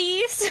 steam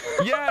police?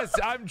 Yes,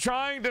 I'm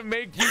trying to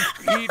make you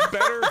eat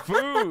better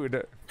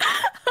food.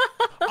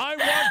 I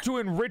want to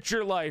enrich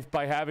your life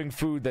by having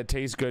food that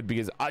tastes good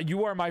because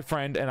you are my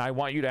friend and I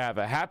want you to have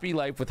a happy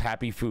life with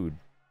happy food.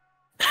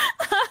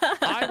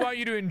 I want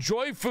you to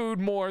enjoy food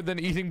more than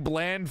eating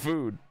bland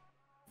food.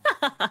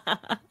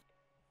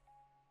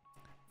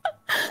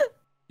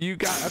 You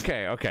got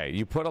okay.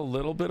 You put a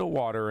little bit of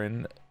water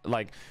in,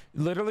 like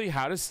literally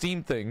how to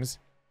steam things.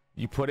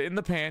 You put it in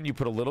the pan, you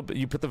put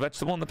the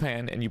vegetable in the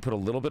pan and you put a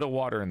little bit of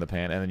water in the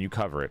pan and then you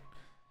cover it.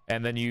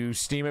 And then you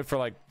steam it for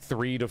like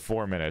 3 to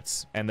 4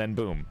 minutes and then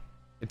boom,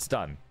 it's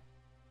done.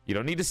 You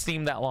don't need to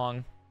steam that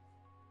long.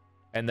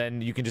 And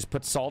then you can just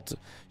put salt,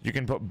 you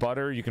can put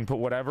butter, you can put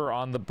whatever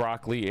on the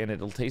broccoli and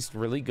it'll taste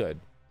really good.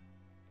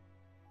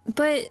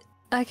 But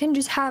I can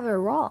just have it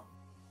raw.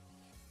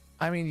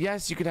 I mean,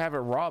 yes, you could have it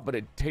raw, but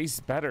it tastes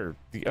better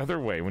the other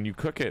way when you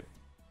cook it.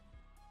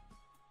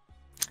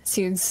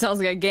 See, it sounds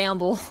like a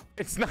gamble.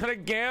 It's not a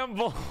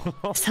gamble.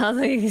 sounds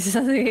like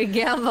a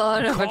gamble.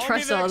 I don't know if I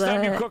trust all that.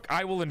 Next time you cook,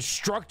 I will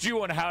instruct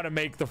you on how to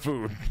make the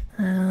food.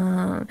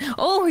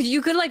 Oh,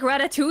 you could like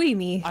ratatouille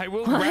me. I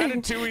will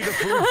ratatouille the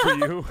food for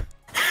you.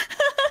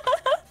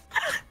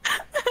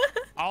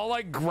 I'll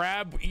like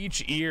grab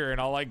each ear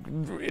and I'll like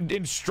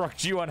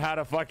instruct you on how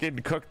to fucking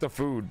cook the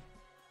food.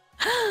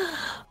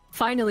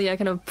 Finally, I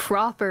can have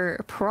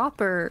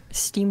proper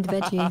steamed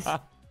veggies.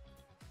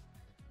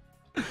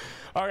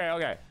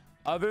 Okay.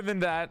 Other than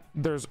that,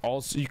 there's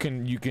also you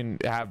can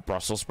have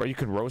Brussels sprouts. You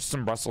can roast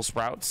some Brussels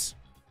sprouts.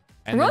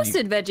 And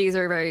roasted veggies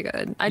are very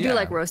good. I do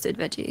like roasted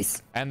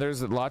veggies. And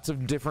there's lots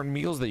of different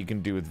meals that you can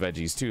do with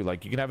veggies too.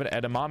 Like you can have an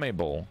edamame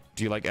bowl.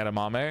 Do you like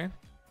edamame?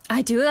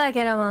 I do like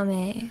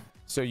edamame.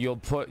 So you'll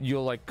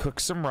like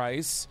cook some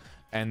rice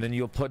and then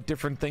you'll put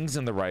different things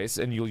in the rice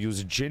and you'll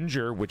use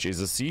ginger, which is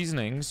a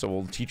seasoning. So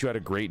we'll teach you how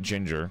to grate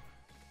ginger.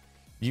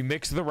 You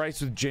mix the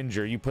rice with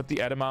ginger, you put the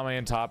edamame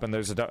on top, and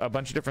there's a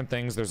bunch of different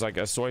things. There's like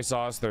a soy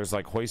sauce, there's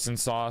like hoisin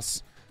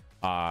sauce,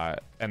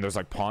 and there's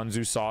like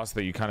ponzu sauce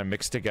that you kind of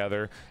mix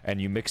together,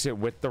 and you mix it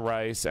with the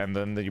rice, and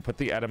then you put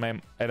the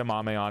edamame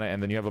on it,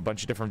 and then you have a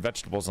bunch of different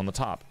vegetables on the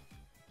top.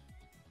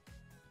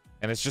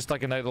 And it's just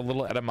like a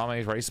little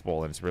edamame rice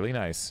bowl, and it's really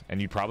nice,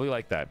 and you'd probably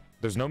like that.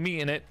 There's no meat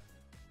in it,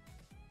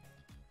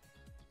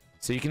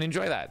 so you can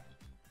enjoy that.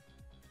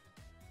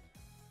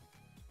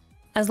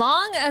 As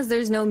long as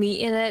there's no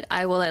meat in it,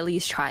 I will at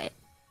least try it.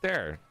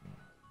 There.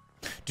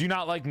 Do you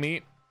not like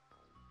meat?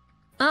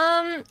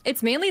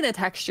 It's mainly the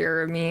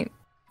texture of meat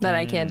that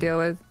I can't deal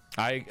with.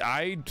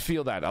 I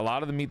feel that. A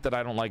lot of the meat that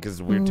I don't like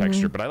is weird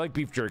texture, but I like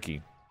beef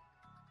jerky.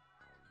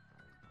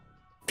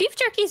 Beef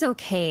jerky's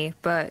okay,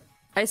 but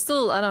I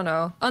don't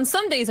know. On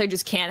some days, I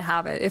just can't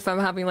have it. If I'm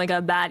having like a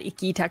bad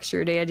icky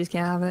texture day, I just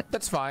can't have it.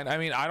 That's fine. I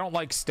mean, I don't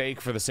like steak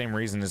for the same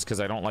reason as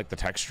because I don't like the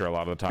texture a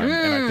lot of the time.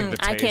 And I think the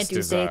taste I can't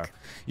do steak.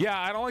 Yeah,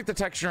 I don't like the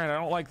texture and I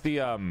don't like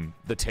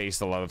the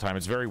taste a lot of the time.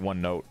 It's very one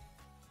note.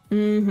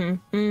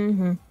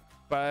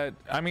 But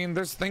I mean,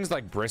 there's things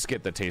like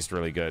brisket that taste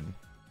really good.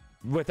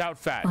 Without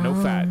fat.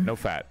 No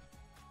fat.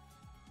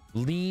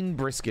 Lean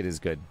brisket is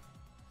good.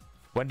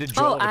 When did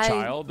Joel have a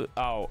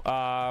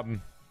child?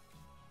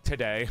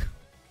 Today.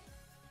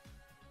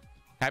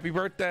 Happy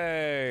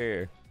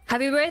birthday!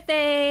 Happy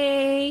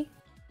birthday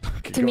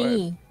to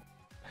me.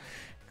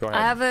 Go ahead.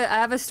 I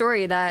have a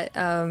story that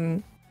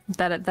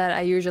that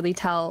I usually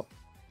tell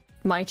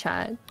my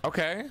chat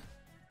Okay.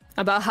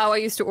 about how I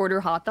used to order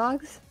hot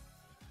dogs.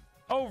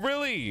 Oh,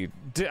 really?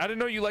 I didn't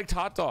know you liked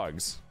hot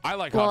dogs. I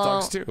like hot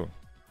dogs too.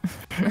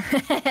 I'm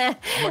a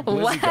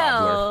glizzy gobbler.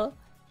 Wow.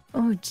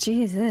 Oh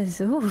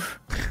Jesus. Ooh.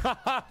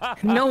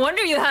 No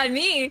wonder you had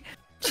me.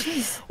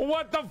 Jeez.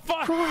 What the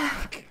fuck?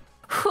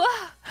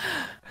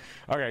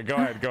 Okay, go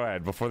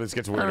ahead before this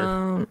gets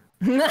weirder.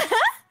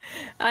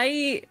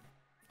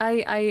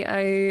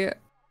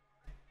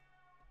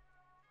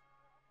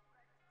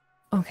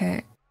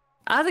 Okay.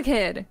 As a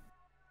kid,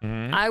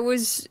 I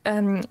was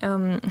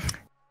I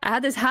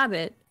had this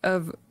habit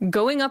of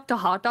going up to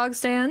hot dog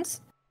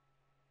stands,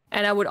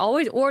 and I would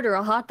always order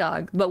a hot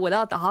dog, but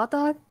without the hot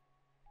dog.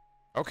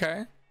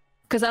 Okay.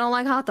 Because I don't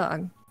like hot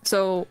dog.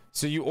 So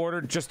you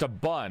ordered just a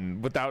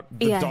bun without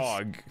the Yes.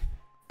 dog.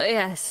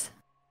 Yes.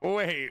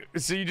 Wait,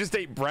 so you just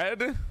ate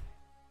bread?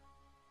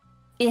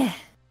 Yeah.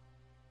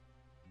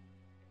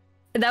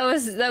 That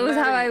was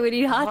how I would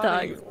eat hot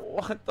Honey, dogs.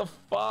 what the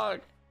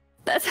fuck?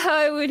 That's how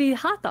I would eat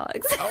hot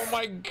dogs. Oh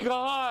my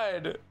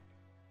god.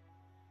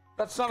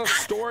 That's not a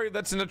story,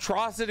 that's an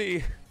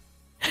atrocity.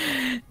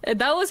 And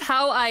that was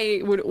how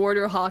I would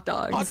order hot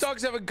dogs. Hot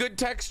dogs have a good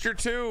texture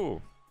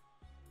too.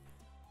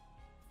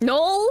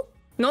 No,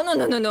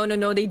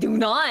 they do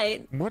not.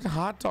 What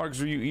hot dogs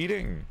were you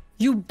eating?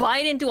 You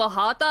bite into a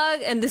hot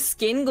dog and the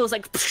skin goes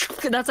like,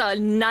 that's a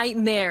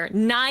nightmare.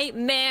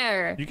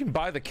 Nightmare. You can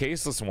buy the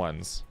caseless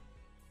ones.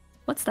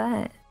 What's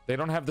that? They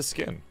don't have the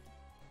skin.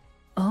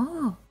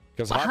 Oh.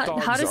 Because hot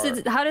dogs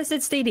how does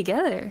it stay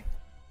together?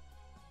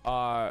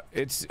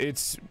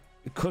 it's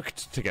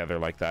cooked together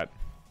like that.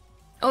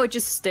 Oh, it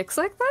just sticks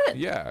like that?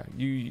 Yeah,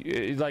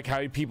 like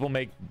how people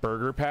make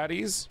burger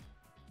patties.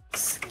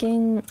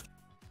 Skin.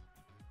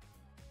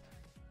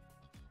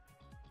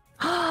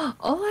 Oh,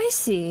 I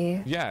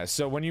see. Yeah,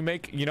 so when you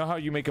make, you know how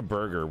you make a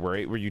burger where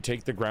you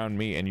take the ground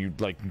meat and you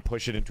like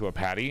push it into a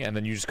patty and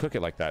then you just cook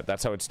it like that.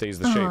 That's how it stays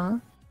the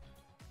shape.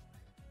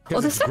 Oh,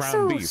 this it's looks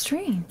so ground beef.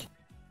 strange.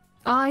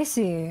 Oh, I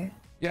see.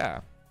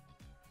 Yeah.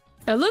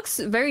 It looks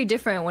very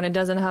different when it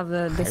doesn't have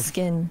the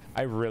skin.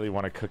 I really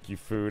want to cook you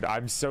food.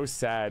 I'm so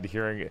sad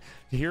hearing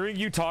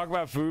you talk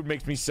about food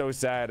makes me so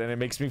sad, and it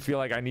makes me feel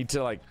like I need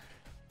to like.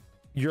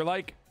 You're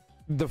like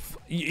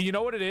you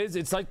know what it is?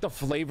 It's like the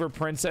flavor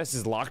princess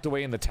is locked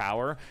away in the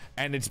tower,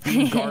 and it's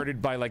being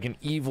guarded by like an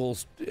evil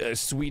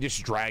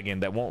Swedish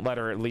dragon that won't let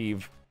her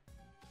leave.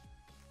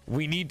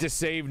 We need to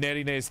save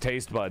Nerine's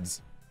taste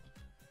buds.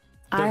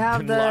 I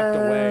have locked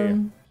away.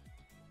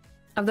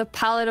 Of the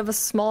palate of a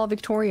small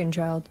Victorian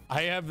child.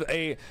 I have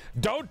a.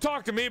 Don't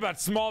talk to me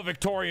about small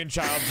Victorian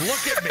child.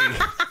 Look at me.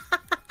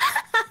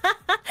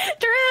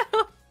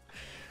 True.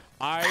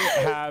 I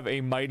have a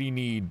mighty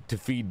need to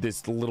feed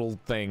this little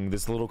thing,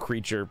 this little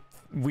creature.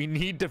 We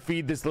need to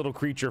feed this little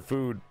creature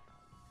food.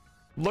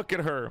 Look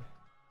at her.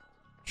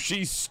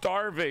 She's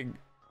starving.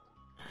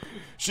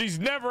 She's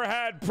never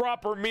had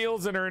proper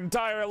meals in her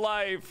entire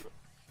life.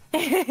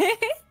 I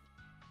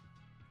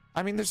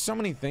mean, there's so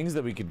many things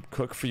that we could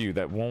cook for you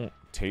that won't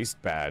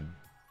taste bad.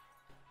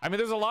 I mean,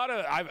 there's a lot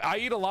of I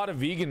eat a lot of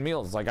vegan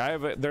meals. Like I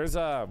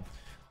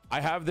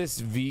have this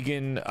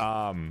vegan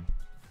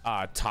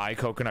Thai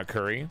coconut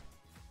curry,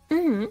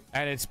 and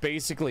it's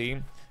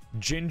basically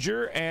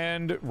ginger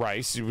and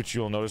rice, which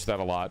you'll notice that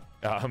a lot.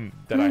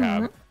 That I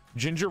have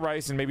ginger,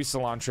 rice, and maybe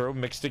cilantro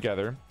mixed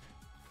together.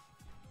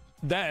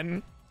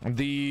 Then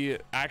the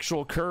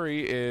actual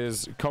curry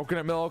is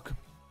coconut milk,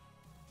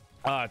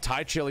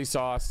 Thai chili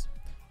sauce.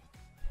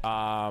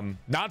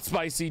 Not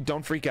spicy,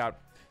 don't freak out.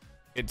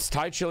 It's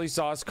Thai chili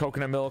sauce,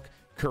 coconut milk,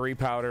 curry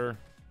powder,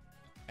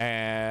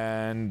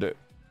 and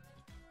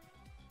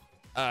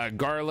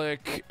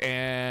garlic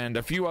and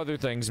a few other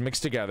things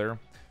mixed together.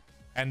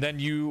 And then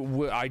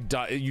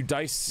you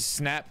dice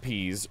snap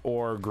peas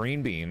or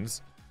green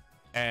beans,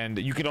 and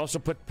you can also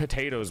put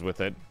potatoes with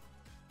it,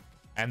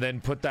 and then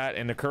put that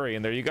in a curry,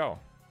 and there you go.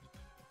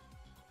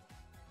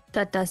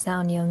 That does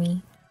sound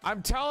yummy.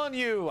 I'm telling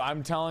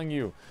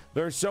you,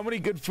 there are so many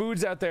good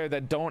foods out there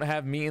that don't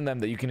have meat in them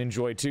that you can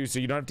enjoy too, so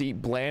you don't have to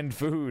eat bland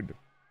food.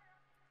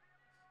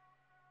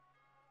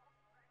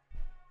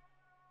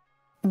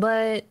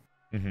 But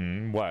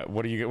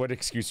what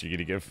excuse are you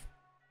gonna give?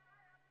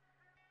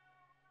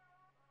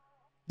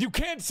 You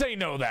can't say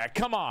no that,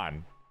 come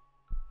on.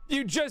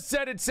 You just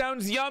said it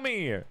sounds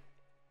yummy.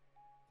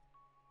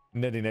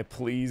 Nerine,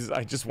 please,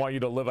 I just want you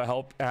to live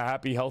a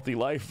happy, healthy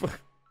life.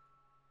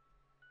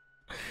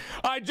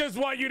 I just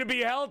want you to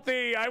be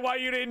healthy. I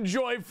want you to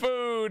enjoy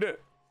food.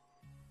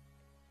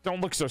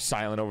 Don't look so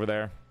silent over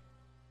there.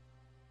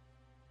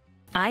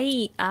 I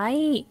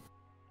eat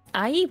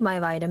my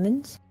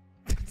vitamins.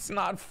 It's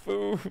not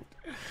food.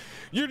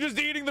 You're just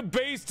eating the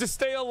base to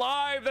stay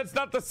alive. That's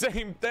not the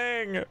same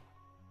thing.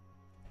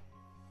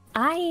 You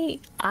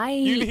need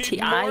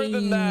more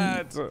than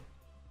that.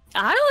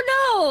 I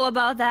don't know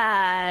about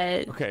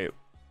that. Okay,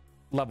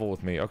 level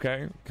with me.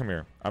 Okay, come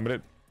here.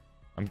 I'm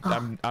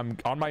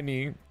on my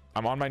knee.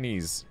 I'm on my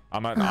knees.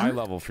 I'm at eye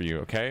level for you.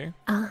 Okay.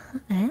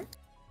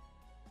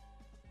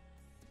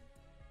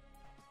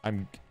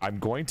 I'm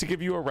going to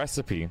give you a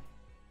recipe.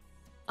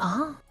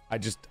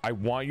 I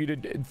want you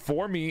to,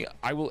 for me,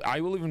 I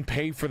will even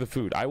pay for the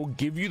food. I will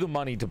give you the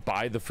money to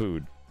buy the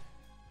food.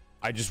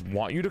 I just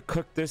want you to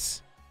cook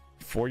this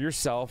for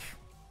yourself.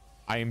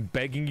 I am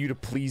begging you to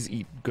please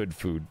eat good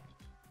food.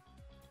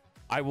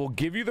 I will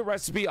give you the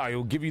recipe. I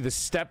will give you the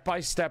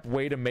step-by-step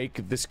way to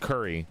make this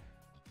curry,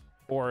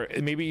 or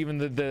maybe even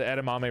the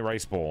edamame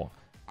rice bowl.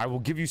 I will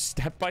give you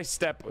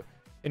step-by-step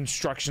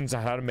instructions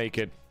on how to make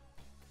it,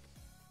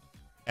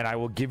 and I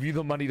will give you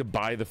the money to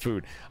buy the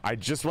food. I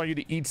just want you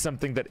to eat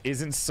something that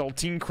isn't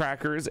saltine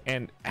crackers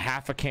and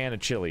half a can of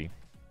chili.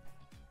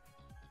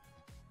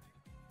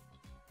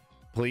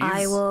 Please?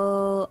 I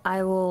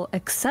will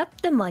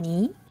accept the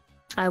money.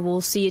 I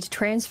will see it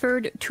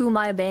transferred to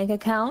my bank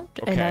account,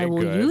 and I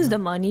will use the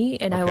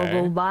money, and I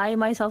will go buy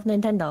myself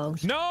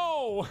Nintendogs.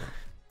 No!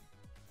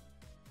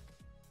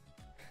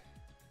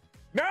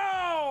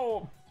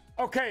 No!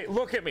 Okay,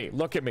 look at me.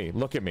 Look at me.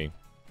 Look at me.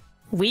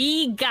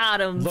 We got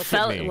him. Look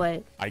at me.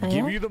 What? I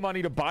give you the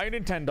money to buy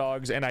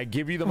Nintendogs, and I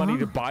give you the money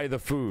to buy the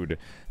food.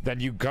 Then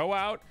you go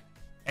out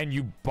and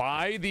you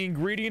buy the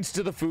ingredients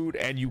to the food,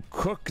 and you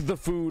cook the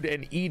food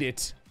and eat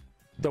it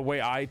the way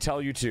I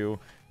tell you to.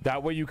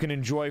 That way you can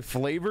enjoy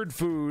flavored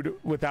food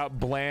without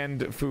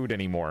bland food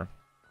anymore.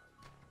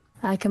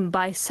 I can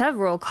buy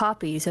several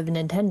copies of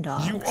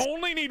Nintendogs. You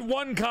only need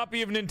one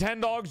copy of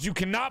Nintendogs. You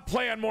cannot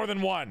play on more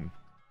than one.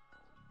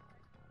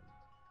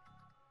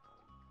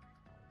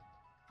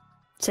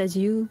 Says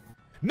you.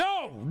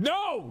 No,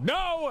 no,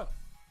 no.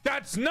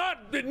 That's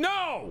not,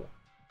 no.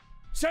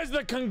 Says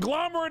the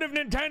conglomerate of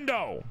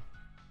Nintendo.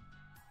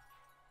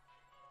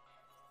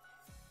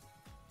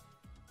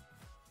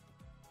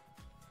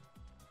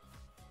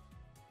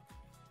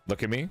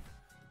 Look at me.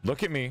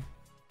 Look at me.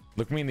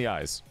 Look me in the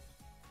eyes.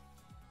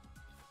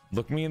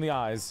 Look me in the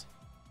eyes.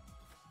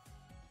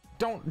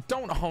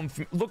 Don't home.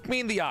 Look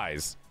me in the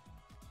eyes.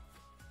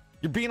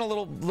 You're being a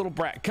little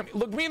brat. Come,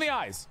 look me in the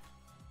eyes.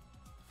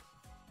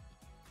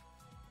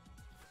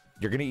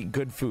 You're gonna eat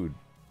good food.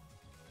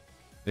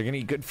 You're gonna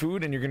eat good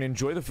food, and you're gonna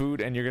enjoy the food,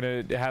 and you're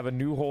gonna have a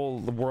new whole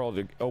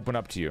world open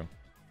up to you,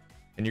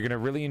 and you're gonna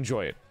really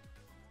enjoy it.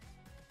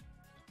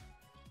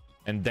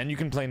 And then you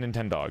can play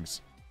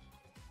Nintendogs.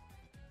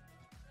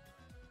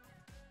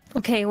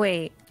 Okay,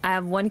 wait. I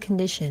have one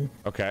condition.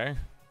 Okay.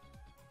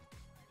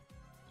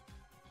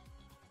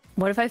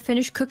 What if I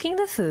finish cooking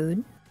the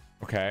food?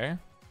 Okay.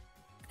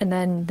 And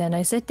then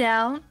I sit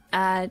down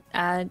at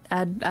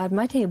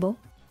my table.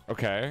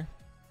 Okay.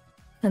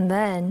 And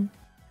then,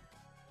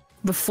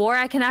 before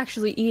I can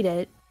actually eat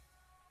it,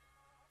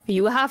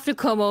 you have to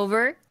come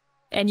over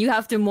and you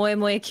have to moe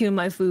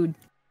my food.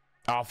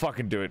 I'll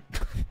fucking do it.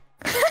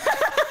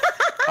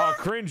 I'll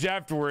cringe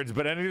afterwards,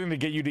 but anything to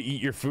get you to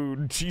eat your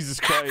food. Jesus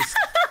Christ.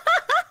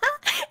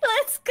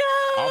 Let's go.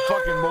 I'll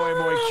fucking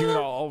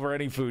moe all over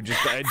any food.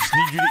 I just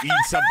need you to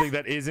eat something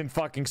that isn't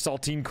fucking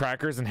saltine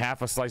crackers and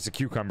half a slice of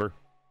cucumber.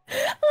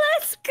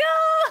 Let's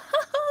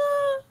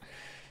go.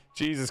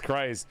 Jesus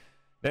Christ.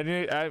 Then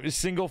a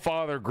single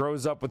father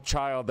grows up with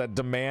child that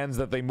demands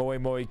that they moe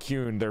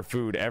their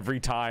food every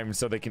time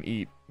so they can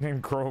eat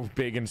and grow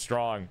big and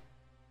strong.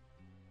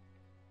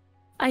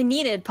 I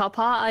need it,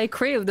 Papa. I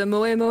crave the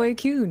moe.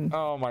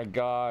 Oh my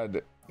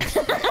god.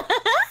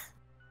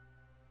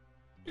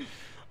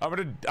 I'm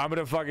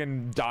gonna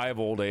fucking die of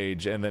old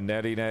age, and then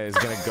Nerine is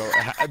gonna go.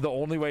 The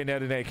only way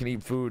Nerine can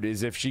eat food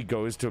is if she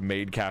goes to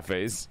maid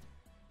cafes,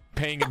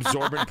 paying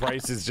exorbitant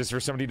prices just for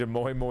somebody to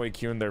moe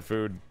their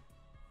food.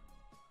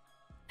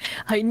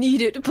 I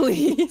need it,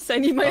 please. I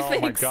need my fix.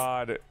 Oh my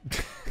god.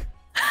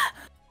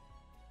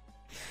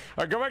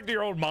 Alright, go back to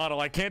your old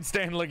model. I can't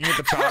stand looking at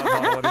the child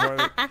model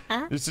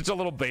anymore. You're such a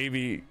little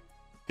baby.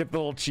 Get the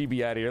little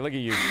chibi out of here. Look at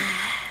you.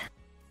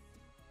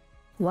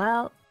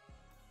 Well,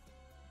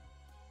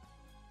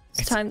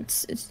 it's time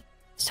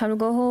to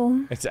go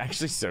home. It's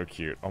actually so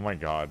cute. Oh my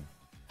god.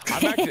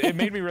 It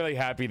made me really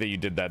happy that you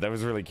did that. That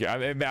was really cute.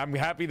 I'm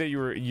happy that you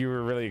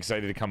were really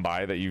excited to come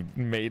by, that you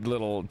made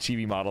little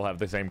chibi model have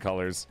the same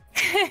colors.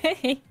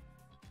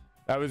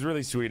 That was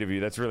really sweet of you.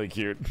 That's really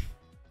cute.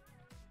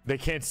 They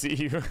can't see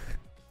you.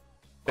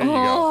 There you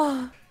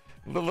go.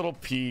 The little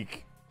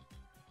peek.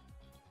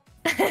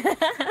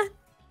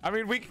 I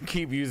mean, we can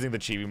keep using the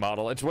chibi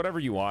model. It's whatever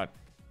you want.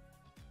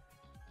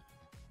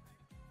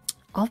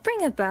 I'll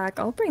bring it back.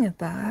 I'll bring it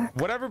back.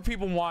 Whatever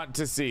people want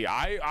to see.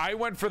 I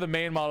went for the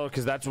main model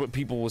because that's what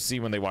people will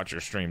see when they watch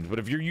your streams. But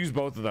if you use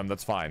both of them,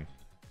 that's fine.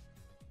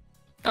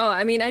 Oh,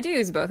 I mean, I do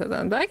use both of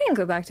them, but I can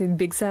go back to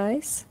big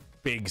size.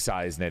 Big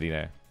size,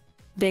 Nerine.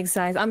 Big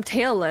size. I'm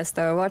tailless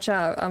though. Watch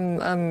out.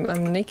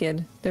 I'm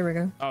naked. There we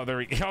go. Oh, there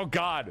we go. Oh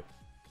God.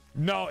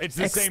 No, it's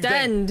the same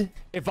Extend. thing.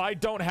 If I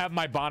don't have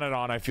my bonnet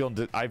on, I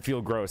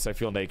feel gross. I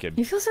feel naked.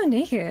 You feel so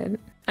naked.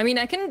 I mean,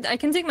 I can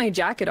take my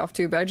jacket off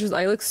too, but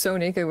I look so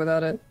naked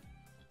without it.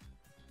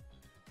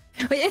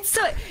 It's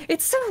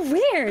so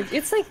weird.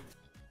 It's like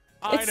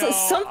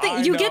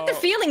something. You get the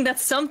feeling that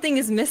something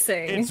is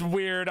missing. It's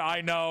weird.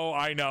 I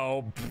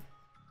know.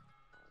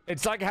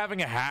 It's like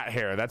having a hat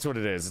hair. That's what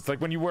it is. It's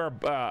like when you wear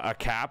a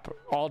cap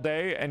all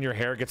day and your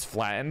hair gets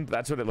flattened.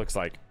 That's what it looks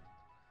like.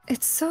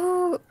 It's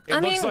so.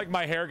 It looks like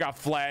my hair got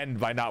flattened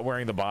by not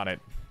wearing the bonnet.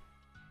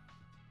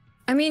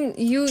 I mean,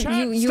 you stop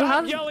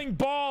have yelling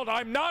bald.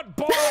 I'm not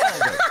bald.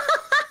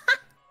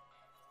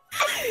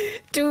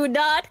 Do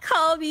not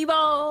call me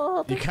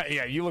bald.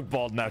 Yeah, you look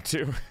bald now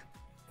too.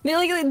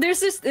 Like, there's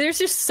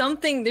just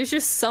something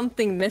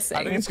missing.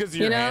 I think it's because of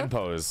your hand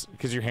pose,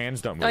 because your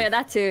hands don't move. Oh yeah,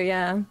 that too.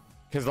 Yeah.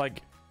 Because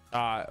like,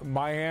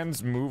 my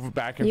hands move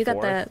back and you forth.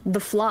 You got the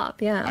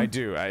flop. Yeah. I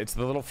do. It's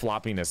the little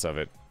floppiness of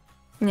it.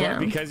 Yeah.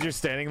 But because you're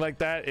standing like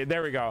that,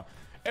 there we go.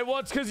 Well,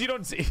 it's because you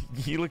don't see.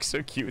 You look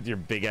so cute with your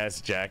big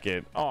ass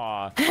jacket.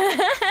 Aw.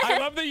 I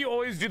love that you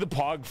always do the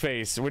pog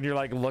face when you're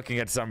like looking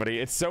at somebody.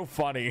 It's so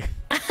funny.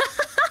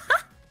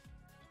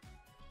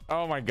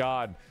 Oh my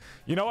god.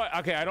 You know what?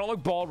 Okay, I don't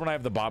look bald when I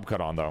have the bob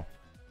cut on though.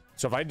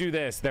 So if I do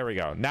this, there we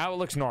go. Now it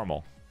looks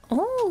normal.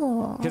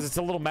 Oh. Because it's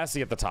a little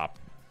messy at the top.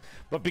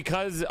 But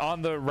because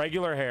on the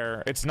regular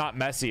hair, it's not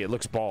messy. It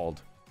looks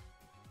bald.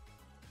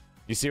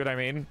 You see what I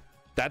mean?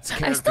 That's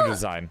character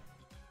design.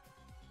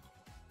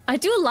 I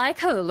do like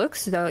how it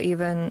looks though,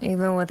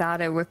 even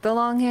without it with the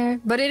long hair.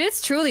 But it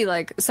is truly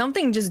like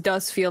something just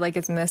does feel like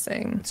it's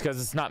missing. It's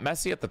because it's not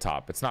messy at the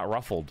top. It's not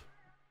ruffled.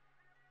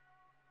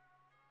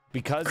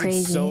 Because Crazy.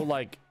 It's so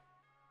like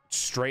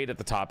straight at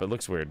the top, it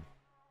looks weird.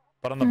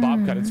 But on the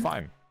bob cut, it's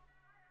fine.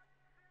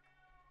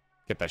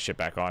 Get that shit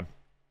back on.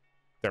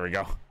 There we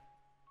go.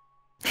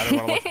 I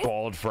don't want to look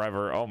bald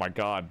forever. Oh my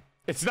god.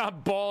 It's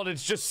not bald,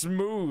 it's just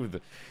smooth.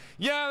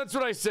 Yeah, that's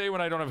what I say when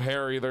I don't have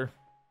hair either.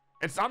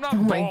 I'm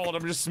not bald,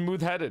 I'm just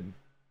smooth-headed.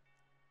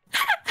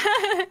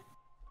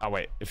 Oh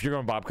wait, if you're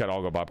going bob cut,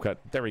 I'll go bob cut.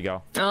 There we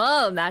go.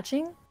 Oh,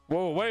 matching?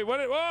 Whoa, wait,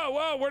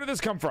 whoa, where did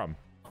this come from?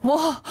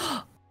 Whoa.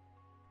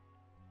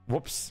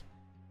 Whoops.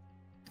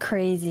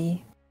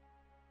 Crazy.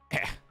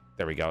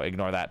 There we go.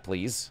 Ignore that,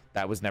 please.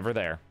 That was never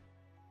there.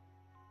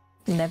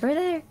 Never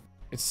there.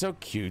 It's so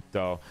cute,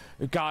 though.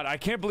 God, I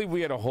can't believe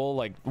we had a whole,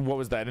 like, what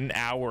was that? An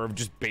hour of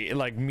just,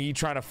 like, me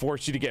trying to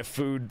force you to get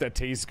food that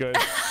tastes good.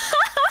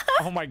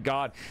 Oh, my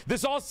God.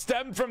 This all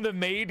stemmed from the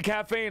Maid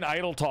Cafe and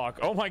Idle Talk.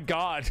 Oh, my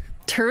God.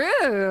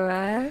 True.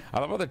 I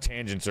love how the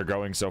tangents are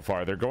going so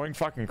far. They're going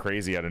fucking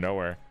crazy out of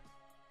nowhere.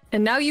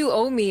 And now you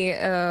owe me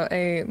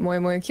a Moi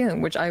Moi Kyun,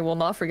 which I will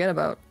not forget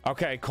about.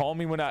 Okay, call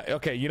me when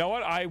okay, you know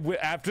what?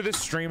 After this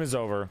stream is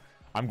over,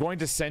 I'm going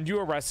to send you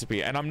a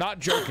recipe, and I'm not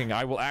joking.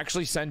 I will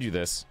actually send you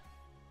this.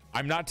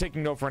 I'm not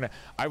taking no for an.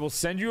 I will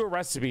send you a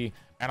recipe,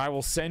 and I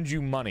will send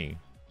you money.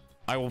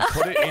 I will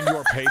put it in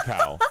your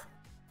PayPal.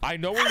 I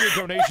know where your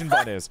donation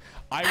button is.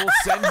 I will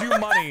send you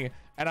money,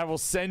 and I will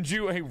send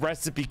you a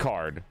recipe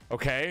card.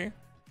 Okay?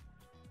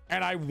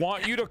 And I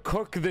want you to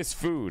cook this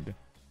food.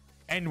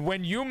 And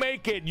when you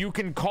make it, you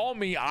can call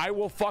me. I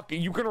will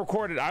you can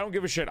record it. I don't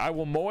give a shit. I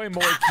will Moi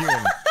Moi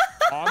Kyun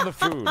on the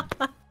food.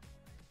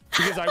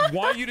 Because I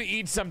want you to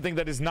eat something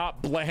that is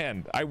not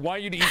bland. I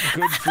want you to eat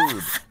good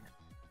food.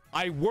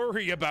 I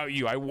worry about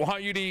you. I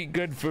want you to eat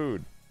good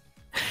food.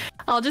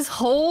 I'll just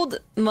hold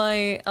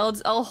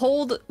I'll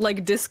hold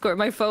like Discord,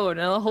 my phone,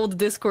 and I'll hold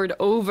Discord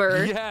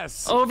over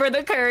over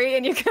the curry,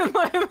 and you can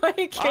Moi Moi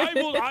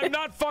Kyun. I'm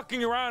not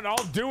fucking around.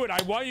 I'll do it.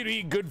 I want you to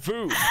eat good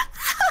food.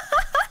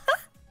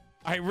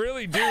 I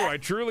really do. I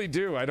truly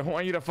do. I don't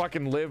want you to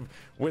fucking live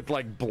with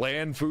like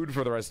bland food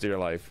for the rest of your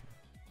life.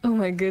 Oh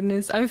my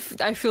goodness. I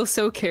feel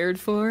so cared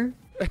for.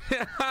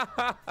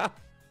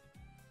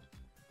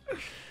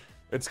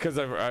 It's because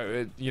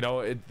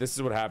this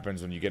is what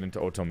happens when you get into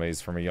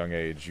otomes from a young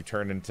age. You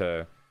turn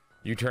into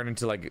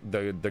like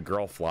the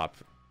girl flop,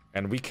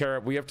 and we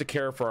have to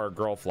care for our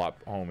girl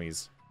flop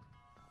homies.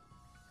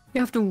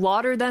 You have to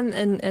water them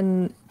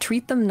and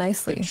treat them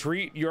nicely.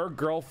 Treat your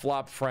girl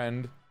flop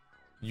friend.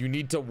 You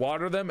need to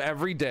water them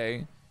every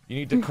day. You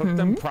need to cook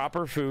them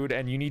proper food,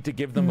 and you need to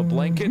give them a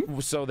blanket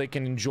so they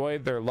can enjoy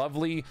their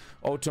lovely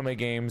otome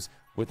games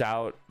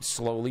without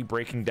slowly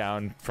breaking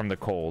down from the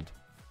cold.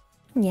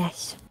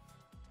 Yes.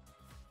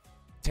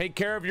 Take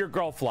care of your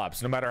girl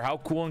flops, no matter how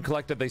cool and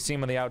collected they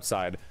seem on the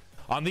outside.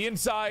 On the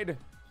inside,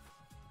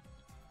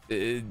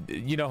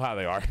 you know how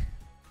they are.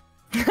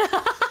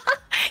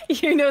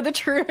 You know the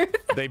truth.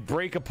 They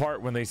break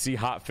apart when they see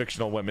hot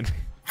fictional women.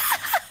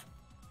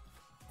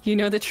 You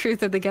know the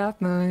truth of the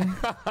gap, man.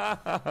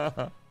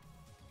 I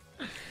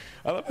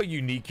love how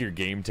unique your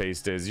game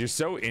taste is. You're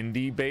so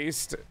indie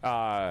based,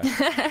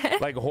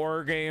 like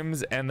horror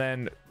games, and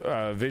then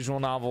visual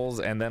novels,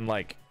 and then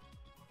like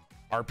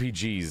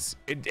RPGs.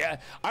 I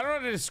don't know how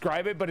to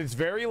describe it, but it's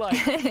very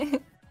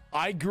like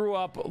I grew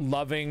up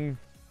loving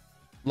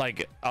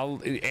like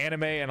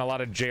anime and a lot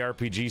of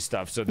JRPG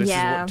stuff, so this is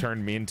what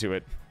turned me into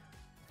it.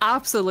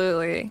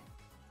 Absolutely.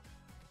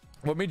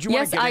 What made you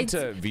want to get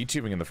into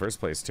VTubing in the first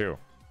place too?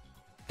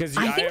 Because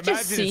I imagine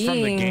it's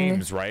from the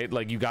games, right?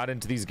 Like you got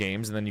into these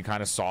games and then you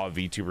kind of saw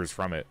VTubers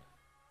from it.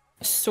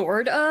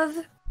 Sort of.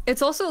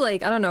 It's also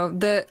like, I don't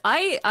know,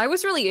 I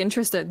was really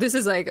interested. This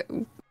is like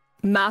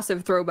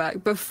massive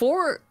throwback.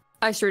 Before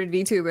I started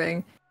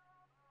VTubing,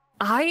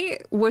 I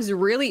was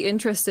really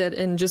interested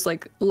in just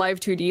like live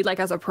 2D,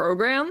 like as a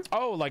program.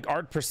 Oh, like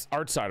art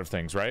side of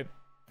things, right?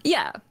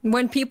 Yeah,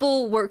 when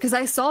people were, because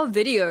I saw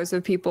videos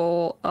of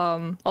people,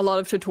 a lot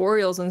of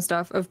tutorials and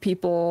stuff of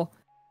people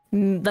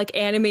like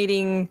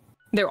animating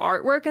their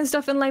artwork and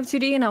stuff in Live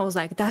 2D, and I was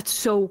like, that's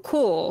so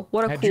cool.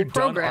 What a Had cool you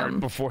program. done art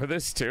before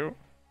this too?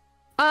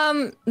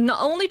 Not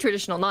only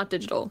traditional, not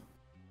digital.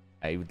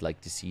 I would like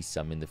to see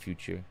some in the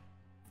future.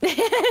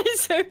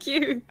 So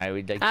cute. I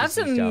would like I to have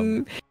see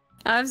some.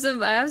 I have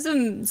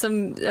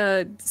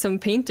some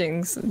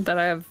paintings that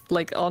I have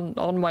like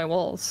on my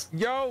walls.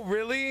 Yo,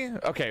 really?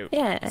 Okay.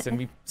 Yeah. Send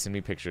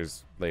me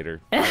pictures later.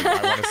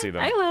 I want to see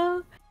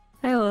them.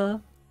 I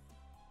will.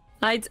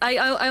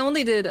 I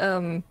only did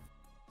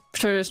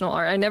traditional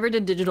art. I never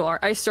did digital art.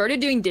 I started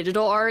doing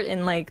digital art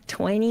in like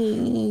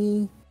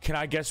 20. Can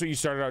I guess what you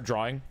started out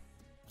drawing?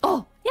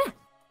 Oh, yeah.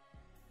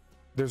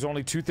 There's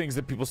only 2 things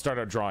that people start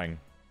out drawing.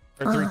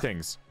 Or 3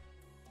 things.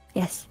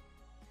 Yes.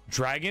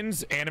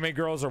 Dragons, anime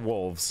girls, or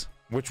wolves?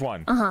 Which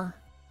one?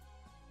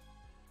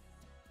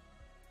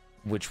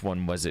 Which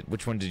one was it?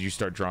 Which one did you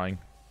start drawing?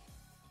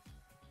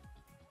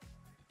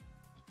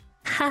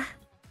 Ha.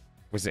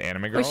 Was it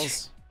anime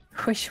girls?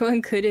 Which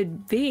one could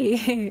it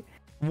be?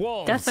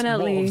 Wolves.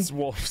 Definitely. Wolves.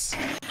 Wolves.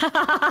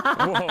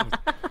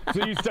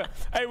 So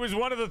it was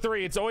one of the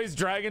 3. It's always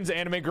dragons,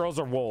 anime girls,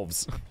 or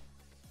wolves.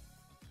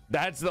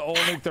 That's the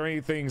only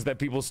 3 things that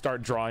people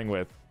start drawing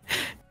with.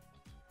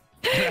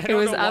 I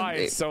don't know why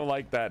it's so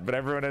like that, but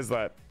everyone has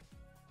that.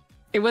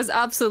 It was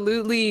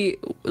absolutely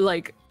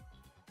like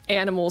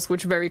animals,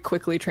 which very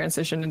quickly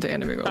transitioned into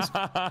anime girls.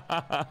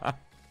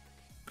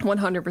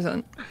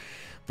 100%.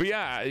 But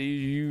yeah,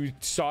 you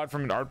saw it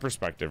from an art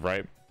perspective,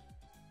 right?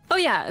 Oh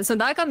yeah, so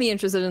that got me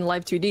interested in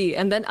Live 2D,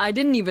 and then I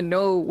didn't even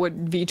know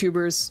what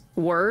VTubers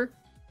were.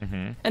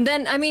 And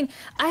then, I mean,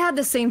 I had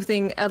the same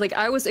thing. Like,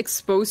 I was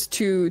exposed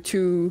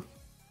to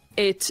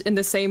it in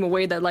the same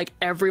way that like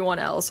everyone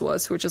else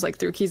was, which is like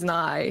through Keys and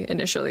I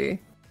initially,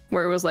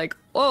 where it was like,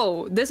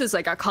 oh, this is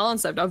like a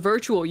concept, a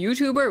virtual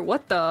YouTuber.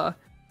 What the?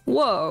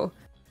 Whoa.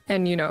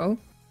 And you know.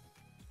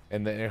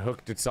 And then it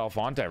hooked itself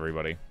onto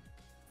everybody.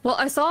 Well,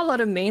 I saw a lot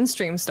of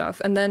mainstream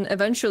stuff, and then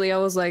eventually I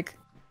was like,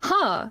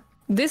 huh,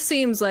 this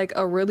seems like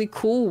a really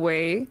cool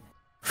way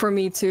for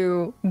me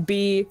to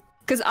be,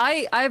 because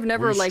I've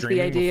never liked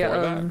the idea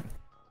of,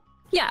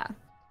 yeah,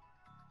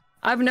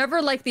 I've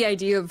never liked the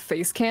idea of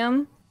face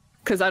cam,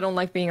 because I don't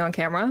like being on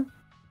camera.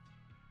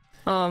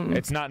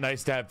 It's not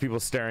nice to have people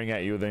staring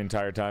at you the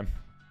entire time.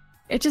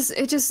 It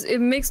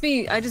makes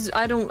me, I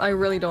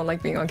really don't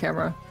like being on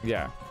camera.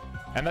 Yeah,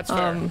 and that's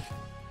fair.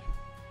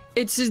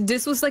 It's just,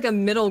 this was like a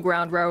middle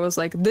ground where I was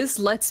like, this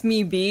lets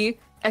me be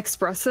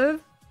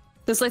expressive.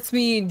 This lets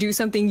me do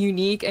something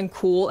unique and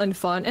cool and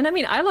fun. And I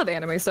mean, I love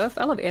anime stuff.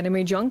 I love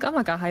anime junk. I'm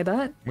not gonna hide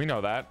that. We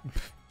know that.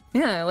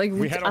 Yeah, like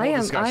we had a whole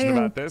discussion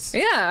about this.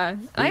 Yeah,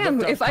 I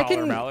am. If I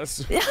can,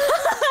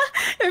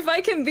 if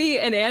I can be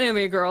an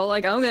anime girl,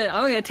 like I'm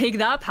gonna take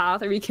that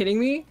path. Are you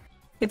kidding me?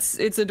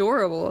 It's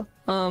adorable.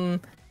 So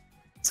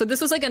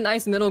this was like a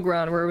nice middle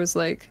ground where it was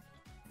like,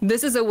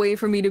 this is a way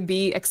for me to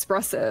be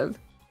expressive.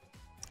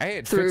 Hey,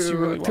 it fits you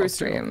really well through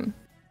stream.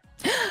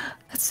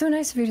 That's so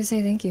nice of you to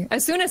say. Thank you.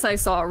 As soon as I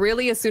saw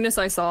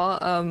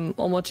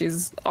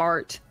Omochi's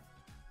art,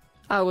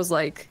 I was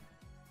like,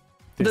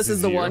 this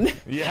is the one.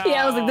 Yeah.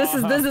 Yeah, I was like, this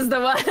is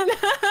the one.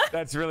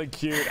 That's really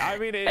cute. I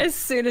mean, as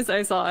soon as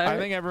I saw it, I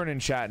think everyone in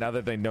chat, now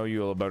that they know you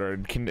a little better,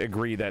 can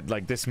agree that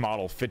like this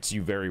model fits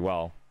you very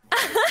well.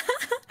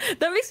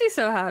 That makes me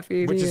so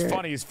happy. Which is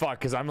funny as fuck,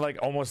 because I'm like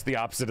almost the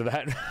opposite of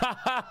that.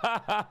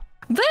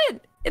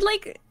 But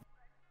like,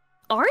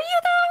 are you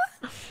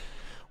though?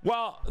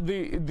 Well,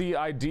 the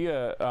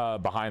idea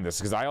behind this,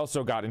 because I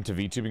also got into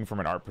VTubing from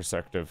an art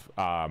perspective,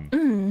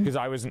 because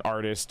I was an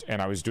artist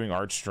and I was doing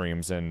art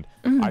streams, and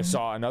I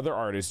saw another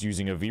artist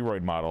using a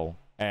Vroid model,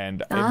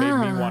 and it made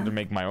me want to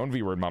make my own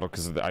Vroid model,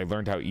 because I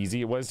learned how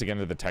easy it was to get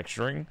into the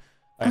texturing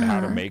and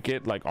how to make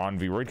it like on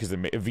Vroid, because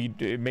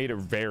it made it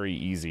very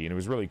easy and it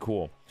was really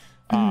cool.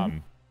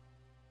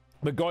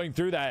 But going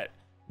through that,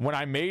 when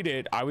I made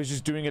it, I was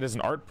just doing it as an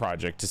art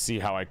project to see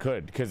how I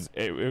could, because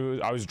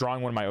I was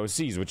drawing one of my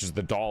OCs, which is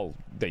the doll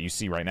that you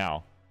see right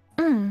now.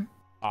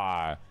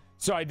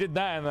 So I did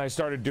that, and then I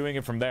started doing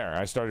it from there.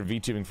 I started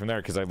VTubing from there,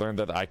 because I learned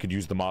that I could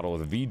use the model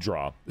with a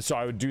VDraw. So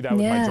I would do that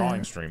with my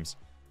drawing streams.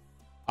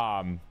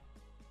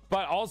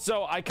 But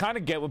also, I kind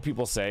of get what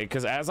people say,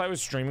 because as I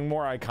was streaming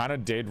more, I kind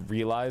of did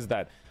realize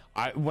that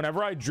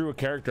whenever I drew a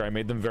character, I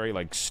made them very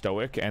like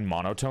stoic and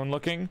monotone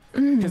looking,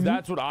 because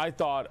that's what I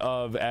thought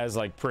of as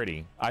like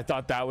pretty. I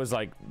thought that was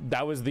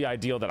the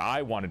ideal that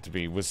I wanted to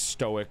be, was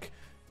stoic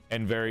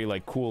and very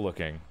like cool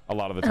looking a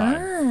lot of the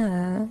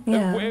time.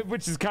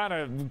 Which is kind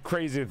of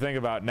crazy to think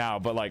about now,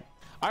 but like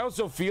I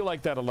also feel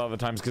like that a lot of the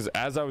times, because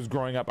as I was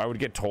growing up, I would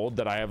get told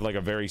that I have like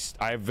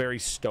I have very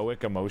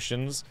stoic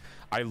emotions.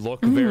 I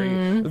look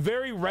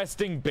very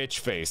resting bitch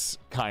face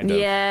kind of.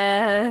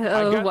 Yeah.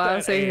 I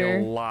got that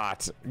a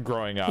lot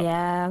growing up.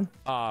 Yeah.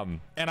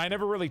 And I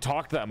never really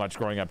talked that much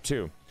growing up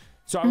too.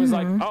 So I was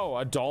like, oh,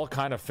 a doll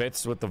kind of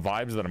fits with the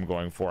vibes that I'm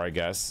going for, I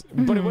guess.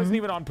 But it wasn't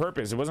even on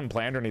purpose. It wasn't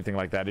planned or anything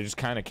like that. It just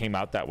kind of came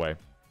out that way.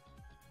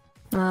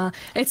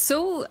 It's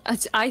so.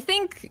 I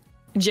think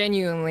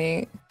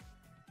genuinely,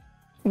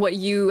 what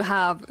you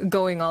have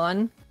going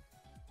on.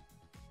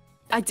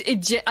 I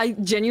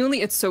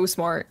genuinely, it's so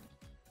smart.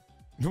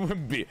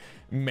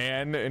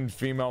 Man and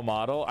female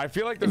model. I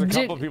feel like there's a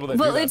couple of people that.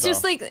 Well, do that, it's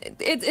just like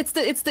it's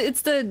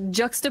the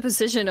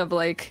juxtaposition of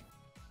like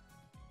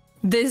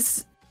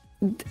this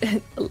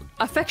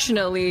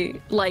affectionately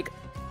like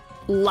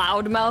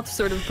loudmouth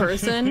sort of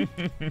person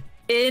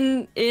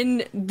in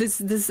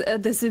this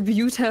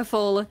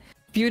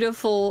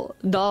beautiful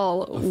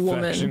doll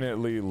woman.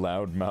 Affectionately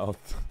loudmouth.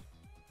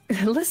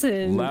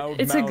 Listen,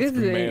 it's a good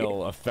thing.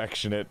 Male,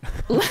 affectionate.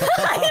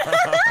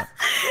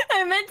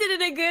 I meant it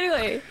in a good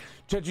way.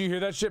 Did you hear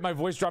that shit? My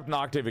voice dropped an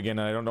octave again,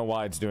 and I don't know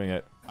why it's doing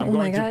it. I'm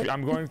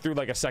going through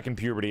like a second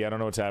puberty. I don't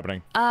know what's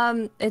happening.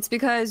 It's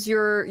because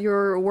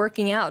you're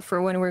working out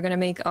for when we're gonna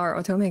make our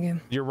Otome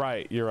game. You're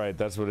right. You're right.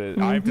 That's what it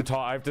is.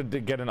 I have to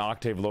get an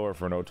octave lower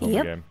for an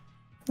Otome game.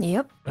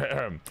 Yep.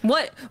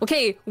 What?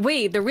 Okay,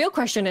 wait. The real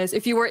question is,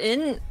 if you were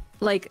in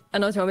like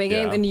an Otome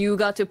game and you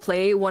got to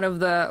play one of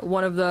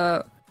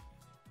the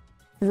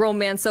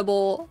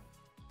romanceable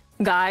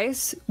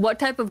guys, what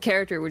type of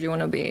character would you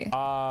want to be?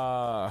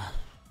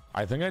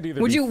 I think I'd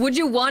either. Would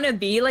you want to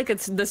be like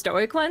the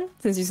stoic one?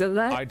 Since you said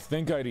that, I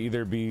think I'd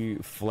either be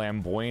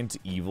flamboyant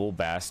evil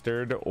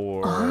bastard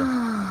or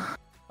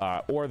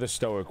the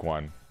stoic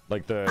one,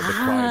 like the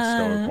quiet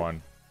stoic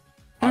one.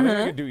 I think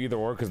I could do either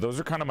or because those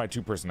are kind of my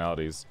two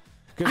personalities.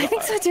 I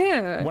think so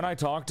too. When I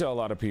talk to a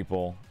lot of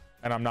people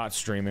and I'm not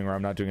streaming or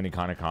I'm not doing any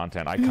kind of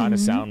content, I kind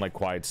of sound like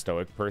quiet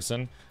stoic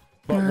person.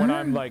 But when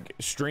I'm like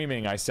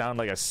streaming, I sound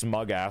like a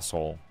smug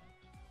asshole.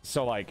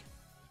 So like,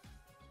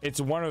 it's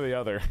one or the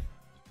other.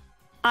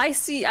 I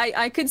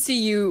could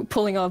see you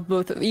pulling off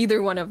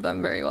either one of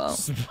them very well.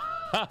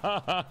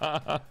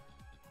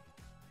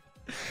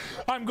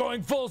 I'm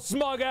going full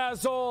smug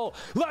asshole.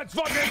 Let's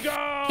fucking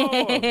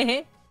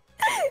go.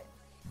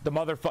 The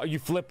motherfucker, you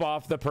flip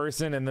off the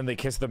person and then they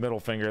kiss the middle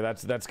finger.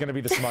 That's gonna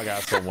be the smug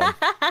asshole one.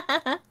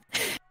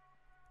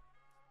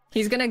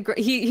 He's gonna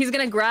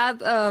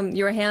grab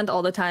your hand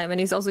all the time, and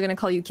he's also gonna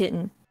call you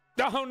kitten.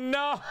 Oh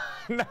no,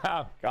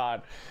 no,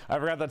 God! I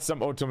forgot that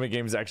some Otome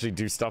games actually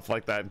do stuff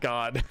like that.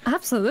 God.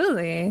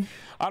 Absolutely.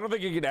 I don't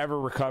think it could ever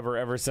recover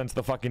ever since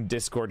the fucking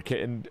Discord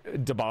kitten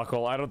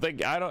debacle. I don't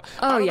think. Oh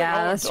think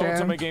that's true.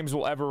 Otome games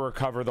will ever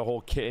recover the whole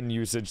kitten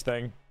usage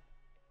thing.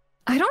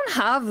 I don't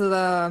have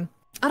the.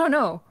 I don't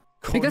know.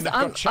 Because yeah,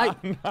 but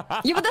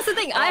that's the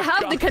thing. I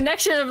have the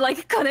connection of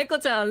like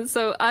Kaneko-chan,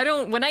 so I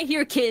don't. When I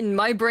hear kitten,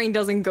 my brain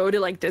doesn't go to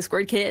like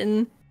Discord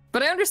kitten.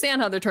 But I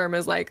understand how the term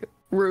is like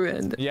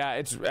ruined. Yeah,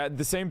 it's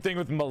the same thing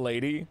with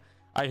Milady.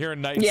 I hear a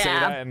knight say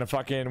that, and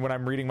fucking when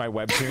I'm reading my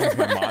webtoons,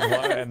 my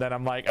manga, and then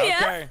I'm like,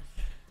 okay,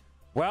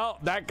 well,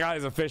 that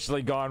guy's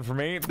officially gone for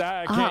me.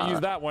 I can't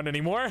use that one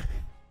anymore.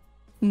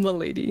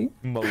 Milady.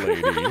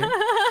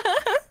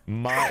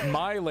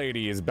 My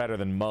lady is better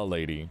than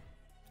Milady.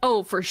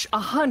 Oh, for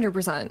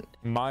 100%.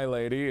 My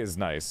lady is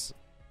nice.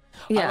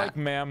 Yeah. I like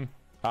ma'am.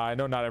 I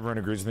know not everyone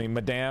agrees with me.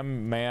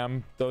 Madame,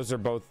 ma'am, those are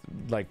both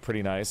like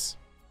pretty nice.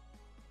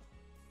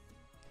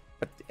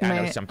 But I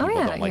know some people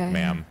don't like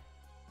ma'am.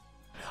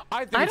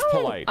 I think it's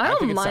polite. I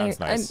think it sounds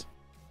nice.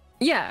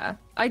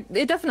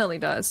 It definitely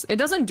does. It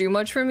doesn't do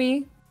much for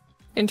me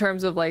in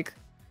terms of like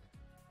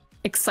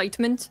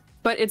excitement,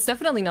 but it's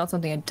definitely not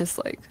something I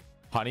dislike.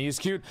 Honey is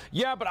cute.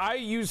 Yeah, but I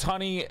use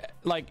honey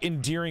like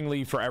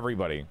endearingly for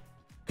everybody.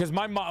 Because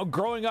my mom,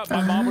 growing up,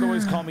 my mom would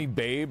always call me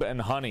babe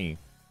and honey.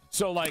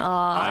 So like,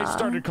 I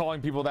started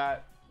calling people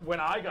that when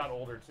I got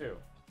older too.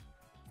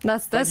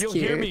 That's you'll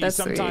cute. Hear me that's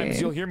sometimes.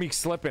 sweet. You'll hear me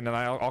slipping, and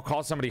I'll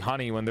call somebody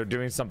honey when they're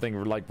doing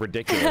something like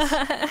ridiculous.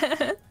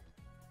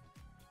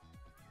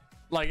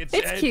 Like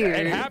it's cute.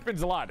 It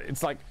happens a lot.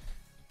 It's like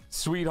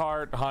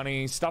sweetheart,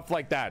 honey, stuff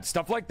like that.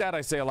 Stuff like that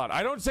I say a lot.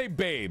 I don't say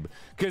babe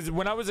because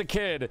when I was a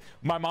kid,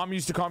 my mom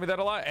used to call me that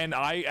a lot, and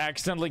I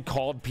accidentally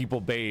called people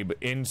babe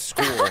in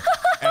school,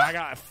 and I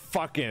got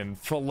fucking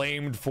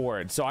flamed for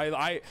it. So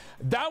I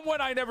that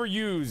one I never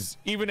use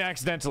even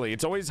accidentally.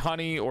 It's always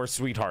honey or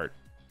sweetheart.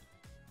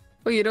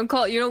 Well, you don't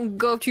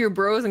go up to your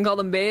bros and call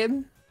them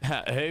babe?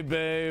 Hey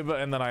babe,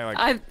 and then I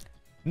like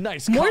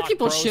nice more cock,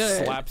 people bro,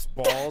 should slaps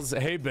balls.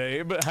 Hey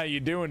babe, how you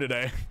doing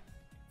today?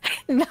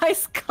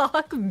 Nice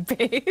cock,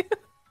 babe.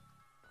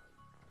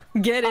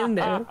 Get in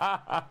there.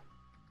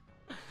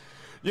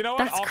 You know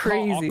what? That's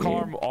crazy.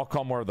 I'll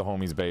call more of the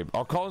homies babe.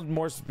 I'll call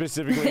more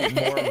specifically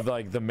more of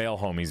like the male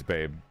homies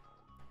babe.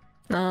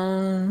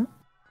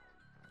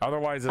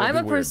 Otherwise, I'm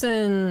a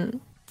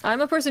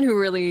person who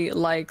really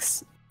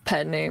likes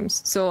pet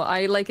names, so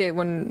I like it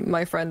when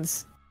my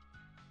friends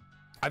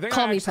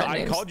call me pet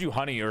names. I called you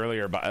honey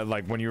earlier, but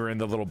like when you were in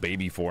the little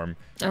baby form,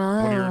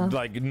 when you're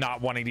like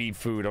not wanting to eat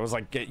food. I was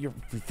like,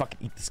 fucking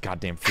eat this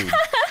goddamn food.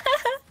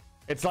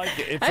 It's like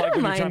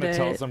when you're trying to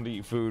tell somebody to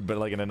eat food, but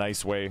like in a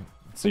nice way,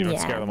 so you don't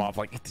scare them off.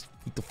 Like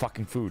eat the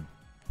fucking food.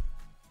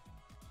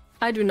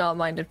 I do not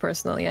mind it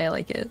personally. I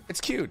like it.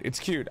 It's cute. It's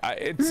cute.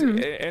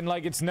 And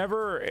like it's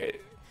never.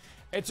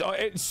 It's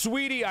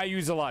sweetie I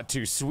use a lot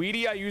too.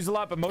 Sweetie I use a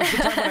lot, but most of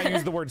the time when I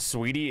use the word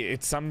sweetie,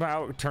 it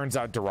somehow turns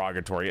out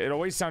derogatory. It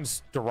always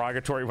sounds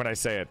derogatory when I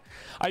say it.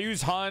 I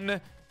use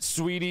hun,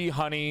 sweetie,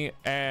 honey,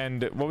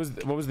 and what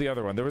was the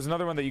other one? There was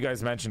another one that you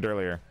guys mentioned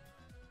earlier.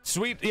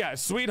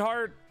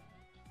 Sweetheart,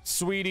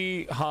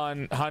 sweetie,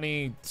 hun,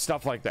 honey,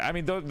 stuff like that. I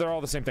mean, they're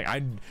all the same thing.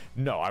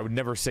 I would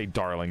never say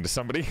darling to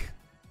somebody.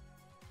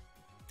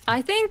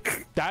 I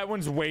think that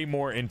one's way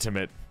more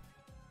intimate.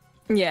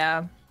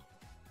 Yeah.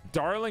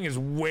 Darling is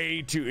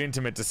way too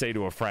intimate to say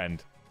to a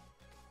friend.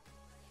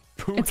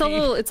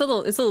 Pookie. It's a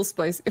little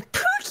spicy.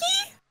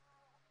 Pookie?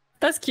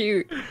 That's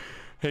cute.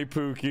 Hey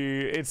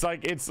Pookie. It's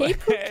like hey,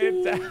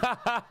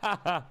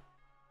 Pookie.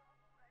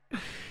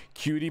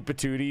 Cutie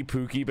patootie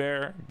Pookie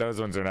bear. Those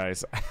ones are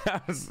nice.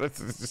 It's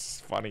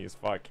just funny as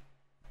fuck.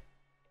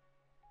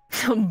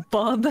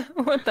 Bub?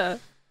 What the?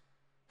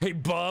 Hey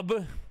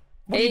bub.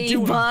 What are you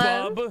doing,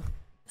 bub?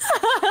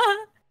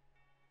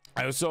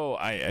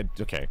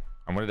 Okay.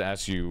 I wanted to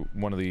ask you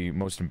one of the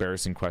most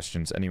embarrassing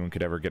questions anyone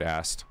could ever get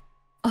asked.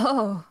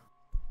 Oh.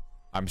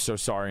 I'm so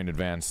sorry in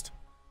advance.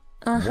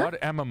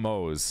 What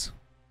MMOs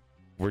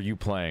were you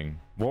playing?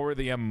 What were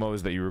the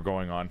MMOs that you were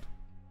going on?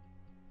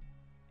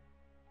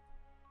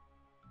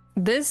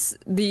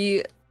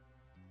 The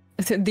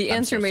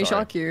answer may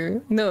shock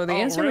you. No, the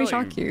answer may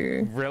shock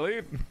you.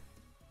 Really?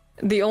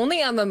 The only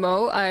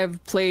MMO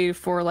I've played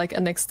for like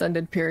an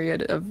extended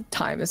period of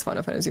time is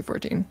Final Fantasy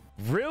XIV.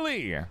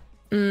 Really?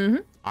 Mm-hmm.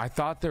 I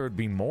thought there would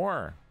be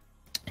more.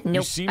 Nope.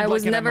 You seemed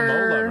like an MMO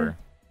lover.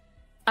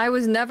 I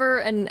was never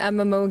an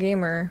MMO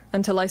gamer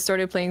until I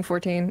started playing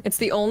 14. It's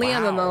the only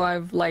MMO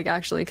I've like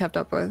actually kept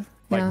up with.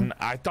 Like, yeah.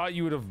 I thought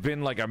you would have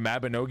been like a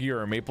Mabinogi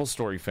or a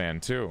MapleStory fan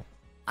too.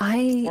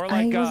 Or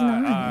like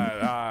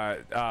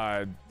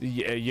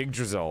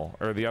Yggdrasil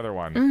or the other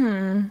one.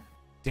 Mm-hmm.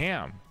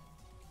 Damn.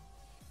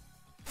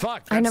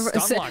 Fuck.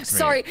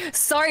 That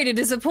sorry to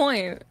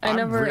disappoint. I was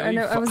never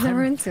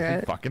into it.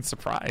 I'm fucking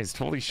surprised.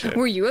 Holy shit.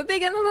 Were you a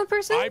big MMO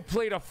person? I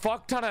played a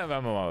fuck ton of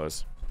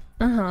MMOs.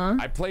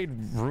 I played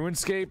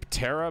RuneScape,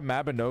 Terra,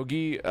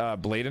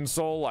 Mabinogi, Blade and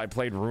Soul. I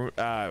played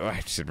I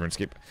said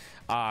RuneScape.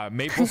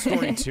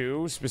 MapleStory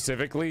 2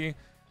 specifically.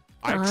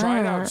 I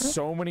tried out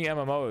so many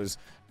MMOs.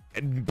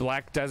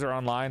 Black Desert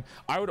Online.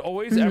 I would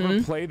always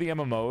ever play the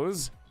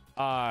MMOs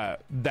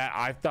that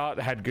I thought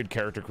had good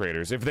character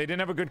creators. If they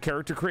didn't have a good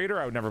character creator,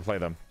 I would never play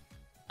them.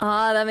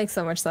 That makes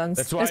so much sense.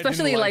 That's why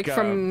especially like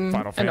from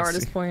an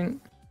artist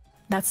point.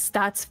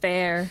 That's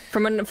fair.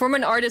 From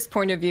an artist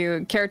point of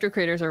view, character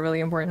creators are really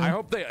important. I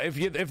hope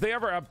if they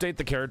ever update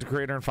the character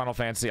creator in Final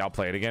Fantasy, I'll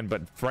play it again.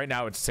 But right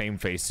now, it's same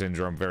face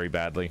syndrome very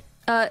badly.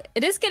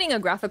 It is getting a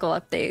graphical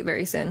update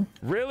very soon.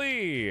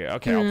 Really?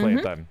 Okay, I'll play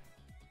it then.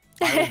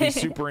 I will be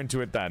super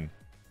into it then.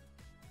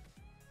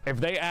 If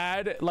they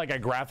add like a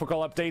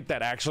graphical update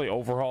that actually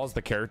overhauls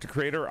the character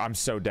creator, I'm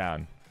so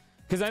down.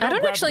 Because I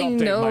don't actually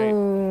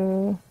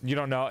know. You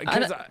don't know?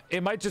 Because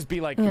it might just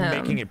be like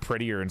making it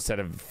prettier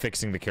instead of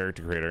fixing the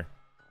character creator.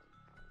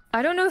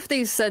 I don't know if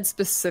they said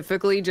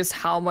specifically just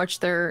how much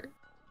they're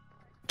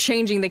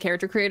changing the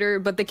character creator,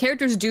 but the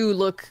characters do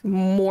look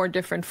more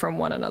different from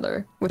one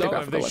another with the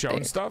graphical update. Have they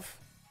shown stuff?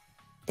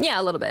 Yeah,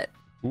 a little bit.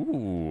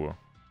 Ooh.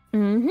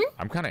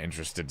 I'm kind of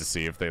interested to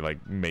see if they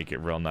like make it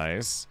real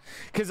nice.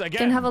 Because again,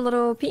 can have a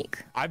little peek.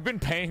 I've been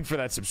paying for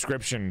that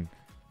subscription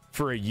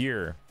for a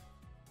year.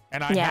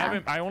 And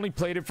I only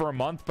played it for a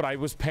month, but I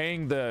was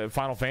paying the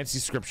Final Fantasy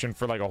subscription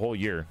for like a whole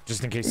year,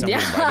 just in case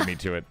somebody invited me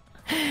to it.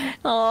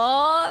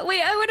 Oh,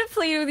 wait, I would have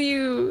played with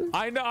you.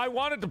 I know, I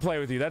wanted to play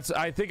with you.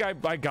 I think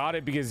I got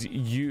it because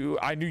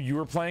I knew you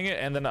were playing it,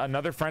 and then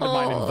another friend of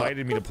mine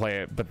invited me to play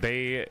it, but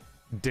they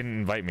didn't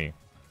invite me.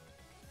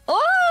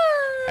 Oh!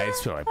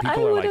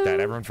 People are like that.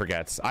 Everyone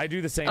forgets. I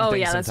do the same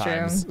thing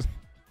sometimes. That's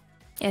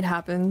true. It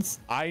happens.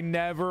 I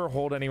never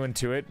hold anyone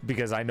to it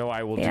because I know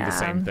I will do the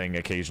same thing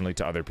occasionally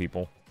to other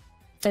people.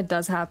 It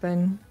does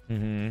happen.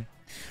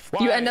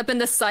 You end up in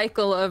the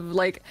cycle of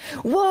like,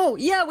 whoa,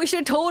 yeah, we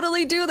should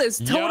totally do this,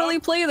 totally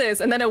play this,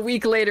 and then a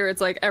week later,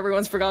 it's like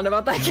everyone's forgotten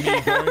about that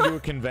game. Going to a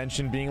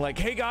convention, being like,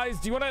 hey guys,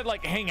 do you want to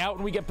like hang out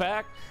when we get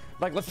back?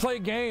 Like, let's play a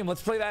game.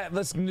 Let's play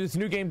this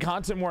new game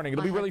content warning.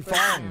 It'll be really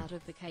fun. Out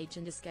of the cage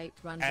and escaped,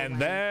 and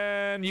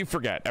then you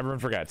forget. Everyone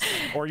forgets.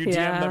 Or you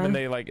DM them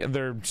and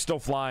they're still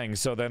flying.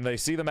 So then they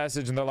see the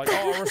message and they're like,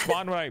 oh, I'll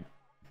respond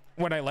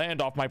when I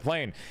land off my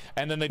plane.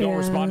 And then they don't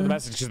respond to the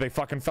message because they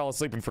fucking fell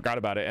asleep and forgot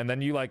about it. And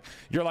then you're like,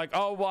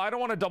 oh, well, I don't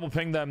want to double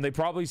ping them. They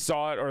probably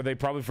saw it or they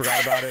probably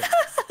forgot about it.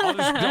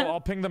 I'll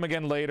ping them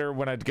again later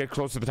when I get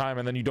close to the time.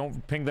 And then you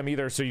don't ping them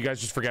either. So you guys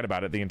just forget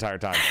about it the entire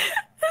time.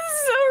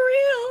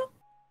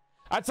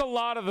 That's a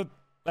lot.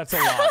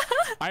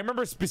 I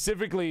remember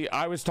specifically,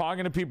 I was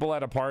talking to people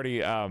at a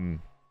party at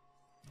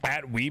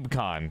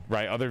WeebCon,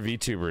 right? Other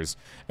VTubers.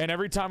 And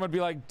every time I'd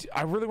be like,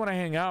 I really want to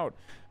hang out.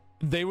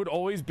 They would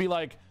always be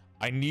like,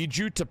 I need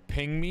you to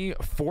ping me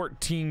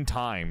 14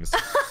 times.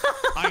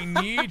 I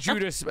need you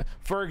to,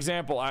 for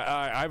example,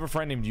 I have a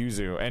friend named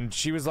Yuzu, and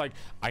she was like,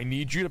 I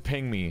need you to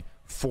ping me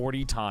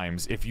 40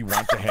 times if you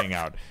want to hang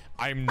out.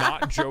 I'm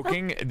not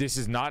joking. This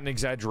is not an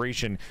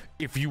exaggeration.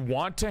 If you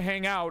want to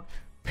hang out,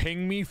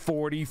 ping me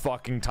 40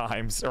 fucking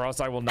times or else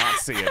I will not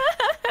see it.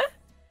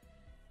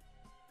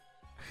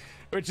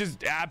 Which is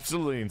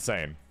absolutely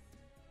insane.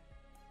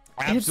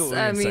 Absolutely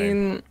insane. I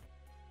mean,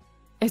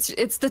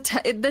 it's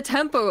the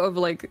tempo of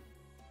like,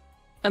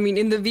 I mean,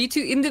 in the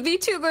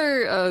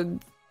VTuber,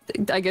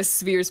 I guess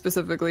sphere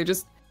specifically,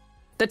 just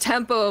the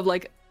tempo of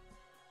like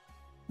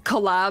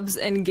collabs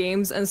and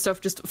games and stuff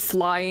just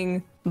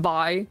flying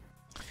by.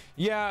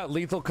 Yeah,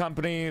 Lethal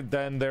Company,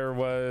 then there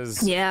was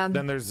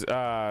then there's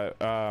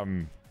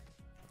Content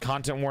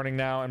Warning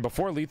now, and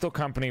before Lethal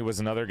Company was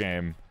another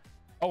game.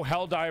 Oh,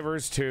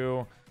 Helldivers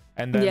too.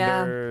 And then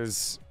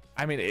there's,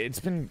 I mean,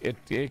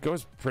 it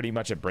goes pretty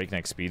much at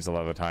breakneck speeds a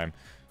lot of the time.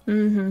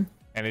 And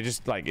it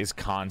just like is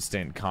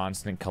constant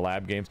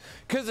collab games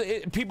because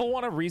people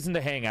want a reason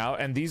to hang out,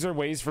 and these are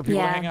ways for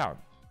people to hang out.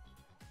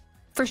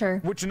 For sure.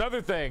 Which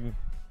another thing,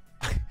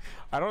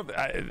 how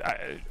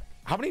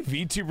many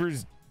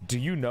VTubers do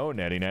you know,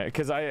 Nerine?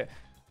 Because I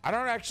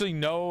don't actually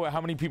know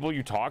how many people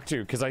you talk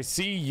to, because I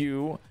see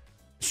you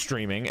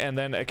streaming and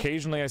then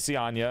occasionally I see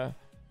Anya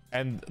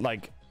and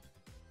like,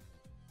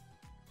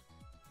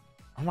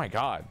 oh my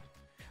god,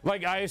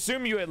 like I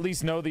assume you at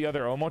least know the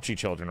other Omochi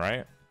children,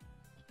 right?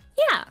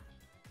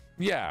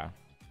 Yeah,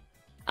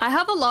 I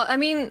have a lot. I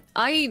mean,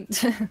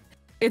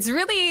 it's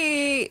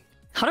really,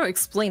 how do I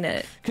explain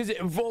it? Because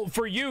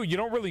for you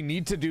don't really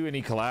need to do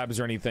any collabs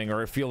or anything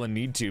or feel a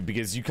need to,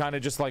 because you kind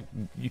of just like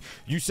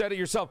you said it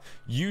yourself,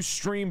 you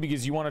stream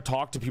because you want to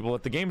talk to people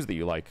at the games that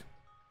you like.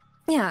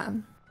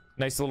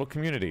 Nice little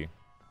community.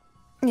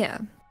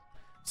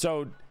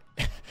 So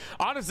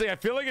honestly, I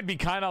feel like it'd be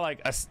kind of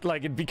like I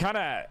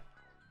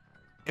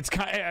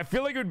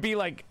feel like it would be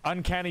like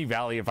Uncanny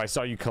Valley if I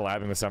saw you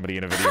collabing with somebody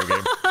in a video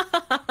game.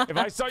 If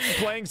I saw you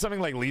playing something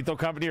like Lethal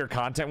Company or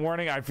Content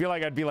Warning, I feel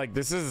like I'd be like,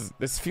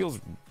 this feels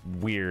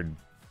weird.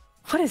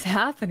 What is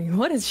happening?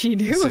 What is she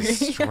doing?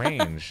 This is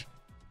strange.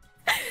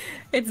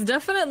 It's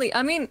definitely,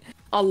 I mean,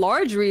 a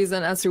large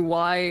reason as to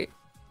why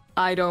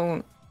I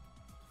don't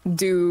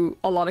do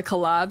a lot of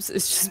collabs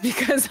is just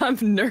because I'm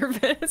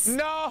nervous.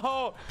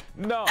 No.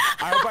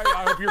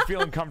 I hope you're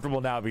feeling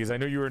comfortable now, because I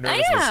know you were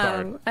nervous at the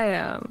start. I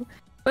am.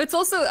 But it's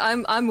also,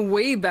 I'm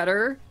way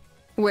better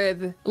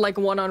with like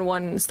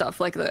one-on-one stuff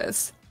like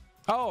this.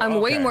 I'm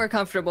way more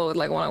comfortable with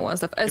like one-on-one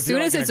stuff. As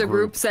soon as it's a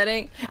group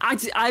setting,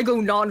 I go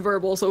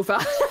non-verbal so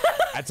fast.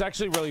 That's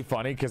actually really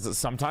funny, because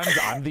sometimes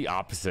I'm the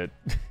opposite.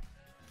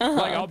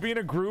 Like I'll be in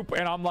a group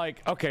and I'm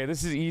like, okay,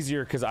 this is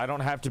easier because I don't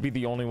have to be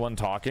the only one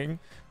talking.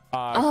 You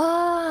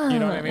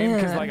know what I mean?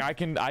 Because like I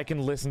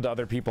can listen to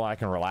other people. I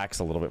can relax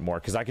a little bit more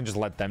because I can just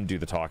let them do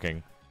the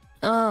talking.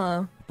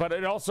 But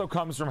it also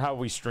comes from how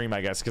we stream,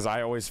 I guess, because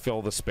I always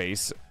fill the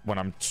space when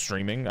I'm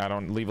streaming. I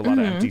don't leave a lot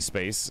of empty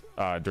space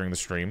during the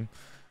stream.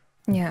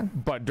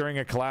 But during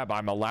a collab,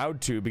 I'm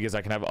allowed to, because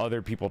I can have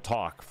other people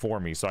talk for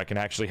me, so I can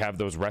actually have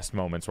those rest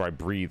moments where I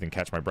breathe and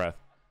catch my breath.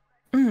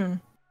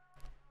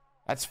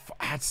 That's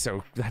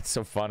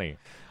so funny.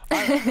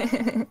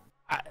 I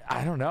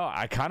don't know.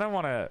 I kind of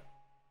want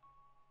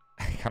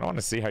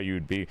to see how you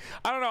would be.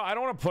 I don't know. I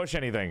don't want to push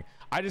anything.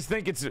 I just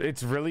think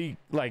it's really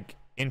like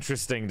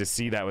interesting to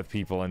see that with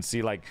people and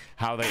see like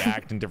how they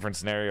act in different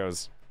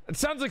scenarios. It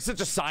sounds like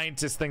such a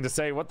scientist thing to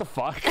say. What the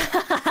fuck?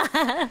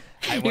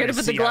 You're gonna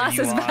put the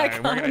glasses back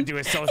on. We're gonna do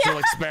a social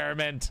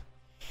experiment.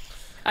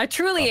 I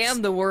truly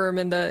am the worm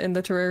in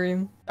the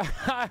terrarium.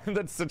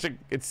 That's such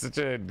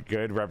a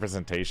good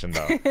representation,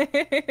 though.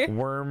 The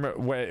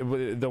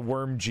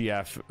worm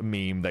GF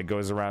meme that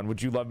goes around.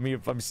 Would you love me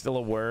if I'm still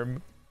a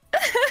worm?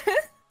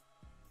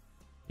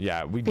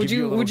 Yeah, would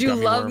you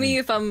love me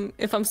if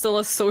I'm still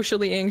a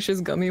socially anxious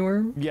gummy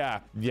worm?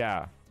 Yeah.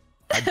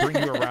 I'd bring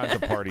you around to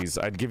parties.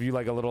 I'd give you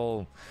like a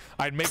little,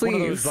 I'd make one of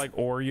those like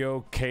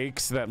Oreo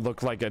cakes that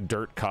look like a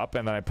dirt cup,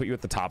 and then I put you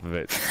at the top of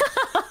it.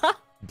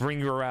 Bring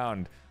you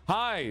around.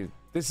 Hi,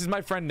 this is my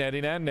friend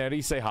Nerine.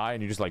 Nerine, say hi,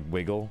 and you just like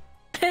wiggle.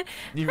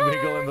 You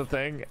wiggle in the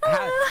thing.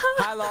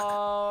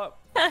 Hello.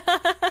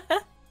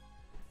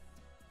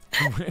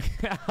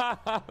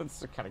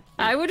 That's kind of cute.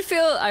 I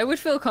would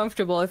feel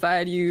comfortable if I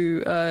had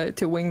you to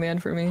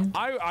wingman for me.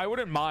 I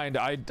wouldn't mind.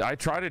 I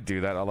try to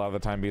do that a lot of the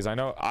time, because I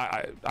know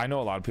I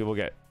know a lot of people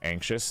get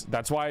anxious.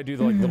 That's why I do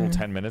the like little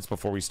 10 minutes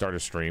before we start a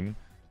stream.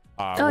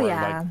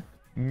 Like,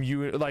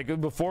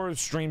 before the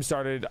stream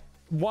started,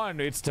 one,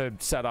 it's to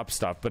set up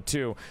stuff, but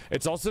two,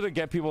 it's also to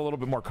get people a little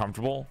bit more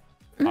comfortable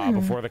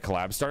before the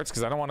collab starts,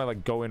 because I don't want to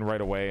like go in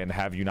right away and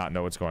have you not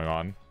know what's going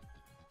on.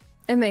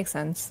 It makes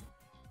sense.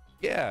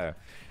 Yeah.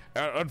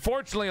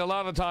 Unfortunately, a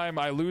lot of the time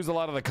I lose a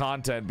lot of the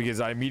content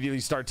because I immediately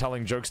start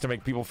telling jokes to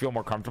make people feel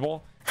more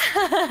comfortable.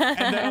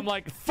 And then I'm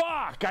like,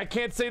 fuck, I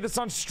can't say this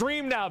on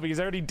stream now because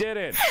I already did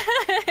it.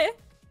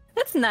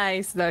 That's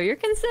nice though. You're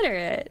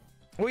considerate.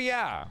 Well,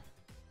 yeah.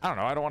 I don't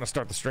know. I don't want to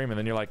start the stream and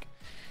then you're like,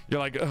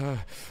 and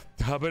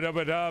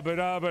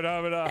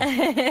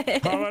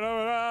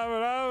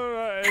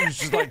it's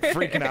just like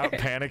freaking out,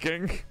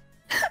 panicking.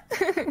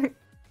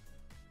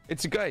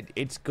 It's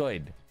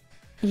good.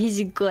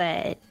 He's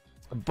good.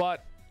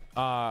 But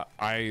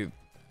I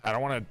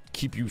don't want to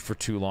keep you for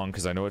too long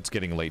because I know it's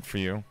getting late for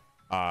you.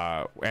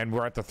 And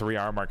we're at the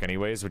 3-hour mark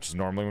anyways, which is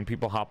normally when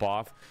people hop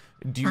off.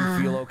 Do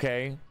you feel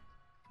okay?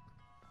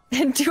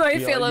 Do I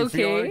feel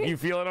okay? You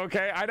feeling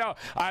okay? I know.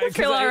 I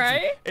feel all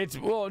right. It's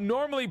well,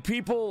 normally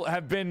people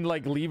have been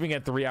like leaving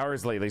at 3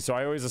 hours lately, so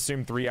I always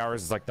assume 3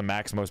 hours is like the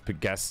max most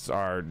guests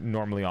are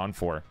normally on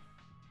for.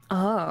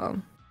 Oh,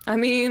 I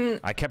mean,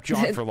 I kept you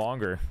on for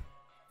longer.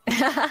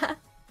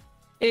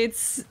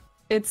 It's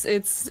I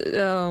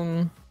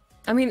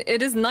mean,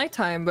 it is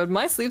nighttime, but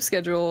my sleep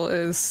schedule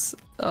is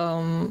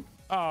oh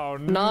not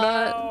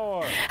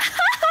no.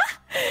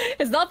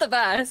 It's not the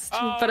best,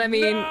 but I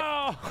mean,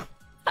 no!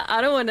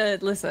 I don't want to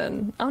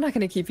listen. I'm not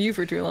going to keep you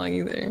for too long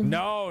either.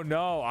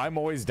 No, I'm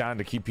always down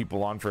to keep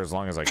people on for as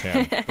long as I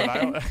can. But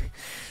I don't.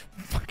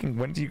 Fucking,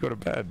 when do you go to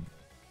bed?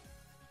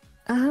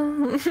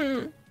 I'll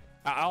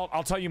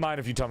tell you mine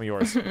if you tell me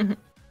yours.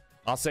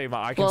 I'll say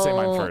mine. I can say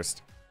mine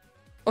first.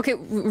 Okay,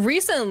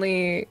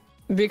 recently,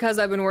 because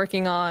I've been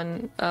working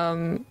on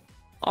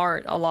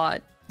art a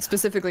lot,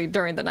 specifically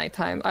during the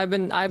nighttime, I've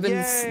been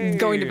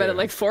going to bed at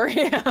like 4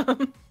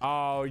 a.m.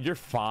 Oh, you're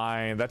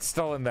fine. That's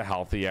still in the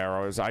healthy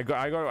arrows. I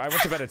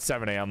went to bed at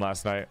 7 a.m.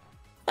 last night.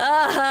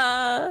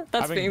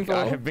 That's painful.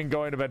 I have been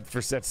going to bed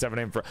at 7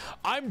 a.m.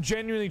 I'm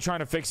genuinely trying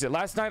to fix it.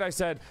 Last night I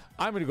said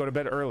I'm gonna go to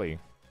bed early.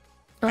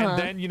 And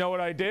then you know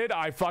what I did?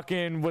 I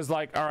fucking was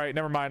like, all right,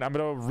 never mind. I'm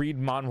gonna read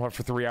manhwa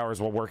for 3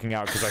 hours while working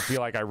out because I feel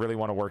like I really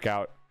want to work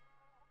out.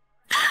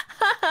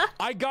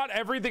 I got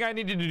everything I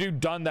needed to do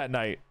done that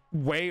night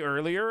way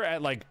earlier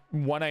at like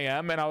 1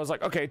 a.m. and I was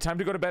like, okay, time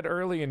to go to bed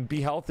early and be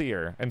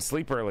healthier and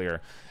sleep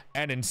earlier.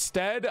 And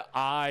instead,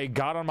 I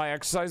got on my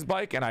exercise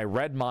bike and I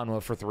read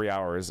manhwa for 3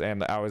 hours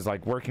and I was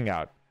like working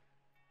out.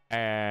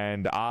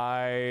 And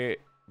I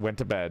went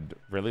to bed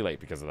really late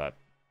because of that.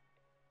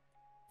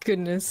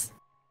 Goodness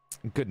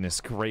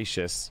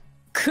gracious.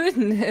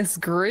 Goodness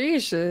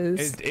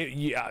gracious.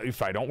 Yeah,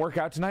 if I don't work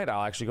out tonight,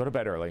 I'll actually go to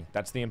bed early.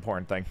 That's the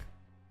important thing.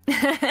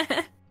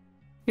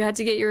 You had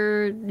to get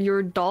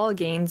your doll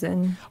gains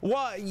in.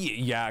 Well,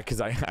 yeah, because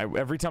I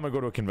every time I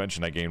go to a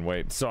convention, I gain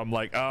weight. So I'm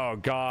like, oh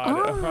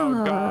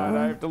god,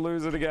 I have to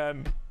lose it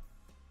again.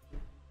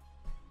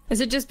 Is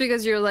it just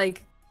because you're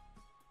like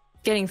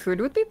getting food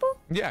with people?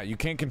 Yeah, you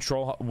can't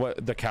control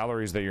what the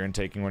calories that you're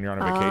intaking when you're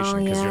on a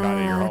vacation because you're not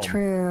at your home.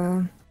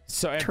 True.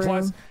 So and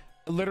plus,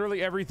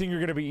 literally everything you're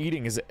going to be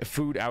eating is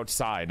food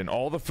outside, and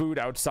all the food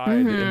outside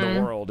in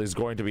the world is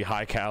going to be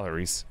high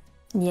calories.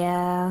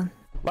 Yeah.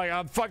 Like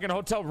a fucking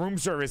hotel room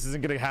service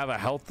isn't going to have a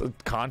health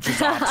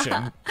conscious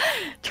option.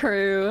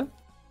 True.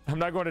 I'm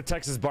not going to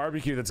Texas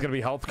barbecue that's going to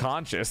be health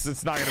conscious.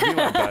 It's not going to be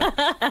like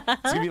that.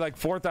 It's going to be like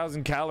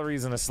 4,000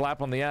 calories and a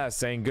slap on the ass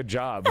saying good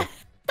job.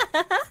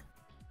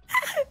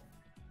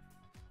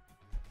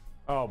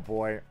 Oh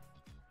boy.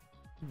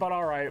 But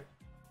all right.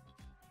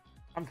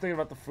 I'm thinking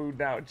about the food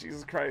now.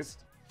 Jesus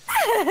Christ.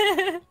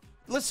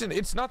 Listen,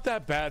 it's not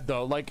that bad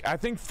though. Like I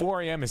think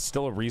 4 a.m. is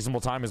still a reasonable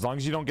time as long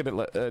as you don't get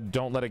it.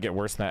 Don't let it get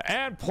worse than that.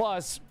 And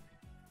plus,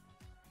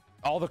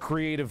 all the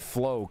creative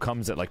flow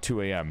comes at like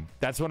 2 a.m.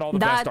 That's when all the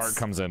best art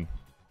comes in.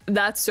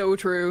 That's so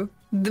true.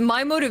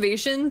 My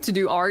motivation to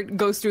do art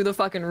goes through the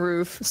fucking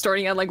roof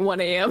starting at like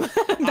 1 a.m.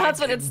 That's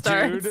when it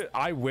starts. Dude,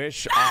 I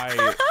wish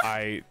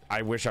I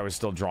wish I was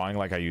still drawing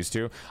like I used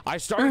to. I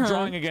started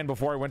drawing again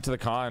before I went to the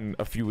con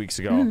a few weeks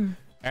ago.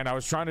 And I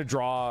was trying to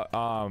draw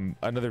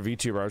another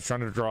VTuber. I was trying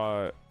to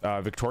draw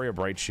Victoria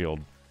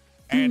Brightshield.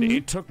 And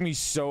it took me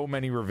so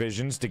many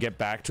revisions to get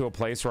back to a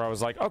place where I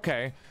was like,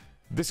 okay,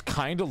 this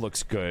kind of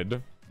looks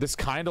good. This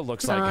kind of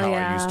looks like how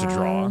I used to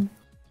draw.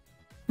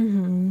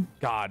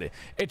 God,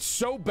 it's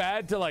so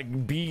bad to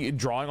like be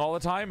drawing all the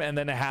time and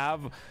then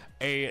have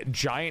a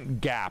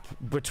giant gap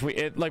between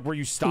it, like where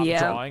you stop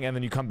drawing and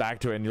then you come back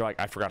to it and you're like,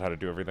 I forgot how to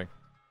do everything.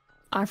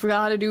 I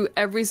forgot how to do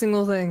every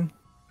single thing.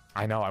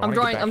 I know. I'm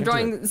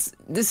drawing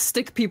this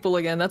stick people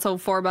again. That's how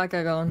far back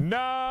I gone.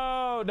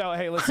 No.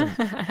 Hey, listen.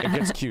 It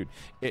gets cute.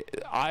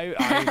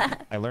 I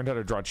learned how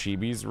to draw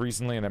chibis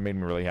recently, and that made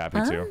me really happy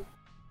too.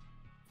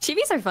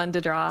 Chibis are fun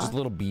to draw. Just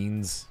little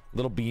beans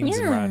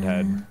and round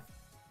head.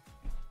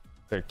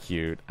 They're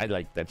cute. I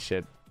like that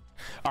shit.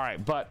 All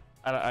right, but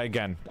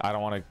again, I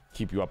don't want to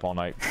keep you up all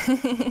night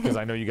because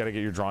I know you got to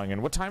get your drawing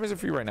in. What time is it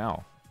for you right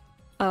now?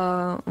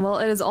 Well,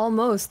 it is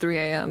almost 3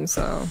 a.m.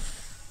 So.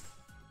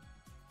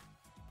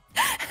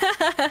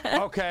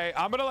 Okay,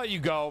 I'm gonna let you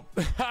go.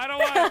 I don't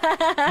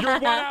want. You're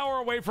 1 hour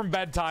away from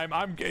bedtime.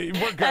 We're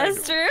good.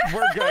 That's true.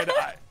 We're good.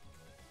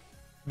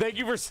 Thank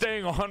you for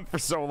staying on for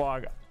so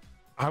long.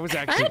 I was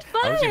gonna keep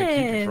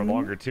you for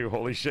longer too.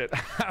 Holy shit.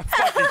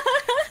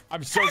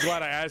 I'm so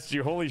glad I asked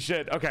you. Holy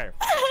shit. Okay.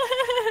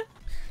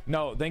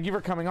 No, thank you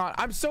for coming on.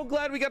 I'm so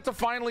glad we got to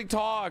finally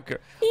talk. Yeah.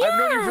 I've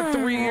known you for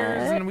 3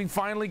 years, and we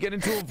finally get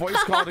into a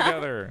voice call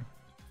together.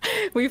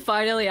 We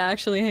finally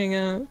actually hang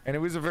out. And it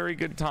was a very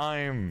good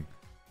time.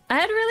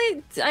 I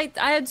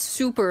had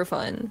super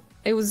fun.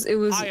 It was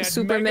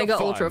super mega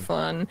ultra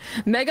fun.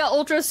 Mega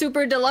ultra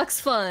super deluxe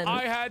fun.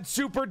 I had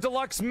super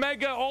deluxe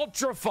mega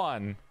ultra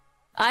fun.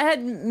 I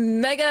had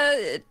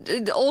mega,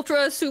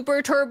 ultra,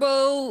 super,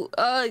 turbo,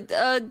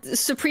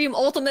 supreme,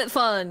 ultimate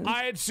fun.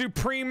 I had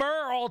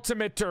Supremer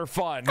Ultimater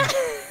fun.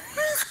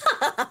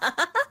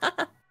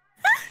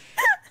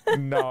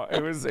 No,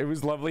 it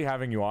was lovely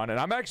having you on, and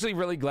I'm actually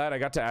really glad I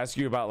got to ask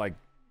you about, like,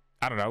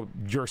 I don't know,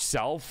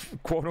 yourself,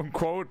 quote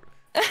unquote.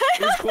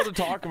 It was cool to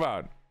talk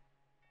about.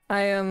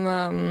 I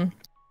am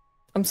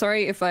I'm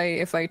sorry if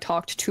I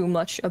talked too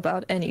much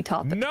about any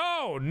topic.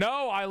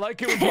 No, I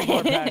like it when people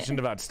are passionate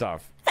about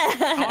stuff.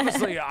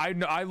 Honestly,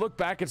 I look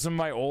back at some of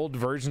my old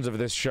versions of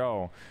this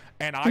show,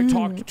 and I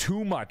talked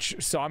too much,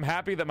 so I'm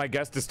happy that my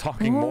guest is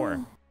talking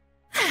more.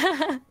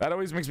 That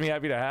always makes me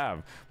happy to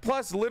have.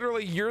 Plus,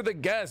 literally, you're the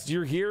guest.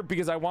 You're here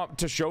because I want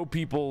to show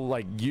people,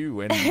 like,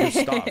 you and your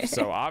stuff.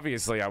 So,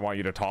 obviously, I want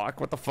you to talk.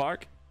 What the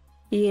fuck?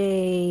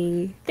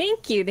 Yay.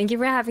 Thank you. Thank you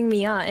for having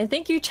me on. And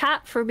thank you,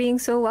 chat, for being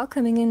so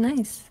welcoming and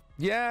nice.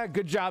 Yeah,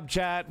 good job,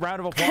 chat. Round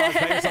of applause.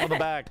 Pat yourself on the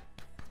back.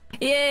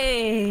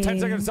 Yay. 10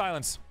 seconds of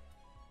silence.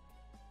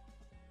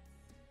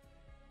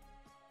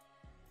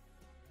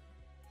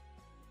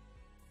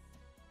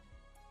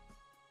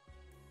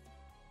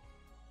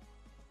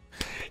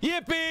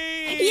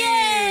 Yippee!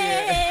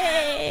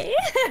 Yay!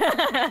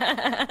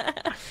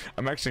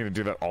 I'm actually going to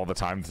do that all the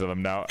time to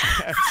them now.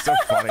 It's so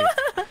funny.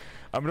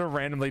 I'm going to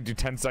randomly do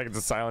 10 seconds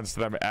of silence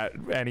to them at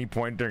any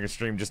point during a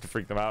stream just to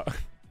freak them out.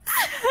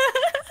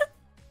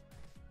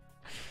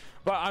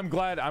 But I'm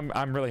glad.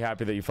 I'm really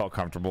happy that you felt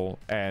comfortable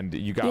and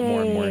you got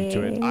more and more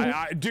into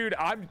it. Dude,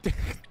 I'm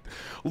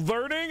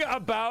learning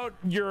about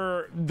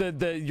your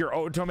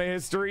Otome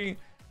history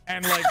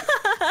and, like,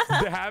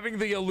 having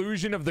the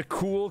illusion of the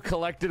cool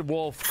collected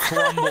wolf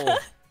crumble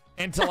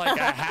into, like,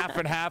 a half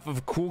and half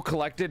of cool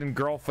collected and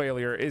girl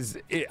failure is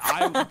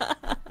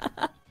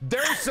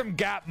there's some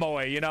gap moe,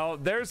 you know?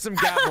 There's some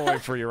gap moe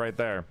for you right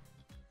there.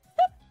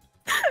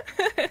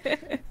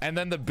 And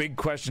then the big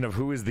question of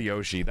who is the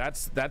Yoshi?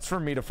 That's for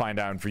me to find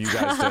out and for you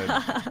guys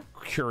to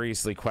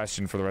curiously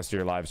question for the rest of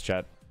your lives,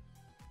 chat.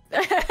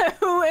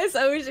 Who is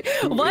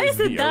Oshi? Why is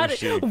it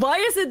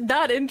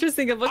that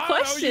interesting of a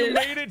question? Know, you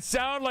made it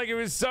sound like it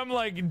was some,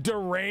 like,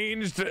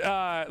 deranged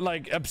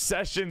like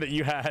obsession that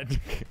you had.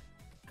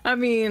 I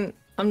mean,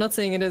 I'm not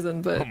saying it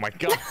isn't, but oh my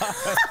god.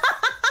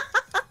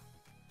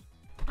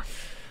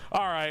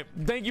 All right,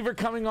 thank you for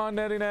coming on,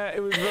 Nerine. It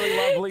was really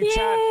lovely. Yay.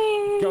 Chat,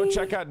 go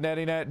check out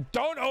Nerine.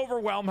 Don't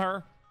overwhelm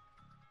her.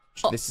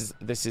 Oh. This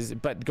is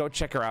but go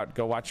check her out.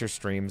 Go watch her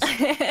streams.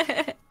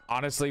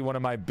 Honestly, one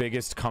of my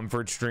biggest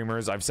comfort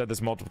streamers. I've said this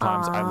multiple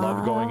times. I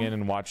love going in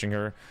and watching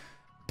her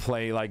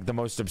play, like, the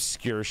most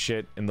obscure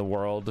shit in the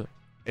world.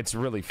 It's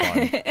really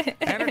fun.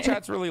 And her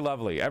chat's really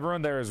lovely.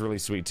 Everyone there is really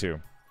sweet too.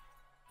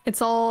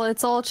 It's all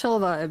chill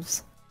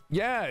vibes.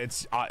 Yeah,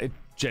 it's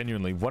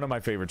genuinely one of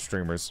my favorite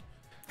streamers.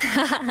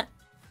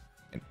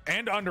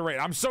 and underrated.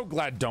 I'm so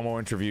glad Domo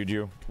interviewed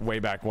you way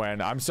back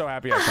when. I'm so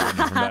happy I found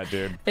you from that,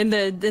 dude. In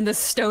the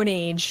Stone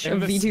Age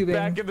of VTubing.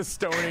 Back in the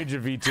Stone Age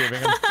of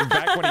VTubing. And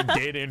back when he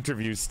did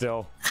interviews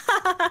still.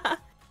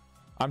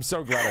 I'm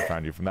so glad I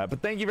found you from that.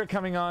 But thank you for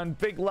coming on.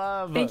 Big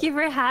love. Thank you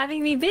for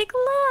having me. Big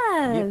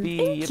love. Yippee,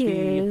 thank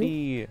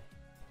yippee, you.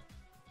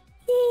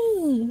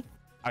 Yippee.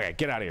 Okay,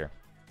 get out of here.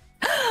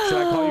 Should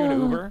I call you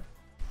an Uber?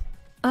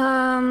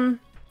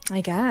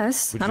 I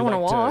guess. Would I don't want to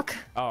walk.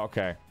 Oh,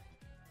 okay.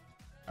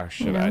 Oh,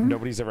 shit.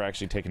 Nobody's ever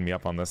actually taken me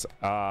up on this.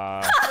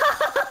 Normally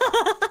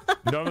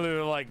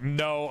they're like,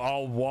 no,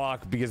 I'll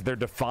walk because they're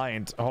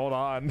defiant. Hold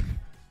on.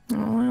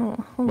 Oh,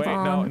 wait,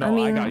 on. no, I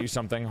mean, I got you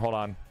something. Hold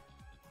on.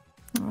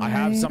 I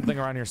have something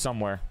around here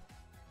somewhere.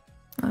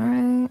 All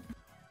right.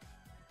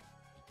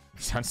 You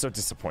sound so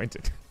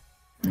disappointed.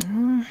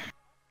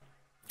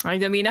 I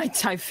mean, I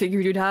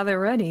figured you'd have it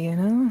ready, you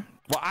know?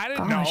 Well, I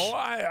didn't know.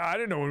 I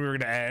didn't know when we were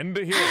gonna end.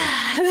 Here, all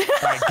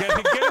right, get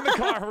in the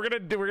car. We're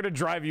gonna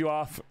drive you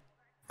off.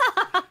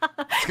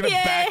 It's gonna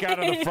back out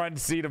of the front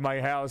seat of my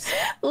house.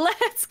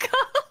 Let's go.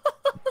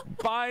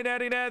 Bye,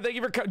 Nerine. Thank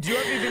you for coming. Do you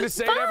have anything to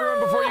say to everyone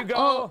before you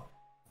go?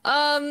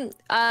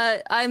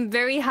 I'm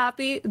very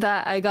happy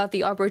that I got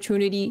the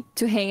opportunity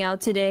to hang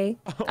out today.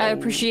 Oh. I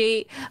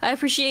appreciate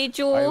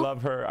Joel.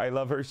 I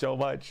love her so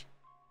much.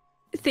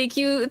 Thank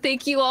you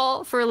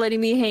all for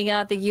letting me hang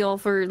out. Thank you all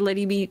for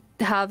letting me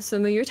have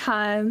some of your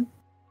time,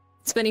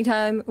 spending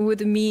time with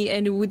me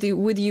and with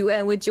you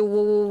and with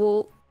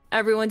Joel,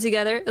 everyone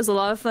together. It was a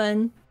lot of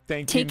fun.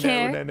 Thank you. Take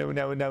care.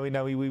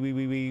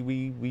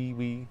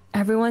 We.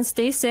 Everyone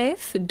stay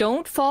safe.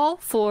 Don't fall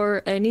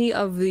for any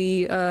of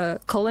the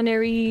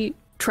culinary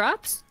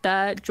traps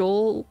that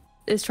Joel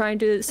is trying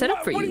to set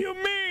up for you. What do you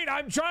mean?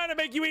 I'm trying to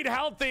make you eat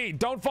healthy.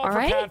 Don't fall all for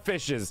right?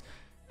 catfishes.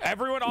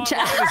 Everyone online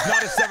is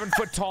not a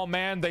 7-foot tall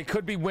man. They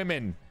could be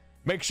women.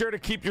 Make sure to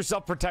keep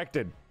yourself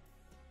protected.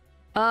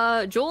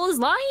 Joel is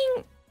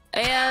lying,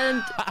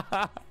 and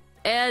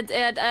and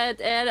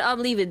I'm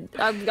leaving.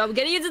 I'm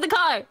getting into the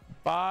car.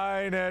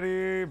 Bye,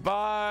 Nettie.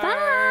 Bye.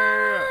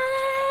 Bye.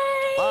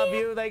 Love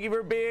you. Thank you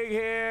for being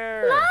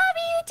here. Love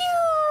you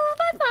too.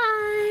 Bye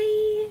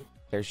bye.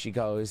 There she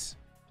goes.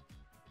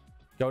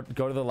 Go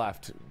to the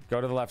left.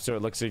 Go to the left so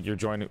it looks like you're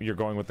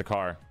going with the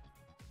car.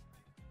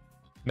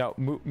 No,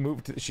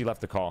 move to, she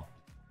left the call.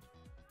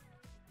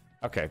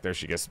 Okay, there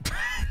she goes.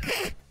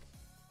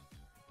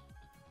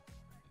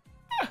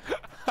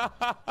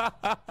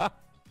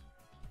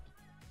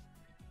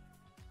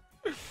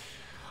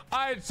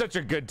 I had such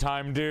a good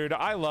time, dude.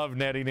 I love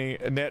Nerine.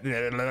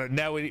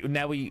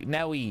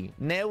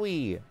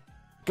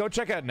 Go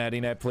check out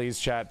Nerine, please,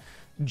 chat.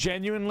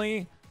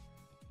 Genuinely,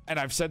 and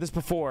I've said this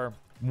before,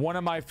 one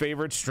of my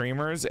favorite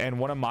streamers and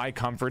one of my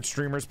comfort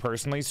streamers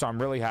personally, so I'm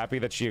really happy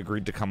that she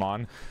agreed to come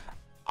on.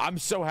 I'm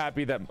so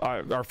happy that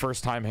our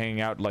first time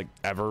hanging out, like,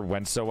 ever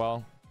went so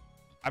well.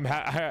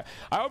 I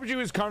hope she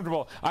was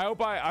comfortable. I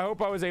hope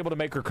I was able to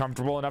make her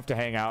comfortable enough to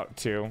hang out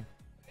too.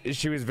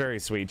 She was very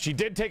sweet. She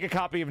did take a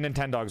copy of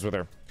Nintendogs with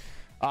her.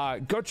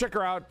 Go check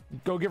her out.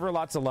 Go give her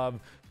lots of love.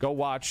 Go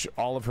watch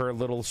all of her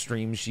little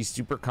streams. She's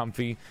super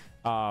comfy.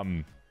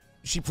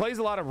 She plays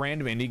a lot of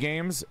random indie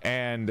games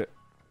and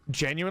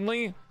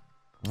genuinely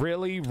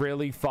really,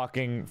 really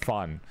fucking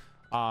fun.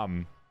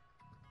 Don't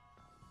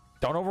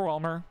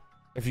overwhelm her.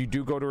 If you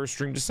do go to her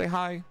stream, just say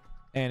hi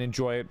and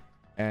enjoy it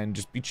and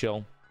just be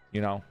chill,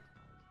 you know.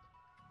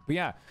 But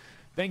yeah,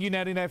 thank you,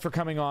 Nerine, for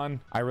coming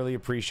on. I really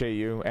appreciate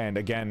you. And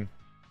again,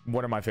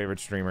 one of my favorite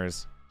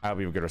streamers. I hope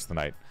you have a good rest of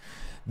the night.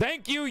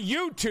 Thank you,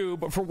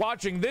 YouTube, for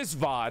watching this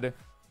VOD.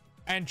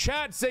 And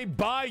chat, say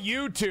bye,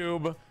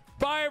 YouTube.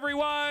 Bye,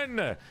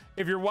 everyone.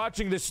 If you're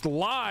watching this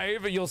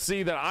live, you'll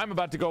see that I'm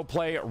about to go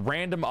play a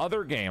random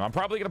other game. I'm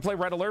probably going to play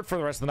Red Alert for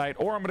the rest of the night,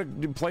 or I'm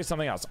going to play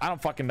something else. I don't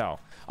fucking know.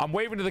 I'm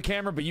waving to the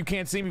camera, but you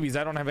can't see me because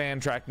I don't have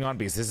hand tracking on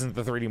because this isn't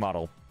the 3D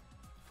model.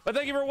 But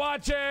thank you for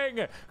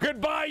watching.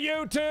 Goodbye,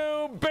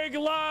 YouTube. Big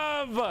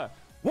love.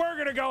 We're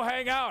going to go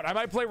hang out. I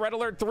might play Red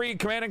Alert 3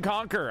 Command and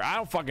Conquer. I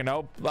don't fucking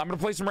know. I'm going to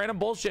play some random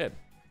bullshit.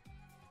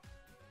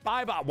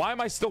 Bye-bye. Why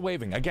am I still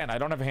waving? Again, I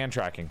don't have hand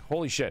tracking.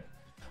 Holy shit.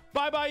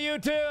 Bye-bye,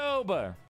 YouTube.